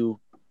 NQ,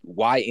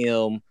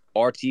 YM,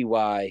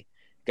 RTY,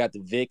 got the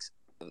VIX.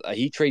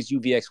 He trades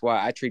UVXY.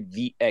 I trade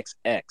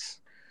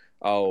VXX.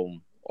 A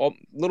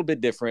little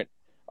bit different,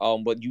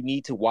 but you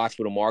need to watch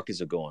where the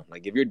markets are going.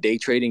 Like if you're day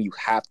trading, you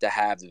have to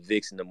have the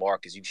VIX in the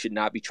markets. You should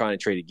not be trying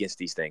to trade against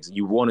these things.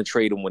 You want to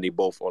trade them when they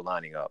both are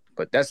lining up.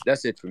 But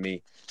that's it for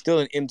me. Still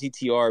an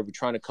MTTR. We're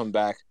trying to come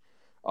back.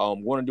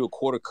 Want to do a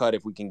quarter cut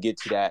if we can get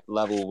to that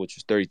level, which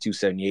is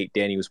 32.78.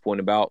 Danny was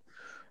pointing about.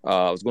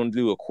 I was going to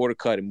do a quarter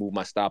cut and move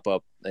my stop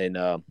up and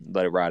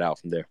let it ride out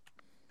from there.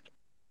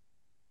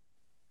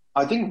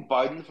 I think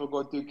Biden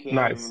forgot to come.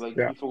 Nice. He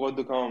forgot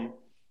to come.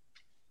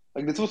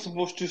 Like this was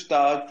supposed to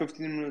start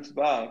 15 minutes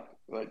back.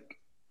 Well,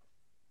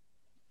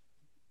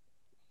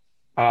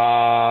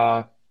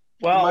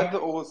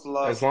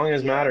 as long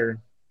as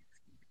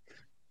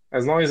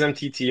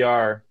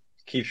MTTR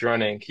keeps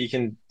running, he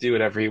can do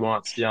whatever he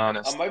wants. To be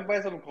honest, I might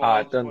buy some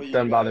calls for you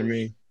doesn't bother guys.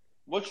 me.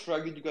 What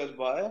strike did you guys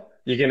buy?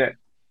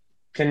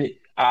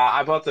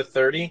 I bought the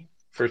 30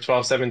 for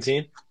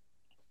 12.17.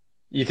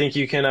 You think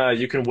you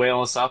can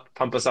whale us up,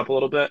 pump us up a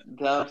little bit?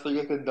 Damn, so you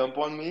guys can dump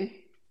on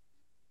me?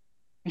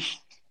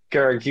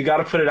 Gerg, you got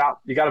to put it out.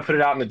 You got to put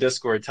it out in the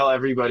Discord. Tell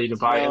everybody to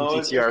buy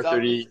MTTR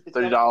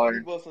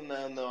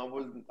 $30.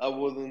 No, I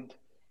wasn't.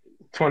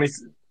 20.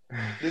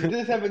 Did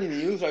this have any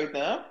news right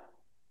now?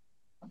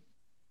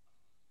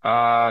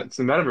 It's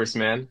the metaverse,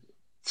 man.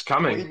 It's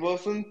coming.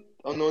 20%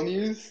 on no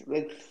news.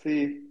 Let's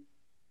see.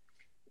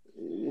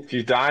 If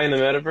you die in the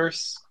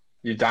metaverse,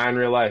 you die in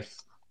real life.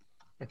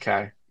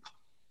 Okay.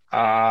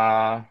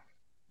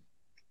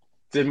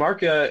 Did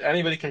Mark?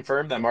 Anybody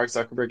confirm that Mark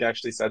Zuckerberg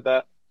actually said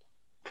that?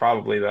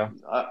 Probably though.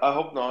 I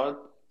hope not.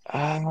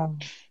 Um,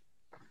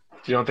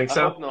 you don't think I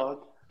so? hope not.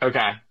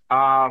 Okay.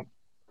 All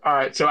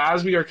right. So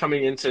as we are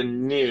coming into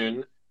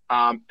noon,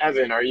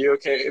 Evan, are you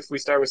okay if we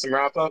start with some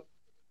wrap up?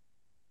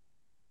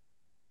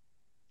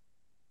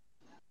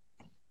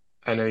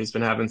 I know he's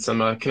been having some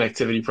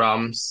connectivity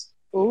problems.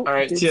 Oh, All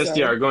right, did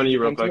TSDR, going to did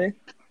you it real come to quick.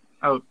 me?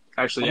 Oh,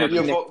 actually, I'm having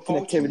Evan. Yeah,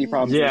 connectivity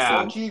problems Yeah.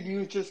 myself. 4G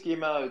news just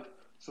came out.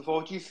 So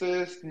 4G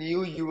says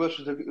new US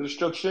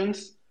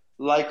restrictions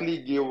likely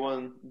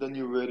given the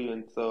new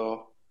variant.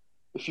 So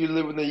if you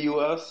live in the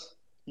US,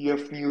 you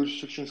have new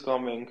restrictions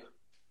coming.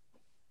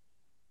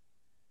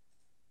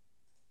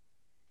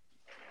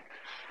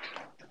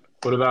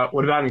 What about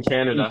in In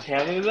Canada?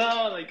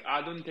 Canada, like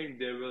I don't think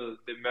they will.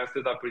 They messed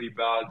it up pretty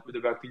bad with the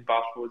vaccine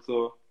passport.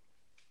 So,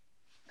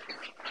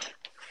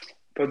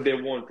 but they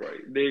won't,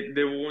 right?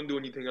 They won't do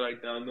anything right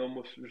now. No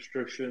more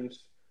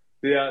restrictions.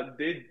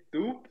 They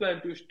do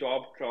plan to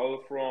stop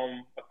travel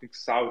from I think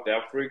South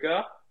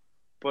Africa,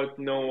 but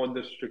no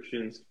other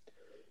restrictions.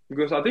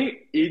 Because I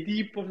think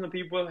 80% of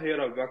people here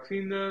are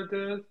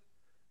vaccinated,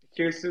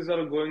 cases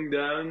are going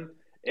down,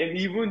 and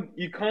even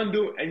you can't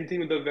do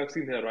anything with the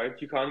vaccine here, right?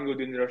 You can't go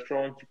to any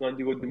restaurants, you can't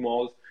go to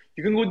malls.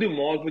 You can go to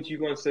malls, but you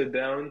can't sit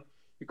down.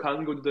 You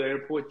can't go to the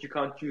airport. You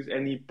can't use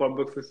any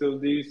public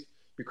facilities.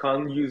 You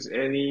can't even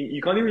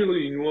go to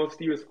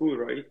university or school,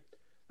 right?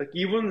 Like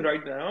even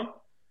right now,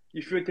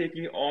 if you're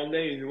taking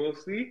online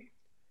university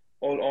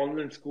or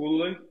online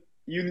schooling,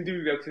 you need to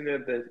be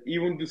vaccinated,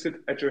 even to sit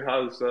at your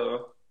house.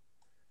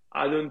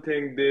 I don't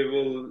think they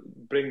will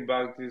bring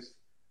back these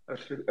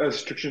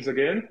restrictions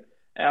again,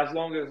 as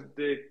long as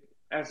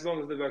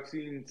the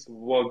vaccines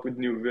work with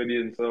new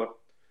variants.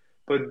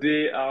 But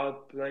they are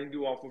planning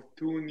to offer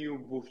two new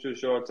booster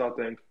shots. I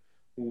think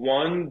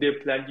one they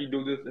plan to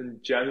do this in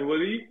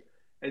January,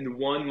 and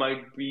one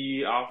might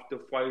be after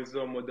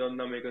Pfizer,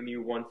 Moderna make a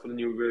new one for the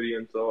new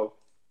variant.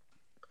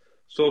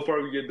 So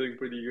far we are doing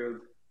pretty good.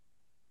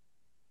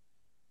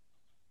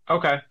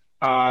 Okay.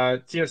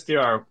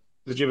 TSDR,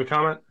 did you have a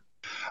comment?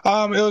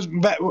 It was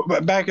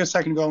back a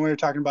second ago when we were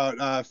talking about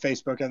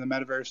Facebook and the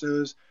metaverse. It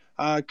was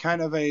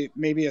kind of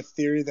maybe a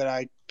theory that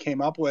I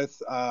came up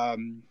with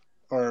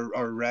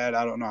or read.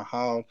 I don't know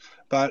how,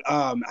 but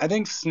I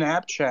think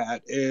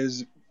Snapchat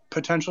is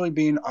potentially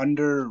being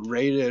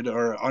underrated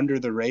or under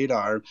the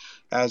radar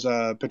as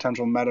a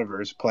potential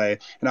metaverse play.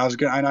 And I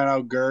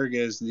know Gerg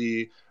is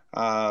the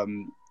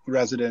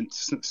resident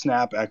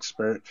Snap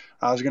expert.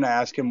 I was going to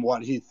ask him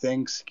what he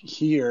thinks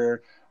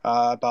here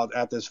about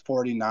at this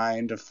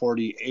 49 to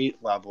 48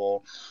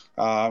 level.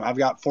 I've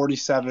got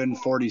 47,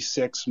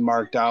 46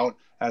 marked out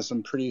as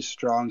some pretty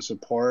strong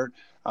support.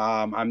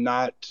 I'm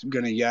not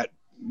going to yet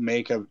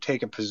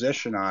take a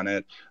position on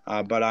it,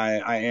 but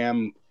I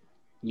am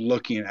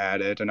looking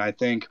at it, and I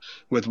think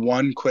with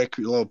one quick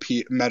little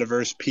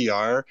metaverse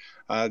PR,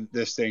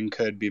 this thing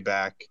could be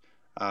back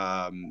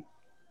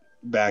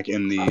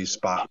in the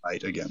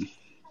spotlight again.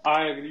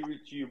 I agree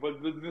with you,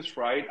 but with this,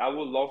 right, I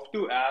would love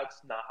to add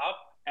Snap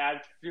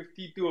at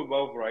 52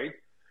 above, right?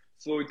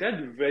 So it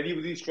had very,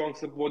 very strong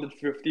support at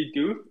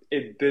 52.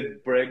 It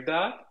did break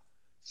that.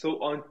 So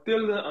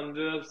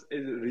unless it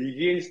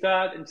regains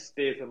that and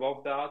stays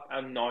above that,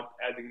 I'm not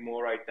adding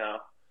more right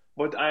now.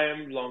 But I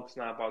am long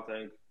Snap, I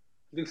think.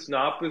 I think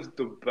Snap is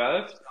the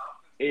best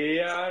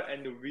AR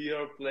and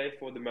VR play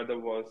for the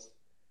metaverse.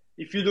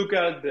 If you look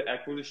at the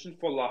acquisition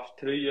for last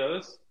 3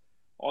 years,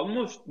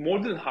 almost more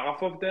than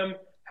half of them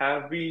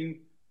have been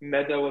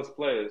metaverse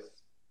players.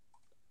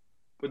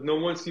 But no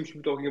one seems to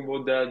be talking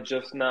about that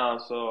just now,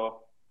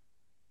 so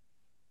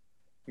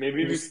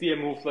maybe we see a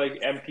move like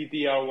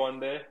MTTR one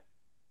day.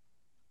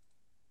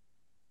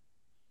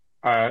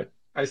 All right.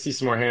 I see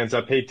some more hands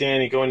up. Hey,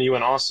 Danny, going to you.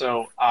 And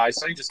also, I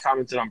saw you just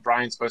commented on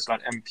Brian's post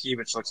about MP,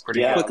 which looks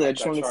pretty good. Quickly, I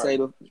just want to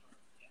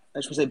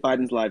say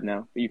Biden's live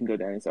now, but you can go,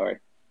 Danny. Sorry.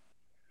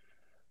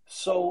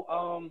 So,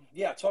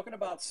 talking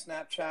about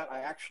Snapchat,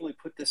 I actually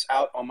put this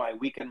out on my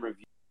weekend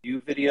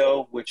review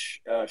video,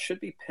 which should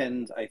be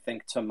pinned, I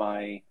think, to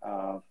my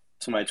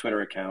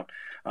Twitter account.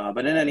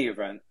 But in any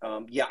event, I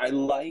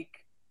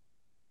like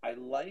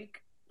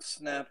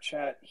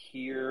Snapchat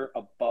here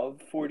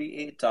above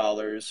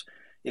 $48.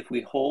 If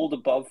we hold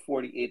above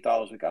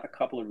 $48, we got a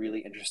couple of really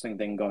interesting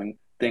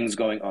things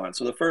going on.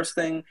 So the first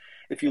thing,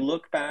 if you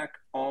look back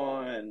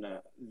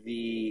on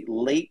the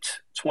late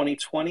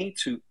 2020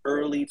 to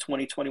early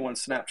 2021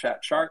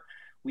 Snapchat chart,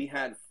 we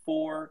had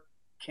 4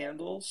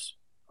 candles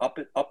up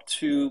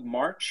to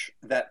March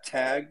that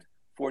tagged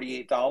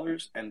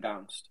 $48 and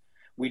bounced.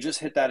 We just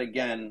hit that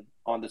again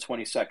on the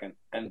 22nd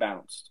and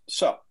bounced.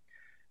 So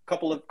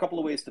couple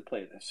of ways to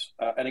play this.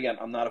 And again,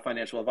 I'm not a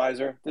financial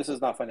advisor. This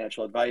is not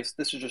financial advice.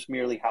 This is just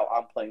merely how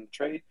I'm playing the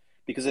trade,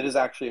 because it is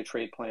actually a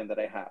trade plan that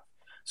I have.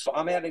 So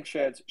I'm adding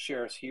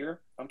shares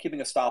here. I'm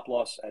keeping a stop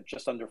loss at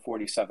just under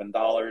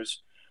 $47.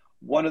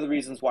 One of the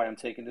reasons why I'm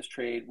taking this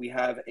trade, we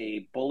have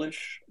a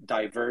bullish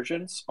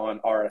divergence on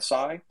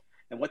RSI.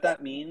 And what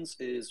that means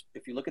is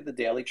if you look at the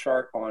daily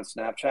chart on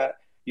Snapchat,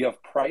 You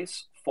have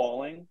price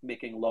falling,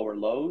 making lower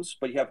lows,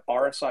 but you have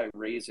RSI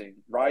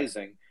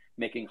rising,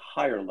 making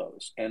higher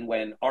lows. And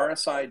when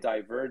RSI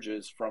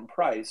diverges from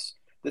price,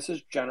 this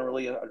is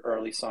generally an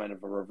early sign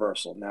of a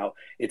reversal. Now,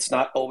 it's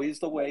not always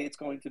the way it's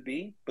going to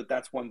be, but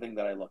that's one thing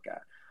that I look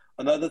at.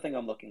 Another thing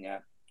I'm looking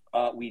at,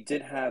 we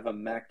did have a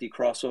MACD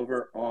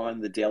crossover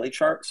on the daily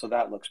chart, so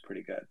that looks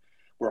pretty good.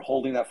 We're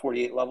holding that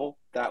 48 level.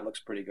 That looks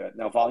pretty good.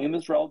 Now, volume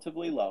is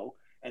relatively low,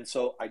 and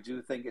so I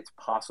do think it's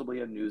possibly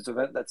a news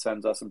event that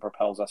sends us and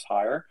propels us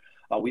higher.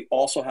 We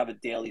also have a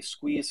daily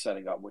squeeze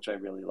setting up, which I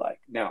really like.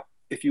 Now,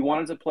 if you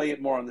wanted to play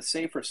it more on the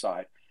safer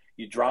side,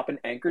 you drop an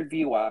anchored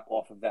VWAP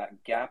off of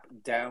that gap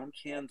down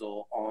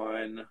candle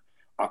on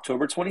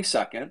October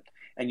 22nd,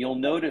 and you'll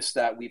notice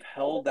that we've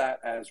held that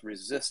as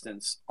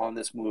resistance on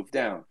this move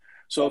down.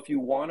 So if you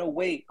want to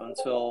wait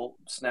until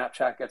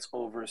Snapchat gets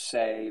over,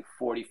 say,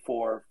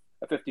 54.40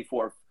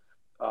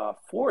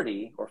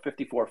 or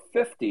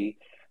 54.50,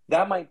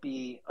 that might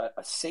be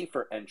a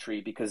safer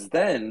entry, because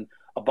then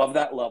above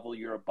that level,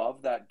 you're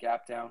above that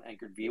gap down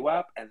anchored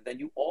VWAP, and then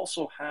you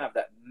also have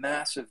that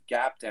massive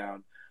gap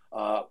down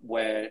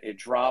where it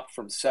dropped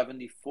from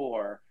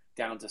 74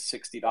 down to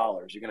 $60.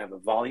 You're going to have a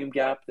volume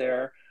gap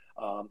there,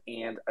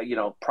 and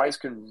price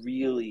can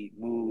really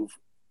move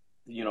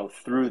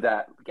through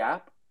that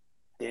gap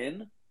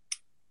in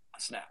a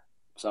snap.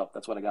 So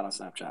that's what I got on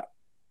Snapchat.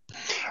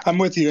 I'm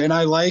with you, and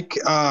I like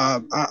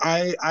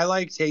I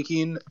like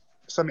taking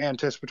some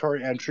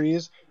anticipatory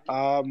entries.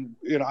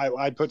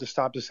 I put the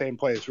stop the same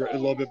place, a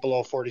little bit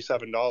below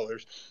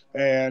 $47,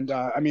 and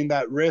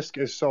that risk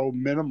is so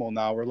minimal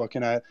now. We're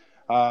looking at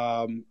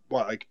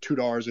like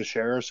 $2 a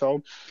share or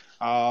so,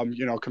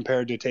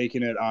 compared to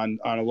taking it on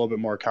a little bit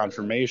more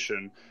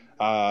confirmation,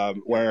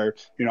 where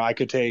I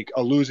could take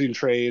a losing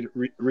trade,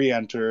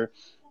 re-enter,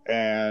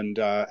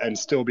 and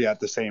still be at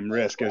the same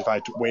risk if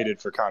I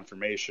waited for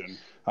confirmation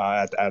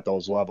at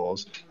those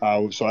levels.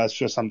 So that's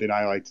just something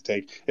I like to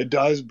take. It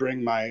does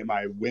bring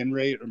my win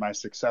rate or my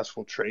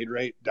successful trade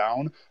rate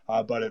down,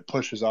 but it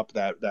pushes up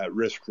that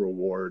risk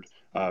reward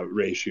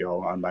ratio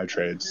on my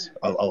trades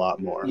a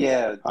lot more.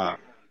 Yeah,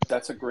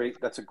 that's a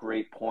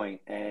great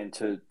point. And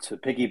to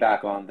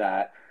piggyback on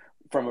that,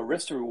 from a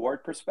risk to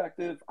reward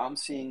perspective, I'm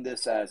seeing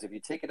this as, if you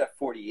take it at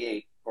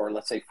 48 or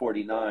let's say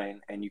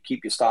 49 and you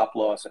keep your stop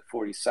loss at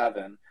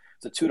 47,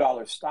 it's a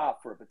 $2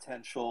 stop for a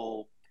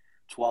potential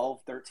 $12,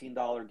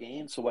 $13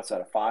 gain. So what's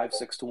that, a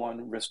 5-6 to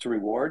 1 risk to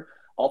reward?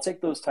 I'll take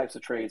those types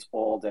of trades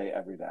all day,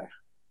 every day.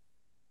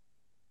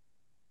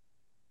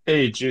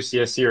 Hey,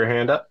 Juicy, I see your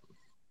hand up.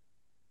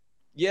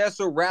 Yeah,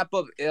 so wrap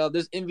up.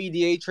 This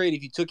NVDA trade,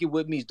 if you took it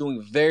with me, is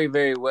doing very,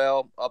 very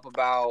well, up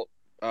about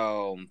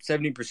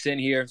 70%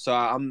 here. So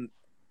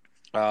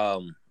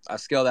I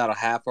scaled out a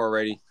half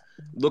already.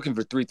 Looking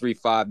for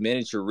 335.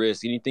 Manage your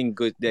risk. Anything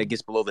good that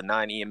gets below the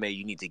 9 EMA,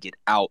 you need to get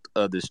out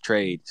of this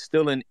trade.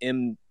 Still in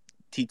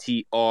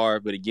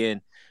MTTR, but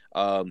again,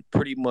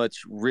 pretty much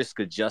risk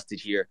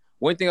adjusted here.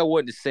 One thing I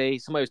wanted to say,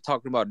 somebody was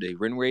talking about the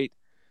win rate.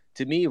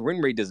 To me,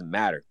 win rate doesn't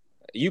matter.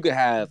 You could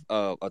have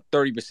a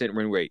 30%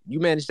 win rate. You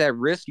manage that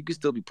risk, you can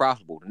still be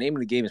profitable. The name of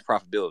the game is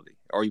profitability.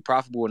 Are you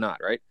profitable or not,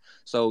 right?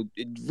 So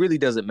it really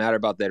doesn't matter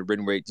about that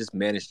win rate. Just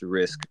manage the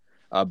risk.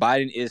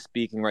 Biden is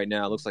speaking right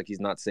now. It looks like he's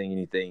not saying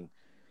anything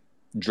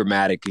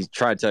dramatic. He's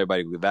trying to tell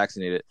everybody to get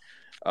vaccinated.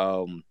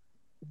 But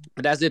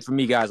that's it for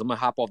me, guys. I'm going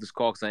to hop off this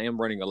call because I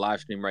am running a live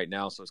stream right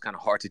now, so it's kind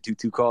of hard to do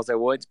 2 calls at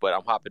once, but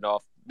I'm hopping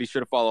off. Be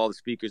sure to follow all the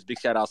speakers. Big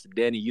shout-outs to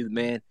Danny, you the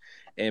man.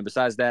 And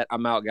besides that,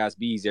 I'm out, guys.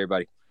 Be easy,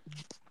 everybody.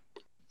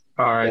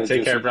 All right,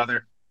 take care,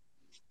 brother.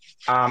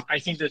 I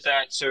think that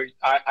so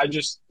I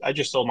just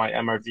sold my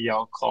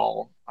MRVL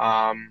call.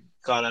 Got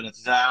out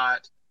of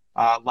that.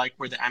 Like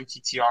where the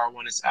MTTR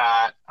one is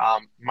at.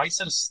 Might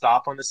set a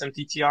stop on this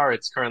MTTR.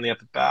 It's currently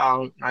up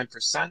about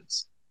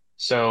 9%.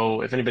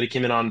 So if anybody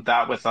came in on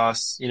that with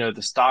us,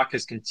 the stock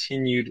has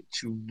continued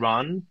to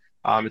run.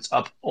 It's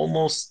up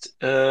almost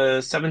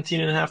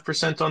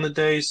 17.5% on the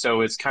day.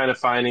 So it's kind of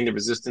finding the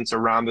resistance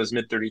around those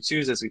mid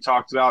 32s as we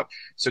talked about.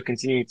 So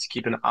continuing to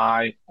keep an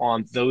eye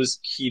on those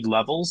key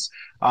levels.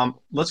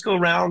 Let's go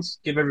around,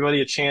 give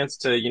everybody a chance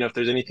to, if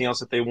there's anything else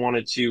that they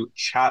wanted to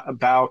chat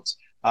about,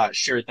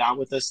 share that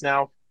with us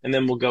now. And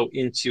then we'll go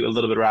into a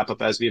little bit of wrap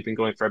up as we have been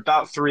going for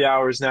about 3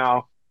 hours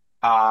now.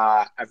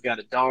 I've got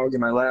a dog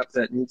in my lap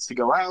that needs to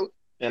go out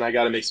and I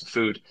got to make some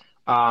food.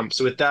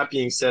 So with that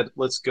being said,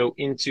 let's go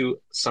into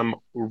some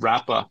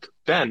wrap up.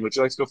 Ben, would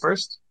you like to go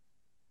first?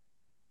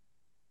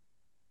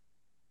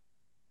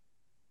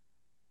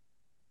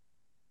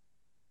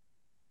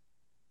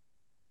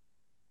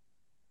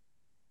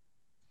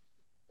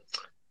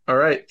 All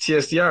right,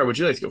 TSDR, would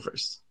you like to go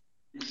first?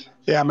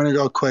 Yeah, I'm going to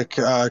go quick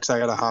because I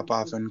got to hop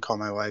off and call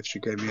my wife.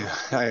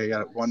 I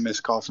got one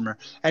missed call from her.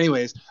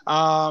 Anyways,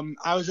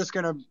 I was just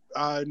going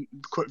to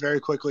very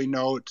quickly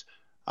note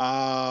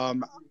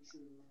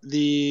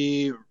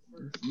the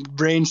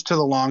range to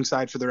the long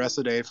side for the rest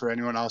of the day for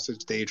anyone else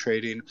that's day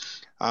trading.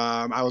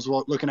 I was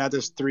looking at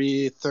this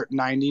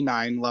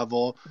 399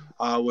 level,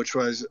 which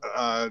was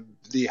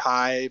the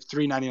high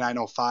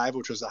 399.05,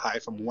 which was the high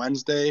from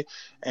Wednesday,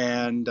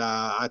 and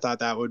I thought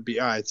that would be.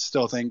 I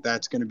still think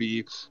that's going to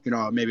be,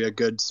 maybe a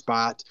good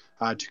spot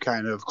to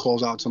kind of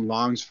close out some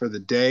longs for the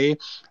day.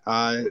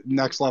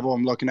 Next level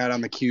I'm looking at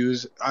on the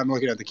Qs, I'm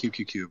looking at the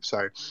QQ cube,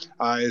 sorry,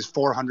 is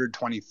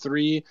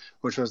 423,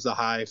 which was the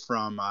high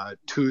from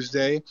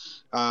Tuesday.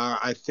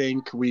 I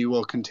think we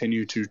will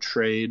continue to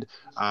trade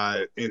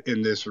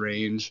in this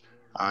range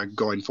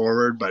going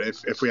forward, but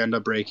if we end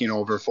up breaking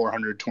over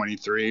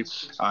 423,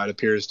 it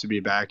appears to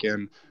be back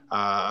in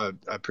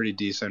a pretty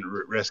decent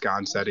risk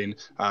on setting,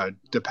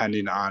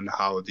 depending on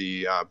how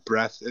the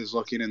breadth is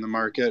looking in the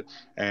market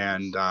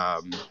and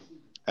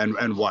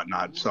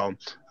whatnot. So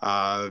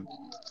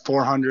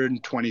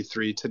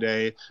 423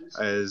 today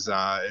is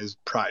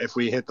if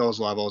we hit those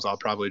levels, I'll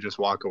probably just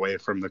walk away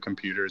from the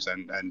computers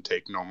and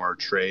take no more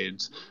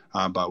trades.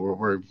 But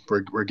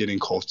we're getting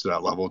close to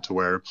that level to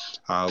where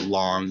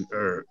long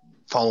or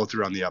follow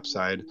through on the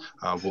upside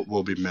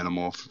will be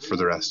minimal for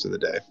the rest of the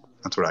day.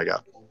 That's what I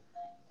got.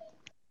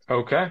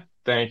 Okay.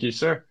 Thank you,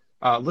 sir.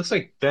 Looks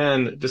like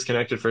Ben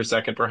disconnected for a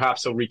second.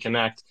 Perhaps he'll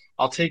reconnect.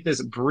 I'll take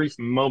this brief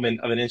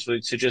moment of an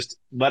interlude to just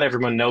let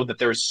everyone know that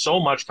there is so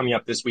much coming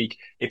up this week.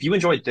 If you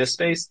enjoyed this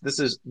space, this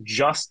is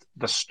just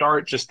the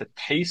start, just the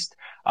taste.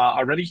 I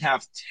already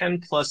have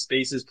 10 plus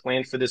spaces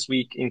planned for this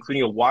week,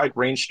 including a wide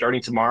range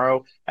starting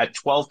tomorrow at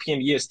 12 p.m.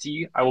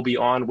 EST. I will be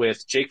on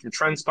with Jake from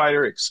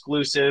TrendSpider,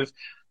 exclusive,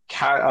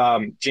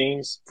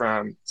 James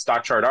from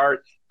Stock Chart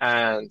Art,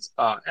 and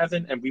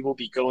Evan, and we will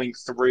be going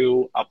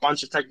through a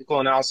bunch of technical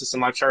analysis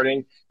and live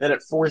charting. Then at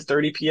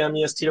 4:30 p.m.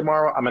 EST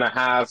tomorrow, I'm going to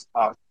have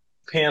a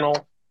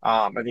panel.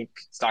 I think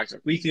Stocks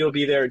Weekly will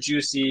be there,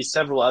 Juicy,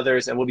 several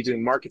others, and we'll be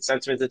doing market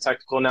sentiment and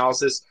technical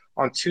analysis.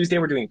 On Tuesday,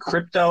 we're doing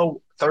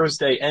crypto.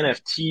 Thursday,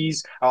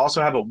 NFTs. I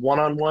also have a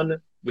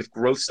one-on-one with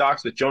growth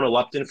stocks with Jonah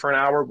Lupton for an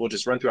hour. We'll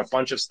just run through a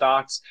bunch of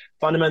stocks,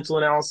 fundamental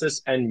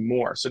analysis, and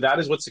more. So that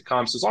is what's to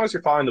come. So as long as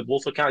you're following the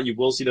Wolf account, you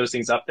will see those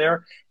things up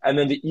there. And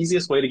then the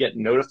easiest way to get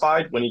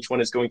notified when each one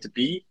is going to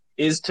be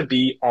is to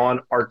be on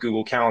our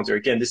Google Calendar.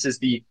 Again, this is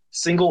the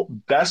single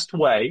best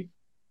way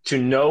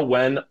to know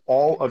when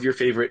all of your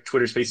favorite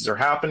Twitter spaces are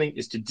happening,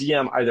 is to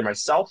DM either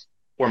myself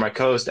or my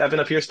co-host Evan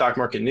up here, Stock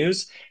Market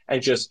News,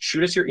 and just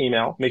shoot us your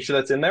email, make sure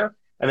that's in there,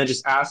 and then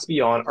just ask to be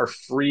on our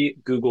free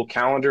Google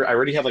Calendar. I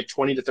already have like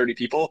 20 to 30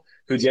 people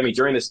who DM me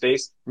during this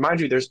space. Mind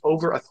you, there's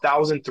over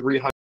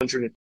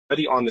 1,300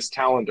 already on this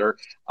calendar.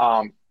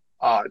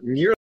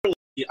 Nearly,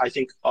 I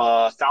think,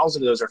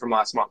 1,000 of those are from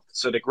last month.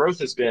 So the growth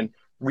has been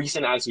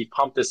recent as we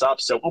pump this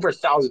up. So over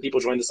 1,000 people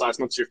joined this last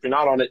month. So if you're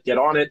not on it, get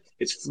on it.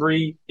 It's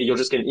free. You'll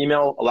just get an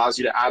email, allows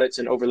you to add it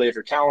to an overlay of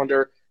your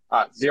calendar.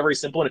 Very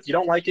simple. And if you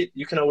don't like it,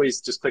 you can always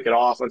just click it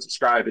off,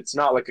 unsubscribe. It's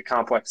not like a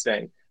complex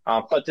thing.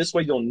 But this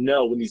way you'll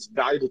know when these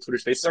valuable Twitter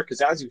spaces are,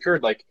 because as you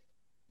heard, like,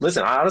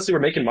 listen, honestly, we're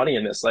making money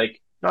in this.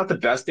 Like, not the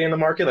best day in the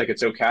market. Like,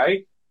 it's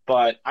okay.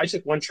 But I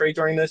took one trade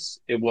during this.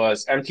 It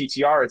was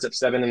MTTR. It's up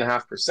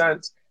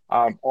 7.5%.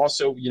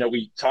 Also,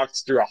 we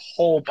talked through a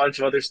whole bunch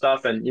of other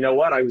stuff. And you know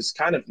what? I was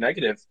kind of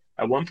negative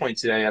at one point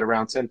today at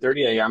around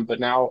 10:30 a.m., but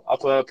now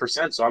up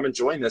 1%. So I'm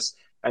enjoying this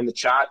and the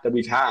chat that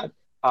we've had.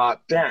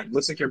 Ben,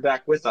 looks like you're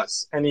back with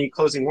us. Any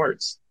closing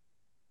words?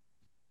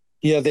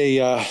 Yeah, they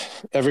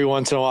every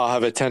once in a while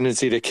have a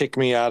tendency to kick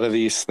me out of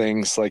these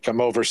things, like I'm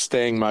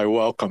overstaying my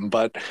welcome.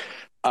 But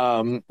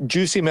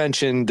Juicy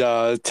mentioned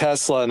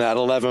Tesla and at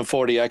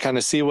 1140. I kind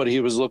of see what he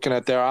was looking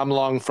at there. I'm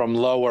long from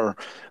lower,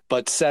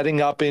 but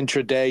setting up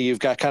intraday, you've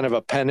got kind of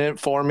a pennant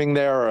forming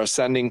there or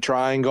ascending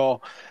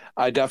triangle.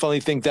 I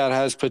definitely think that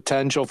has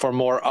potential for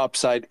more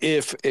upside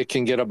if it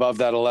can get above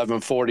that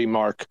 1140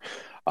 mark.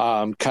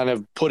 Kind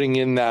of putting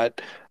in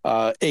that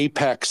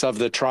apex of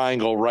the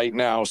triangle right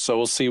now. So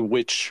we'll see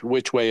which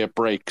way it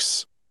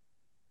breaks.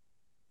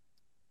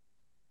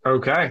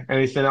 Okay.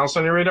 Anything else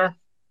on your radar?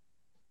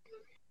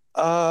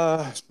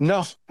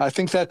 No, I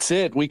think that's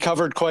it. We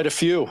covered quite a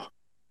few.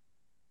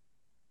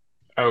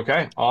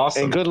 Okay,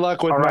 awesome. And good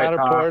luck with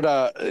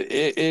Matterport.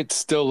 It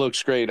still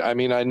looks great. I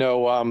mean, I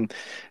know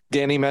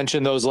Danny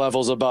mentioned those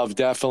levels above.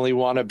 Definitely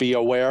want to be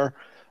aware.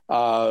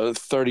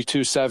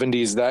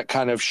 3270s, that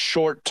kind of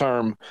short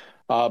term,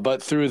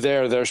 but through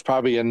there's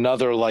probably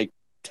another like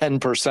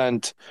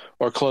 10%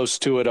 or close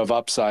to it of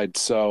upside.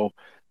 So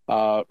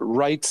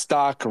right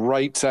stock,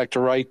 right sector,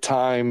 right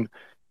time,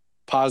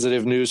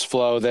 positive news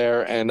flow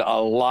there, and a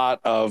lot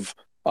of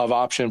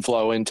option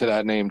flow into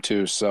that name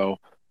too. So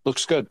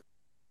looks good.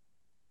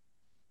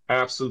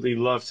 Absolutely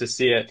love to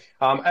see it.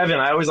 Evan,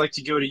 I always like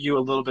to go to you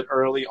a little bit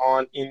early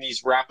on in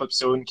these wrap-ups.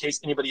 So in case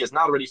anybody has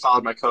not already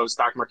followed my co-host,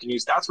 Stock Market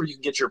News, that's where you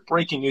can get your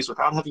breaking news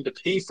without having to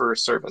pay for a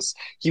service.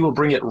 He will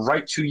bring it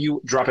right to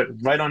you, drop it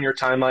right on your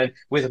timeline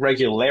with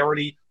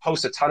regularity,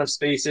 host a ton of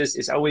spaces,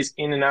 is always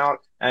in and out,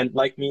 and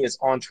like me, is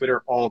on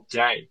Twitter all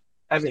day.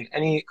 Evan,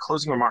 any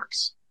closing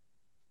remarks?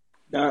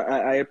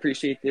 I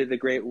appreciate the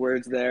great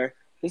words there.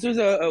 This was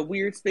a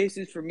weird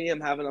spaces for me. I'm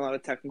having a lot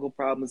of technical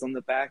problems on the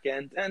back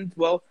end. And,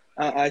 well,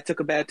 I took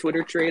a bad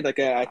Twitter trade, like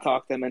I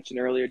mentioned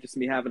earlier, just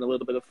me having a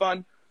little bit of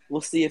fun.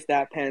 We'll see if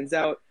that pans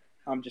out.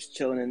 I'm just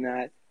chilling in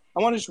that.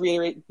 I want to just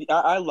reiterate,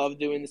 I love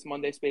doing this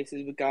Monday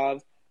Spaces with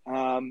Gav.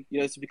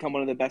 It's become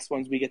one of the best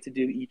ones we get to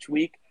do each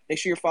week. Make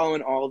sure you're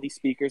following all of these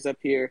speakers up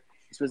here.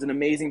 This was an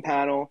amazing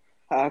panel.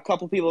 A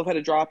couple people have had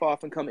to drop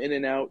off and come in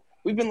and out.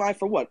 We've been live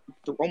for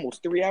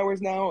almost 3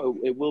 hours now.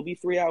 It will be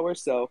 3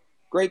 hours, so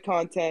great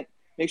content.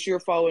 Make sure you're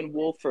following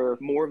Wolf for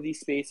more of these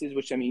spaces,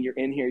 which, I mean, you're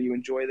in here, you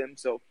enjoy them,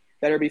 so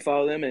better be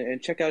following them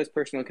and check out his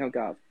personal account,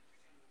 Gav.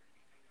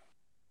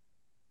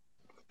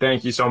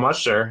 Thank you so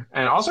much, sir.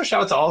 And also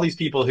shout out to all these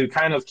people who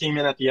kind of came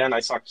in at the end. I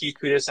saw Keith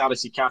Kudis out. I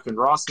see Catherine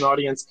Ross in the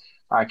audience.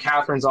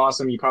 Catherine's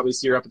awesome. You probably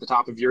see her up at the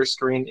top of your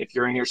screen. If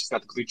you're in here, she's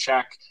got the blue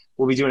check.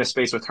 We'll be doing a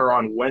space with her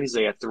on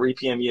Wednesday at 3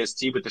 p.m.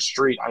 EST with The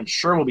Street. I'm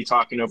sure we'll be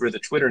talking over the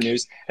Twitter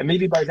news. And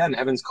maybe by then,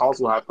 Evan's calls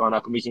will have gone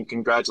up and we can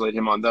congratulate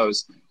him on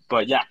those.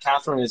 But yeah,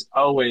 Catherine is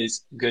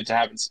always good to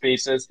have in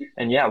spaces.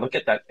 And yeah, look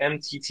at that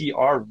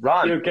MTTR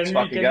run. Yo, Let's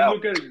can we go.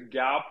 look at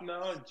Gap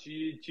now?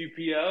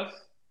 GPS?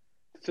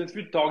 Since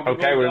we talked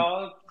Okay,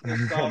 about that,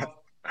 it's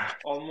up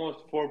almost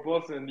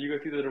 4%. You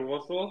guys see the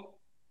reversal?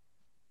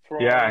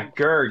 From yeah,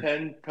 Gerg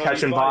 10.35.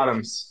 catching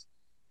bottoms.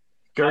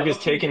 Gerg is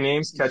taking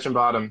names, catching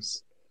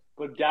bottoms.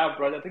 But Gap,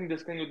 right? I think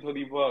this can go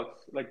 $30.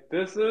 Like,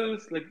 this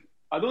is, like,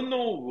 I don't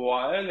know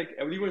why. Like,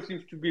 everyone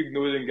seems to be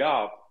ignoring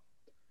Gap.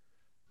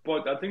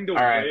 But I think the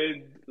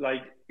way,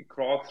 like,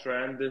 Crocs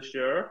ran this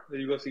year, did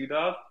you guys see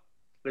that?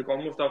 Like,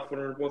 almost up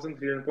 400%,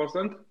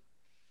 300%.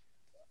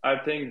 I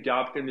think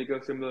Gap can make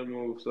a similar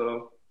move,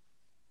 so.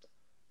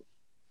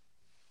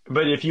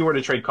 But if you were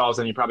to trade calls,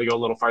 then you'd probably go a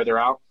little farther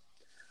out.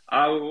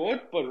 I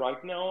would, but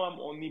right now I'm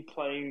only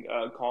playing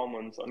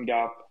commons on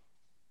Gap.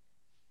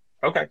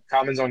 Okay,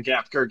 commons on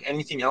Gap. Gerg,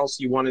 anything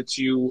else you wanted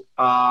to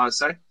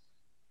say?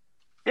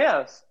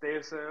 Yeah,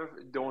 stay safe,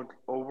 don't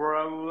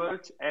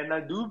over-average, and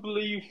I do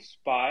believe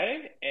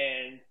Spy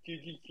and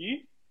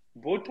QQQ,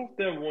 both of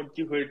them want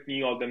to hit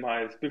new all-time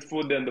highs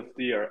before the end of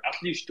the year, at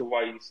least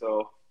twice,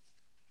 so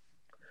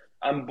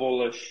I'm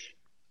bullish,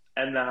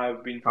 and I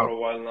have been for a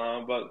while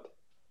now, but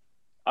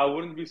I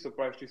wouldn't be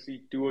surprised to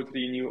see 2 or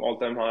 3 new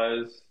all-time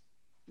highs.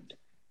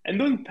 And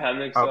don't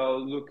panic, so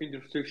look into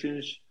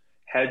restrictions,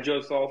 hedge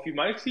yourself. You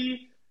might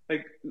see,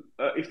 like,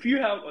 if you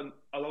have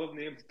a lot of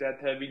names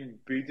that have been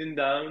beaten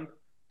down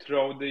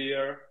throughout the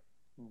year,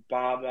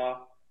 Baba,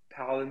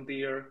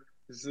 Palantir,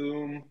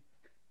 Zoom,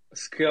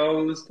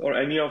 Skills, or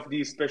any of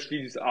these,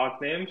 especially these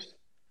art names,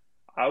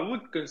 I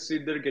would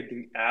consider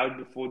getting out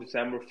before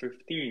December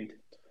 15th.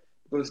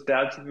 Because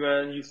that's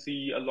when you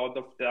see a lot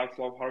of tax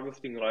loss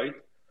harvesting, right?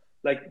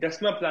 Like,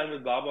 that's my plan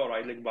with Baba,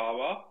 right? Like,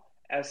 Baba,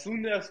 as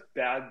soon as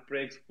that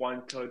breaks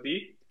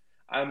 130,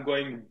 I'm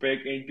going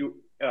big into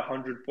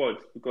 100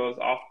 puts because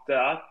after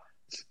that,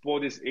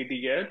 spot is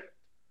 88.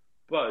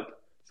 But,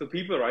 so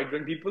people, right,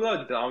 when people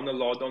are down a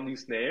lot on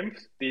these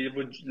names, they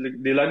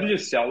like to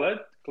just sell it,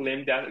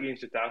 claim that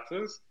against the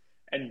taxes,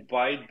 and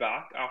buy it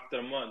back after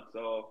a month.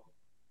 So,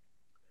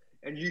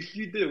 and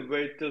usually they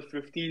wait till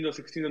 15th or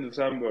 16th of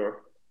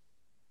December.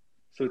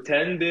 So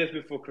 10 days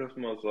before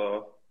Christmas.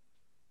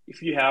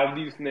 If you have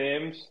these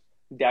names,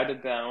 data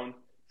down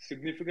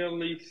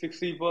significantly,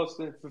 60%,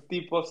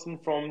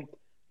 50% from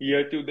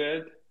year to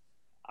date,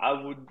 I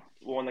would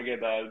want to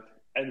get out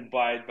and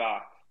buy it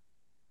back.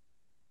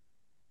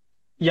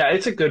 Yeah,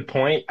 it's a good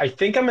point. I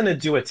think I'm going to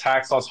do a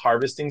tax loss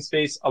harvesting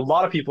space. A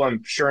lot of people,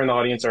 I'm sure in the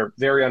audience, are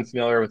very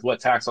unfamiliar with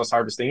what tax loss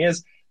harvesting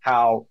is,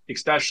 how,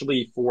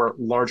 especially for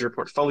larger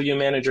portfolio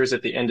managers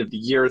at the end of the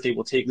year, they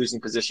will take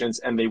losing positions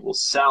and they will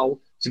sell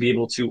to be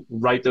able to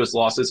write those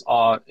losses,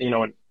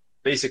 and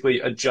basically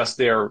adjust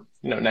their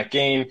net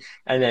gain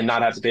and then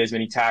not have to pay as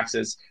many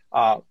taxes.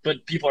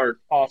 But people are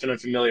often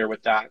unfamiliar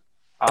with that.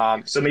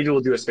 So maybe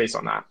we'll do a space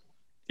on that.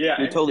 Yeah,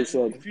 we totally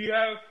should. If you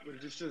have a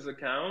registered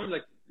account,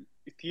 like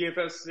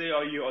TFSA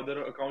or your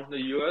other accounts in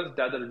the US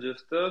that are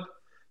registered,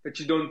 that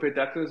you don't pay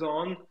taxes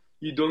on,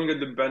 you don't get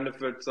the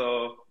benefits.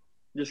 So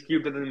just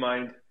keep that in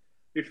mind.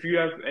 If you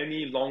have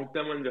any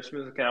long-term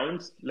investment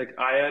accounts, like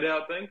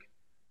IRA, I think,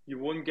 you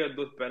won't get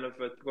those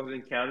benefits because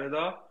in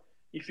Canada,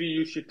 if you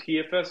use your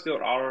TFS or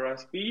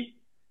RRSP,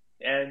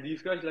 and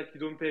these guys, like, you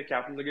don't pay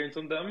capital gains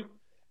on them,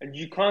 and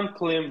you can't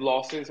claim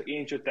losses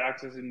against your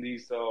taxes in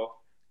these, so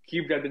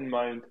keep that in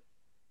mind.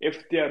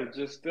 If they are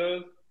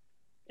registered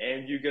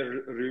and you get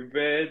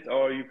rebate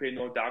or you pay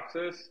no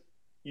taxes,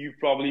 you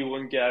probably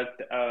won't get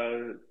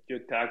your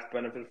tax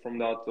benefit from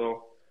that.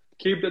 So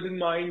keep that in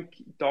mind.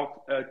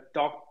 Talk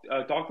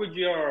with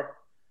your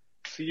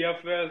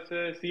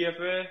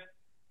CFA,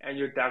 and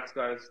your tax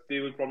guys. They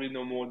will probably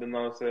know more than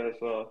us here.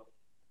 So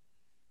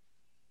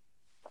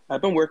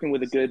I've been working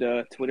with a good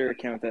Twitter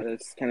account that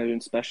has kind of been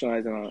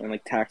specializing on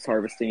like tax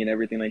harvesting and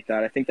everything like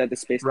that. I think that the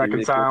space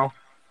Reconcile. Really cool.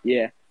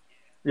 Yeah.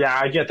 Yeah,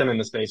 I get them in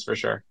the space for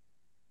sure.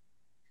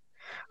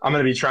 I'm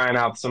going to be trying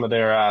out some of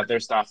their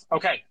stuff.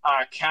 Okay,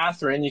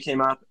 Catherine, you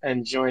came up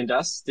and joined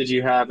us. Did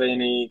you have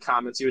any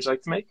comments you would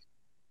like to make?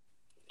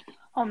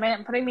 Oh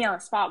man, putting me on the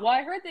spot. Well,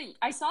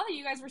 I saw that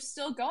you guys were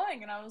still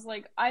going, and I was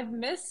like, I've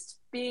missed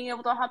being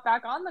able to hop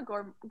back on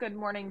the Good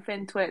Morning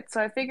FinTwit,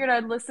 so I figured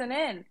I'd listen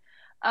in.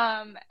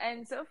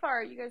 And so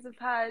far, you guys have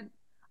had.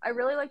 I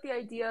really like the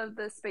idea of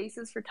the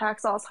spaces for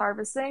tax loss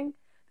harvesting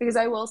because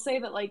I will say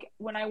that like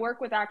when I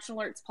work with Action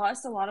Alerts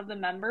Plus, a lot of the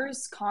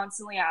members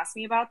constantly ask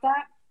me about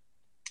that.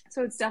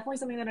 So it's definitely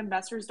something that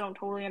investors don't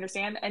totally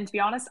understand. And to be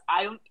honest,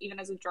 I don't even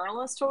as a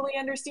journalist totally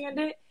understand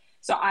it.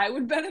 So I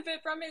would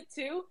benefit from it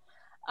too.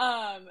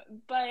 Um,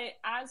 but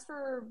as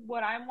for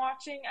what I'm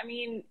watching, I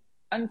mean,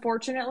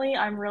 unfortunately,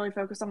 I'm really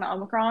focused on the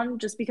Omicron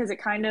just because it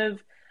kind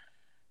of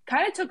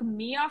took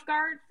me off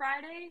guard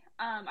Friday.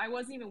 I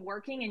wasn't even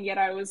working, and yet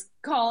I was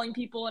calling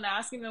people and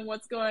asking them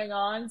what's going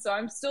on. So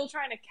I'm still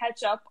trying to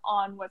catch up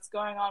on what's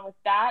going on with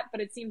that.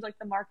 But it seems like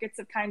the markets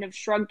have kind of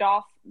shrugged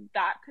off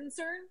that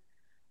concern.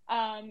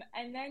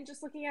 And then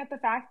just looking at the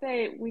fact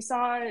that we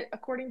saw,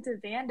 according to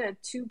Vanda,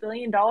 $2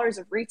 billion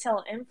of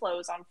retail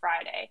inflows on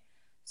Friday.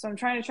 So I'm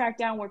trying to track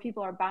down where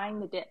people are buying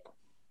the dip.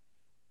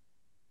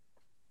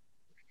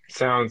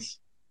 Sounds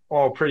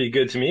all pretty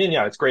good to me. And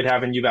yeah, it's great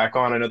having you back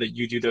on. I know that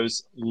you do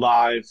those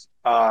live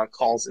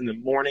calls in the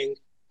morning,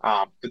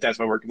 but that's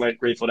why we're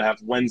grateful to have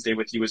Wednesday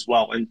with you as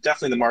well. And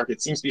definitely the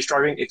market seems to be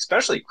struggling,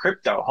 especially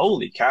crypto.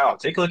 Holy cow.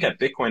 Take a look at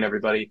Bitcoin,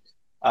 everybody.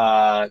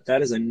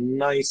 That is a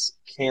nice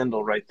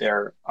candle right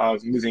there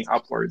of moving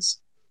upwards.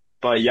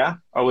 But yeah,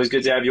 always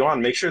good to have you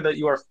on. Make sure that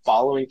you are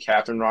following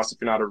Catherine Ross if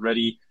you're not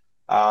already.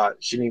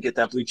 She didn't get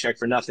that blue check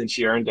for nothing.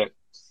 She earned it.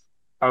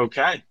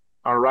 Okay.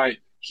 All right.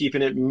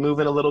 Keeping it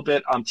moving a little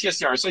bit.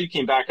 TSCR, I saw you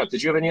came back up.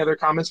 Did you have any other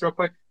comments real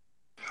quick?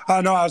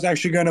 No, I was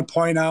actually going to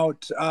point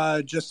out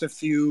just a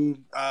few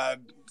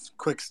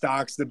quick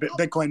stocks. The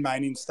Bitcoin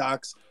mining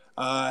stocks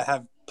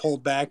have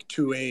pulled back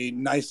to a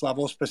nice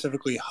level,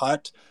 specifically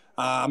HUT.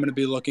 I'm going to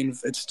be looking.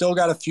 It's still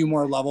got a few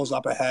more levels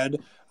up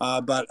ahead,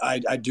 but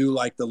I do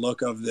like the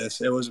look of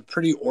this. It was a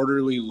pretty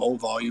orderly, low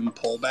volume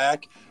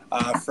pullback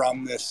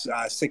from this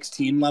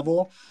 16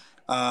 level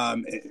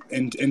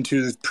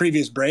into the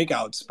previous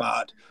breakout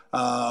spot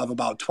of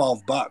about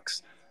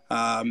 $12.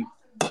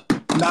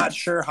 Not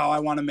sure how I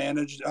want to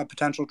manage a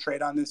potential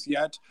trade on this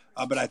yet,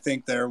 but I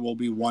think there will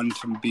be one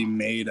to be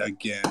made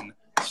again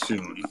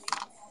soon.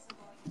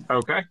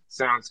 Okay,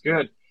 sounds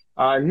good.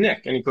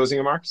 Nick, any closing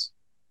remarks?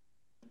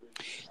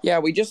 Yeah,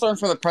 we just learned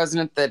from the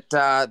president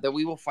that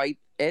we will fight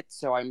it.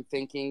 So I'm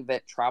thinking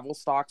that travel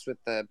stocks with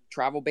the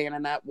travel ban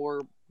and that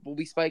will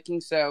be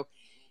spiking. So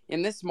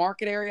in this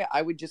market area,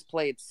 I would just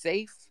play it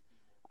safe.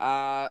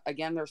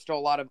 Again, there's still a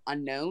lot of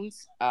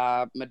unknowns.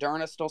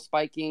 Moderna's still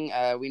spiking.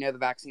 We know the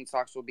vaccine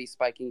stocks will be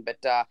spiking,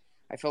 but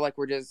I feel like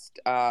we're just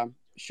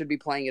should be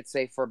playing it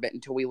safe for a bit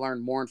until we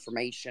learn more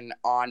information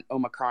on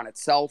Omicron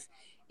itself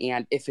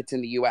and if it's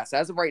in the U.S.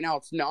 As of right now,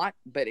 it's not,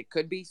 but it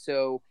could be.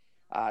 So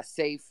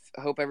safe.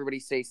 Hope everybody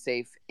stays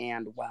safe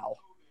and well.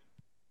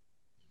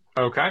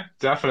 Okay,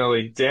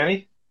 definitely.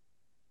 Danny?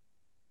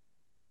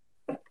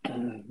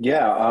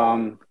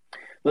 Yeah.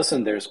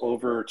 Listen, there's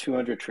over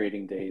 200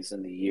 trading days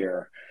in the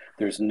year.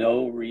 There's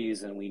no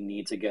reason we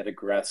need to get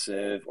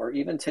aggressive or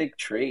even take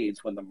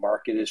trades when the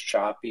market is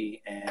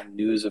choppy and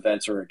news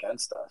events are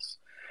against us.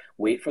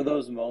 Wait for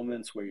those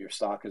moments where your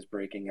stock is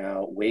breaking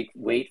out.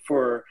 Wait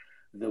for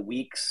the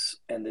weeks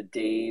and the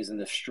days and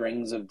the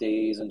strings of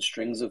days and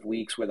strings of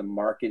weeks where the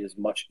market is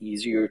much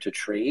easier to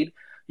trade.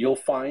 You'll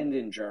find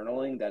in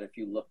journaling that if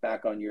you look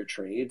back on your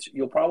trades,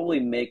 you'll probably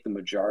make the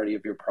majority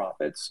of your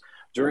profits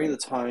during the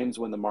times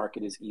when the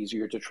market is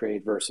easier to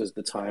trade versus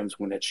the times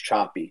when it's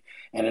choppy.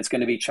 And it's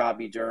going to be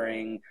choppy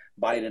during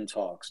Biden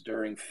talks,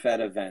 during Fed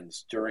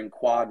events, during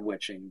quad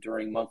witching,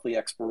 during monthly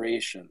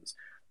expirations.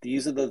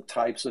 These are the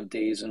types of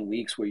days and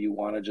weeks where you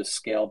want to just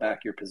scale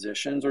back your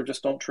positions or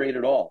just don't trade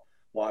at all.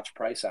 Watch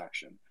price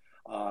action.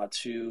 I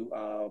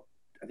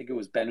think it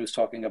was Ben who's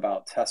talking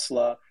about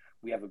Tesla.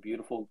 We have a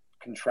beautiful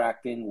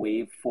contracting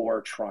wave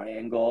 4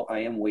 triangle. I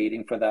am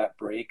waiting for that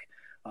break.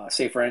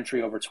 Safer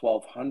entry over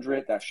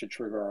 1,200. That should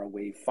trigger our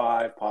wave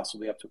 5,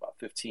 possibly up to about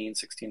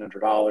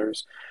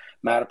 $1,600.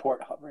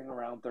 Matterport hovering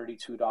around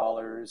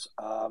 $32.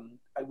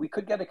 We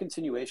could get a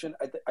continuation.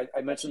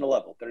 I mentioned the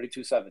level,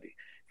 32.70.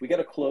 If we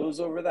get a close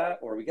over that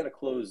or we get a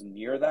close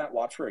near that,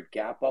 watch for a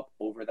gap up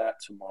over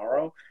that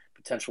tomorrow.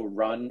 Potential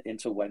run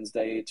into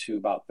Wednesday to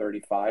about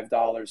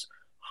 $35.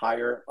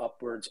 Higher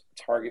upwards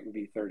target would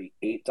be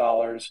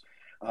 $38.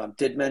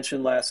 Did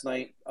mention last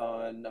night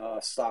on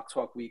Stock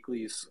Talk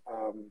Weekly's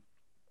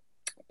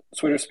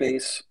Twitter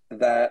space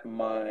that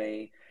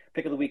my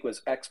pick of the week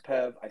was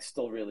XPEV. I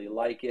still really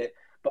like it,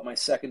 but my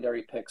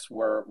secondary picks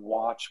were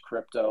watch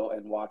crypto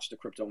and watch the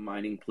crypto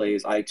mining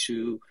plays. I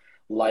too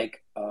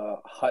like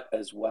HUT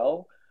as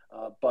well,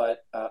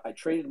 but I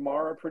traded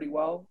Mara pretty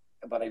well,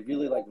 but I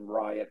really like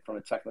Riot from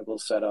a technical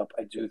setup.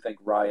 I do think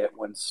Riot,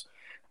 once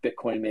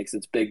Bitcoin makes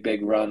its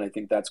big run, I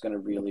think that's going to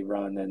really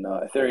run. And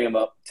Ethereum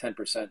up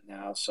 10%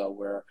 now, so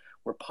we're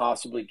we're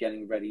possibly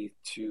getting ready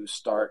to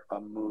start a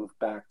move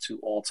back to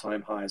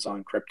all-time highs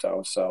on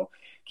crypto. So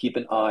keep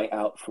an eye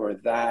out for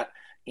that.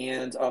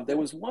 And there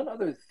was one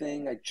other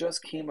thing I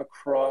just came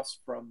across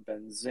from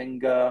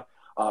Benzinga.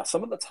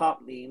 Some of the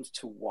top names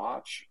to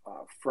watch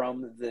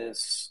from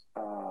this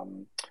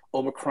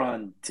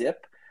Omicron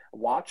dip.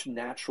 Watch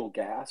natural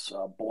gas,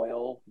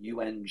 Boyle,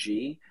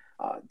 UNG.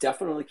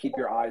 Definitely keep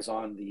your eyes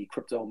on the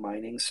crypto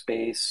mining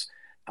space.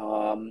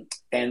 And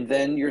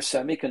then your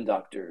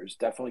semiconductors.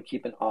 Definitely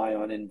keep an eye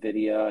on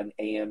NVIDIA and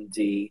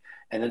AMD.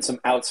 And then some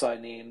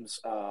outside names,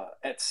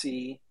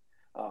 Etsy,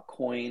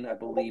 Coin, I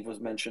believe was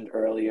mentioned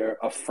earlier.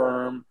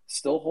 Affirm,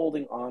 still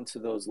holding on to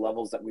those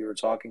levels that we were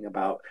talking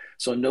about.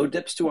 So no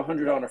dips to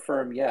 100 on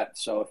Affirm yet.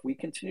 So if we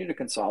continue to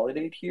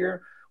consolidate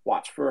here,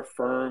 watch for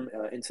Affirm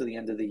into the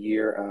end of the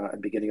year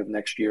and beginning of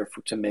next year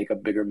to make a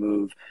bigger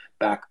move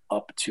back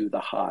up to the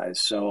highs.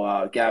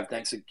 So Gav,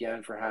 thanks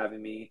again for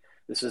having me.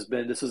 This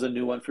is a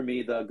new one for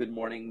me, the Good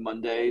Morning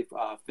Monday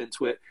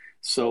FinTwit.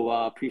 So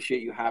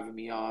appreciate you having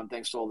me on.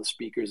 Thanks to all the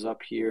speakers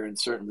up here, and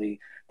certainly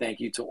thank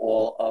you to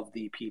all of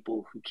the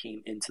people who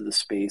came into the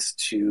space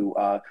to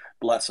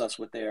bless us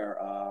with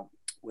their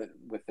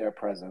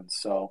presence.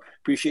 So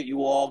appreciate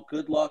you all.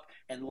 Good luck.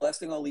 And the last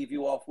thing I'll leave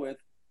you off with: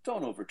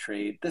 don't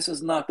overtrade. This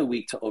is not the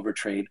week to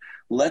overtrade.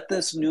 Let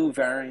this new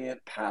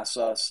variant pass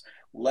us.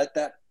 Let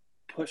that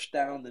push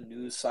down the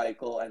news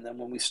cycle, and then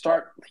when we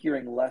start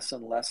hearing less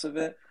and less of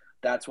it,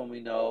 that's when we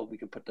know we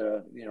can put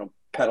the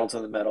pedal to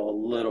the metal a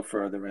little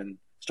further and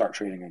start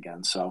trading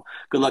again. So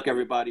good luck,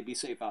 everybody. Be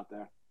safe out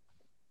there.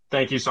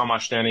 Thank you so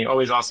much, Danny.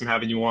 Always awesome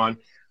having you on.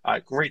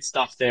 Great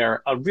stuff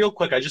there. Real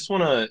quick, I just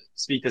want to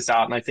speak this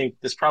out, and I think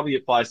this probably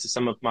applies to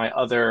some of my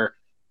other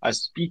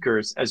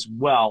speakers as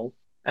well.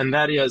 And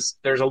that is,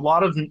 there's a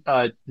lot of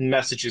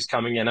messages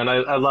coming in, and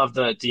I love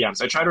the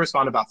DMs. I try to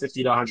respond about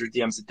 50 to 100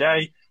 DMs a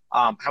day.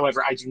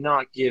 However, I do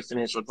not give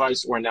financial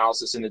advice or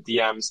analysis in the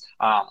DMs.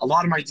 A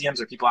lot of my DMs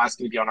are people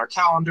asking to be on our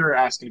calendar,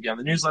 asking to be on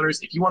the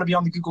newsletters. If you want to be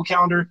on the Google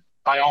Calendar,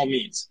 by all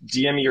means,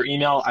 DM me your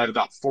email. I have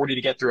about 40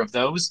 to get through of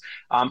those.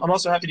 I'm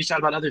also happy to chat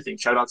about other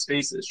things, chat about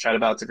spaces, chat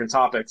about different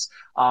topics.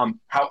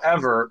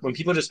 However, when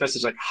people just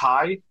message like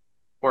hi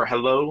or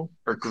hello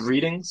or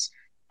greetings,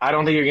 I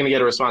don't think you're going to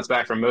get a response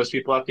back from most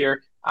people up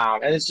here.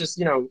 And it's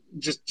just,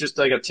 just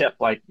like a tip,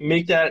 like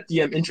make that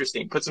DM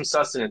interesting, put some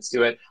sustenance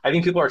to it. I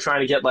think people are trying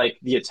to get like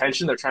the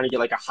attention. They're trying to get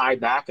like a high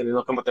back and then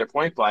they'll come with their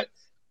point, but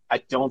I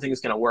don't think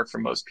it's going to work for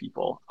most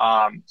people.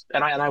 And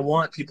I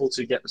want people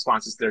to get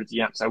responses to their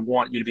DMs. I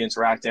want you to be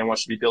interacting. I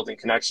want you to be building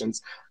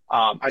connections.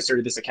 I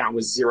started this account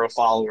with 0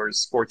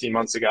 followers 14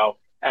 months ago,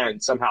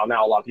 and somehow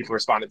now a lot of people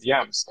respond to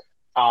DMs.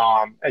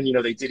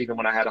 And they did even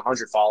when I had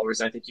 100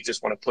 followers. And I think you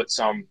just want to put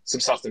some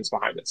substance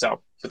behind it. So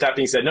with that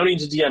being said, no need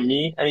to DM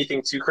me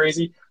anything too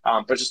crazy,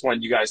 but just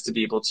want you guys to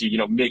be able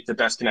to, make the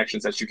best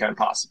connections that you can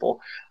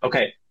possible.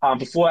 Okay.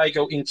 Before I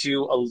go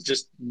into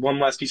just one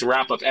last piece of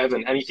wrap up,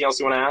 Evan, anything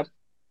else you want to add?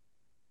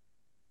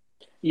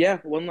 Yeah,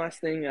 one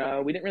last thing.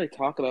 We didn't really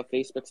talk about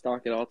Facebook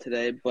stock at all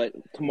today, but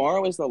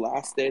tomorrow is the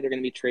last day they're going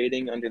to be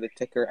trading under the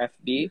ticker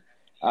FB.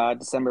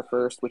 December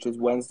 1st, which is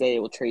Wednesday, it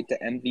will trade to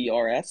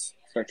MVRS,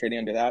 start trading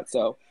under that.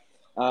 So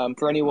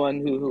for anyone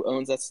who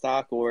owns that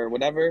stock or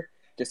whatever,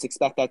 just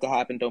expect that to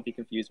happen. Don't be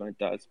confused when it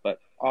does. But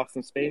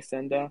awesome space,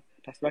 and pass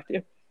it back to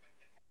you.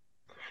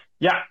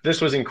 Yeah, this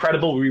was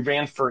incredible. We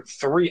ran for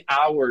 3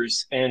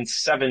 hours and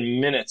 7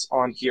 minutes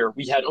on here.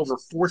 We had over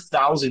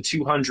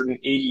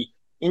 4,280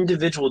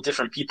 individual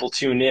different people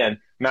tune in,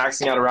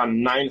 maxing out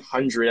around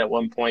 900 at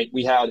one point.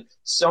 We had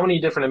so many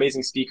different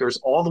amazing speakers,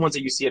 all the ones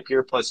that you see up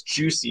here, plus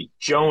Juicy,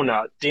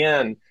 Jonah,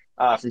 Dan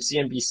from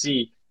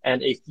CNBC,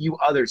 and a few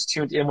others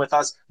tuned in with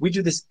us. We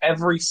do this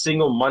every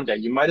single Monday.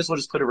 You might as well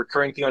just put a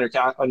recurring thing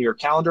on your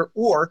calendar,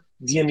 or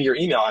DM me your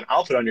email, and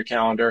I'll put it on your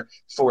calendar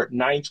for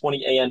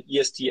 9:20 a.m.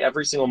 EST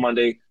every single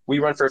Monday. We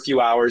run for a few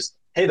hours.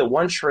 Hey, the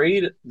one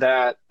trade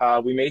that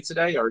we made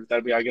today, or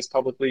that we, I guess,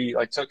 publicly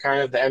took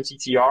kind of the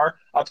MTTR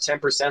up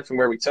 10% from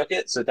where we took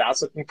it. So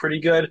that's looking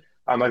pretty good.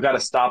 I've got a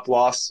stop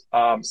loss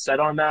set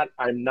on that.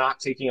 I'm not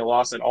taking a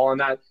loss at all on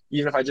that.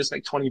 Even if I just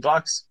make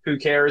 $20, who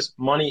cares?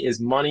 Money is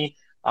money.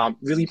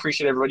 Really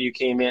appreciate everybody who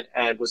came in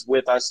and was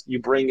with us. You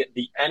bring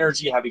the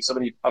energy, having so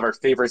many of our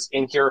favorites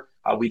in here.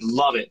 We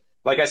love it.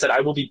 Like I said, I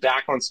will be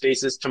back on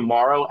Spaces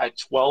tomorrow at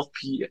 12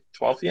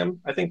 p.m.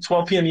 I think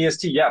 12 p.m.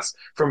 EST, yes,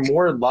 for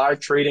more live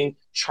trading,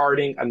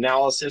 charting,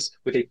 analysis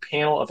with a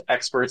panel of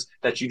experts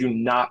that you do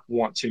not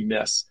want to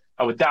miss.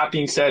 With that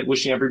being said,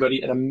 wishing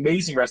everybody an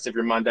amazing rest of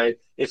your Monday.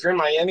 If you're in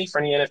Miami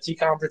for any NFT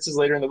conferences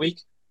later in the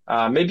week,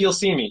 maybe you'll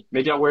see me.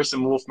 Maybe I'll wear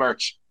some Wolf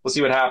merch. We'll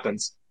see what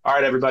happens. All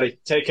right, everybody,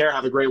 take care.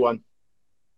 Have a great one.